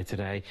special here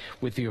today,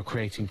 whether you're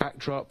creating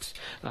backdrops,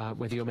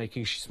 whether you're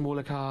making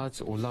smaller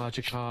cards or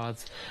larger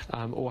cards,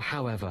 or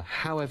however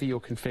you're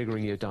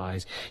configuring your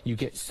dies, you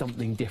get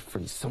something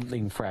different,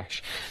 something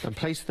fresh, and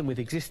place them with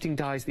existing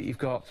dies that you've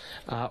got,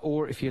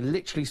 or if you're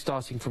literally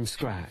starting from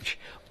scratch,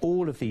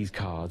 all of these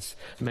cards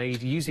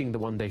made using the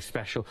one-day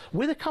special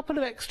with a couple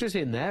of extras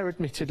in there.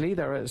 Admittedly,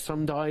 there are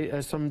some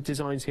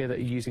designs here that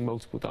are using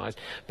multiple dies,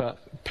 but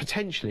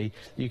potentially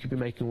you could be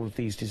making all of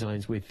these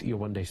designs with your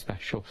one-day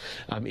special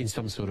in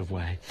some sort of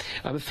way.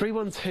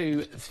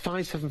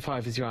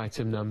 312-575 is your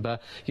item number.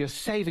 You're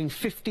saving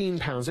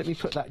 £15. Let me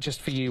put that just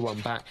for you on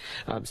back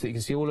so that you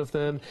can see all of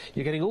them.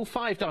 You're getting all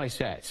 5 die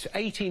sets,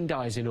 18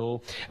 dies in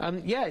all.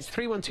 Yeah, it's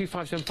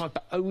 312-575,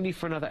 but only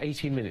for another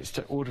 18 minutes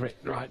to order it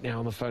right now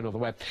on the phone or the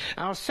web.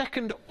 Our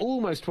second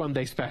almost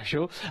one-day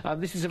special,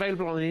 this is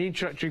available on an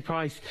introductory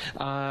price.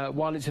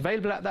 While it's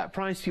available at that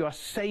price, you are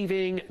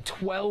saving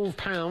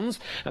 £12,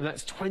 and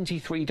that's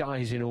 23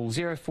 dies in all,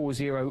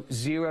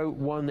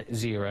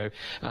 040010,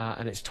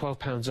 and it's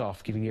 £12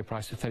 off, giving you a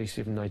price of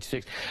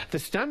 £37.96. The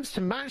stamps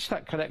to match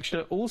that collection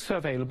are also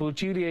available.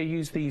 Julia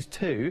used these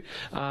too.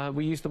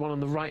 We used the one on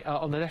the right,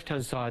 on the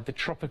left-hand side, the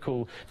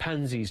tropical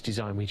pansies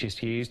design we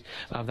just used.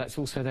 That's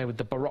also there with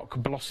the Baroque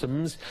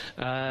blossoms.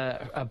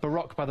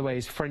 Baroque, by the way,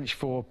 is French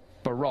for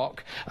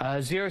Baroque.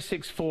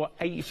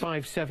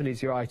 064857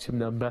 is your item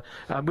number.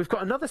 We've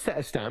got another set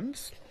of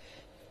stamps.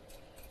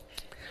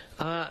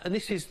 And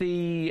this is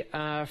the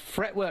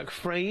Fretwork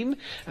Frame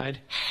and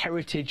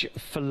Heritage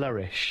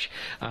Flourish.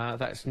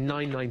 That's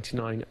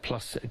 £9.99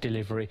 plus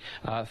delivery.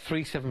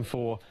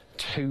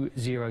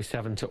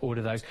 374207 to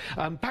order those.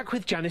 Back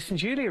with Janice and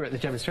Julia at the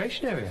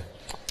demonstration area.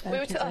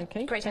 Great to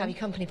have your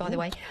company, by the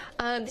way.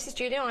 This is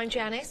Julia, I'm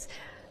Janice.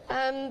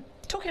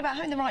 Talking about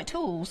having the right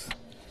tools.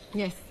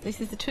 Yes,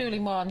 this is the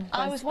tooling one.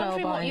 I was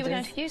wondering what you were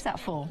going to use that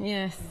for.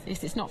 Yes,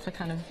 it's not for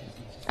kind of...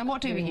 And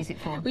what do we use it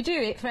for? We do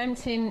it for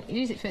emptying,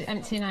 use it for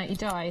emptying out your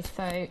dies,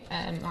 so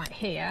like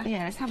here.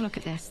 Yeah, let's have a look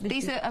at this.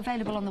 These are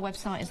available on the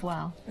website as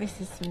well.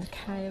 This is from the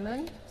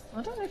Kalim.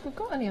 I don't know if we've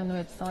got any on the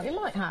website. We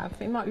might have.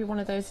 It might be one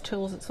of those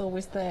tools that's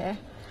always there.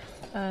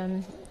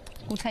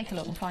 We'll take a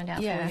look and find out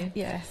for you.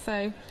 Yeah,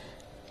 so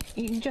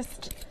you can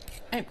just...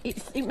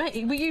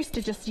 we used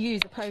to just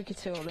use a poker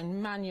tool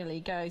and manually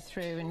go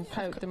through and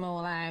poke them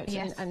all out.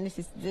 Yes. And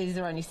these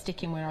are only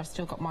sticking where I've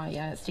still got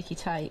my sticky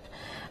tape.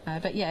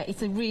 But yeah,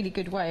 it's a really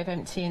good way of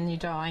emptying your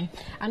die.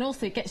 And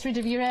also it gets rid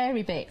of your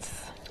hairy bits.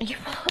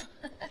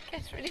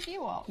 Gets rid of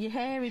you what? Your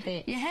hairy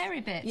bits. Your hairy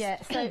bits?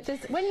 Yeah, so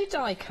when you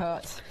die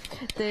cut,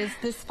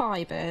 there's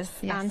fibres,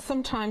 and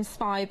sometimes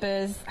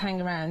fibres hang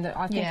around.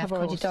 I think I've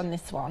already done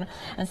this one.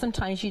 And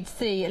sometimes you'd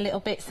see a little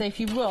bit, so if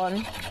you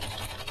run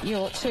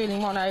your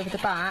tooling one over the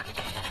back,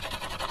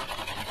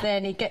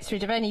 then it gets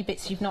rid of any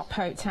bits you've not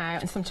poked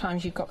out, and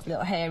sometimes you've got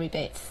little hairy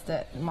bits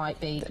that might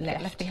be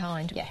left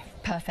behind. Yeah,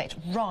 perfect.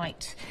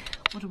 Right,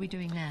 what are we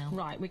doing now?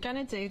 Right, we're going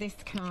to do this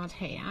card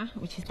here,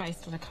 which is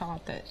based on a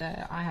card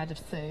that I had of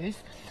Sue's,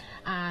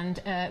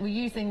 and we're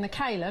using the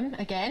Kalim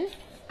again,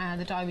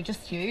 the die we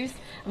just used,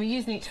 and we're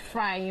using it to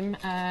frame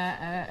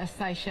a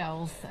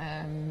Seychelles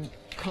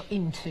cut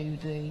into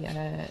the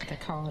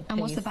card. And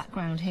what's the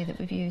background here that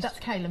we've used? That's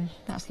Kalim.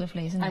 That's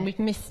lovely, isn't it? And we've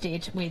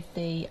misted with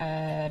the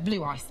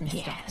blue ice mister.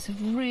 Yeah, it's a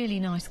really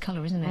nice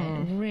colour, isn't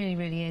it? It really,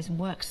 really is, and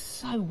works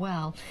so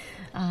well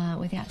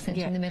with the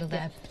accents in the middle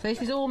there. So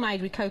this is all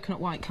made with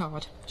coconut white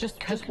card.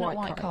 Just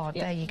white card.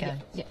 There you go.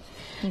 Yeah.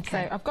 Okay.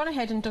 So I've gone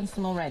ahead and done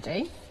some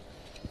already.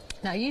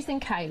 Now using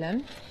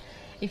Kalim,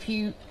 if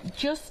you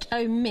just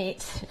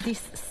omit this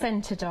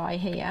centre die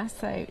here,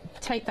 so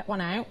take that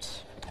one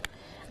out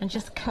and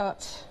just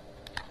cut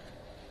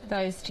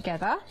those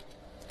together,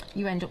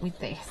 you end up with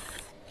this.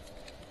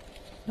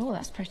 Oh,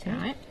 that's pretty.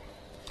 Right.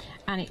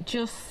 And it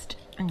just,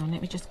 hang on,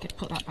 let me just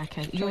put that back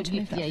over.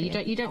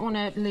 You don't want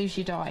to lose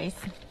your dies.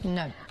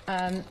 No.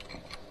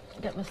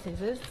 Get my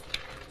scissors.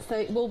 So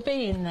it will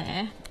be in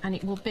there, and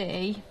it will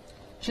be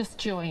just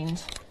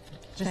joined,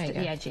 just at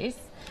the edges.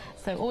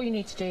 So all you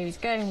need to do is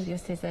go in with your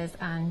scissors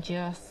and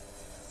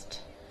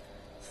just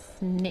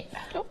snip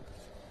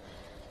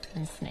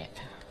and snip.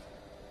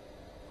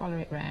 Follow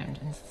it round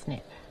and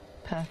snip.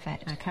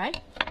 Perfect. Okay,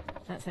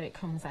 that's how it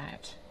comes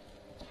out.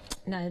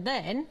 Now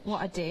then, what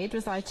I did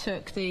was I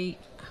took the...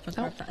 I'll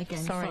grab that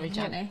again. Sorry,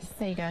 Janice.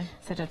 There you go.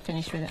 Said I'd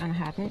finished with it and I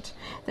hadn't.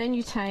 Then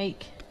you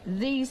take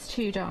these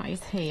two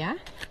dies here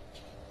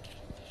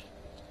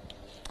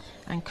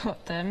and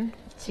cut them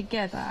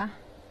together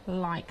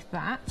like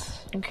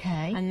that.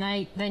 Okay. And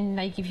then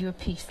they give you a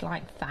piece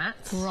like that.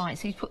 Right,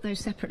 so you put those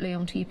separately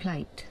onto your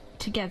plate.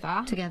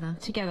 Together.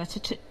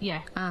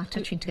 Yeah.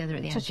 Touching together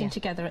at the ends. Touching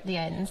together at the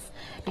ends,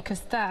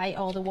 because they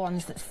are the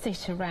ones that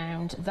sit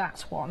around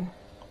that one.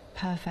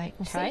 Perfect.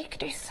 Okay. So you could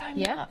do so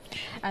much.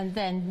 And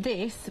then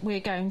this we're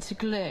going to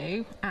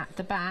glue at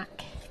the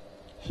back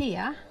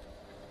here,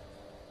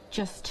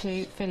 just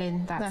to fill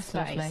in that space.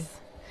 Lovely.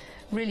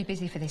 really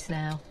busy for this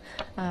now.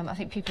 I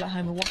think people at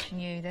home are watching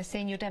you, they're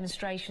seeing your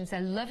demonstrations,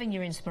 they're loving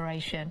your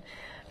inspiration,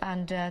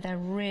 and they're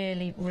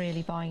really,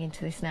 really buying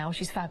into this now,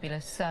 which is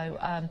fabulous. So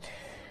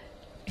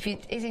if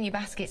it is in your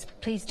baskets,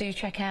 please do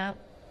check out.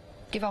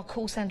 Give our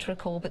call centre a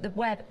call, but the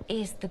web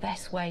is the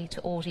best way to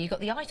order. You've got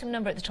the item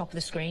number at the top of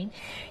the screen,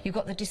 you've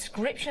got the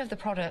description of the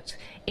product,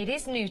 it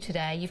is new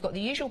today, you've got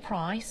the usual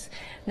price,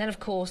 and then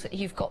of course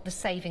you've got the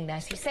saving there.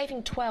 So you're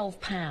saving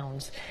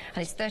 £12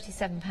 and it's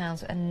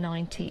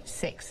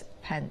 £37.96.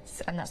 And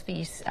that's for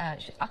you. I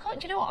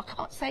can't. Do you know what? I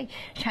can't say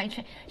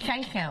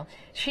seashells.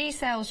 She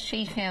sells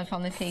seashells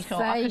on the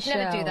seashore. I could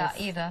never do that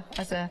either.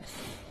 As a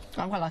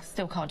well, I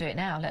still can't do it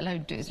now, let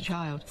alone do it as a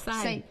child.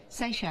 Say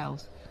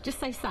shells. Just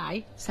say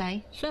say.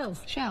 Say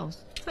shells.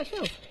 Shells. Say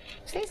shells.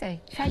 It's easy.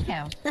 Say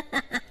shells.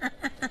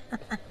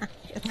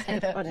 So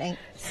funny.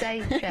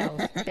 Say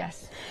shells.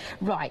 Yes.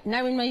 Right,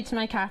 now we need to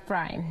make our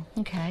frame.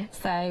 Okay.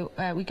 So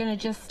we're going to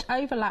just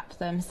overlap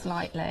them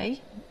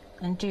slightly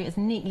and do it as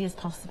neatly as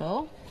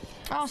possible.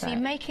 Oh, so you're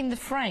making the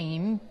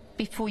frame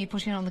before you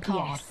put it on the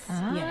card?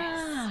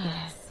 Yes,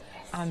 yes.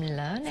 I'm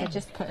learning. So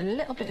just put a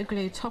little bit of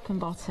glue top and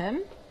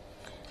bottom,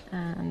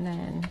 and then,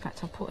 in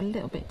fact, I'll put a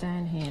little bit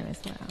down here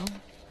as well.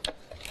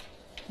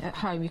 At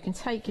home, you can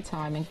take your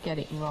time and get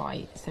it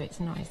right, so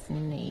it's nice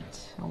and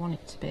neat. I want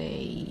it to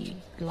be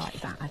like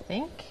that, I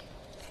think.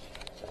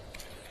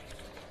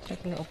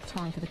 Take a little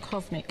time for the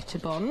cosmic to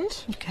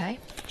bond. Okay.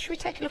 Should we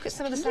take a look at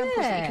some of the samples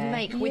that you can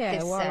make with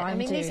this set? I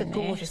mean, these are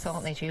gorgeous,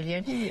 aren't they,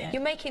 Julian? Yeah.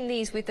 You're making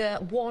these with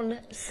one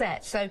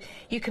set, so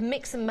you can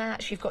mix and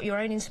match. You've got your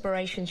own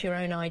inspirations, your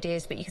own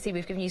ideas, but you can see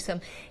we've given you some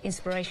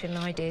inspiration and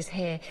ideas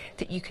here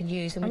that you can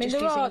use. And I mean,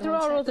 there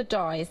are other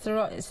dyes.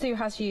 Sue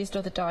has used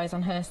other dyes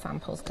on her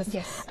samples because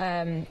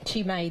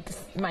she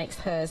makes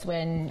hers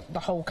when the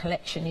whole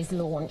collection is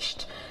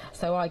launched.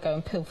 So I go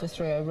and pilfer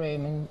through her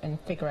room and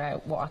figure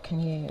out what I can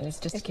use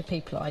just to give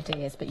people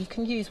ideas. But you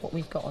can use what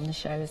we've got on the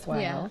show as well.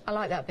 Yeah, I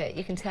like that bit.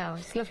 You can tell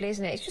it's lovely,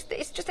 isn't it?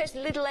 It's just those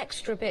little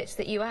extra bits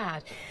that you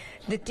add,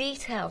 the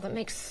detail that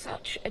makes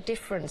such a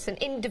difference and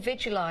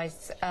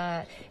individualises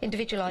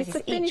It's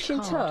the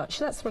finishing touch.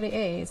 That's what it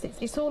is.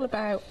 It's all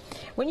about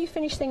when you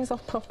finish things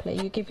off properly,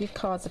 you give your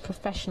cards a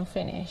professional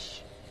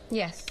finish.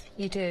 Yes,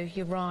 you do,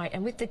 you're right.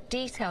 And with the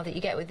detail that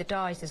you get with the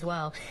dyes as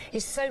well,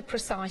 it's so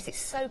precise, it's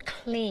so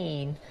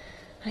clean,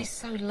 and it's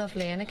so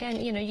lovely. And again,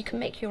 you know, you can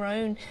make your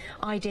own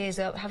ideas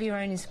up, have your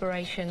own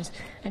inspirations,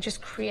 and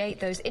just create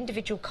those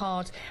individual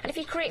cards. And if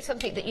you create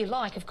something that you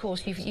like, of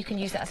course, you can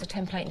use that as a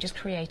template and just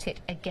create it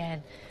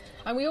again.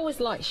 And we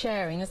always like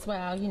sharing as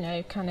well, you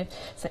know, kind of,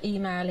 so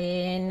email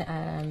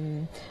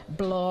in,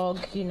 blog,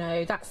 you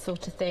know, that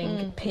sort of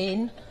thing,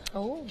 pin.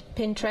 Oh,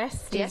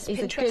 Pinterest is Pinterest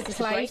a good is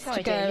place a great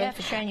to go. idea,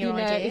 for sharing your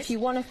ideas. If you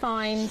want to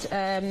find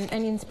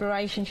any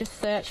inspiration, just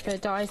search for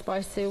Dyes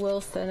by Sue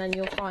Wilson and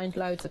you'll find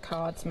loads of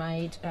cards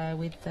made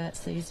with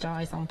Sue's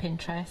dyes on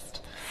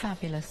Pinterest.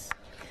 Fabulous.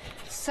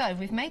 So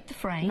we've made the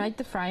frame. Made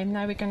the frame.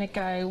 Now we're going to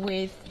go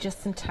with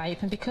just some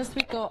tape, and because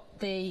we've got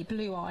the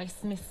Blue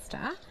Ice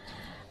Mister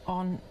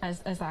on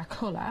as our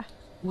colour,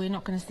 we're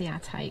not going to see our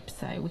tape,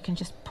 so we can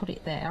just put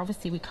it there.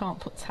 Obviously, we can't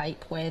put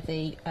tape where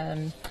the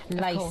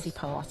lacy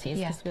part is,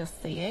 because we'll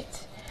see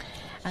it.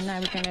 And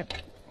now we're going to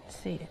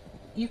see it.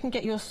 You can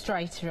get yours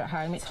straighter at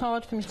home. It's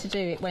hard for me to do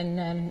it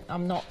when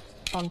I'm not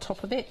on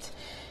top of it,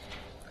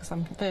 because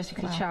I'm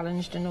vertically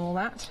challenged and all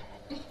that.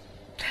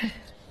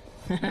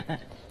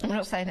 I'm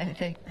not saying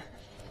anything.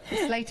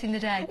 It's late in the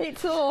day.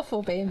 It's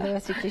awful being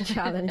vertically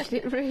challenged.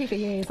 It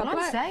really is. Well,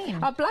 I'm saying.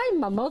 I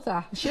blame my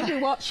mother. She'll be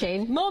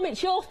watching. Mum,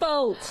 it's your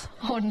fault.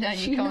 Oh, no,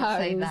 you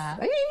can't say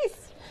that. It is.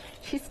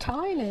 She's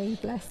tiny,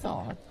 bless her.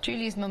 Oh,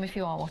 Julia's mum, if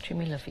you are watching,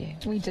 we love you.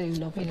 We do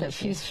love her, but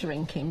she's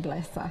shrinking,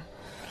 bless her.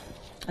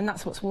 And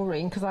that's what's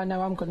worrying, because I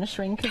know I'm going to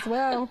shrink as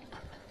well.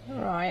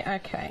 Right,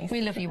 OK.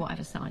 We love you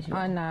whatever size you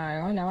are. I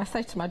know. I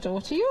say to my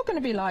daughter, you're going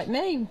to be like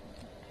me.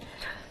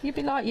 You'd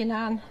be like your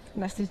nan.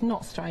 This is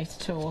not straight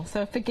at all,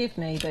 so forgive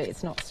me that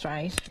it's not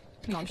straight.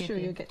 I'm sure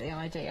you'll get the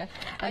idea.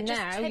 And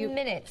just now 10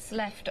 minutes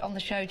left on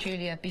the show,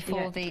 Julia,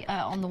 before the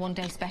on the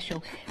one-day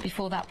special,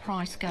 before that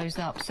price goes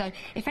up. So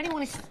if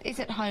anyone is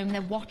at home,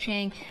 they're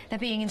watching, they're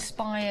being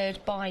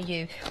inspired by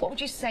you, what would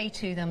you say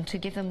to them to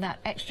give them that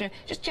extra,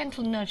 just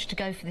gentle nudge to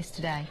go for this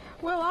today?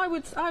 Well, I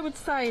would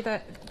say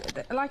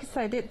that, like I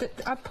say,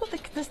 I put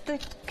the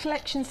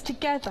collections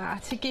together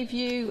to give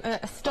you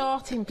a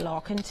starting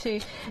block, and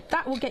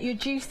that will get your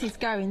juices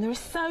going. There are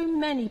so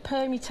many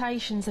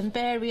permutations and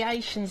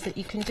variations that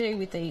you can do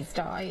with these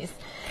dyes.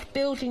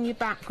 Building your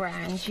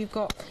backgrounds, you've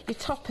got your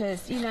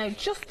toppers, you know,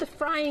 just the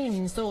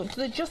frames, or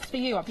the just for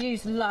you. I've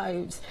used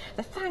loads.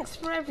 The thanks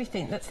for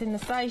everything that's in the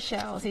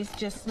Seychelles is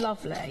just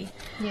lovely.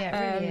 Yeah,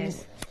 it really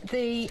is.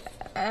 The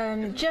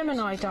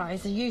Gemini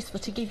dyes are useful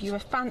to give you a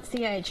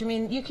fancy edge. I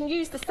mean, you can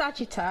use the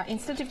Sagitta.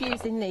 Instead of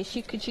using this,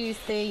 you could use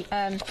the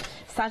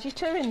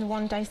Sagitta in the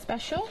one-day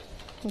special.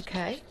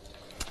 Okay.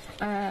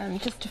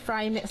 just to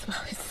frame it as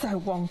well. It's so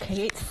wonky.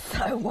 It's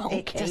so wonky.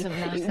 It doesn't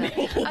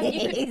matter.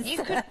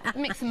 You could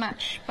mix and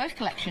match both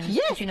collections,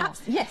 yes, could you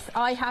not? Yes,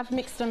 I have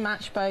mixed and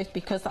matched both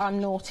because I'm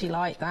naughty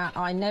like that.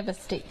 I never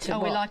stick to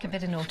we like a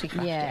bit of naughty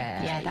crafting.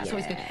 Yeah, that's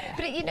always good.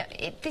 But you know,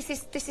 this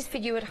is for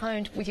you at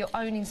home with your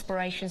own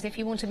inspirations. If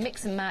you want to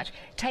mix and match,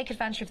 take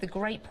advantage of the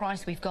great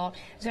price we've got.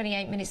 There's only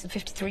 8 minutes and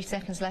 53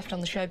 seconds left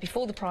on the show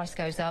before the price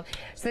goes up.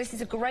 So this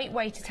is a great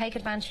way to take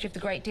advantage of the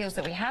great deals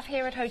that we have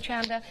here at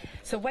Hochanda.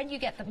 So when you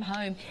get them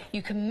home,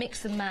 you can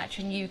mix and match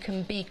and you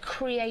can be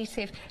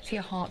creative to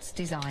your heart's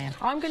desire.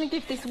 I'm going to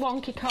give this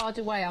wonky card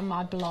away on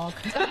my blog.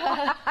 That's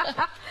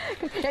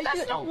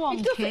not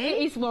wonky.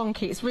 It is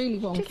wonky. It's really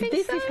wonky.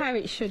 This so? is how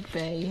it should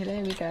be.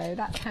 There we go.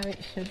 That's how it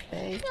should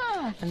be.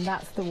 Oh. And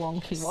that's the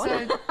wonky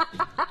one. So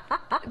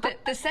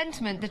the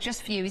sentiment that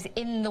just for you is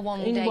in the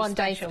one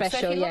day special.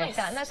 So if you yes. like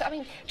that, and that's, I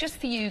mean, just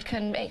for you it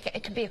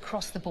can be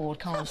across the board,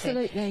 can't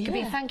Absolutely, it? It could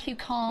be a thank you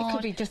card. It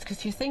could be just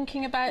because you're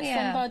thinking about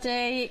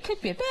somebody. It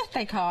could be a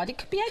birthday card. It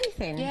could be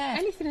anything. Yeah.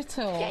 Anything at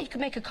all. Yeah, you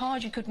could make a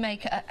card. You could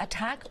make a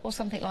tag or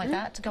something like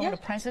that to go on a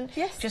present.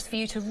 Yes. Just for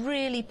you to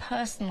really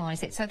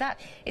personalise it. So that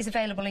is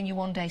available in your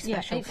one day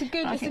special. Yeah,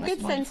 it's a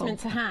good sentiment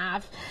to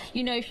have.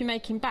 You know, if you're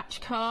making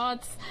batch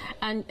cards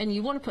and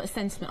you want to put a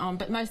sentiment on,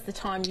 but most of the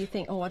time you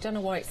think, oh, I don't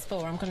know what it's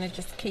for. I'm going to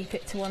just keep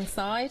it to one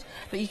side.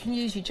 But you can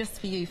use your just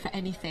for you for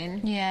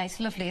anything. Yeah, it's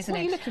lovely, isn't it?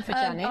 What are you looking for,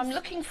 Janice? I'm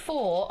looking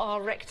for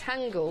our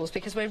rectangles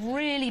because we're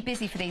really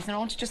busy for these, and I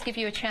want to just give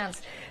you a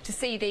chance to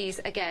see these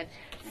again.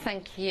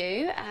 Thank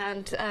you.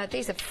 And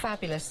these are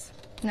fabulous.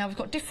 Now, we've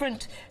got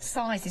different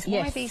sizes.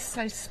 Why are these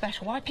so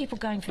special? Why are people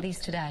going for these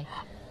today?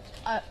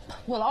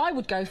 Well, I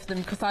would go for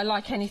them because I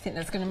like anything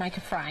that's going to make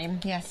a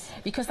frame. Yes.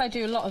 Because I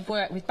do a lot of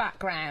work with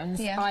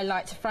backgrounds, I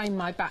like to frame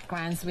my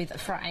backgrounds with a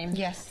frame.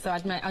 Yes. So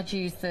I'd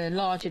use the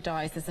larger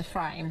dies as a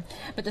frame.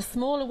 But the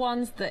smaller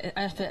ones that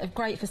are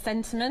great for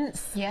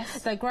sentiments.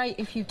 Yes. They're great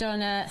if you've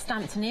done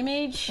stamped an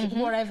image,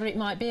 whatever it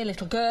might be, a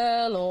little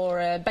girl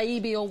or a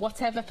baby or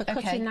whatever, for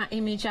cutting that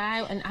image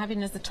out and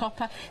having as a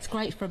topper. It's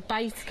great for a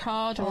base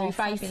card or a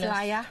base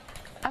layer.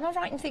 Am I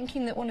right in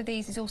thinking that one of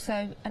these is also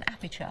an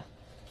aperture?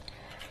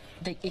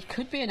 It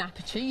could be an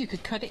aperture. You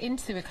could cut it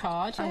into a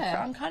card.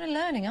 I'm kind of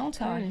learning,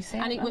 aren't I? You see,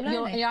 and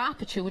your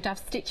aperture would have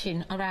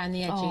stitching around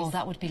the edges. Oh,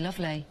 that would be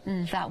lovely.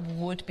 That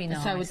would be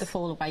nice. So would the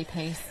fall-away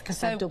piece, because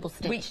they're double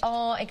stitched. We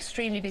are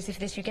extremely busy for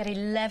this. You get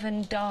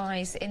 11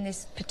 dies in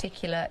this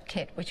particular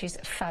kit, which is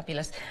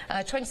fabulous.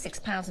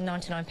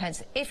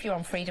 £26.99 if you're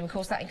on Freedom. Of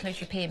course, that includes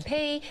your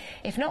P&P.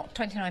 If not,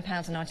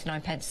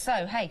 £29.99.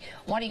 So, hey,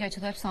 why don't you go to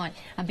the website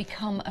and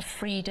become a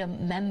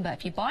Freedom member?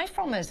 If you buy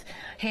from us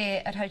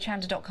here at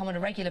Hochanda.com on a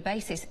regular basis,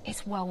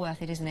 it's well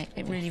worth it, isn't it?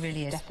 It really,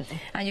 really is. Definitely.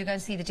 And you're going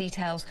to see the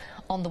details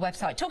on the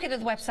website. Talking to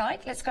the website,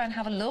 let's go and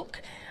have a look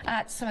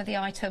at some of the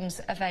items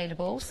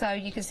available. So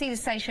you can see the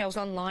Seychelles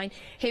online.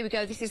 Here we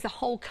go. This is the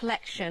whole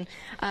collection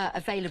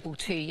available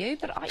to you.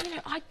 But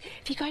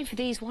if you're going for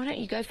these, why don't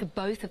you go for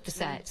both of the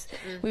sets?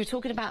 We were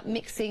talking about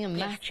mixing and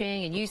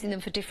matching and using them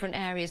for different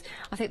areas.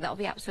 I think that'll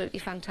be absolutely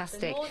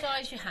fantastic. The more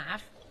dies you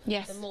have,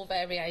 the more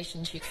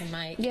variations you can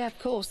make. Yeah, of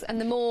course,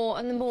 and the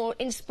more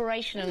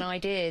inspiration and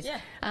ideas.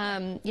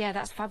 Yeah,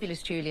 that's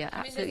fabulous, Julia.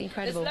 Absolutely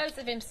incredible. There's loads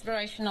of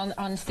inspiration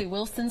on Sue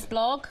Wilson's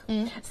blog,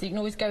 so you can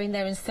always go in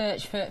there and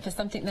search for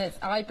something that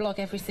I blog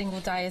every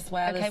single day as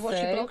well. Okay,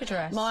 what's your blog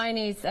address? Mine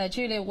is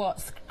Julia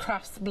Watts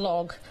Crafts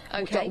Blog.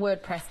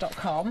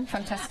 .wordpress.com.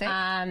 Fantastic.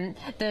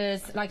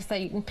 There's, like I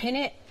say, you can pin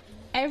it.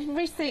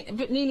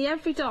 Nearly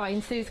every die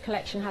in Sue's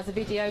collection has a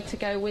video to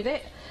go with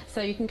it.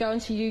 So you can go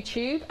onto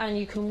YouTube and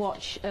you can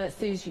watch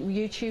Sue's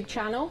YouTube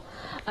channel.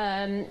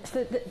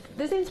 So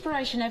there's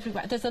inspiration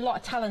everywhere. There's a lot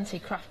of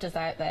talented crafters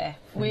out there.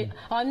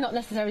 I'm not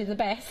necessarily the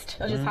best.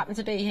 I just happen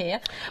to be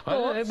here. I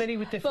don't know many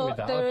would differ with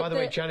that. By the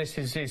way, Janice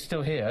is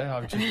still here.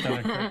 I've just done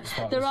a quick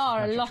spot. There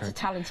are a lot of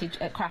talented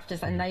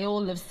crafters, and they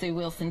all love Sue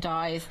Wilson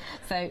dies.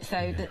 So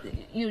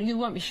you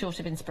won't be short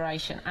of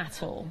inspiration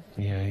at all.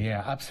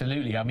 Yeah,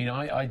 absolutely. I mean,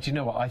 do you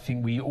know what? I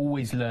think we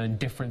always learn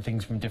different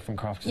things from different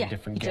crafters and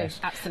different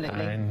guests.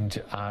 Absolutely. And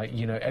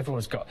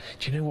everyone's got.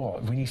 Do you know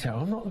what? When you say,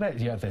 I'm not the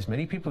best, there's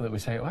many people that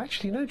would say, oh,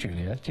 actually, no,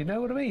 Julia. Do you know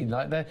what I mean?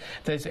 Like,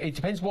 it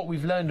depends what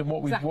we've learned and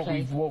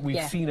what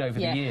we've seen over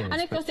the years.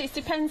 And of course, it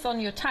depends on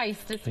your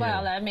taste as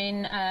well. I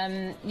mean,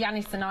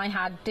 Yanis and I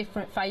had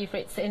different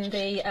favourites in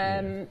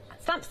the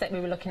stamp set we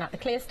were looking at, the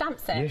clear stamp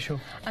set. Yeah,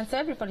 sure. And so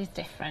everybody's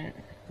different.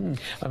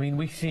 I mean,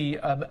 we see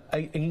an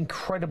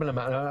incredible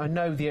amount. I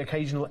know the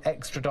occasional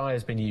extra die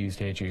has been used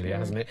here, Julia,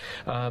 hasn't it?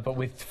 But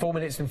with 4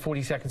 minutes and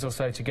 40 seconds or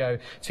so to go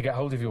to get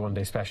hold of your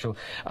one-day special,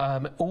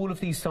 all of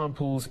these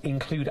samples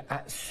include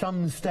at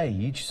some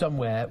stage,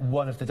 somewhere,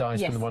 one of the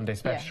dies from the one-day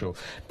special.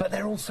 But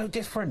they're all so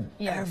different,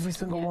 every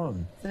single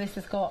one. So this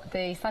has got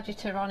the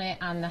Sagittarius on it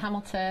and the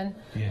Hamilton,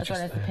 as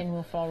well as the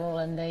pinwheel floral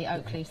and the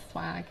Oakley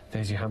swag.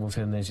 There's your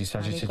Hamilton, there's your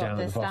Sagittarius down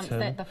at the bottom.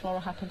 Stamp set, the Floral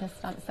Happiness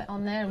stamp set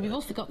on there. And we've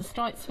also got the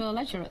Stripesville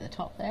Ledger at the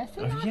top there.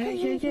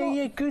 See,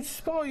 yeah, good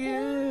spot,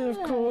 yeah, of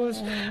course.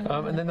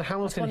 And then the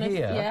Hamilton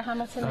here.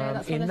 Hamilton there,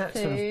 that's in one that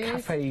of sort of Sue's.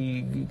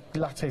 cafe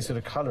latte sort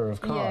of colour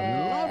of card.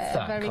 Yeah, love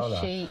that very colour.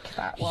 chic,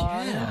 that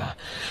one. Yeah.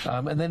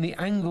 And then the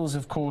angles,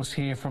 of course,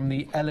 here from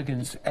the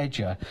Elegance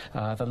Edger,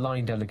 the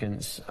lined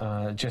Elegance,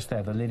 just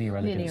there, the linear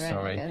Elegance,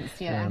 Elegance,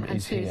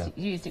 and Sue's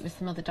used it with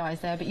some other dyes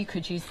there, but you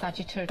could use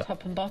Sagittaire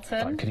top and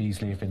bottom. That could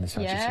easily have been the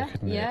Sagittaire,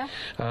 couldn't it?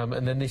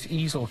 And then this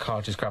easel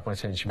card just grabbed my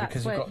attention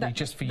because we've got the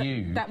just for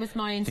you. That was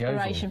my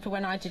inspiration for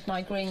when I did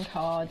my green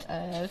card.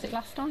 Was it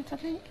last night, I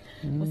think?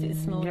 Was it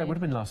this morning? Yeah, it would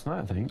have been last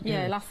night, I think.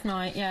 Yeah, last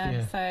night,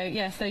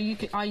 So you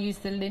could, I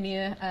used the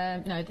linear,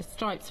 the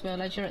striped swirl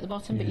edger at the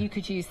bottom, but you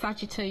could use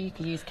Sagittaire, you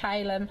could use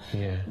Calum,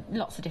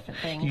 lots of different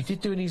things. You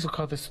did do an easel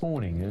card this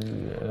morning.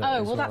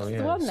 That's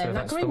the one then, so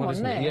that green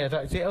one there. Yeah,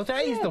 that's it. Oh,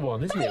 that is the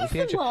one, isn't it? That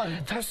is the one.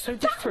 That's so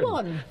different. That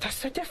one. That's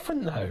so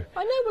different, though.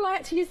 I know, well, I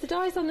had to use the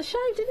dyes on the show,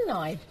 didn't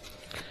I?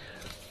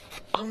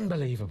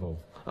 Unbelievable.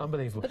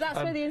 Unbelievable. But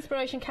that's where the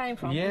inspiration came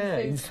from. Yeah,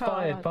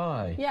 inspired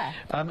by. Yeah.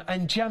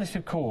 And Janice,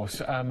 of course,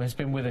 has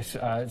been with us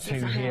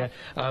too here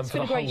for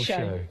the whole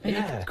show.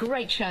 Yeah.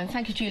 Great show. And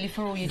thank you, Julie,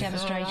 for all your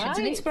demonstrations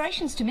and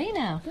inspirations to me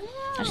now.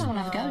 I just want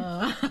to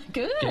have a go.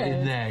 Good. Get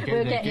in there.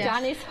 We'll get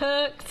Janice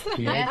hooked.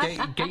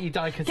 Yeah, get your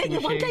die cutting Get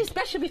your machine. 1 day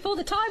special before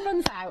the time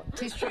runs out.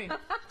 Tis true.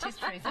 Tis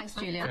true. Thanks,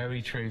 Julia.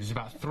 Very true. There's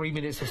about 3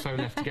 minutes or so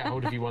left to get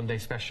hold of your 1 day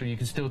special. You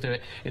can still do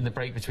it in the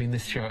break between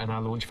this show and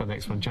our launch for the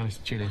next one. Janice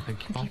and Julia,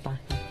 thank you. Bye.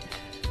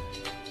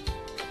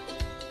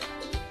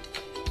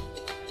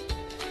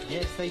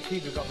 Yes, thank you.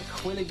 We've got the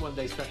Quilling 1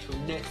 day special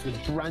next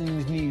with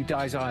brand new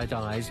Desire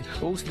dyes.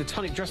 Also, the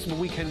Tonic Dressable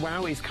Weekend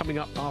Wow is coming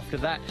up after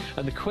that.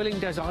 And the Quilling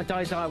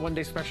Desire 1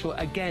 day special,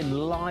 again,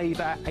 live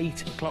at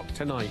 8 o'clock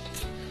tonight.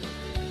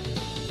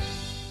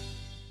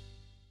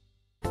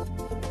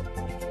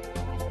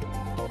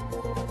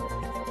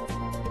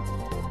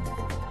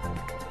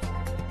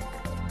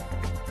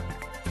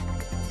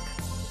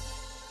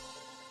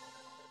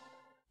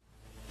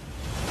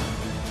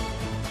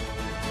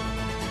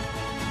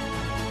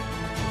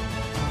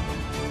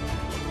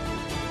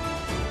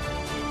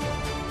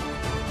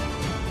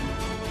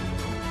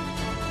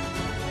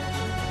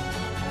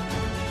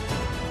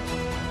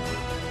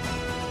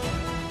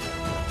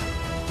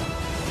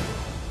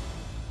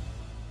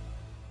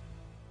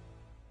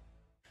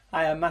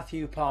 Hi, I'm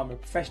Matthew Palmer,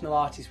 professional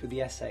artist with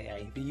the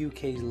SAA, the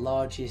UK's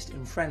largest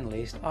and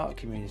friendliest art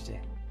community.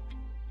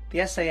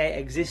 The SAA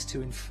exists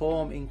to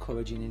inform,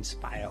 encourage and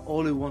inspire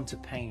all who want to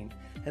paint,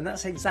 and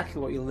that's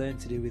exactly what you'll learn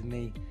to do with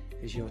me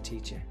as your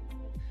teacher.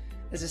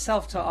 As a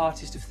self-taught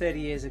artist of 30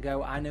 years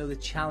ago, I know the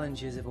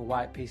challenges of a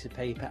white piece of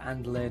paper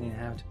and learning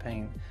how to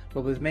paint.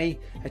 But with me,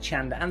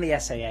 Hochanda and the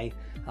SAA,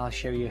 I'll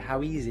show you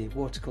how easy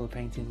watercolour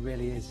painting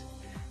really is.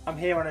 I'm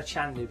here on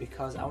Hochanda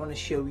because I want to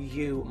show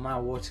you my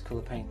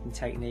watercolour painting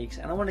techniques,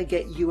 and I want to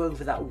get you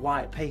over that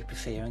white paper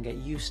fear and get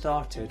you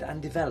started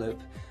and develop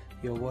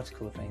your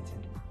watercolour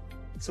painting.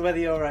 So whether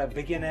you're a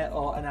beginner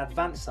or an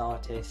advanced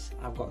artist,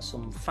 I've got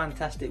some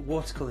fantastic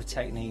watercolour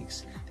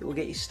techniques that will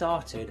get you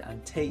started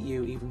and take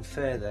you even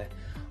further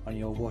on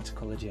your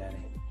watercolour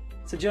journey.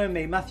 So join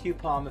me, Matthew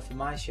Palmer, for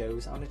my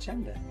shows on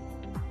Hochanda.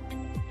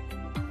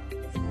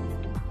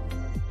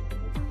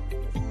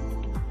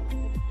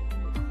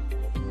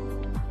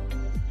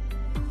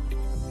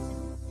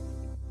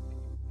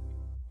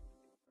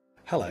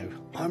 Hello,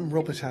 I'm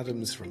Robert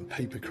Adams from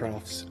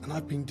Papercrafts, and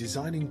I've been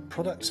designing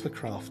products for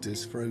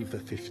crafters for over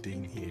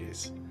 15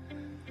 years.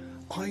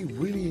 I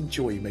really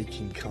enjoy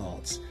making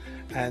cards,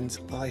 and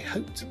I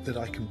hoped that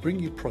I can bring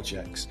you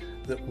projects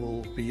that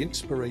will be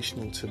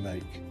inspirational to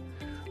make.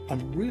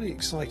 I'm really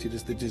excited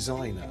as the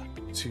designer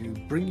to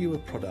bring you a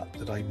product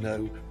that I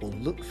know will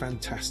look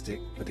fantastic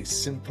but is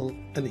simple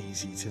and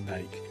easy to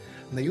make.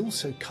 And they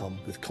also come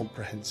with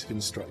comprehensive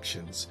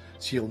instructions,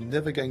 so you're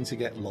never going to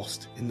get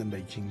lost in the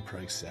making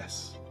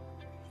process.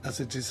 As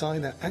a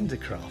designer and a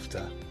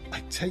crafter, I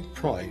take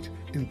pride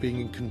in being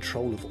in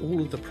control of all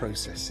of the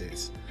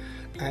processes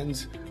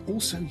and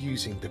also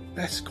using the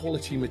best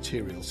quality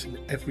materials in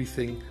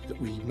everything that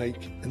we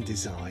make and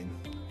design.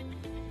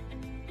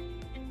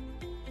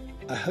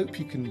 I hope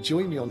you can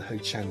join me on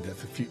Hochanda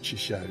for future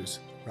shows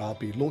where I'll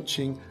be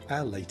launching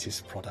our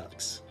latest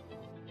products.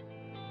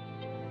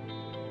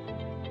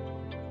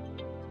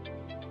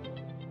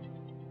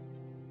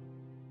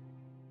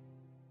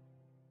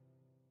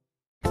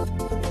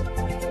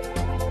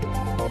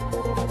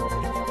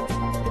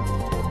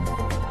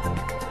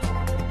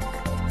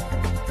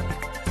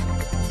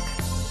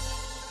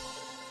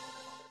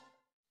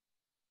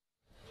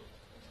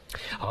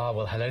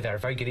 Well, hello there, a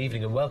very good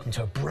evening and welcome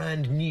to a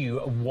brand new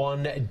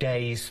 1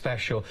 day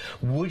special.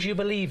 Would you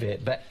believe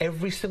it, but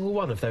every single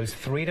one of those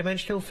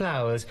three-dimensional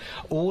flowers,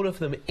 all of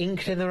them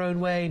inked in their own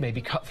way, maybe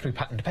cut through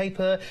patterned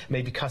paper,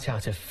 maybe cut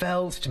out of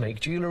felt to make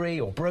jewellery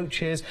or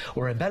brooches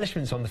or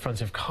embellishments on the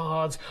front of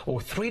cards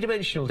or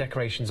three-dimensional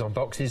decorations on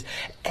boxes,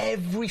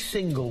 every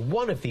single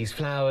one of these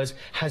flowers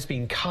has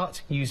been cut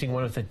using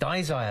one of the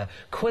Desire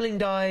quilling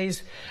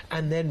dies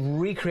and then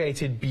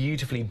recreated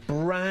beautifully.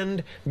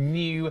 Brand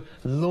new,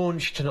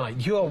 launch tonight.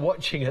 tonight, you are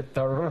watching at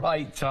the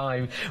right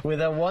time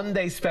with a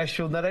one-day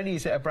special. Not only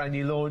is it a brand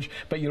new launch,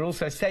 but you're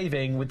also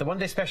saving with the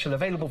one-day special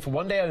available for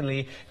one day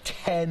only,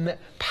 £10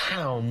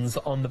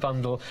 on the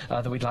bundle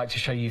that we'd like to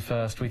show you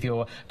first, with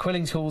your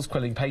quilling tools,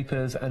 quilling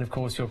papers, and of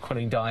course your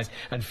quilling dies.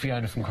 And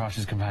Fiona from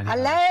Crafters Companion.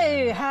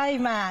 Hello, hi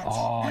Matt.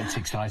 Oh, it's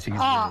exciting.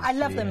 Isn't it? I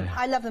love them.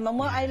 I love them. And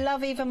what I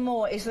love even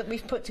more is that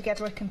we've put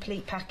together a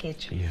complete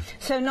package. Yeah.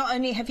 So not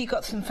only have you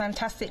got some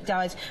fantastic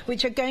dies,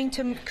 which are going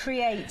to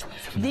create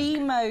the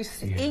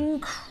most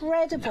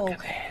incredible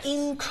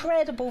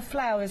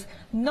flowers,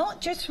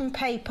 not just from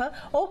paper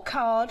or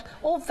card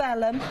or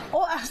vellum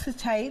or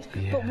acetate,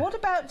 but what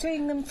about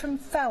doing them from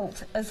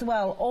felt as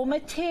well, or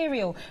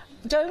material?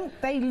 Don't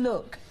they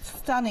look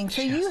stunning?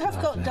 So you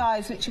have got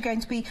dies which are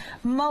going to be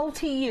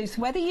multi-use,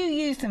 whether you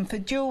use them for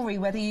jewellery,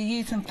 whether you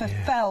use them for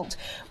felt,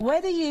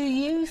 whether you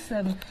use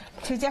them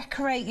to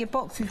decorate your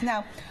boxes.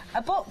 Now,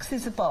 a box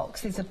is a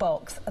box is a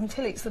box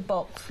until it's a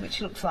box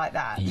which looks like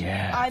that.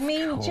 Yeah, I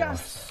mean,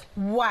 just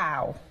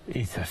wow.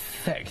 It's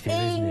effective,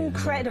 isn't it?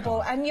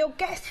 Incredible. And you're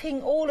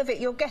getting all of it.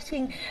 You're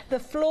getting the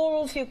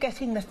florals, you're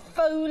getting the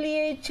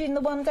foliage in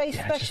the one-day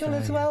special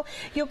as well.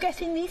 You're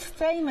getting these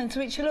stamens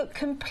which look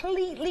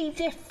completely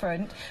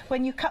different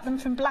when you cut them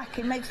from black.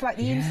 It makes like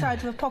the inside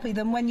of a poppy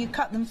than when you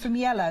cut them from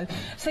yellow.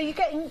 So you're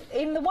getting,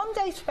 in the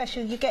one-day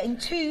special, you're getting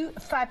two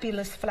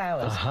fabulous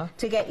flowers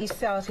to get you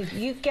started.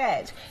 You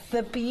get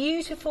the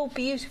beautiful,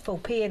 beautiful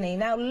peony.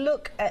 Now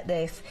look at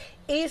this.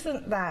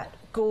 Isn't that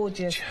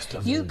gorgeous?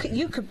 You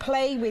could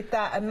play with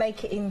that and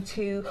make it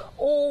into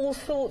all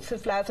sorts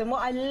of flowers. And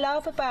what I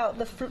love about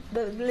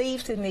the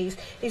leaves in these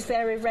is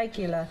they're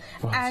irregular,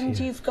 and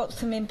you've got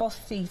some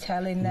embossed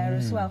detail in there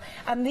as well.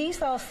 And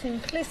these are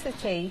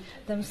simplicity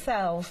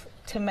themselves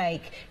to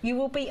make. You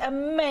will be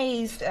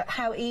amazed at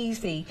how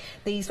easy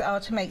these are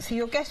to make. So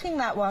you're getting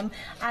that one,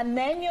 and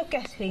then you're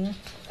getting,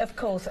 of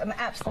course, an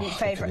absolute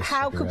favourite.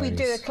 How could we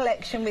do a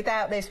collection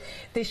without this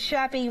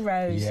shabby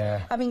rose?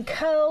 I mean,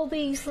 curl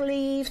these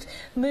leaves,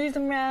 move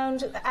them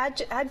round,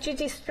 add your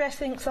distress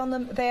inks on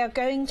them. They are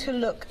going to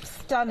look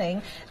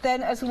stunning.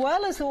 Then, as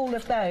well as all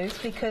of those,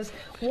 because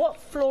what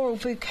floral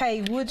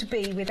bouquet would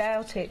be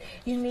without it?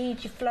 You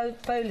need your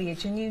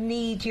foliage and you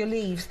need your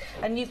leaves,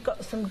 and you've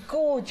got some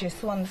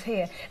gorgeous ones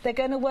here. They're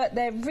going to work,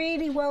 they're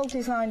really well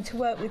designed to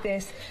work with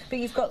this, but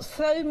you've got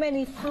so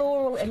many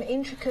floral and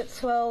intricate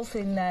swirls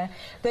in there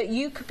that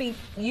you could be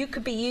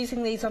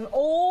using these on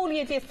all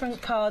your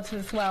different cards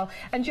as well.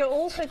 And you're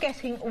also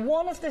getting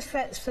one of the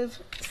sets of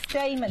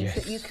stamens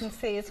that you can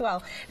see as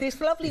well. This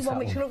lovely one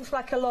which looks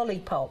like a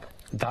lollipop.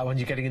 That one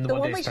you're getting in the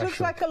one-day which special. looks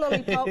like a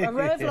lollipop, a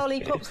row of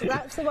lollipops,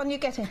 that's the one you're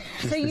getting.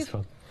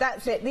 So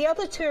that's it. The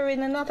other two are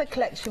in another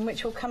collection,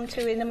 which we'll come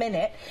to in a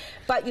minute,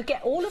 but you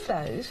get all of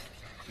those,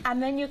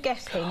 and then you're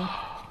getting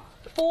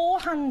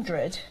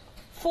 400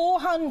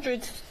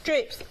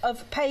 strips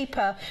of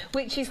paper,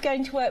 which is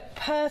going to work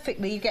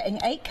perfectly. You're getting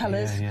 8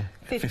 colours,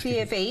 50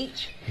 of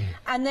each.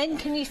 And then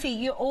can you see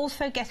you're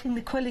also getting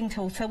the quilling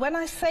tool. So when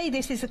I say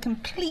this is a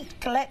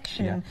complete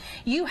collection,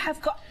 you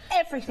have got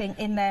everything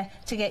in there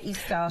to get you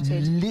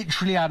started.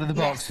 Literally out of the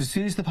box. As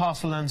soon as the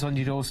parcel lands on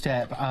your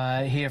doorstep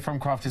here from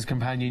Crafters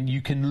Companion,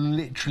 you can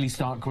literally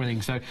start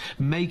quilling. So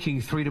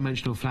making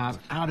three-dimensional flowers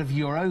out of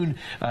your own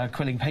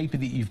quilling paper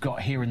that you've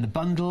got here in the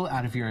bundle,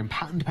 out of your own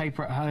patterned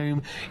paper at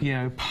home, you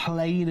know,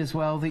 plain as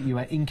well, that you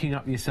are inking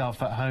up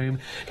yourself at home.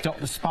 Dot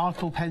the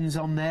sparkle pens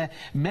on there.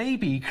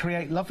 Maybe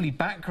create lovely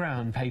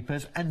background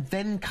papers and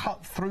then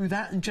cut through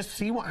that and just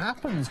see what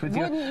happens with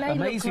your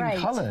amazing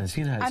colours.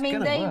 You know, it's going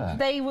to work.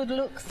 They would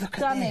look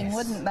stunning,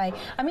 wouldn't they?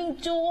 I mean,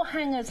 door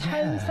hangers,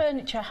 home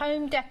furniture,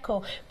 home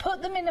decor.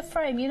 Put them in a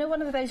frame. You know,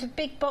 one of those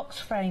big box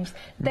frames.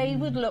 They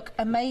would look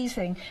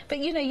amazing. But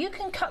you know, you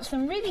can cut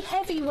some really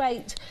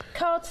heavyweight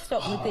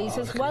cardstock with these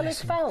as well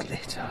as felt.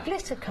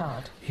 Glitter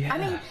card. I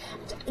mean,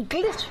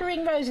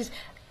 glittering roses.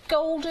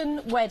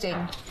 Golden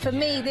wedding. For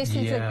me, this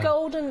is a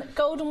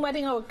golden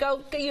wedding, or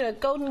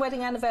golden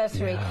wedding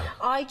anniversary.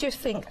 I just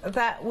think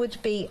that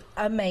would be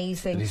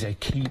amazing. It is a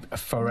keep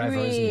forever,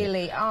 really, isn't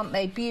it? aren't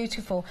they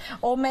beautiful?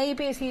 Or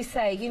maybe, as you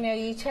say, you know,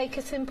 you take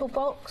a simple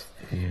box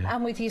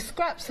and with your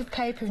scraps of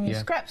paper and your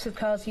scraps of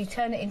cards, you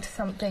turn it into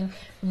something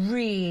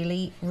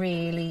really,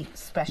 really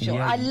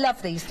special. I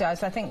love these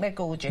dies. I think they're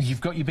gorgeous.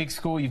 You've got your big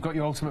score, you've got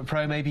your Ultimate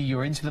Pro, maybe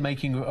you're into the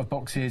making of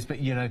boxes, but,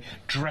 you know,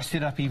 dress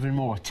it up even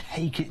more.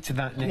 Take it to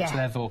that next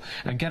level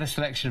and get a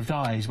selection of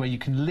dies where you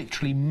can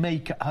literally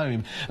make at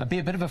home and be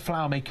a bit of a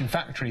flower making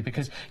factory,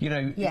 because, you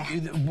know,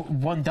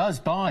 one does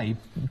buy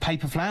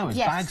paper flowers,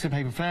 bags of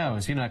paper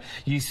flowers. You know,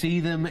 you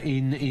see them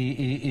in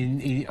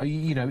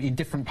you know, in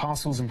different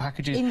parcels and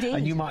packages. Indeed.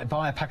 And you might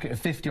buy a packet of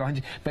 50 or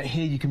 100, but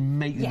here you can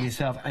make them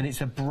yourself, and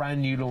it's a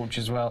brand new launch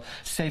as well,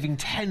 saving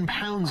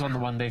 £10 on the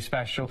one-day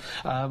special.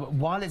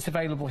 While it's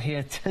available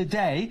here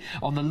today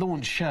on the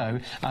launch show,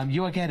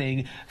 you are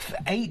getting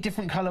 8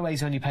 different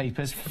colourways on your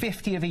papers,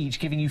 50 20 of each,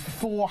 giving you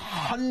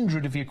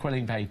 400 of your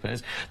quilling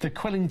papers, the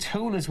quilling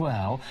tool as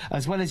well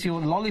as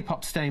your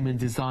lollipop stamen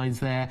designs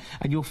there,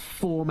 and your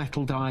 4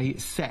 metal die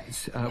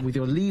sets with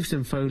your leaves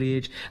and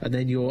foliage, and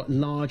then your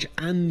large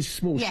and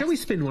small. Yes. Shall we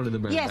spin one of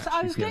them around? Yes, actually,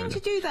 I was going to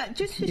do that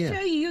just to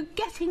show you. You're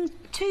getting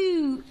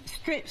 2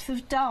 strips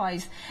of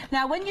dies.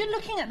 Now, when you're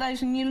looking at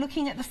those and you're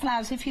looking at the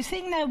flowers, if you're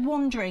sitting there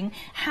wondering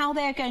how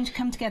they're going to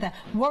come together,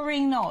 worry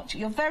not.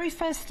 Your very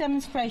first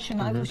demonstration,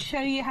 I will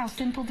show you how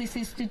simple this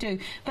is to do.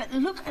 But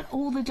look at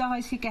all the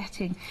dies you're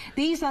getting.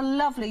 These are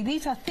lovely.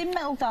 These are thin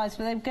metal dies,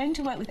 but they're going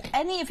to work with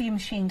any of your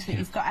machines that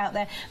you've got out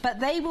there, but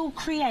they will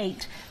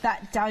create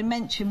that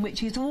dimension,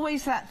 which is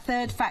always that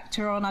third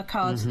factor on our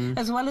cards,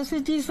 as well as the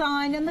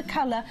design and the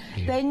colour.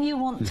 Then you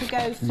want to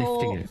go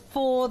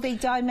for the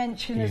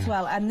dimension as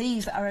well, and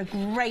these are a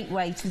great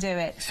way to do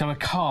it. So a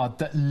card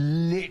that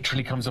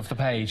literally comes off the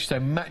page, so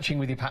matching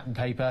with your pattern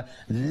paper,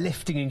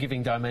 lifting and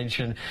giving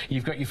dimension.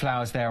 You've got your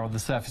flowers there on the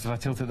surface. If I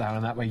tilt it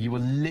down that way, you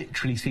will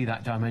literally see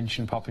that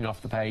dimension popping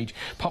off the page.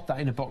 Pop that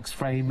in a box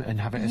frame and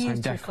have it as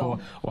home decor,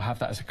 or have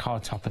that as a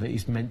card topper that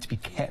is meant to be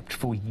kept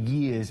for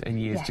years and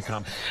years to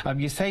come.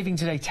 You're saving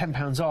today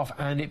 £10 off,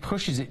 and it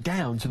pushes it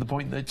down to the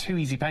point that 2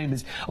 easy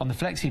payments on the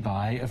Flexi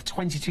Buy of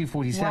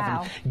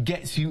 £22.47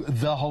 gets you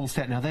the whole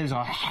set. Now, those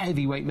are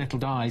heavyweight metal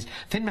dies,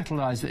 thin metal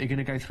dies that are going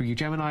to go through your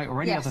Gemini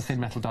or any other thin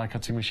metal die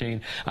cutting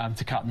machine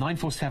to cut.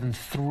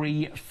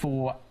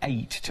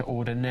 947348 to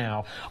order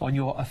now on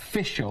your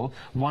official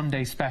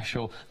one-day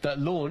special that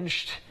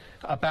launched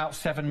about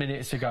 7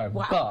 minutes ago.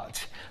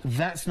 But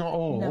that's not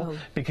all,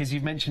 because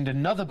you've mentioned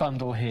another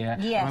bundle here.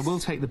 And I will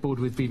take the board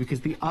with me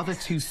because the other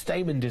 2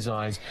 stamen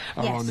designs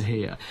are on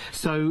here.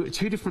 So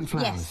 2 different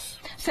flowers.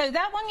 So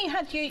that one you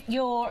had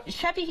your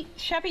shabby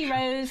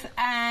rose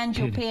and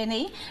your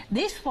peony.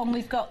 This one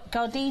we've got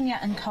gardenia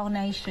and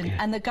carnation,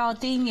 and the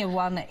gardenia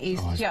one is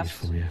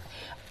just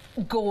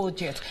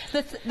gorgeous.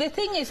 The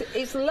thing is,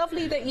 it's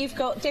lovely that you've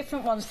got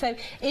different ones. So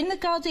in the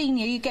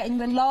gardenia, you're getting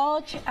the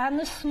large and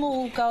the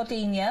small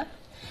gardenia.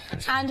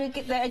 And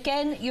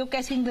again, you're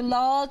getting the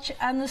large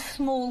and the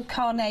small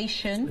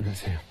carnation.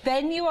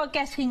 Then you are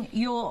getting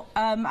your,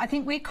 I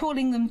think we're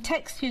calling them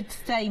textured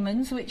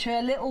stamens, which are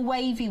a little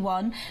wavy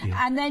one.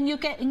 And then you're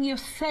getting your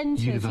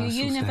centres, your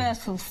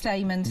universal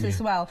stamens as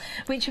well,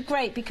 which are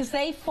great because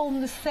they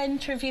form the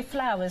centre of your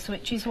flowers,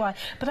 which is why.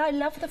 But I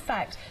love the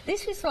fact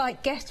this is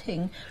like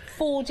getting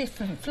 4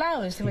 different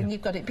flowers when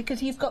you've got it,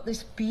 because you've got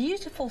this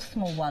beautiful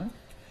small one.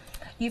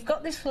 You've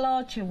got this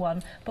larger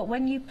one, but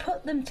when you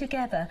put them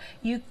together,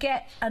 you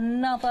get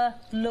another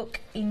look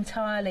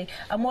entirely.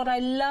 And what I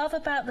love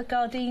about the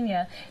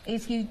gardenia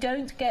is you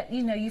don't get,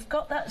 you know, you've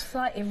got that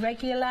slight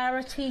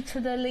irregularity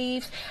to the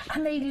leaves,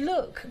 and they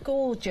look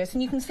gorgeous.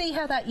 And you can see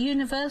how that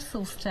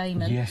universal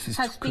stamen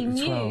has been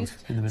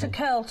used to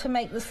curl to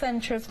make the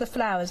centre of the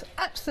flowers.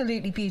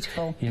 Absolutely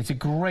beautiful. Yeah, it's a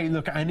great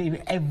look, and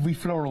in every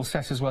floral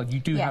set as well, you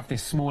do have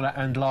this smaller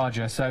and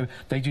larger, so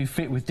they do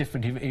fit with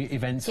different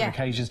events and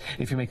occasions.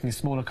 If you're making a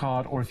smaller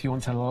card, or if you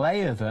want to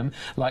layer them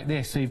like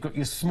this, so you've got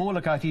your smaller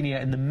gardenia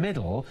in the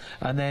middle,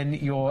 and then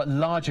your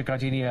larger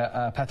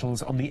gardenia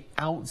petals on the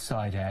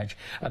outside edge,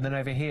 and then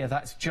over here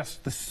that's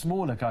just the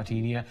smaller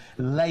gardenia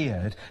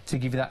layered to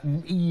give you that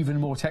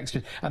even more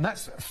texture, and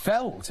that's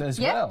felt as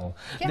well.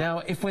 Now,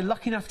 if we're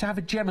lucky enough to have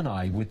a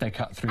Gemini, would they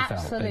cut through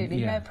felt?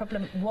 Absolutely, no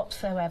problem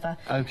whatsoever.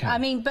 Okay. I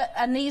mean,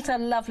 and these are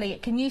lovely.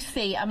 Can you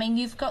see? I mean,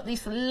 you've got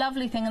this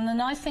lovely thing, and the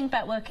nice thing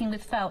about working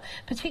with felt,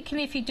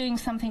 particularly if you're doing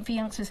something for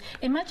youngsters,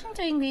 imagine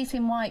doing these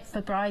in white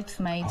for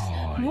bridesmaids.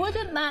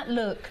 Wouldn't that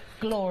look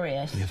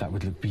glorious? Yeah, that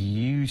would look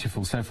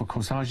beautiful. So for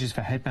corsages,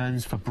 for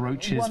headbands, for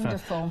brooches,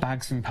 for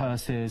bags and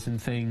purses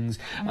and things,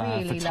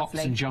 for tops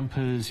and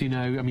jumpers, you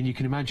know, I mean, you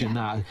can imagine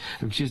that.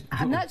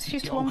 And that's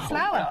just one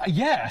flower.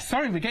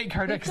 Sorry, we're getting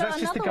carried away because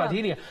that's just the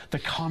gardenia. The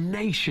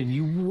carnation,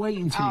 you wait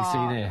until you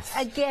see this.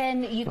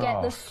 Again, you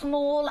get the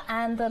small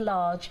and the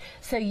large.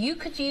 So you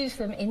could use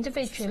them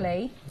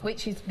individually,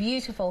 which is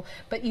beautiful,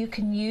 but you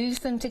can use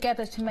them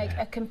together to make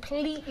a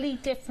completely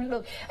different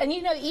look. And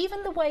you know,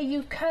 even the way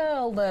you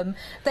curl them,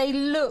 they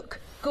look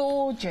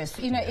gorgeous.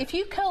 You know, if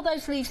you curl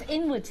those leaves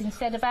inwards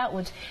instead of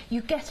outwards,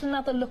 you get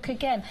another look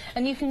again.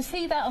 And you can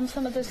see that on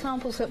some of the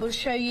samples that we'll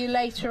show you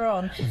later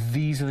on.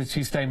 These are the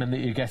 2 stamen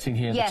that you're getting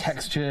here, the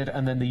textured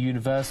and then the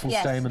universal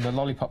stamen, the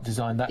lollipop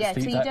design. That's so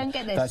you don't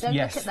get this. Don't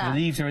look at that. The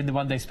leaves are in the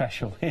one-day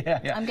special.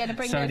 I'm going to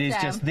bring those down. So it is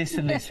just this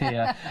and this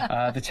here.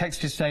 The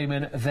textured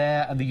stamen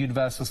there and the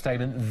universal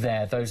stamen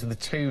there. Those are the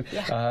 2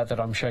 that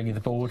I'm showing you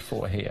the board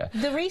for here.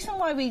 The reason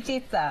why we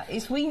did that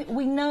is we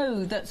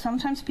know that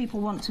sometimes people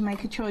want to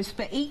make a choice,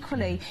 but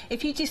equally,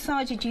 if you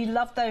decided you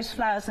love those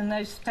flowers and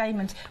those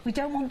stamens, we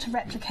don't want to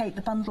replicate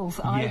the bundles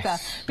either,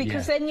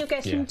 because then you're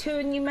getting 2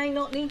 and you may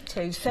not need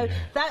to. So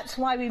that's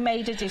why we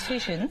made a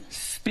decision.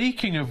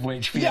 Speaking of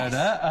which,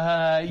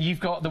 Fiona, you've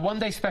got the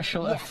one-day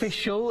special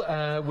official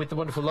with the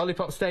wonderful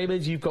lollipop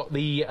stamens. You've got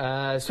the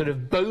sort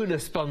of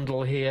bonus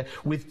bundle here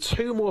with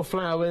 2 more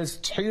flowers,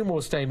 2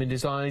 more stamen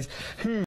designs.